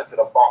 everybody running to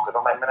the bunkers.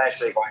 I'm like, man, that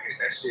shit going to hit.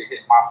 That shit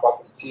hit my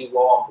fucking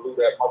T-wall and blew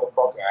that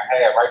motherfucking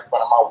hair right in front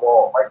of my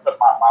wall, right in front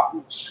of my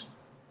hooch.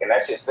 And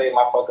that shit saved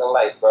my fucking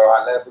life, bro.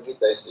 I never forget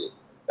that shit.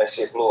 That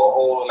shit blew a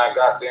hole in that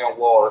goddamn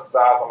wall the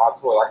size of my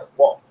toilet. I could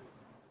walk.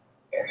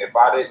 And if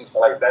I didn't feel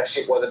like that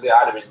shit wasn't there,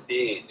 I'd have been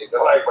dead. Nigga.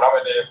 Like, but I'm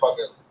in there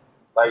fucking,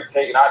 like, I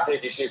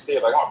take your shit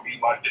serious. Like, I'm gonna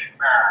beat my dick.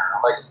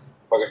 I'm like,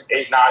 fucking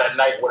 8, 9 at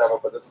night, whatever.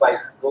 But it's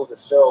like, goes to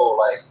show,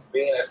 like,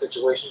 being in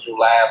situations you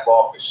laugh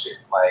off and shit.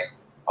 Like,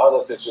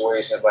 other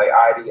situations, like,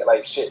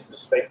 shit,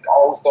 just, they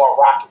always throwing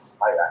rockets.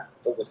 Like,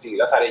 overseas.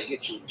 That's how they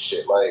get you and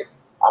shit. Like,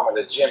 I'm in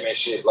the gym and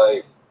shit.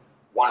 Like,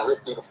 one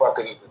ripped through the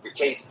fucking, the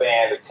case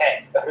band, the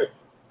tent.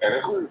 And I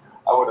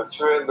would have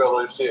treadmill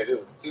and shit. It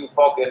was 2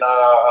 fucking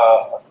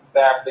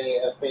staff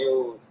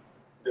COs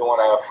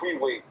doing free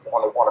weights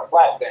on a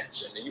flat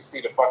bench, and you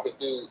see the fucking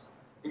dude.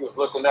 He was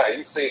looking at it.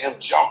 You see him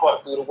jump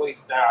up through the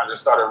waist down and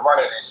just started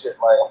running and shit.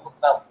 Like, I'm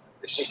looking up,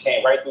 the shit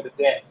came right through the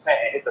tent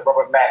and hit the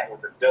rubber mat. It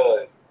was a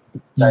dud.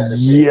 Like, the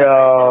shit,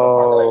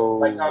 yo,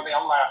 like, you know what I mean?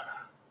 I'm like,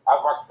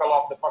 I fell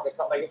off the fucking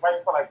top. Like, if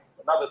I felt like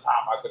another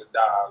time I could have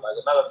died. Like,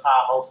 another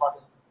time I was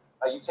fucking,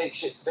 like, you take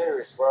shit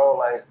serious, bro.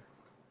 Like,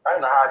 I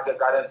don't know how I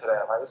got into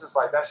that. Like, it's just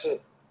like that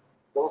shit.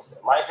 Those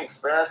life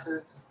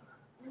experiences,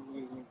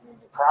 you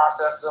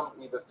process them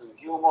either through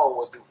humor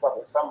or through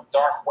fucking some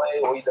dark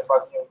way, or either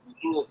fucking you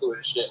heal through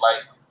this shit.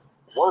 Like,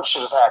 worse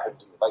shit has happened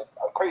to you. Like,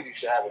 crazy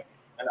shit happened.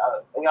 And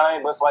you know what I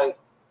mean? But it's like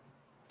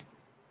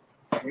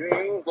you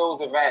use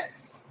those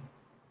events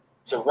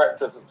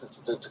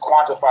to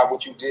quantify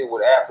what you did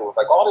with afterwards.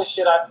 Like all this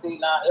shit I see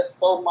now, it's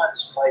so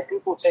much like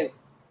people take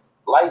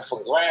life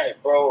for granted,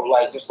 bro.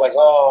 Like just like,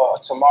 oh,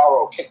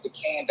 tomorrow, kick the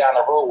can down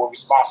the road with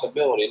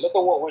responsibility. Look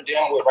at what we're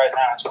dealing with right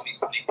now in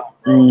 2021,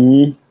 bro.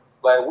 Mm-hmm.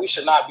 Like we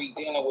should not be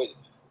dealing with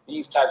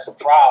these types of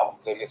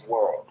problems in this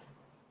world.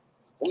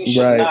 We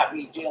should not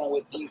be dealing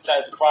with these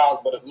types of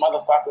problems. But if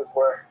motherfuckers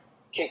were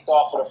kicked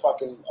off of the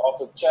fucking off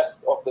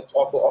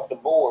the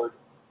board,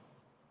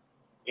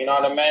 you know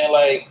what I mean?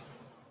 Like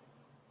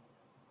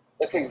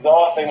it's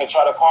exhausting to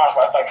try to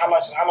quantify. It's like how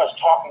much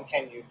talking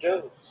can you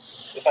do?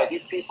 It's like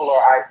these people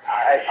are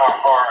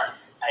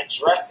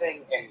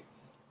addressing and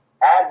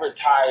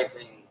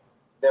advertising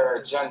their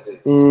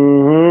agendas,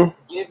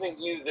 giving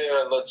you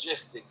their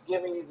logistics,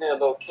 giving you their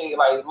location.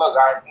 Like, look,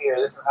 I'm here.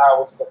 This is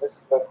how this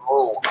is the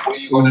rule. What are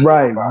you going to do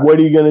about it? What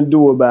are you going to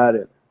do about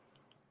it?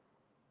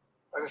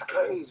 Like, it's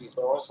crazy,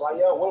 bro. It's like,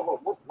 yo,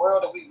 what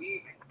world are we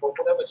leaving for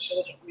whatever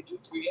children we do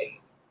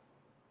create?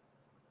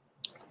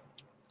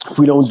 If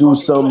we don't do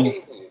something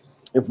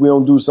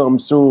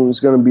soon, it's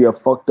going to be a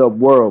fucked up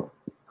world.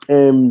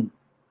 And,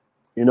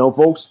 you know,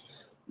 folks,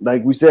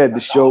 like we said, the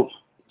show,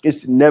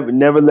 it's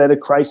never let a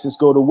crisis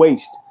go to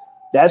waste.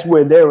 That's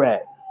where they're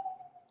at.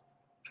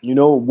 You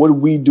know, what do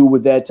we do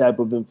with that type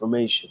of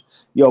information?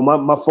 Yo,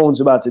 my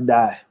phone's about to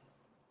die.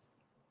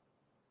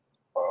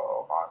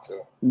 Oh, mine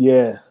too.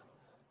 Yeah.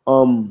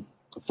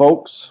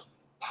 Folks.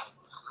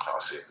 I'll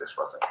see if this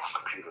fucking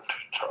computer's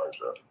charged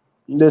up.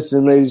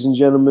 Listen, ladies and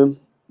gentlemen,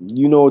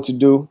 you know what to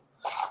do.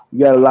 You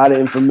got a lot of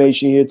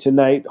information here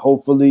tonight.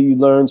 Hopefully you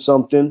learned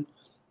something.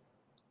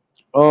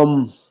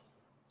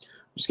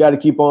 Just got to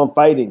keep on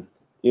fighting.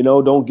 You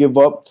know, don't give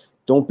up.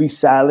 Don't be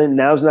silent.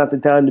 Now's not the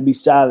time to be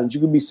silent. You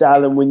can be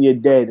silent when you're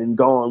dead and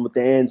gone with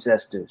the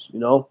ancestors, you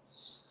know.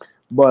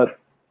 But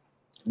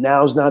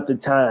now's not the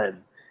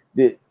time.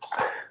 This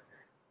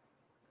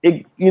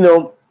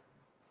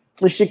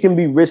shit can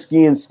be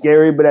risky and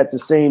scary, but at the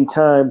same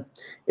time,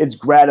 it's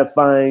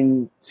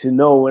gratifying to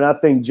know. And I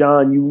think,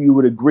 John, you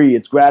would agree.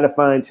 It's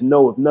gratifying to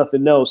know, if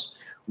nothing else,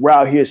 we're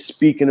out here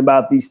speaking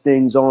about these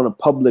things on a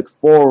public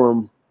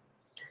forum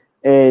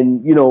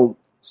and, you know,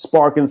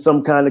 sparking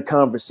some kind of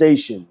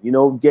conversation, you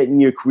know, getting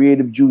your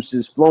creative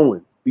juices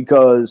flowing,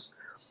 because,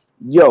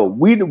 yo,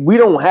 we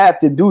don't have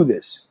to do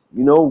this.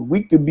 You know,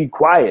 we could be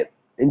quiet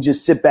and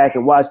just sit back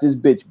and watch this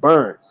bitch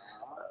burn.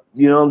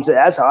 You know what I'm saying?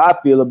 That's how I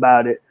feel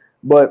about it.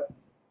 But,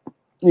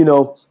 you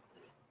know,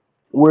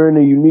 we're in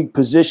a unique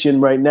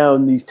position right now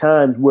in these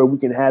times where we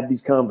can have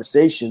these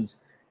conversations,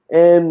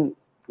 and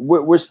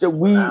we're still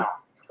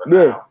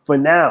for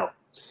now.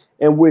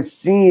 And we're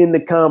seeing the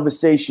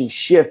conversation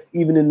shift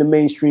even in the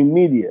mainstream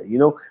media. You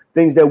know,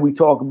 things that we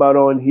talk about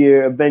on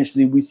here,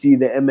 eventually we see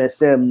the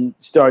MSM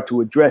start to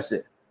address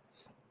it.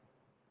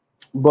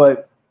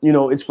 But, you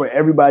know, it's for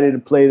everybody to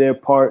play their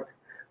part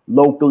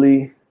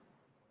locally,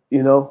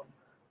 you know.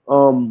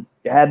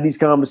 Have these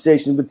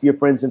conversations with your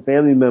friends and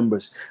family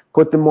members.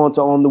 Put them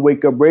On the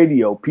Wake Up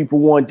Radio. People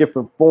want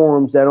different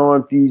forums that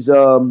aren't these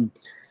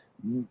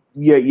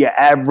your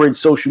average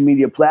social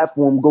media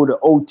platform. Go to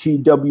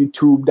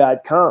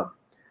otwtube.com.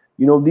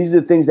 You know, these are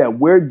the things that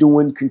we're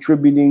doing,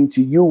 contributing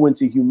to you and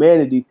to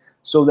humanity,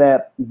 so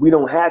that we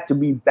don't have to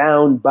be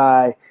bound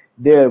by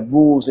their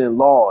rules and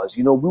laws.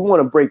 You know, we want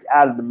to break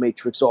out of the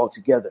matrix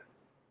altogether.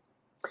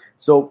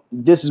 So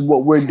this is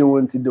what we're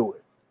doing to do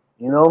it,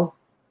 you know?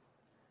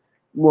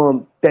 We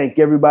want to thank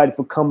everybody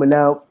for coming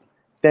out.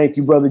 Thank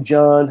you, Brother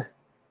John,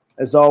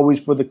 as always,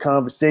 for the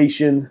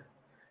conversation,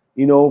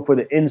 you know, for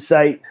the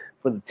insight,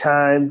 for the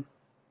time.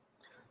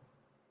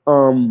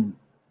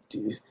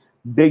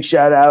 Big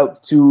shout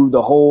out to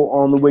the whole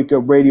On the Wake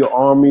Up Radio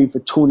Army for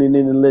tuning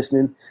in and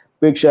listening.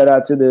 Big shout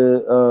out to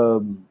the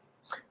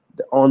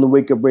On the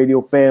Wake Up Radio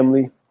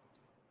family.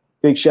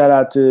 Big shout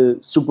out to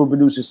super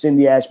producer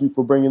Cindy Ashby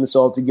for bringing this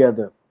all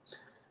together.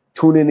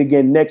 Tune in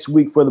again next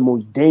week for the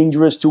most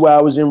dangerous 2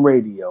 hours in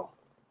radio.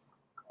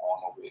 On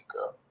the Wake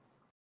Up.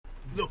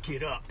 Look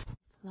it up.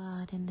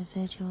 Flawed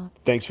individual.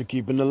 Thanks for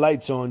keeping the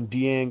lights on,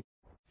 Deang.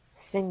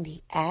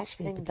 Cindy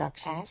Ashby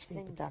Productions.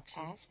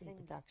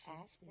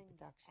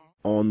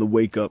 On the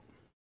Wake Up.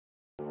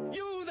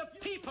 You, the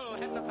people,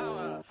 have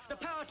the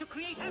power to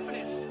create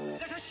happiness.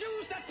 Let us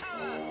use that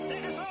power.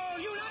 Let us all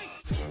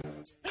unite.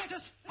 Let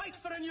us fight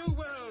for a new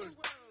world.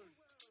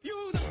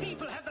 You, the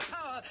people, have the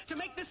power to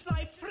make this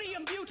life free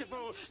and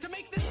beautiful, to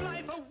make this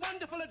life a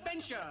wonderful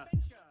adventure.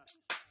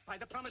 By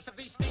the promise of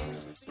these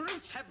things,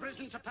 brutes have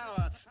risen to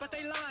power, but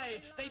they lie.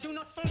 They do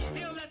not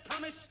fulfill that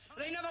promise.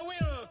 They never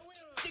will.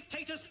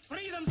 Dictators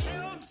free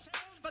themselves,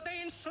 but they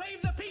enslave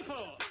the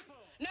people.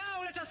 Now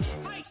let us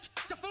fight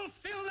to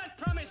fulfill that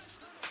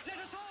promise. Let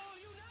us all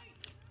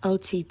unite.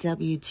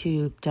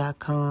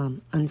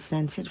 OTWTube.com,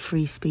 uncensored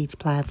free speech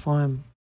platform.